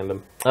colors are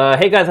random.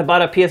 Hey guys, I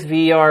bought a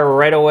PSVR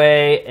right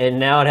away, and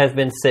now it has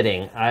been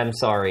sitting. I'm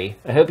sorry.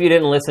 I hope you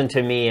didn't listen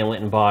to me and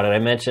went and bought it. I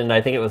mentioned, I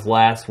think it was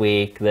last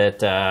week,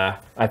 that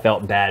I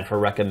felt bad for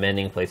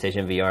recommending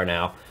PlayStation VR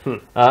now.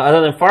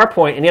 Other than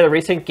Farpoint, any other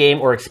recent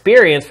game or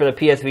experience for the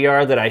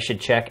PSVR that I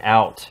should check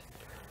out?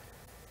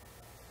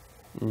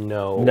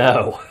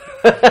 No.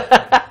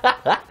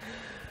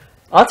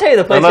 I'll tell you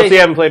the PlayStation... Unless you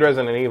haven't played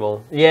Resident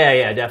Evil.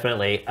 Yeah,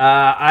 definitely.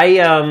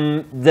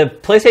 The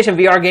PlayStation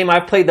VR game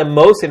I've played the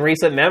most in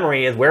recent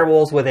memory is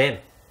Werewolves Within.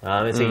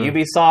 It's a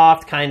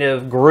Ubisoft kind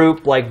of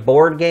group, like,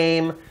 board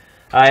game.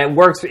 It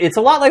works. It's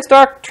a lot like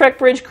Star Trek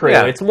Bridge Crew.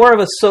 Yeah. It's more of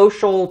a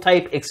social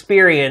type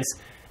experience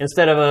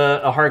instead of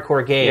a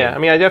hardcore game. Yeah, I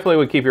mean, I definitely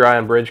would keep your eye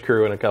on Bridge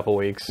Crew in a couple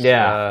weeks.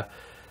 Yeah.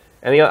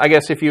 And I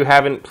guess if you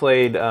haven't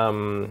played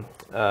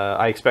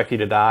I Expect You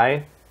to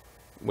Die,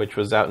 which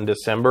was out in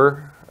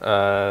December...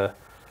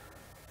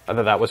 I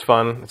thought that was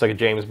fun. It's like a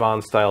James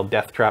Bond style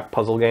death trap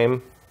puzzle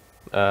game,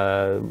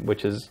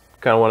 which is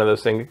kind of one of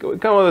those things.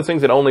 Kind of one of those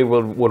things that only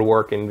would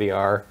work in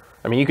VR.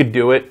 I mean, you could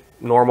do it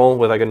normal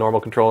with like a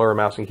normal controller or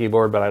mouse and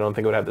keyboard, but I don't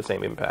think it would have the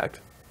same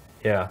impact.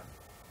 Yeah.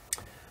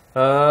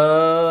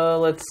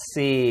 Let's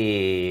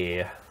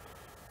see.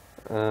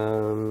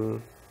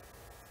 Erebus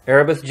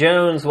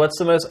Jones, what's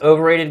the most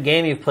overrated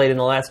game you've played in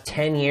the last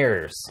 10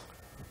 years?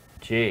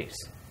 Jeez.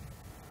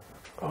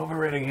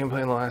 Overrated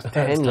gameplay in the last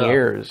 10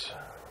 years.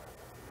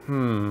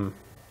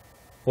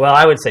 Well,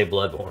 I would say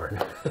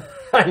Bloodborne.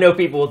 I know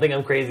people will think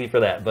I'm crazy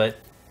for that, but...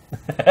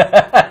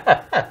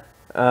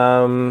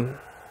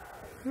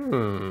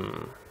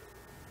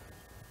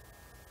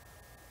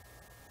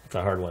 It's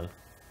a hard one.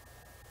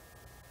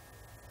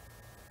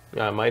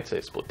 I might say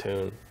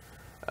Splatoon.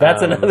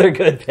 That's another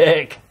good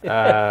pick.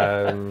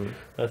 That's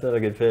another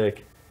good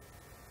pick.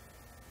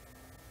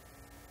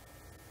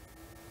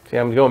 See,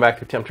 I'm going back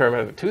to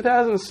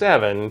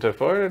 2007 to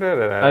 4.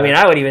 I mean,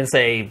 I would even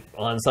say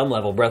on some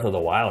level Breath of the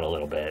Wild a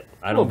little bit.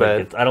 I don't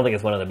think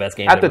it's one of the best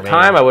games at the ever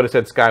time. made. I would have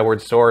said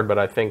Skyward Sword, but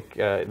I think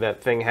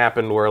that thing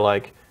happened where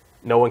like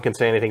no one can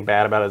say anything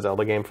bad about a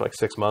Zelda game for like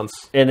 6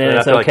 months, and then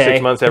after like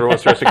 6 months, everyone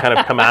starts to kind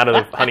of come out of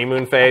the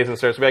honeymoon phase and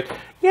starts to be like,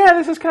 "Yeah,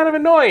 this is kind of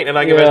annoying." And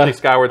like eventually,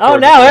 Skyward Sword. Oh,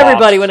 now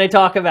everybody when they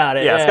talk about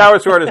it,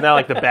 Skyward Sword is now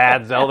like the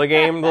bad Zelda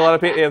game. A lot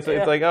of people, it's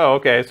like, oh,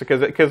 okay, so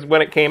because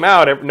when it came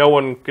out, no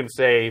one could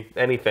say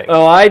anything.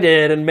 Oh, I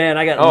did, and man,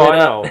 I got. I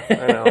know. I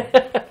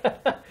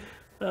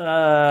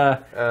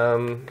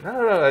don't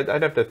know.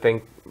 I'd have to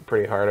think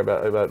pretty hard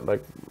about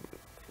like.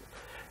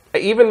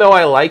 Even though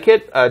I like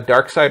it,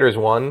 Darksiders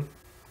 1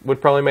 would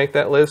probably make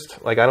that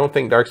list. Like, I don't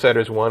think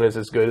Darksiders 1 is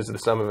as good as the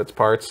sum of its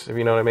parts, if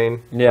you know what I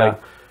mean. Yeah.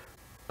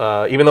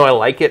 Like, even though I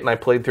like it and I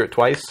played through it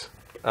twice,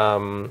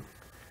 I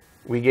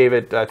think we gave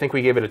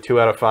it a 2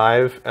 out of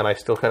 5, and I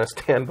still kind of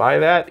stand by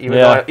that.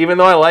 Even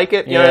though I like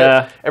it, you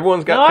know,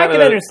 everyone's got. No, I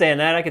can understand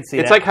that. I can see.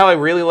 It's like how I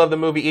really love the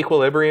movie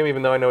Equilibrium,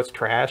 even though I know it's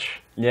trash.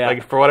 Yeah.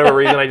 Like for whatever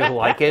reason, I just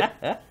like it.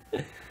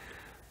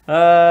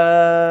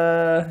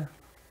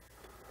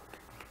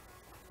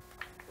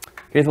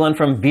 Here's one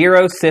from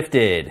Vero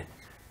Sifted.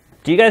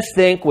 Do you guys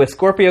think with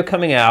Scorpio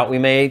coming out, we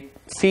may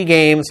see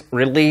games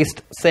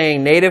released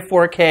saying native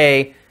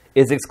 4K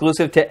is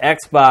exclusive to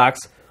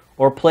Xbox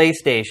or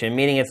PlayStation,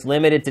 meaning it's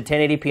limited to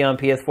 1080p on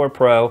PS4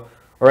 Pro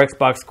or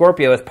Xbox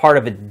Scorpio as part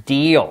of a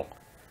deal?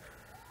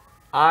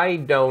 I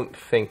don't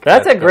think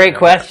that's a great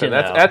question.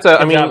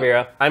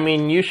 I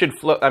mean, you should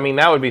float. I mean,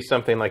 that would be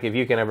something like if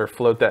you can ever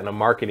float that in a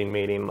marketing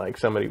meeting, like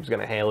somebody was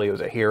going to hail you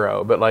as a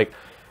hero. But like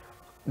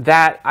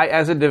that,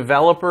 as a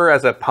developer,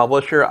 as a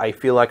publisher, I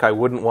feel like I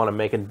wouldn't want to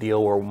make a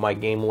deal where my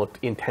game looked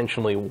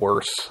intentionally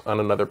worse on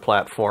another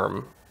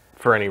platform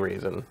for any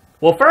reason.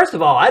 Well, first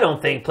of all, I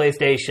don't think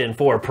PlayStation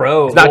 4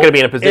 Pro is not going to be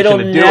in a position to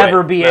do it. It'll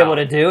never be able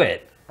to do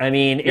it. I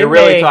mean, you're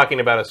really talking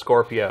about a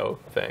Scorpio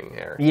thing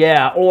here.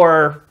 Yeah,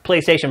 or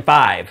PlayStation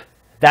 5.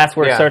 That's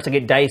where it starts to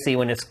get dicey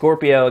when it's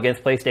Scorpio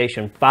against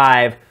PlayStation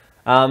 5.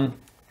 I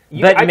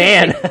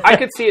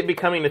could see it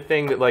becoming a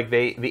thing that like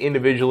they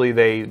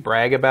individually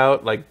brag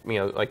about, like, you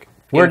know, like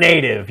we're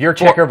native, you're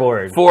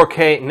checkerboard,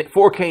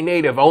 4K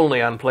native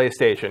only on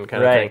PlayStation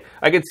kind of thing.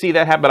 I could see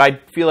that happen, but I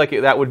feel like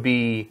that would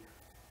be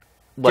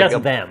like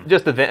them.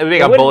 Just a thing.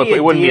 It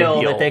wouldn't be a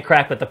deal that they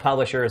crack with the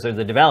publishers or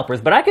the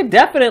developers. But I could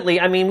definitely.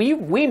 I mean,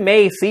 we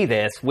may see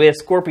this with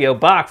Scorpio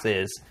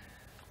boxes.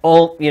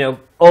 Only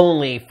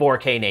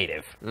 4K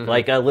native,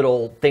 like a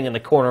little thing in the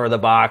corner of the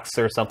box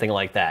or something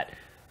like that.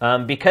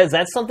 Because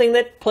that's something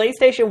that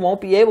PlayStation won't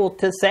be able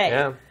to say.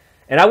 Yeah.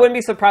 And I wouldn't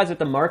be surprised if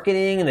the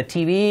marketing and the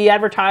TV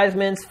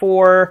advertisements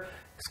for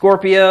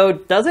Scorpio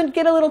doesn't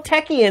get a little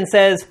techie and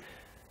says,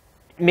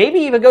 maybe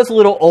even goes a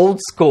little old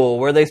school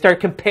where they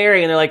start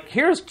comparing and they're like,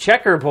 here's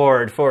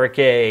checkerboard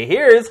 4K,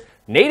 here's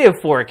native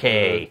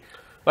 4K.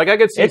 Like I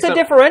could see it's a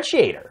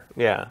differentiator.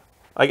 Yeah.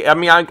 Like, I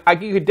mean,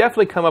 you could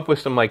definitely come up with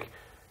some, like,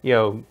 you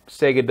know,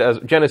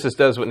 Genesis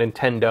does what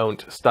Nintendo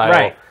don't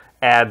style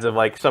ads of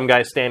like some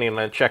guy standing on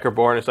a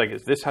checkerboard and it's like,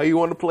 is this how you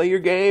want to play your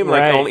game?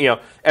 Like, only, you know,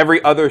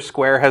 every other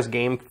square has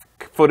game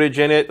footage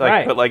in it.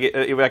 Like, but like,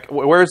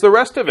 where's the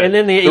rest of it? And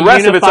then the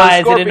rest of it's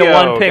on Scorpio, it into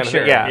one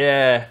picture. Kind of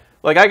yeah.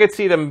 Like I could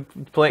see them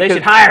playing. They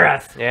should hire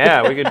us.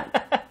 Yeah, we could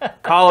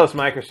call us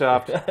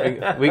Microsoft.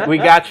 We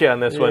got you on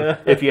this one.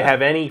 If you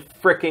have any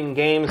frickin'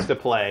 games to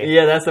play.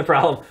 Yeah, that's the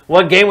problem.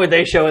 What game would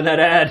they show in that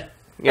ad?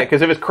 Yeah,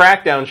 because if it's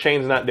Crackdown,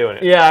 Shane's not doing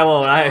it. Yeah, I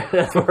won't.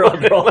 That's where I'll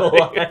draw the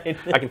line.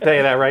 I can tell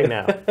you that right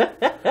now.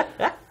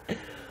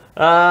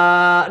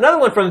 Another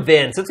one from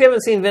Vin. Since we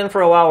haven't seen Vin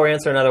for a while, we'll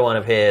answer another one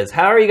of his.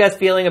 How are you guys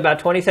feeling about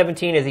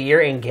 2017 as a year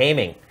in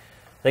gaming?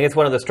 I think it's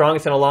one of the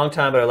strongest in a long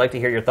time, but I'd like to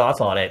hear your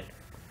thoughts on it.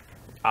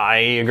 I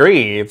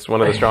agree. It's one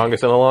of the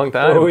strongest in a long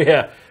time. Oh,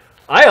 yeah.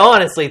 I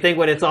honestly think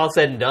when it's all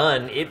said and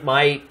done, it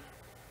might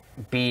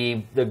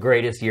be the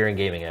greatest year in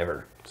gaming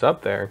ever. It's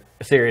up there.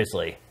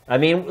 Seriously. I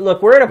mean,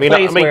 look, we're at a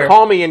place where...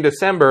 call me in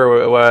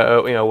December,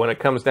 you know, when it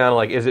comes down to,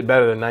 like, is it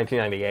better than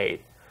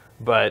 1998?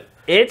 But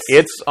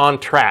it's on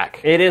track.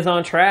 It is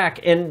on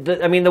track. And,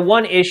 the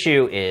one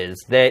issue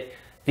is that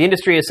the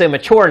industry is so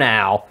mature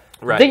now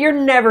that you're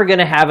never going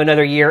to have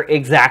another year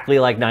exactly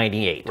like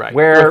 98. Right.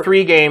 Where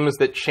 3 games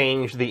that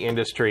changed the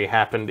industry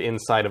happened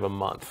inside of a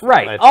month.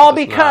 Right. That's all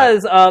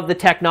because of the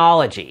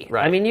technology.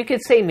 Right. I mean, you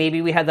could say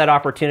maybe we had that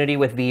opportunity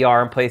with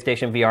VR and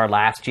PlayStation VR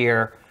last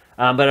year.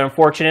 But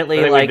unfortunately,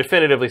 I think we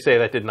definitively say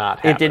that did not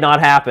happen. It did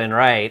not happen,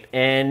 right?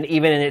 And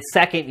even in its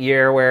second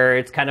year, where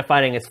it's kind of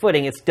finding its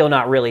footing, it's still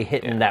not really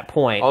hitting that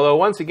point. Although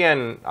once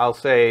again, I'll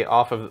say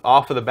off of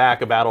the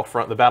back of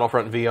the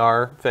Battlefront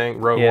VR thing,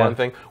 Rogue One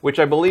thing, which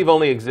I believe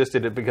only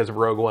existed because of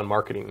Rogue One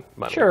marketing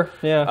money. Sure,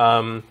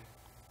 yeah.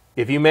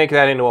 If you make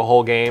that into a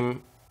whole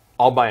game,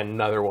 I'll buy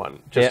another one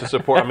just to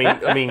support.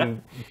 I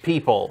mean,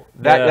 people.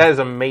 That is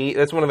amazing.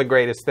 That's one of the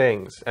greatest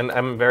things, and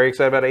I'm very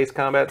excited about Ace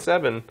Combat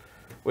 7.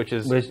 Which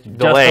is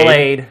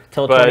delayed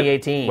till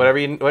 2018. Whatever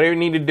you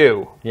need to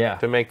do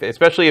to make that,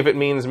 especially if it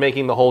means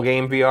making the whole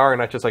game VR and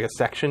not just like a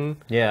section.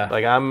 Yeah,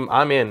 like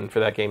I'm in for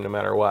that game no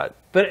matter what.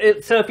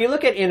 But so if you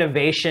look at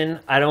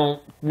innovation, I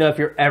don't know if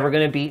you're ever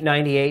going to beat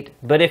 98.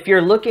 But if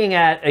you're looking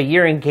at a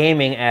year in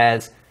gaming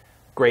as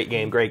great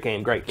game.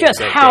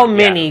 Just how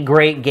many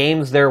great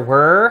games there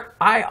were.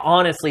 I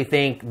honestly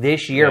think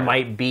this year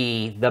might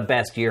be the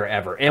best year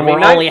ever. And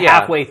we're only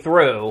halfway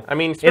through. I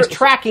mean, it's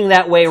tracking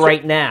that way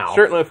right now.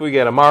 Certainly if we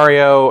get a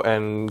Mario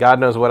and God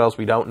knows what else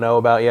we don't know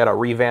about yet, a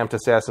revamped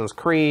Assassin's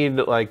Creed,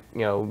 like,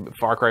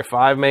 Far Cry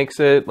 5 makes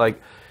it,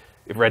 like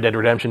if Red Dead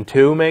Redemption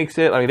 2 makes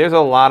it. I mean, there's a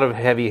lot of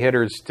heavy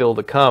hitters still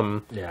to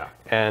come. Yeah.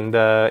 And,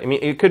 I mean,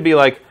 it could be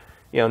like,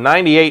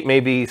 98 may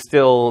be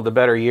still the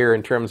better year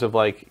in terms of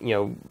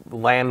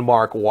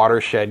landmark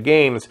watershed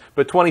games,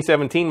 but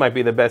 2017 might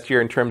be the best year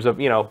in terms of,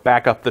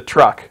 back up the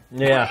truck.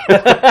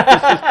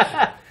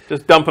 Yeah.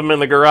 Just dump them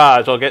in the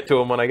garage. I'll get to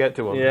them when I get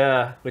to them.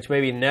 Yeah, which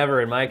maybe never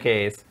in my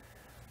case.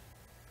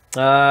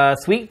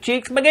 Sweet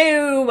Cheeks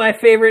Magoo, my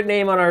favorite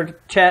name on our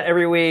chat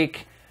every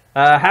week.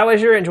 How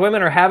has your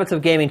enjoyment or habits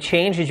of gaming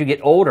changed as you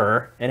get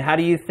older, and how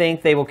do you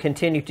think they will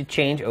continue to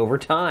change over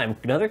time?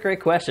 Another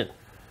great question.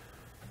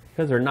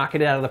 Because they're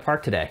knocking it out of the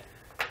park today.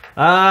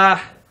 I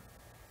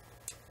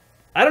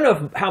don't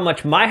know how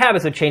much my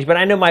habits have changed, but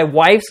I know my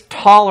wife's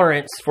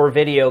tolerance for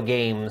video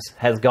games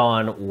has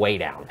gone way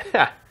down.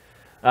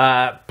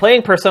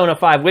 Playing Persona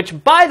 5,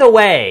 which, by the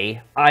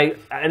way, I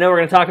know we're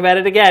going to talk about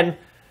it again.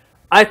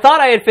 I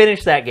thought I had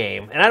finished that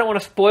game, and I don't want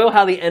to spoil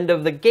how the end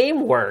of the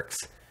game works,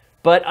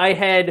 but I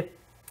had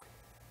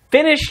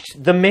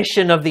finished the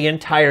mission of the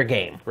entire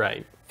game.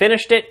 Right.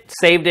 Finished it,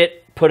 saved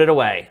it, put it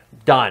away.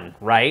 Done,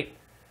 right?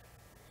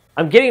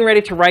 I'm getting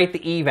ready to write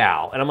the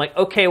eval, and I'm like,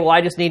 okay, well,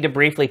 I just need to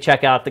briefly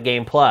check out the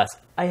Game Plus.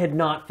 I had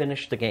not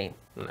finished the game.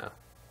 No.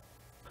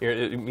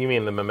 You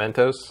mean the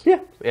Mementos?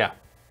 Yeah. Yeah.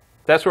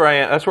 That's where I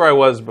am. That's where I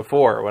was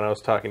before when I was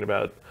talking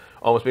about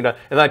almost being done.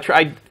 And I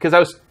tried, because I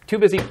was too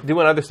busy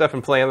doing other stuff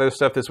and playing other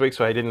stuff this week,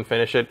 so I didn't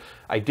finish it.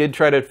 I did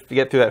try to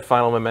get through that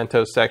final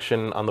Mementos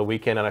section on the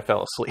weekend, and I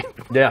fell asleep.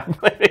 Yeah.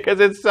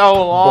 Because it's so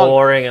long.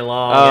 Boring and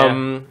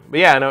long. But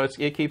yeah, no,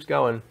 it keeps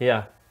going.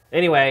 Yeah.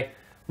 Anyway,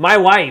 my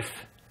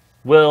wife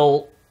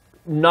will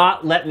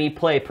not let me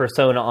play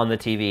Persona on the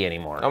TV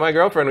anymore. Oh, my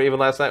girlfriend, even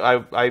last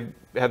night, I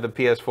had the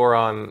PS4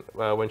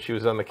 on when she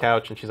was on the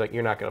couch, and she's like,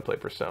 "You're not going to play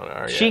Persona,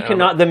 are you?" She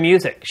cannot. The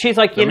music. She's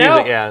like,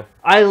 music,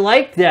 I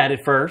liked that at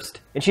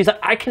first, and she's like,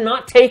 I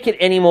cannot take it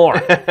anymore.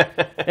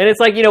 And it's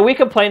like, we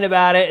complained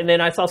about it, and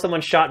then I saw someone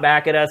shot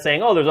back at us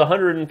saying, "Oh, there's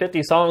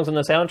 150 songs on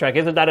the soundtrack.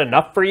 Isn't that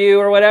enough for you,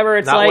 or whatever?"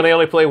 It's not when they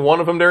only play one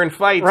of them during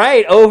fights,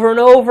 right? Over and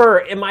over.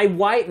 And my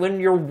wife, when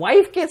your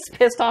wife gets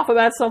pissed off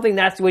about something,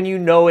 that's when you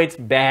know it's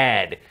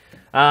bad.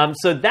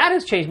 So that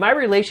has changed my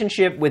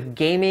relationship with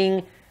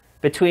gaming.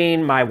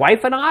 Between my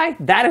wife and I,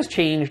 that has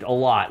changed a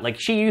lot. Like,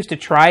 she used to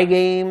try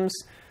games.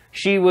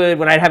 She would,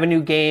 when I'd have a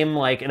new game,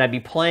 and I'd be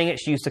playing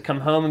it, she used to come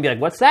home and be like,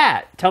 "What's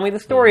that? Tell me the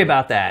story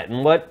about that,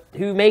 and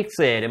who makes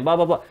it, and blah,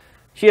 blah, blah."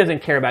 She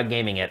doesn't care about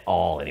gaming at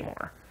all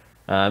anymore.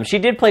 She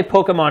did play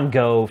Pokemon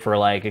Go for,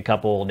 a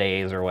couple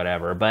days or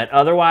whatever, but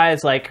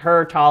otherwise,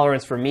 her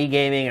tolerance for me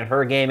gaming and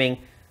her gaming,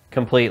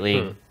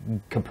 completely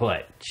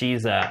kaput.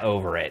 She's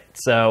over it.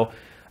 So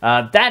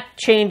that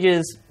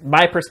changes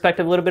my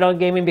perspective a little bit on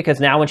gaming, because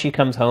now when she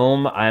comes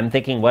home, I'm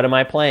thinking, what am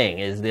I playing?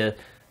 Is the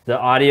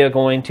audio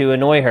going to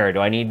annoy her? Do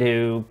I need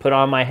to put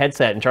on my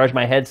headset and charge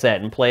my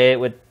headset and play it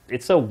with...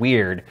 It's so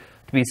weird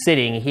to be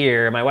sitting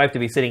here, my wife to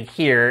be sitting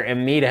here,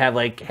 and me to have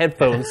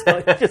headphones.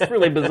 It's just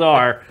really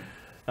bizarre.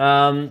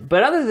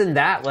 But other than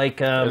that,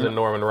 there's a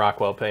Norman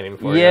Rockwell painting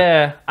for you.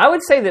 Yeah, I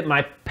would say that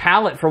my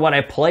palette for what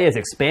I play has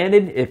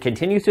expanded. It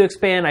continues to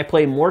expand. I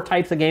play more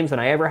types of games than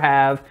I ever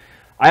have.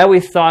 I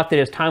always thought that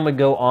as time would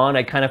go on,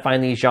 I'd kind of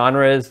find these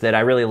genres that I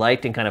really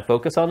liked and kind of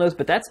focus on those,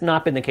 but that's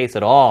not been the case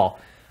at all.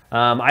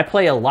 I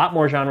play a lot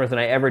more genres than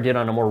I ever did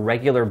on a more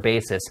regular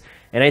basis,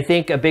 and I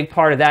think a big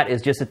part of that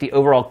is just that the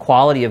overall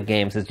quality of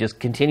games just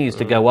continues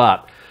to go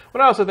up.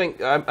 But I also think,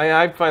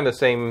 I find the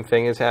same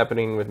thing is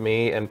happening with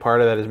me, and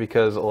part of that is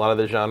because a lot of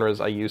the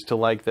genres I used to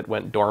like that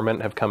went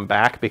dormant have come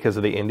back because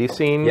of the indie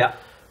scene. Yeah.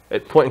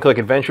 Point-and-click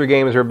adventure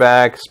games are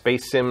back,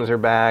 space sims are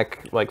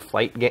back,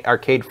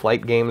 arcade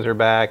flight games are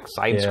back,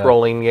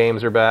 side-scrolling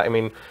games are back. I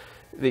mean,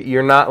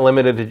 you're not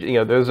limited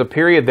to, there was a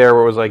period there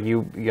where it was like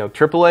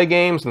AAA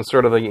games and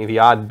sort of the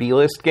odd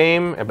B-list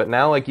game, but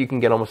now like you can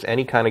get almost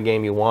any kind of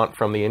game you want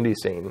from the indie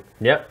scene.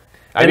 Yep.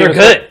 And they're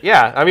good.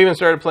 I've even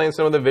started playing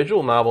some of the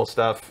visual novel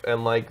stuff,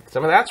 and like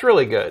some of that's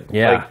really good.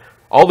 Yeah. Like,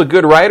 all the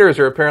good writers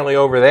are apparently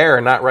over there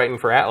and not writing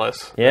for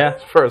Atlas. Yeah.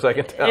 As far as I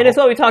can tell. And it's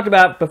what we talked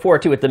about before,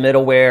 too, with the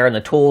middleware and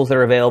the tools that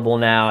are available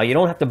now. You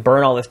don't have to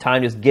burn all this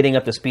time just getting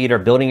up to speed or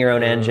building your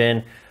own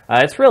engine.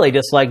 It's really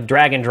just like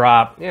drag and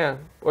drop. Yeah.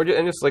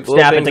 And just like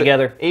snap it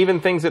together. Even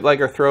things that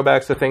like are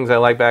throwbacks to things I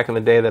like back in the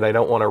day that I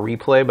don't want to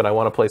replay, but I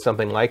want to play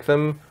something like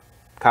them.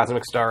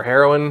 Cosmic Star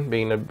Heroine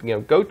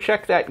being go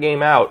check that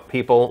game out,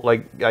 people.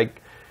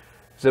 Like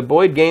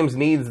Boyd Games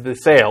needs the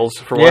sales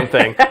for one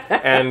thing,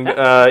 and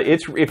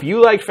it's if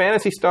you like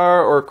Phantasy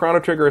Star or Chrono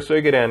Trigger or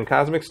Suikoden,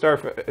 Cosmic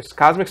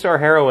Star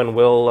Heroine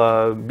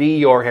will be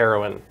your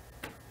heroine,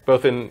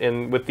 both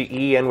in with the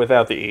E and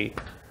without the E.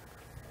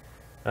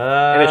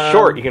 And it's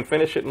short; you can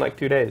finish it in like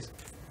 2 days.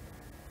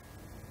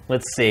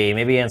 Let's see,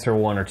 maybe answer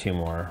one or two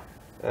more.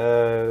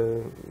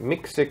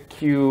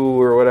 MixIQ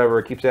or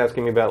whatever keeps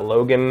asking me about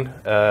Logan.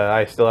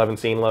 I still haven't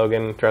seen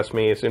Logan. Trust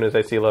me, as soon as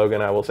I see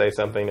Logan, I will say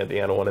something at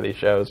the end of one of these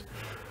shows.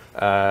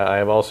 I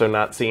have also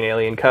not seen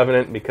Alien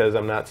Covenant because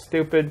I'm not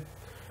stupid.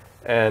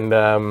 And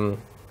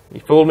you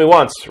fooled me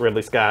once,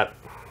 Ridley Scott.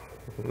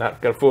 Not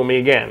going to fool me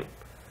again.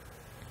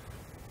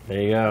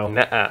 There you go.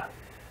 Nuh-uh.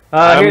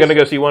 I'm going to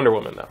go see Wonder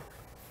Woman, though.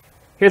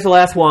 Here's the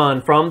last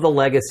one from The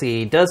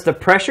Legacy. Does the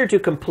pressure to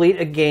complete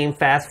a game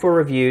fast for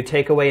review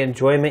take away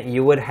enjoyment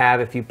you would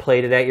have if you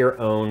played it at your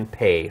own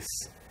pace?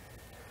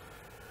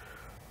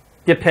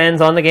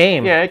 Depends on the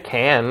game. Yeah, it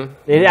can.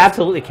 It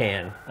absolutely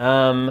can.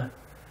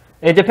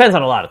 It depends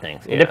on a lot of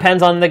things. Yeah. It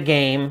depends on the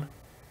game,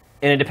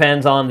 and it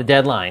depends on the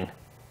deadline,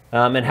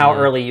 and how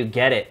early you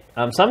get it.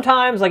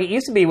 Sometimes, like it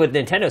used to be with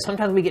Nintendo,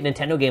 sometimes we get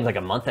Nintendo games like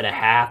a month and a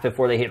half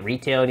before they hit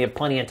retail, and you have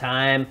plenty of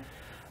time.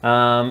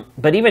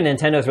 But even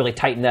Nintendo's really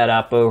tightened that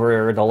up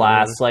over the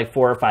last like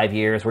 4 or 5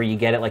 years, where you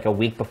get it like a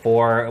week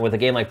before. With a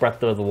game like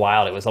Breath of the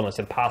Wild, it was almost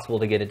impossible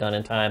to get it done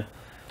in time.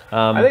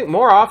 I think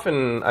more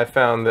often I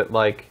found that,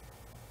 like,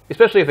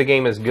 especially if the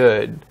game is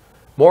good,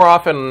 more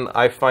often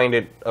I find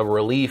it a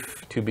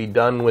relief to be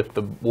done with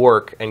the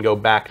work and go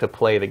back to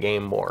play the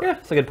game more. Yeah,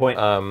 that's a good point.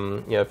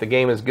 If the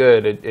game is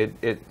good,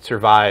 it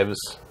survives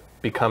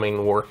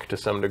becoming work to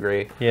some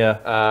degree.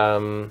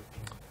 Yeah.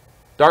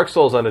 Dark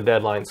Souls on a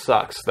deadline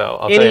sucks, though.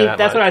 I'll tell you that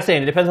that's much. what I was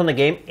saying. It depends on the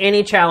game.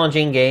 Any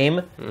challenging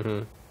game,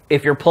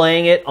 if you're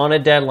playing it on a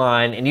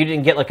deadline and you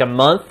didn't get like a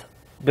month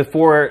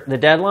before the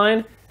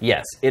deadline,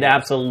 yes, it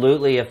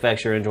absolutely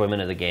affects your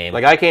enjoyment of the game.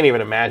 Like, I can't even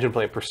imagine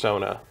playing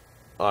Persona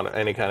on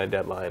any kind of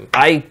deadline.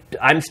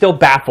 I'm still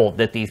baffled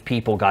that these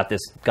people got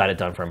it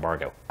done for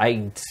embargo.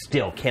 I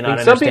still cannot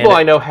understand some people it.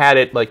 I know had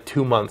it like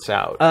 2 months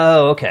out.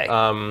 Oh, okay.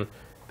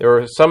 There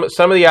were some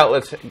of the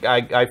outlets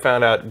I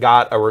found out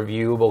got a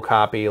reviewable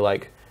copy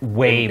like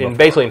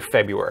basically in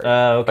February.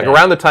 Okay. Like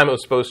around the time it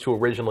was supposed to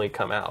originally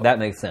come out. That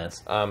makes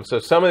sense. So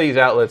some of these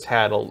outlets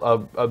had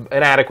an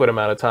adequate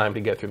amount of time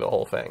to get through the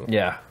whole thing.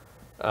 Yeah.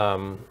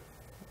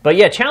 But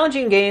yeah,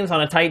 challenging games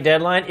on a tight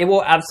deadline, it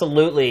will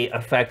absolutely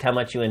affect how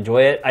much you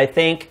enjoy it. I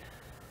think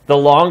the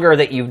longer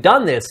that you've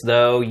done this,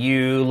 though,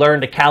 you learn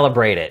to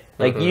calibrate it.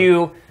 Like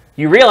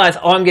you realize,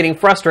 I'm getting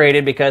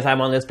frustrated because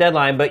I'm on this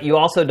deadline, but you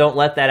also don't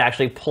let that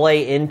actually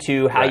play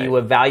into how you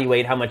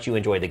evaluate how much you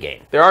enjoy the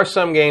game. There are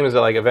some games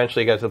that like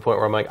eventually get to the point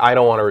where I'm like, I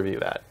don't want to review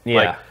that. Yeah.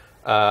 Like,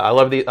 I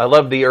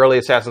love the early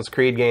Assassin's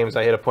Creed games.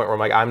 I hit a point where I'm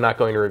like, I'm not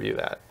going to review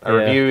that. I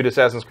reviewed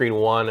Assassin's Creed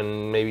 1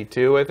 and maybe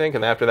 2, I think,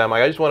 and after that I'm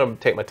like, I just want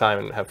to take my time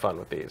and have fun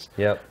with these.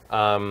 Yep.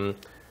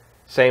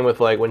 Same with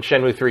like when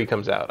Shenmue 3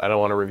 comes out. I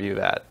don't want to review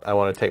that. I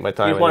want to take my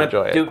time and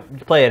enjoy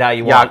it. Play it how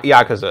you want.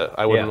 Yakuza.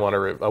 I wouldn't want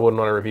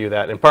to review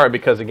that. In part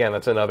because again,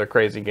 that's another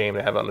crazy game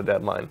to have on the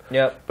deadline.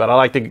 Yep. But I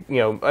like to,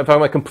 if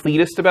I'm a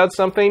completist about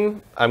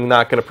something, I'm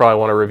not going to probably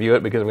want to review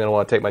it because I'm going to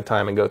want to take my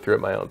time and go through it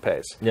at my own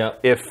pace.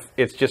 Yep. If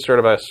it's just sort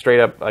of a straight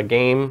up a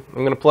game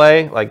I'm going to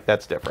play, like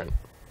that's different.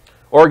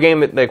 Or a game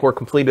that like where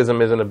completism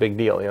isn't a big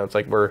deal. It's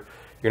like you're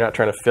not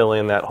trying to fill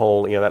in that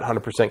whole that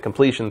 100%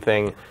 completion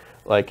thing.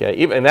 Like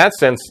even in that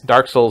sense,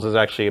 Dark Souls is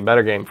actually a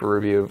better game for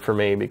review for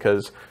me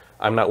because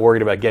I'm not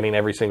worried about getting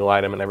every single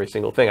item and every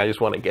single thing. I just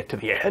want to get to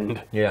the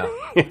end. Yeah.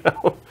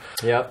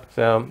 Yep.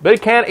 So, but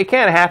it can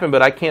happen.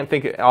 But I can't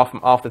think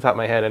off the top of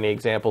my head any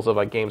examples of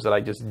like games that I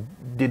just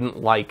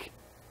didn't like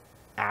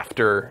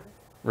after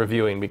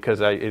reviewing because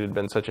it had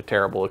been such a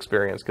terrible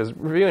experience. Because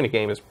reviewing a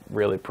game is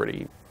really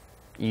pretty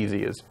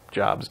easy as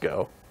jobs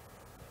go.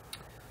 All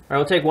right,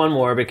 we'll take one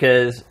more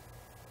because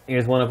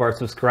here's one of our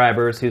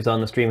subscribers who's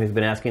on the stream who's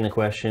been asking the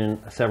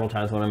question several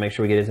times. I want to make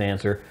sure we get his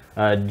answer.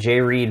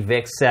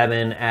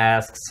 JReedVic7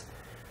 asks,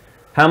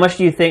 how much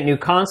do you think new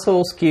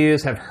console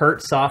SKUs have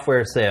hurt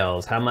software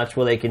sales? How much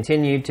will they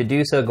continue to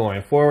do so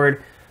going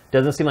forward?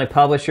 Doesn't seem like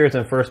publishers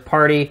and first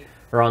party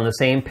are on the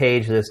same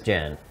page this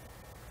gen.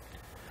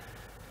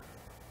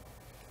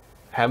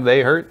 Have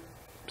they hurt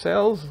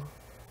sales?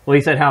 Well,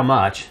 he said how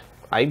much.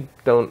 I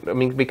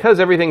mean, because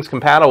everything's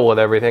compatible with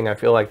everything, I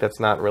feel like that's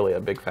not really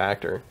a big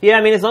factor. Yeah,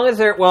 I mean, as long as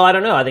they're... Well, I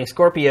don't know. I think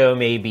Scorpio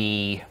may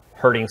be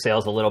hurting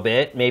sales a little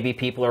bit. Maybe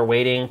people are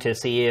waiting to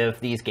see if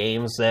these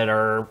games that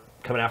are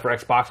coming out for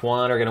Xbox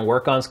One are going to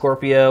work on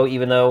Scorpio,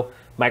 even though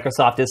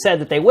Microsoft has said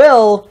that they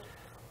will.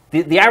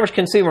 The average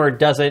consumer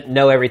doesn't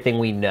know everything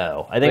we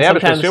know. I think the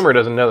average consumer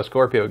doesn't know the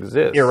Scorpio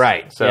exists. You're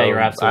right. So yeah, you're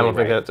absolutely I don't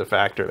think right. that's a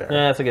factor there.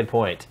 Yeah, that's a good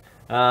point.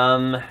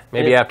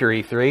 Maybe after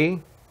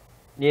E3?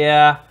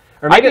 Yeah.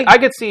 Or maybe, I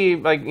could see,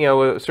 like, you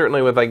know,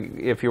 certainly with, like,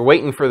 if you're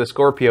waiting for the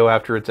Scorpio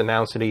after it's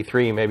announced at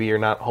E3, maybe you're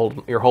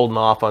holding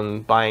off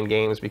on buying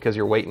games because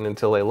you're waiting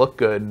until they look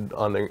good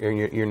on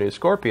your new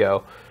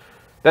Scorpio.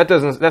 That's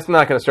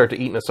not going to start to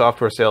eat into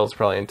software sales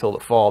probably until the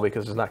fall,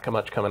 because there's not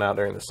much coming out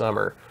during the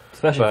summer.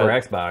 Especially for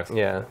Xbox.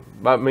 Yeah.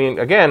 But, I mean,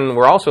 again,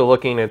 we're also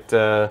looking at,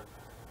 you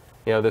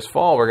know, this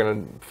fall we're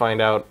going to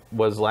find out,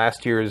 was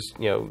last year's,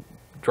 you know,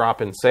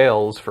 drop in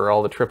sales for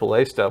all the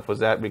AAA stuff, was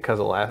that because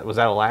of was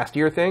that a last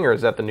year thing, or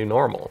is that the new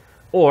normal?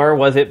 Or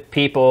was it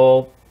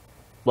people,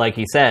 like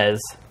he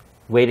says,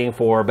 waiting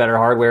for better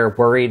hardware,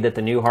 worried that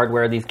the new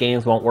hardware of these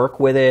games won't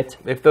work with it?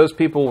 If those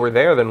people were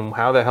there, then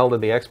how the hell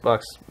did the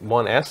Xbox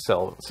One S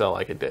sell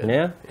like it did?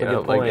 Yeah, that's a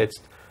good point. Like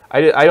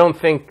I don't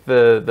think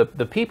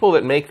the people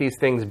that make these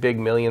things big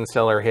million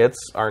seller hits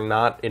are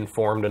not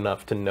informed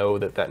enough to know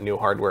that new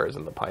hardware is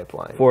in the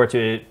pipeline. For it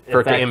to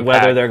impact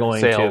whether they're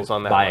going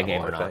to buy a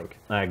game or not.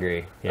 I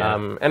agree. Yeah.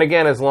 And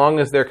again, as long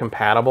as they're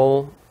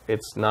compatible,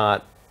 it's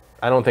not.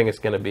 I don't think it's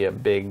going to be a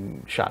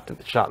big shot in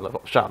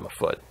the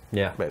foot.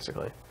 Yeah,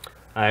 basically.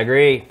 I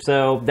agree.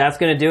 So that's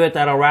going to do it.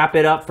 That'll wrap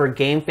it up for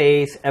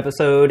GameFace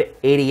episode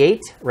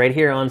 88 right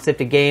here on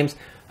Sifted Games.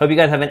 Hope you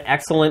guys have an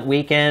excellent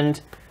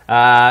weekend.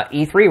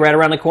 E3 right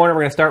around the corner.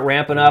 We're going to start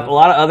ramping up. A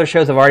lot of other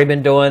shows have already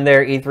been doing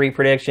their E3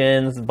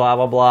 predictions, blah,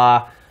 blah,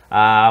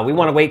 blah. We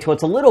want to wait till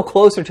it's a little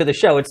closer to the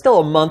show. It's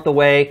still a month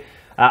away.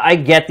 I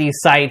get these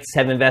sites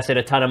have invested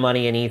a ton of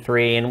money in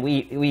E3, and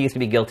we used to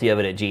be guilty of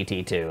it at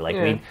GT too.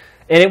 And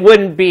it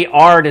wouldn't be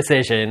our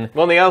decision.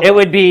 Well, it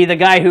would be the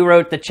guy who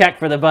wrote the check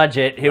for the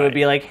budget who would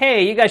be like,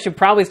 hey, you guys should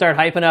probably start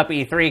hyping up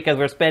E3 because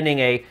we're spending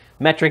a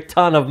metric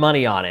ton of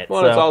money on it.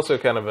 Well, it's also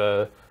kind of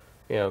a...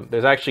 You know,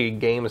 there's actually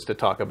games to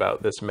talk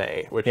about this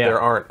May, which there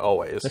aren't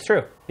always. That's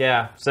true.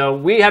 Yeah. So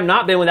we have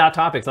not been without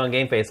topics on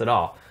GameFace at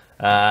all.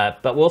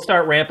 But we'll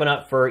start ramping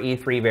up for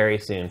E3 very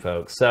soon,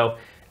 folks. So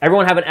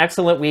everyone have an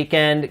excellent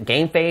weekend.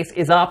 GameFace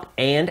is up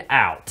and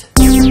out.